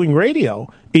art of doing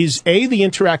radio, is the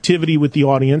interactivity with the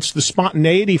audience, the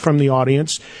spontaneity from the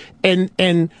audience, and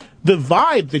the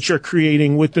vibe that you're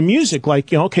creating with the music.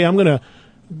 Like, okay, I'm going to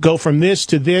go from this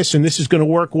to this, and this is going to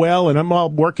work well, and I'm all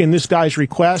working this guy's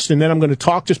request, and then I'm going to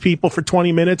talk to people for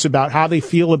 20 minutes about how they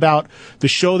feel about the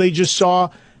show they just saw,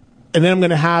 and then I'm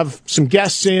going to have some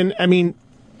guests in. I mean,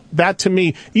 that to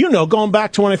me, going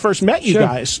back to when I first met you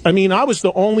guys, I mean, I was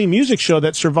the only music show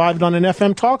that survived on an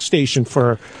FM talk station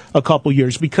for a couple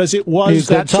years, because it was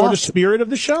that sort of spirit of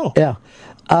the show. Yeah.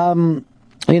 I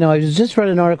just read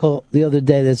an article the other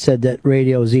day that said that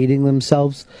radio is eating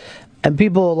themselves. And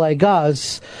people like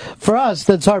us, for us,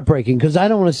 that's heartbreaking, because I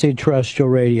don't want to see terrestrial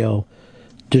radio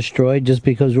destroyed just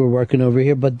because we're working over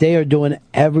here, but they are doing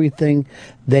everything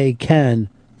they can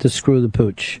to screw the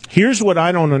pooch. Here's what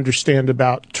I don't understand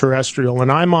about terrestrial,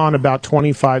 and I'm on about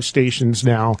 25 stations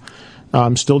now.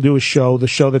 Still do a show. The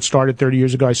show that started 30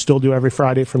 years ago, I still do every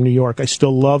Friday from New York. I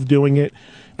still love doing it.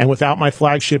 And without my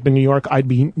flagship in New York, I'd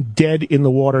be dead in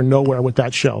the water nowhere with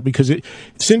that show, because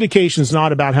syndication is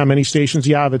not about how many stations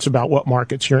you have. It's about what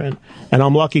markets you're in. And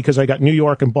I'm lucky because I got New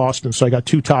York and Boston, so I got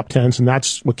 2 top 10s, and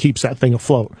that's what keeps that thing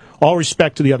afloat. All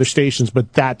respect to the other stations,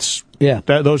 but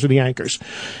those are the anchors.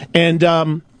 And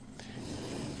to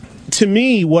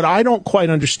me, what I don't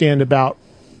quite understand about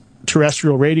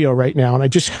terrestrial radio right now, and I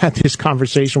just had this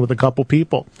conversation with a couple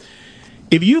people.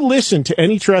 If you listen to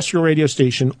any terrestrial radio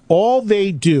station, all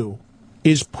they do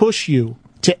is push you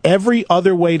to every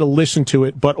other way to listen to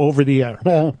it but over the air.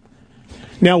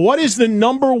 Now, what is the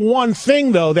number one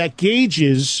thing, though, that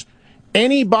gauges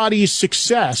anybody's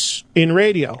success in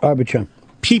radio? Arbitron.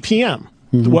 PPM.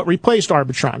 What replaced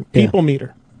Arbitron? People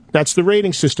Meter. That's the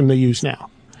rating system they use now.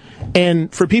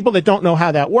 And for people that don't know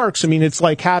how that works, I mean, it's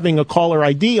like having a caller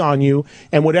ID on you,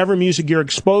 and whatever music you're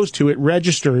exposed to, it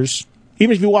registers.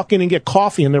 Even if you walk in and get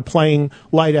coffee and they're playing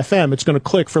Light FM, it's going to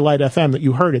click for Light FM that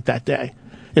you heard it that day.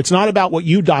 It's not about what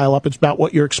you dial up, it's about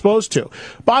what you're exposed to.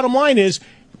 Bottom line is,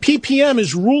 PPM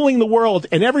is ruling the world,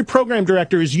 and every program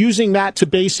director is using that to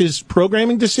base his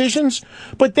programming decisions.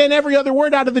 But then every other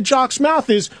word out of the jock's mouth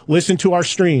is, listen to our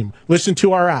stream, listen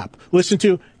to our app,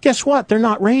 guess what? They're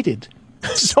not rated.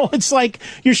 So it's like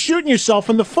you're shooting yourself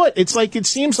in the foot. It's like, it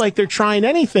seems like they're trying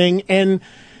anything and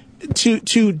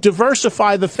to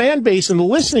diversify the fan base and the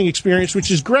listening experience,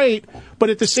 which is great, but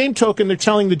at the same token, they're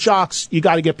telling the jocks, you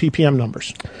got to get PPM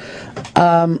numbers.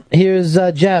 Here's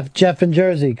Jeff in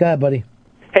Jersey. Go ahead, buddy.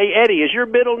 Hey, Eddie, is your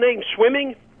middle name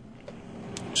Swimming?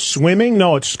 Swimming?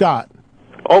 No, it's Scott.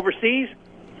 Overseas?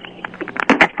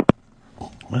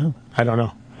 Well, I don't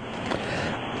know.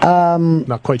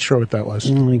 Not quite sure what that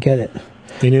was. I get it.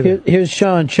 Me neither. Here's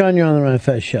Sean. Sean, you're on the Ron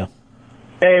Fez show.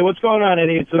 Hey, what's going on,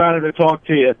 Eddie? It's an honor to talk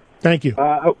to you. Thank you.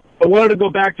 I wanted to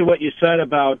go back to what you said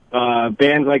about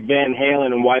bands like Van Halen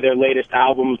and why their latest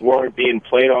albums weren't being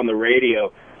played on the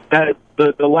radio. That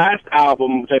the last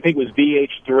album, which I think was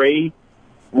VH3,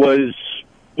 was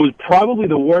probably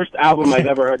the worst album I've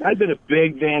ever heard. I've been a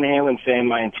big Van Halen fan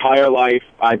my entire life.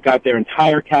 I've got their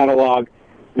entire catalog.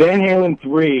 Van Halen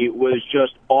 3 was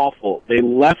just awful. They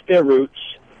left their roots.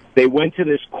 They went to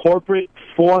this corporate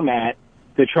format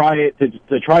to try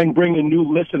and bring in new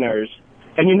listeners.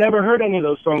 And you never heard any of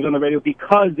those songs on the radio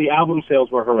because the album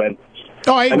sales were horrendous.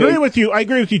 Oh, I agree with you. I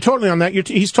agree with you totally on that.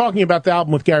 He's talking about the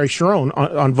album with Gary Cherone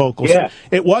on vocals. Yeah.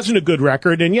 It wasn't a good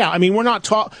record, and I mean, we're not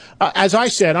as I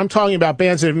said, I'm talking about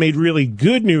bands that have made really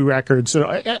good new records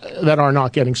that are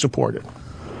not getting supported.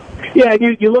 Yeah,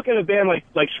 you look at a band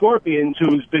like Scorpions,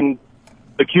 who's been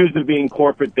accused of being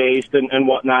corporate based and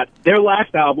whatnot. Their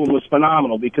last album was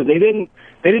phenomenal because they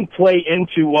didn't play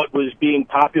into what was being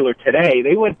popular today.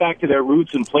 They went back to their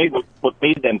roots and played what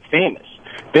made them famous.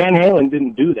 Van Halen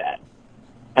didn't do that.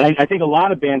 And I think a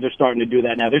lot of bands are starting to do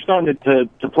that now. They're starting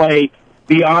to play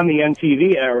beyond the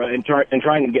MTV era and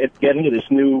trying to get into this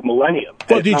new millennium.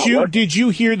 Well, did you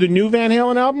hear the new Van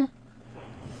Halen album?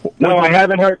 No, I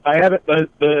haven't heard. I haven't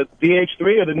the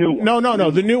VH3 or the new one.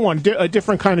 No, the new one, A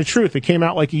Different Kind of Truth. It came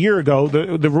out like a year ago.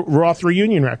 The Roth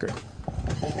reunion record.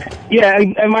 Yeah,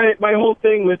 and my whole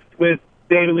thing with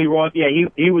David Lee Roth. Yeah,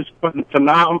 he was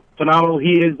phenomenal.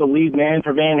 He is the lead man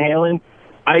for Van Halen.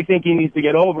 I think he needs to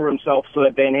get over himself so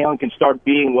that Van Halen can start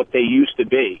being what they used to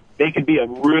be. They could be a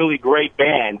really great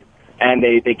band, and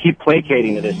they keep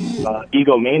placating to this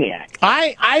egomaniac.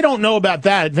 I don't know about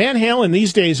that. Van Halen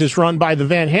these days is run by the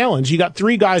Van Halens. You got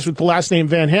 3 guys with the last name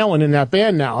Van Halen in that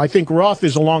band now. I think Roth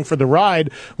is along for the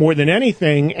ride more than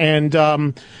anything. And,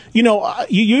 you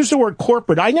use the word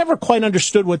corporate. I never quite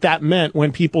understood what that meant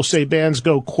when people say bands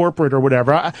go corporate or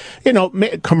whatever.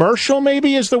 Commercial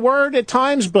maybe is the word at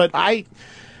times, but I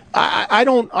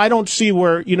don't see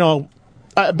where,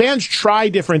 bands try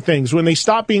different things. When they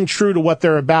stop being true to what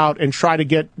they're about and try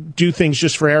to do things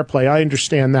just for airplay, I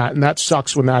understand that, and that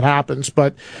sucks when that happens.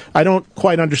 But I don't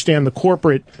quite understand the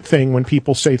corporate thing when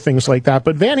people say things like that.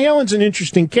 But Van Halen's an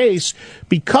interesting case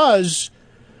because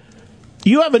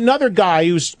you have another guy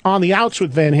who's on the outs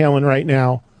with Van Halen right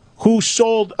now who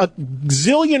sold a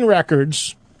zillion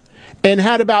records and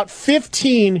had about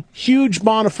 15 huge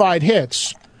bona fide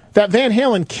hits that Van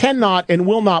Halen cannot and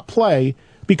will not play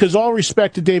because all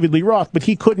respect to David Lee Roth, but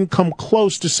he couldn't come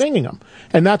close to singing them.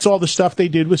 And that's all the stuff they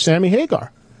did with Sammy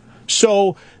Hagar.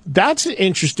 So that's an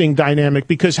interesting dynamic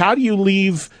because how do you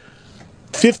leave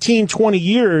 15, 20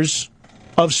 years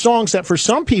of songs that for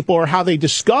some people are how they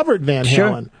discovered Van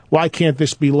Halen? Why Can't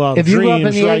This Be Love? If you grew up in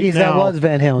Dreams the right 80s, now, that was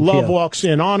Van Halen. Love too. Walks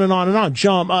In, on and on and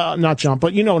on. Not Jump,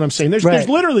 but you know what I'm saying. There's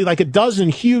literally like a dozen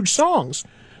huge songs.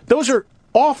 Those are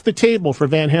off the table for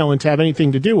Van Halen to have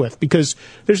anything to do with because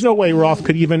there's no way Roth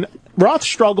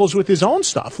struggles with his own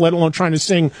stuff, let alone trying to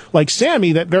sing like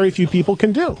Sammy that very few people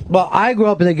can do. Well, I grew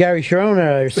up in the Gary Cherone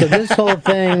era, so this whole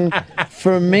thing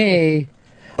for me,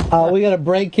 we got a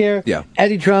break here. Yeah.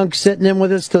 Eddie Trunk sitting in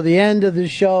with us till the end of the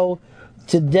show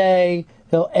today.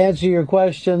 He'll answer your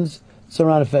questions. It's the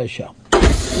Ron and Fez Show.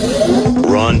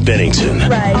 Ron Bennington.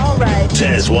 Right. All right.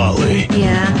 Taz Wally.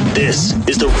 Yeah. This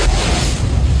is the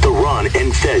Ron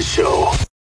and Fez Show.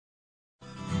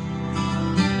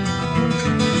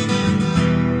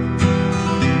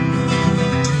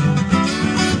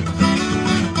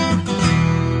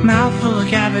 Mouthful of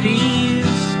cavities,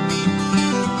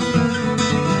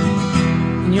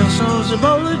 and your soul's a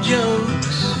bowl of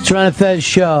jokes. It's the Ron and Fez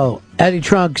Show. Eddie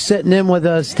Trunk sitting in with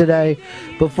us today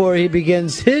before he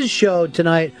begins his show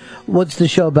tonight. What's the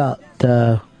show about?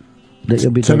 That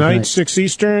you'll be doing Tonight, 6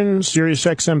 Eastern, Sirius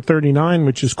XM 39,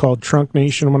 which is called Trunk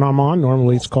Nation when I'm on.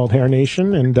 Normally it's called Hair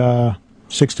Nation, and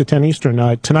 6 to 10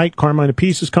 Eastern. Tonight, Carmine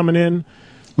Appice is coming in.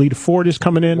 Lita Ford is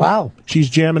coming in. Wow. She's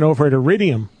jamming over at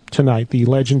Iridium tonight, the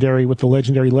legendary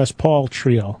Les Paul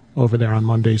trio over there on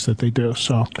Mondays that they do.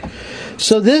 So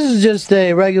this is just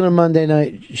a regular Monday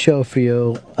night show for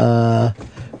you. Carmine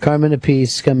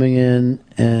Appice coming in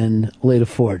and Lita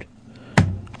Ford.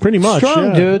 Pretty much, strong,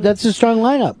 yeah. dude. That's a strong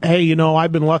lineup. Hey,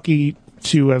 I've been lucky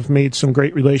to have made some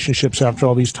great relationships after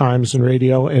all these times in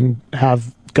radio and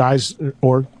have guys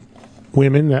or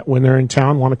women that when they're in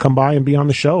town want to come by and be on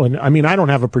the show. And I mean, I don't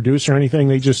have a producer or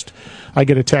anything. I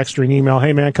get a text or an email.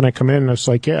 Hey man, can I come in? And it's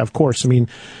like, yeah, of course. I mean,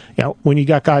 when you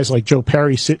got guys like Joe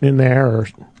Perry sitting in there or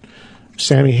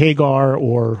Sammy Hagar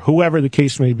or whoever the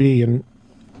case may be, and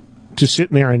just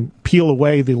sitting there and peel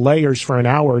away the layers for an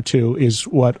hour or two is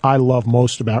what I love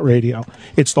most about radio.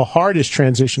 It's the hardest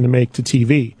transition to make to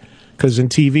TV Because in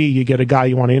TV, you get a guy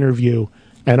you want to interview,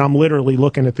 and I'm literally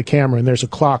looking at the camera, and there's a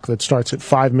clock that starts at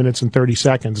 5 minutes and 30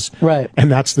 seconds. Right.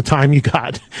 And that's the time you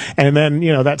got. And then,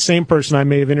 that same person I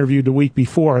may have interviewed the week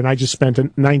before, and I just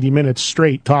spent 90 minutes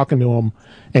straight talking to him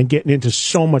and getting into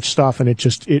so much stuff, and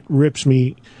it rips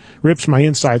my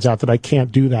insides out that I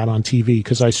can't do that on TV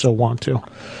because I so want to.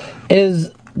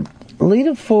 Is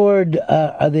Lita Ford,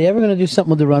 are they ever going to do something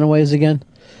with the Runaways again?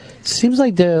 Seems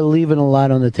like they're leaving a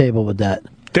lot on the table with that.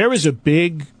 There is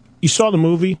you saw the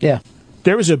movie? Yeah.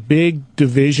 There was a big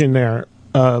division there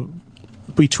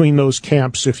between those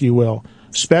camps, if you will,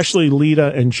 especially Lita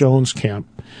and Joan's camp.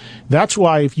 That's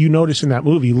why, if you notice in that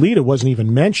movie, Lita wasn't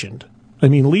even mentioned. I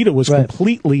mean, Lita was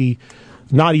completely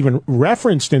not even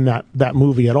referenced in that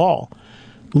movie at all.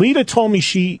 Lita told me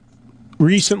she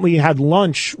recently had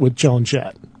lunch with Joan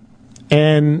Jett.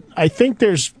 And I think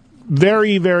there's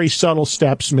very, very subtle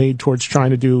steps made towards trying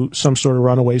to do some sort of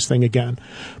Runaways thing again.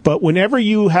 But whenever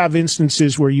you have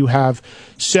instances where you have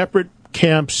separate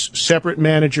camps, separate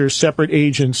managers, separate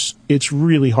agents, it's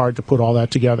really hard to put all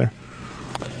that together.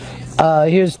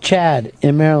 Here's Chad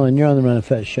in Maryland. You're on the Run and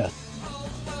Fez show.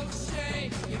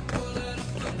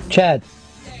 Chad.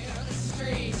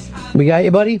 We got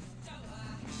you, buddy?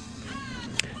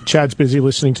 Chad's busy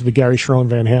listening to the Gary Sharon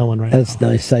Van Halen right now. That's a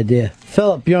nice idea.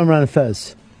 Philip, you're on Run and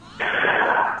Fez.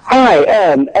 Hi,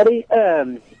 Eddie.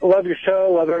 Love your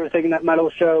show. Love everything in that metal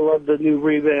show. Love the new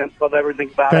revamp. Love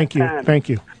everything about Thank it. Thank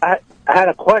you. I had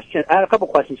a question. I had a couple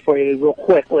questions for you real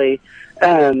quickly.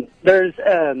 There's,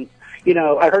 I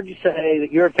heard you say that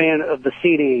you're a fan of the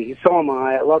CD. So am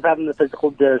I. I love having the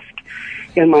physical disc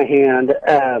in my hand.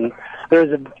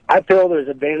 I feel there's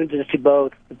advantages to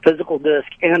both the physical disc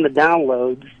and the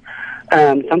downloads.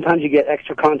 Sometimes you get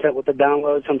extra content with the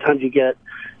download. Sometimes you get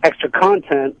extra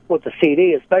content with the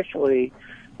CD, especially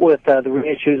with the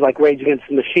reissues like Rage Against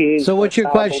the Machine. So what's your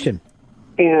question?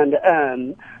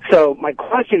 And so my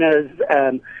question is,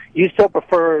 you still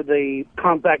prefer the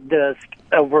compact disc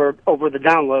over the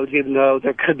downloads, even though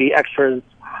there could be extras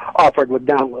offered with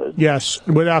downloads? Yes,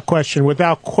 without question.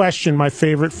 Without question, my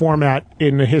favorite format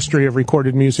in the history of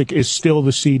recorded music is still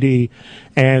the CD,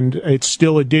 and it's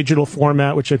still a digital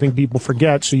format, which I think people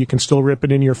forget. So you can still rip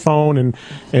it in your phone, and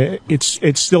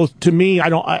it's still, to me, I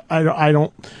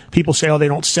don't. People say, oh, they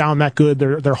don't sound that good.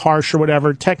 They're harsh or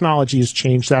whatever. Technology has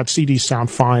changed that. CDs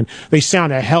sound fine. They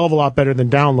sound a hell of a lot better than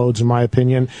downloads, in my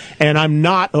opinion. And I'm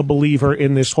not a believer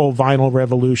in this whole vinyl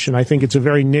revolution. I think it's a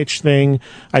very niche thing.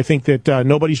 I think that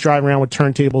nobody's driving around with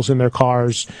turntables in their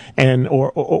cars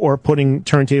or putting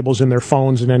turntables in their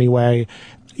phones in any way.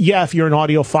 Yeah, if you're an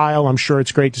audiophile, I'm sure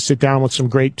it's great to sit down with some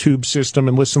great tube system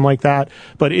and listen like that,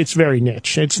 but it's very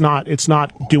niche. It's not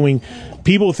doing,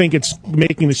 people think it's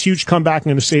making this huge comeback and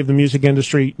going to save the music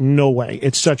industry. No way.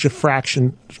 It's such a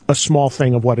small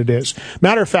thing of what it is.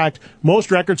 Matter of fact, most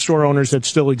record store owners that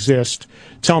still exist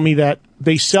tell me that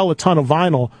they sell a ton of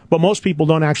vinyl, but most people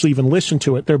don't actually even listen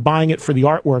to it. They're buying it for the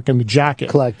artwork and the jacket.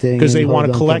 Collecting. Because they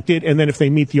want to collect it, and then if they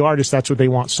meet the artist, that's what they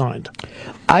want signed.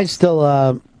 I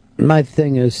still, my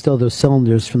thing is still those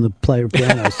cylinders from the player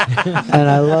pianos. And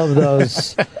I love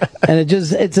those. And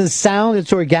it's a sound,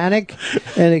 it's organic,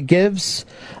 and it gives.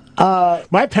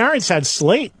 My parents had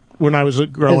Slate when I was a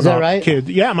growing up right? kid.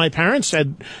 Yeah, my parents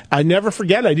said, I never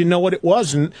forget, I didn't know what it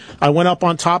was, and I went up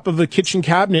on top of the kitchen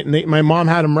cabinet, and my mom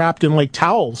had them wrapped in like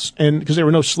towels, and because there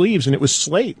were no sleeves, and it was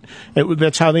Slate.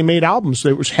 That's how they made albums.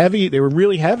 They was heavy. They were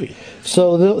really heavy.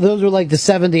 So those were like the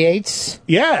 78s?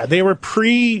 Yeah, they were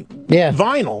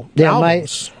pre-vinyl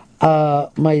albums.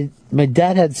 My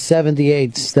dad had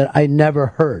 78s that I never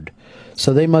heard.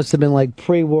 So they must have been like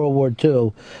pre-World War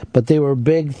II, but they were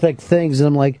big, thick things. And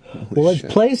I'm like, well, let's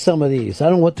play some of these. I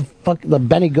don't know what the fuck, the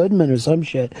Benny Goodman or some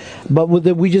shit. But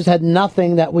we just had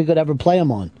nothing that we could ever play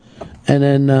them on. And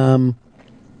then, and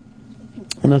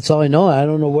that's all I know. I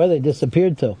don't know where they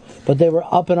disappeared to, but they were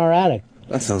up in our attic.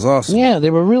 That sounds awesome. Yeah,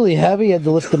 they were really heavy. You had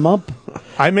to lift them up.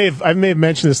 I may have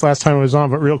mentioned this last time I was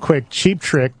on, but real quick, Cheap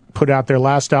Trick put out their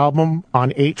last album on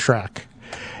 8-track.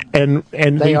 And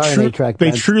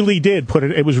they truly did put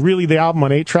it. It was really the album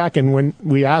on 8-track. And when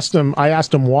I asked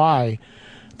them why,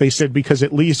 they said because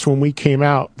at least when we came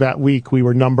out that week, we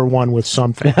were number one with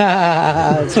something.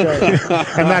 That's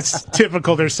right. And that's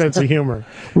typical their sense of humor.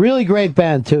 Really great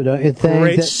band too, don't you think?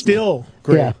 Great, still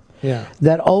great. Yeah. Yeah.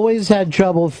 That always had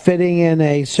trouble fitting in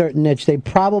a certain niche. They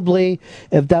probably,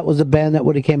 if that was a band that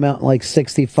would have came out in like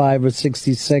 65 or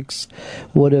 66,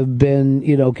 would have been,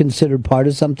 considered part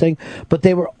of something. But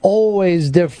they were always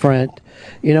different,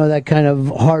 that kind of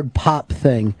hard pop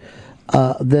thing,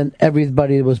 than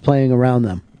everybody was playing around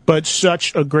them. but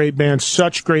such a great band,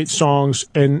 such great songs,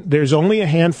 and there's only a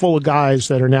handful of guys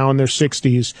that are now in their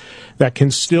 60s that can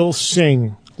still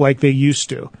sing like they used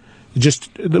to. Just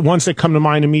the ones that come to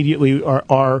mind immediately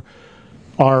are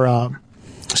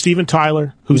Steven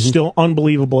Tyler, who's still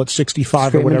unbelievable at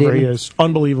 65 or whatever he is.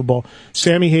 Unbelievable.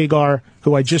 Sammy Hagar,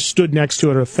 who I just stood next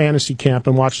to at a fantasy camp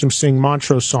and watched him sing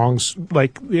Montrose songs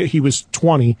like he was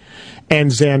 20.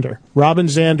 And Xander. Robin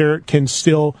Xander can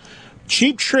still...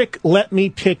 Cheap Trick let me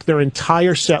pick their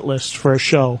entire set list for a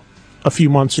show a few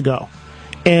months ago.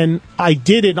 And I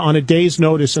did it on a day's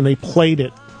notice, and they played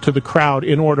it to the crowd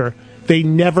in order. They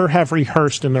never have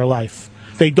rehearsed in their life.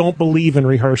 They don't believe in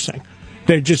rehearsing.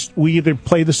 They're just, we either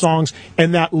play the songs,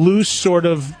 and that loose sort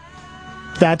of,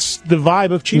 that's the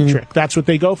vibe of Cheap Trick. That's what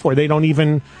they go for. They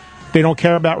don't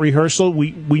care about rehearsal.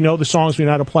 We know the songs, we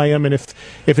know how to play them, and if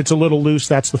it's a little loose,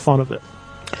 that's the fun of it.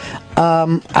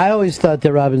 I always thought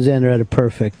that Robin Zander had a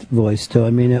perfect voice, too. I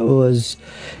mean, it was,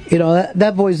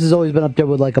 that voice has always been up there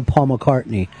with, like, a Paul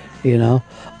McCartney,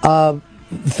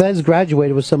 Fez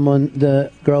graduated with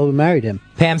the girl who married him.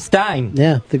 Pam Stein.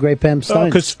 Yeah, the great Pam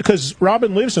Stein. Because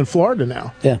Robin lives in Florida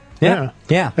now. Yeah.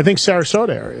 I think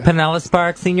Sarasota area. Pinellas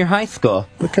Park Senior High School.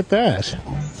 Look at that.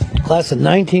 Class of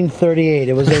 1938.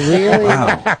 It was a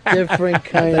really different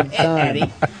kind of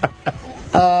time.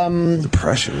 The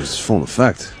pressure was full in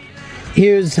effect.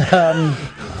 Here's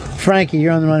Frankie.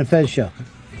 You're on the Ron and Fez show.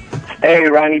 Hey,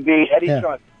 Ronnie B. Eddie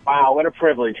Trunk. Wow, what a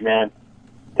privilege, man.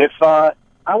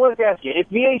 I wanted to ask you, if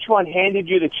VH1 handed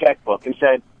you the checkbook and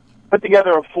said, put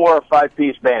together a 4 or 5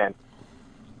 piece band,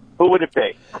 who would it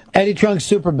be? Eddie Trunk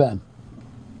Super Band.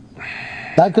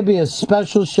 That could be a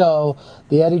special show,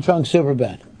 the Eddie Trunk Super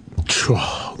Band.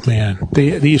 Oh, man.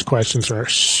 These questions are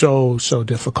so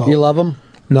difficult. You love them?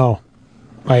 No.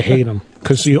 I hate them.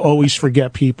 Because you always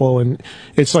forget people, and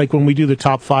it's like when we do the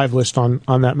top 5 list on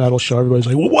that metal show, everybody's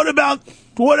like, well, what about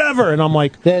whatever? And I'm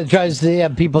like... That tries to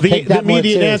have people take that the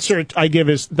immediate answer I give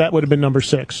is, that would have been number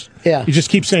 6. Yeah. You just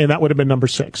keep saying that would have been number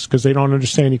 6, because they don't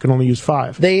understand you can only use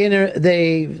 5.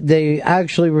 They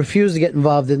actually refuse to get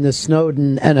involved in this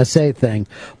Snowden NSA thing.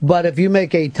 But if you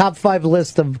make a top 5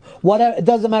 list of whatever, it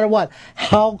doesn't matter what,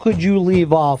 how could you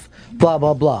leave off blah,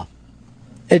 blah, blah?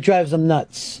 It drives them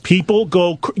nuts. People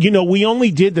go, we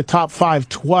only did the top 5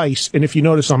 twice, and if you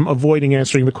notice, I'm avoiding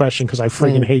answering the question because I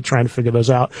friggin' hate trying to figure those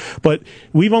out. But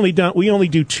we only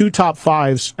do 2 top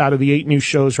 5s out of the 8 new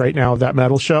shows right now of that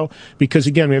metal show, because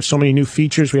again, we have so many new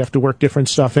features, we have to work different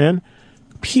stuff in.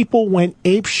 People went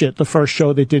apeshit the first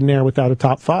show that didn't air without a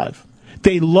top 5.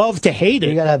 They love to hate it,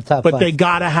 you gotta have top but 5. they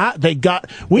gotta have.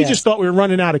 We just thought we were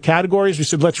running out of categories. We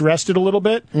said let's rest it a little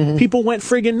bit. People went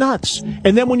friggin' nuts,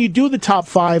 and then when you do the top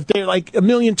 5, they're like a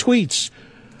million tweets.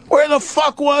 Where the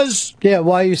fuck was? Yeah,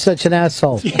 why are you such an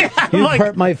asshole? Yeah, you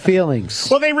hurt my feelings.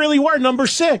 Well, they really were number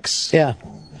 6. Yeah.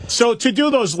 So to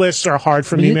do those lists are hard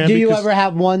for me, man. Do you ever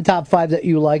have one top 5 that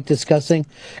you like discussing?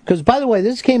 Because, by the way,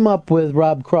 this came up with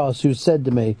Rob Cross, who said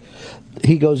to me,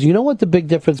 he goes, you know what the big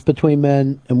difference between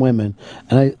men and women?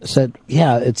 And I said,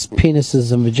 yeah, it's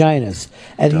penises and vaginas.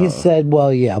 And he said,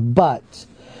 well, yeah, but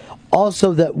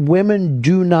also that women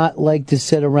do not like to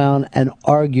sit around and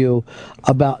argue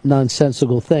about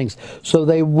nonsensical things. So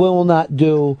they will not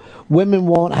women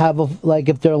won't have,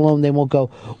 if they're alone, they won't go,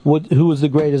 who is the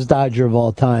greatest Dodger of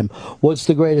all time? What's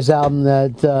the greatest album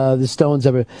that the Stones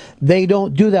ever... They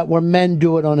don't do that, where men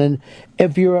do it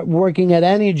if you're working at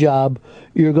any job,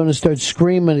 you're going to start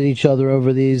screaming at each other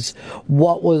over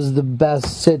what was the best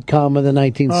sitcom of the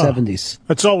 1970s.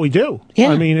 That's all we do.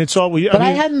 Yeah. I mean, it's all we... But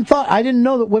I didn't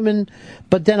know that women...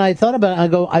 But then I thought about it, and I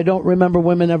go, I don't remember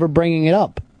women ever bringing it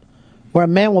up. Where a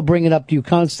man will bring it up to you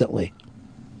constantly.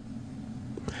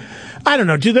 I don't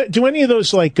know. Do any of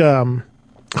those,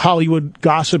 Hollywood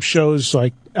gossip shows,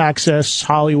 like Access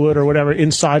Hollywood or whatever,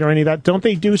 Inside or any of that, don't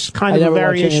they do kind of a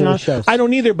variation on it? I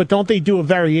don't either, but don't they do a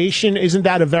variation? Isn't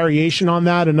that a variation on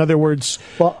that? In other words...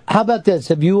 Well, how about this?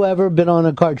 Have you ever been on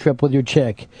a car trip with your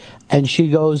chick, and she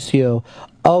goes to you,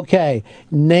 okay,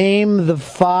 name the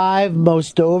 5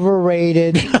 most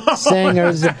overrated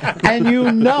singers, and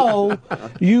you know,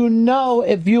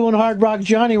 if you and Hard Rock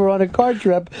Johnny were on a car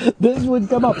trip, this would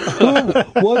come up.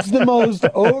 What's the most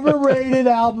overrated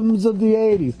albums of the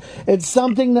 80s? It's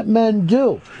something that men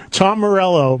do. Tom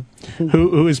Morello,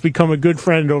 who has become a good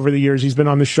friend over the years, he's been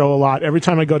on the show a lot. Every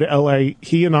time I go to L.A.,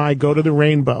 he and I go to the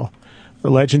Rainbow, the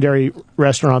legendary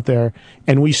restaurant there,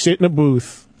 and we sit in a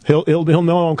booth He'll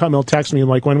know I'm coming. He'll text me and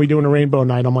like, when are we doing a rainbow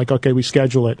night? I'm like, okay, we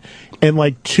schedule it. And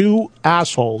like two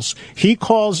assholes, he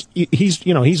calls.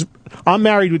 I'm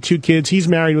married with 2 kids. He's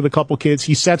married with a couple kids.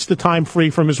 He sets the time free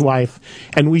from his wife,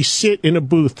 and we sit in a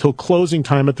booth till closing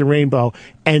time at the Rainbow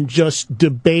and just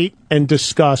debate and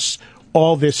discuss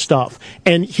all this stuff.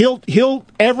 And he'll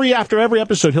after every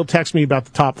episode he'll text me about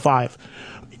the top 5.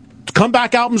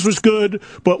 Comeback albums was good,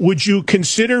 but would you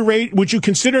consider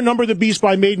Number of the Beast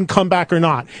by Maiden comeback or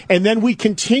not? And then we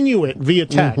continue it via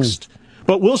text.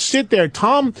 But we'll sit there.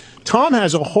 Tom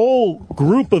has a whole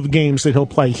group of games that he'll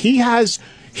play. He has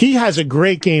a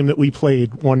great game that we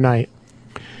played one night.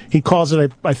 He calls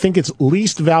it, I think it's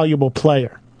least valuable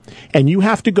player. And you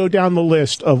have to go down the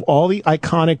list of all the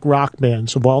iconic rock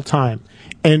bands of all time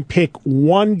and pick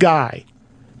one guy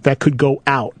that could go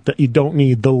out, that you don't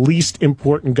need, the least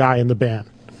important guy in the band.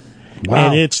 Wow.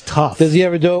 And it's tough. Does he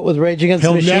ever do it with Rage Against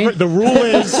the Machine? The rule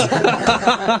is,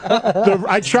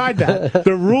 I tried that.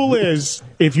 The rule is,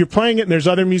 if you're playing it and there's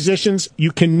other musicians,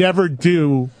 you can never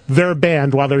do their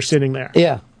band while they're sitting there.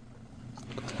 Yeah.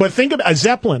 But think about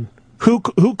Zeppelin. Who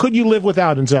could you live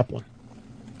without in Zeppelin?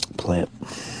 Plant.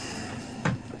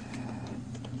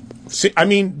 See, I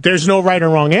mean, there's no right or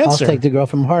wrong answer. I'll take the girl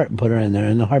from Heart and put her in there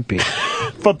in the heartbeat.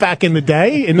 But back in the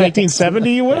day, in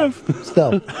 1970, you would have?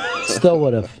 Still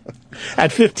would have.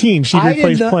 At 15, she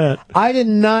replaced Plant. I did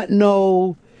not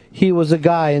know he was a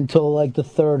guy until like the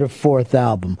 3rd or 4th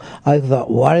album. I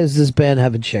thought, why does this band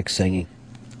have a chick singing?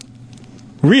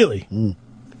 Really?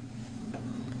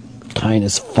 Tying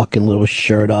his fucking little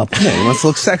shirt up. Yeah, he wants to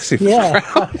look sexy. Yeah.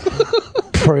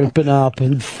 Primping up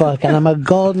and fucking, I'm a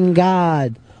golden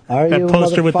god. Are that you,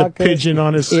 poster with the pigeon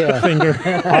on his finger.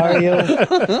 Are you?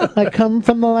 I come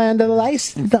from the land of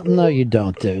lice. No, you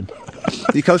don't, dude.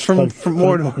 He comes from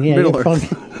Middle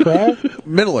Earth. Where?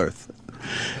 Middle Earth.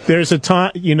 There's a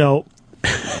time,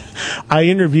 I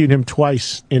interviewed him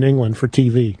twice in England for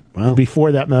TV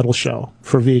before that metal show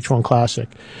for VH1 Classic.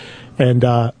 And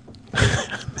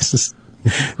this is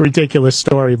a ridiculous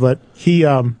story, but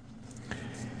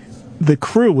the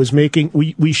crew was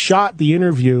we shot the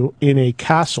interview in a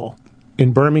castle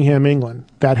in Birmingham, England,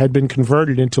 that had been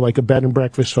converted into like a bed and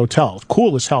breakfast hotel.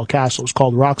 Cool as hell castle. It's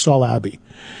called Wroxall Abbey.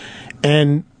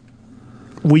 And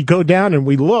we go down and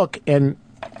we look, and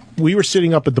we were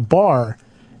sitting up at the bar,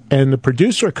 and the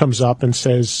producer comes up and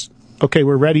says, okay,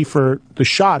 we're ready for the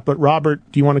shot, but Robert,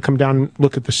 do you want to come down and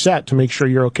look at the set to make sure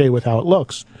you're okay with how it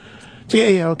looks? So,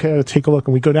 yeah, okay, I'll take a look.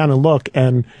 And we go down and look,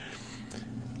 and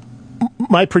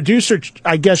my producer,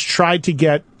 I guess, tried to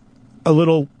get a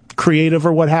little creative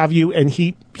or what have you, and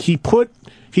he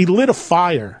lit a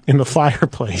fire in the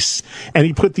fireplace, and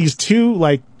he put these 2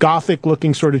 like gothic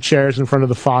looking sort of chairs in front of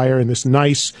the fire and this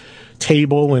nice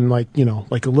table and like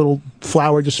a little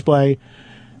flower display.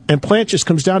 And Plant just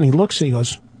comes down and he looks and he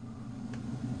goes,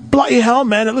 bloody hell,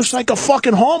 man, it looks like a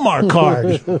fucking Hallmark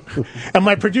card. And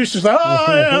my producer's like,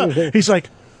 oh, yeah. He's like,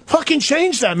 fucking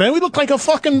change that, man. We look like a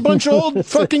fucking bunch of old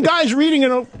fucking guys reading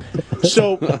it.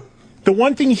 So the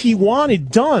one thing he wanted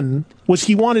done was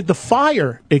he wanted the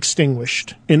fire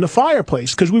extinguished in the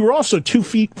fireplace, because we were also 2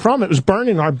 feet from it. It was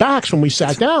burning our backs when we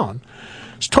sat down.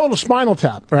 It's total Spinal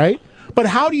Tap, right? But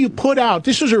how do you put out,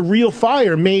 this was a real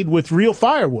fire made with real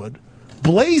firewood,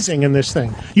 blazing in this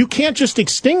thing. You can't just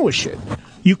extinguish it.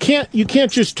 You can't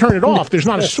just turn it off. There's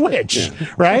not a switch,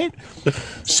 right?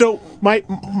 So my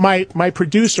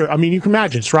producer, I mean, you can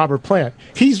imagine, it's Robert Plant.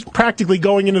 He's practically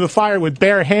going into the fire with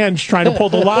bare hands trying to pull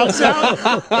the logs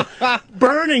out,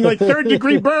 burning, like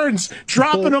 3rd-degree burns,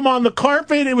 dropping them on the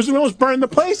carpet. It was almost burned the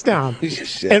place down.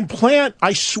 And Plant,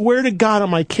 I swear to God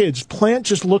on my kids, Plant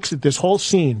just looks at this whole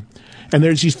scene, and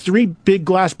there's these 3 big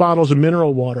glass bottles of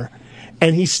mineral water.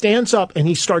 And he stands up and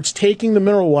he starts taking the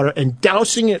mineral water and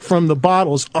dousing it from the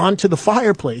bottles onto the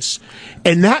fireplace.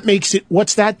 And that makes it,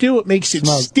 what's that do? It makes it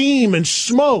steam and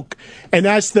smoke. And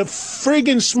as the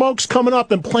friggin' smoke's coming up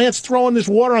and Plant's throwing this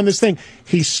water on this thing,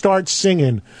 he starts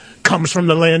singing, comes from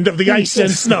the land of the ice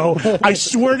and snow. I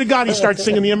swear to God, he starts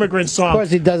singing the Immigrant Song. Of course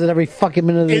he does it every fucking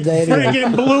minute of the day. It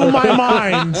friggin' blew my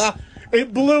mind.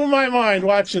 It blew my mind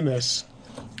watching this.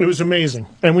 It was amazing.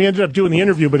 And we ended up doing the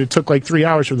interview, but it took like 3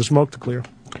 hours for the smoke to clear.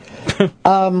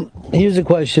 Here's a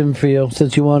question for you,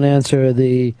 since you won't answer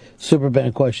the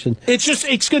Superband question.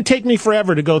 It's going to take me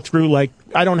forever to go through, like,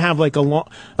 I don't have like a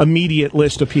immediate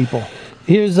list of people.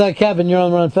 Here's Kevin, you're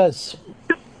on Ron Fez.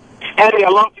 Eddie, I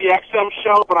love the XM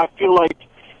show, but I feel like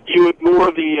you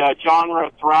ignore the genre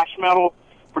of thrash metal,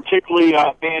 particularly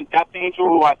band Death Angel,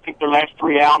 who I think their last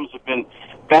 3 albums have been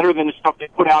better than the stuff they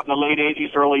put out in the late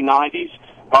 80s, early 90s.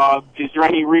 Is there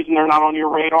any reason they're not on your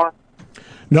radar?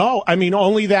 No, I mean,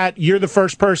 only that you're the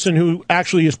first person who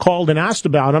actually has called and asked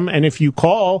about them, and if you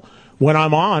call when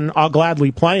I'm on, I'll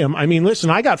gladly play them. I mean,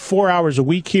 listen, I got 4 hours a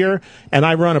week here, and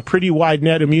I run a pretty wide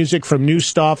net of music from new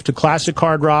stuff to classic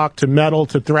hard rock to metal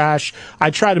to thrash. I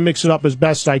try to mix it up as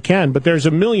best I can, but there's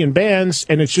a million bands,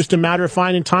 and it's just a matter of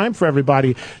finding time for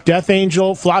everybody. Death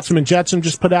Angel, Flotsam and Jetsam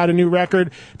just put out a new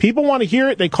record. People want to hear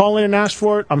it. They call in and ask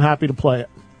for it. I'm happy to play it.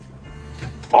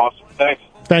 Awesome. Thanks.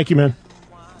 Thank you, man.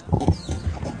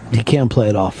 You can't play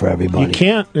it off for everybody. You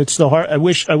can't. It's the hard. I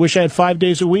wish I had 5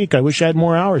 days a week. I wish I had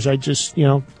more hours. I just,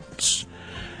 I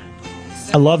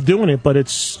love doing it, but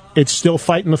it's still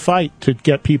fighting the fight to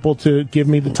get people to give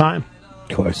me the time.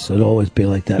 Of course, it'll always be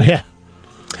like that. Yeah.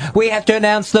 We have to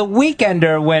announce the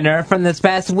Weekender winner from this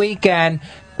past weekend.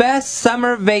 Best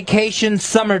summer vacation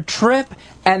summer trip,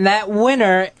 and that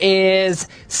winner is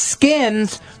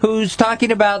Skins, who's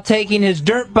talking about taking his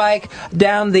dirt bike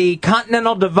down the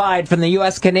Continental Divide from the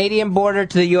U.S.-Canadian border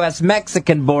to the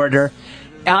U.S.-Mexican border.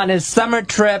 On his summer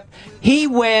trip, he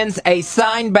wins a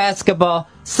signed basketball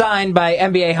signed by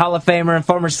NBA Hall of Famer and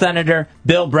former Senator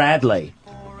Bill Bradley.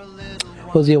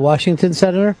 Was he a Washington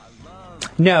Senator?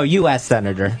 No, U.S.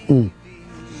 Senator.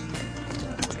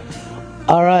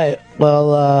 All right.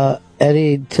 Well,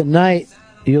 Eddie, tonight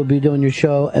you'll be doing your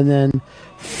show, and then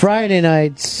Friday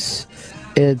nights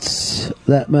it's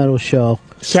that metal show.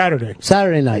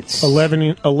 Saturday nights.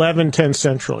 10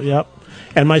 Central, yep.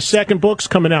 And my second book's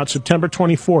coming out September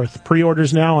 24th.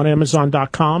 Pre-orders now on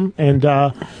Amazon.com, and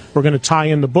we're going to tie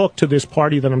in the book to this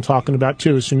party that I'm talking about,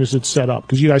 too, as soon as it's set up,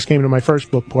 because you guys came to my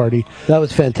first book party. That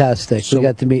was fantastic. We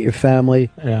got to meet your family.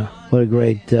 Yeah. What a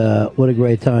great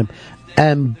time.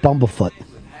 And Bumblefoot.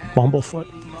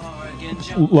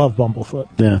 Love Bumblefoot.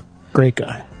 Yeah. Great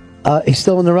guy. He's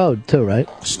still on the road, too, right?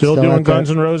 Still doing Guns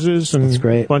N' Roses and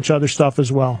a bunch of other stuff as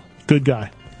well. Good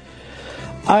guy.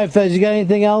 All right, Fez, you got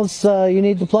anything else you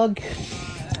need to plug?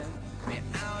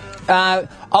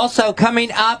 Also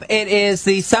coming up, it is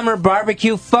the Summer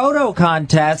Barbecue Photo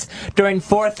Contest during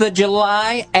 4th of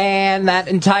July and that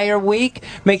entire week.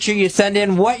 Make sure you send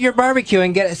in what you're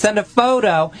barbecuing, send a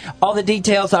photo. All the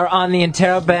details are on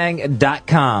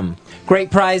theinterrobang.com.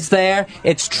 Great prize there.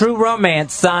 It's True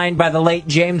Romance, signed by the late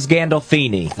James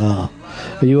Gandolfini.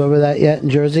 Are you over that yet in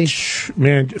Jersey?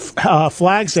 Man,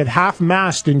 flags at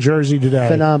half-mast in Jersey today.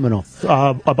 Phenomenal.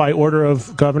 By order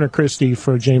of Governor Christie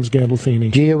for James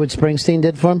Gandolfini. Did you hear what Springsteen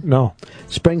did for him? No.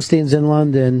 Springsteen's in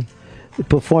London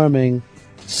performing,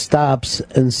 stops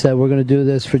and said, we're going to do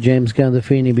this for James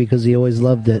Gandolfini because he always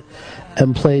loved it,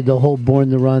 and played the whole Born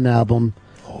to Run album,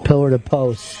 pillar to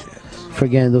post, for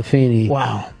Gandolfini.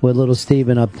 Wow. With little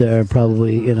Steven up there,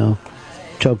 probably,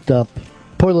 choked up.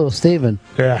 Poor little Steven.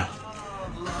 Yeah.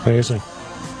 Amazing.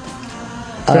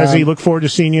 Fezzy, look forward to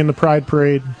seeing you in the Pride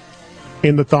Parade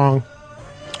in the thong.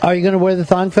 Are you going to wear the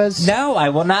thong, Fez? No, I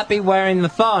will not be wearing the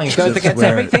thong. It goes against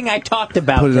everything I talked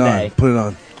about Put it today. on. Put it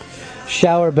on.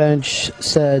 Shower Bench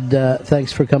said,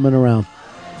 thanks for coming around.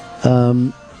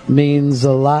 Means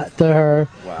a lot to her.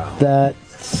 Wow. That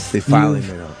They finally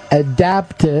made up.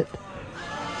 Adapted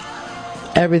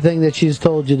everything that she's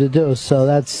told you to do. So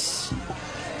that's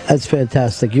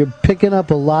fantastic. You're picking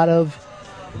up a lot of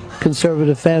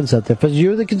conservative fans out there, because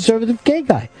you're the conservative gay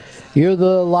guy. You're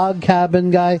the log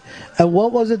cabin guy. And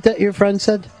what was it that your friend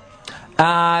said?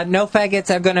 No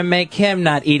faggots are going to make him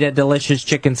not eat a delicious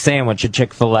chicken sandwich at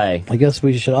Chick-fil-A. I guess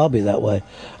we should all be that way.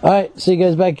 All right, see you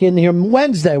guys back in here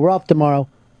Wednesday. We're off tomorrow.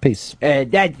 Peace.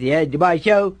 That's the end of my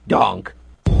show. Donk.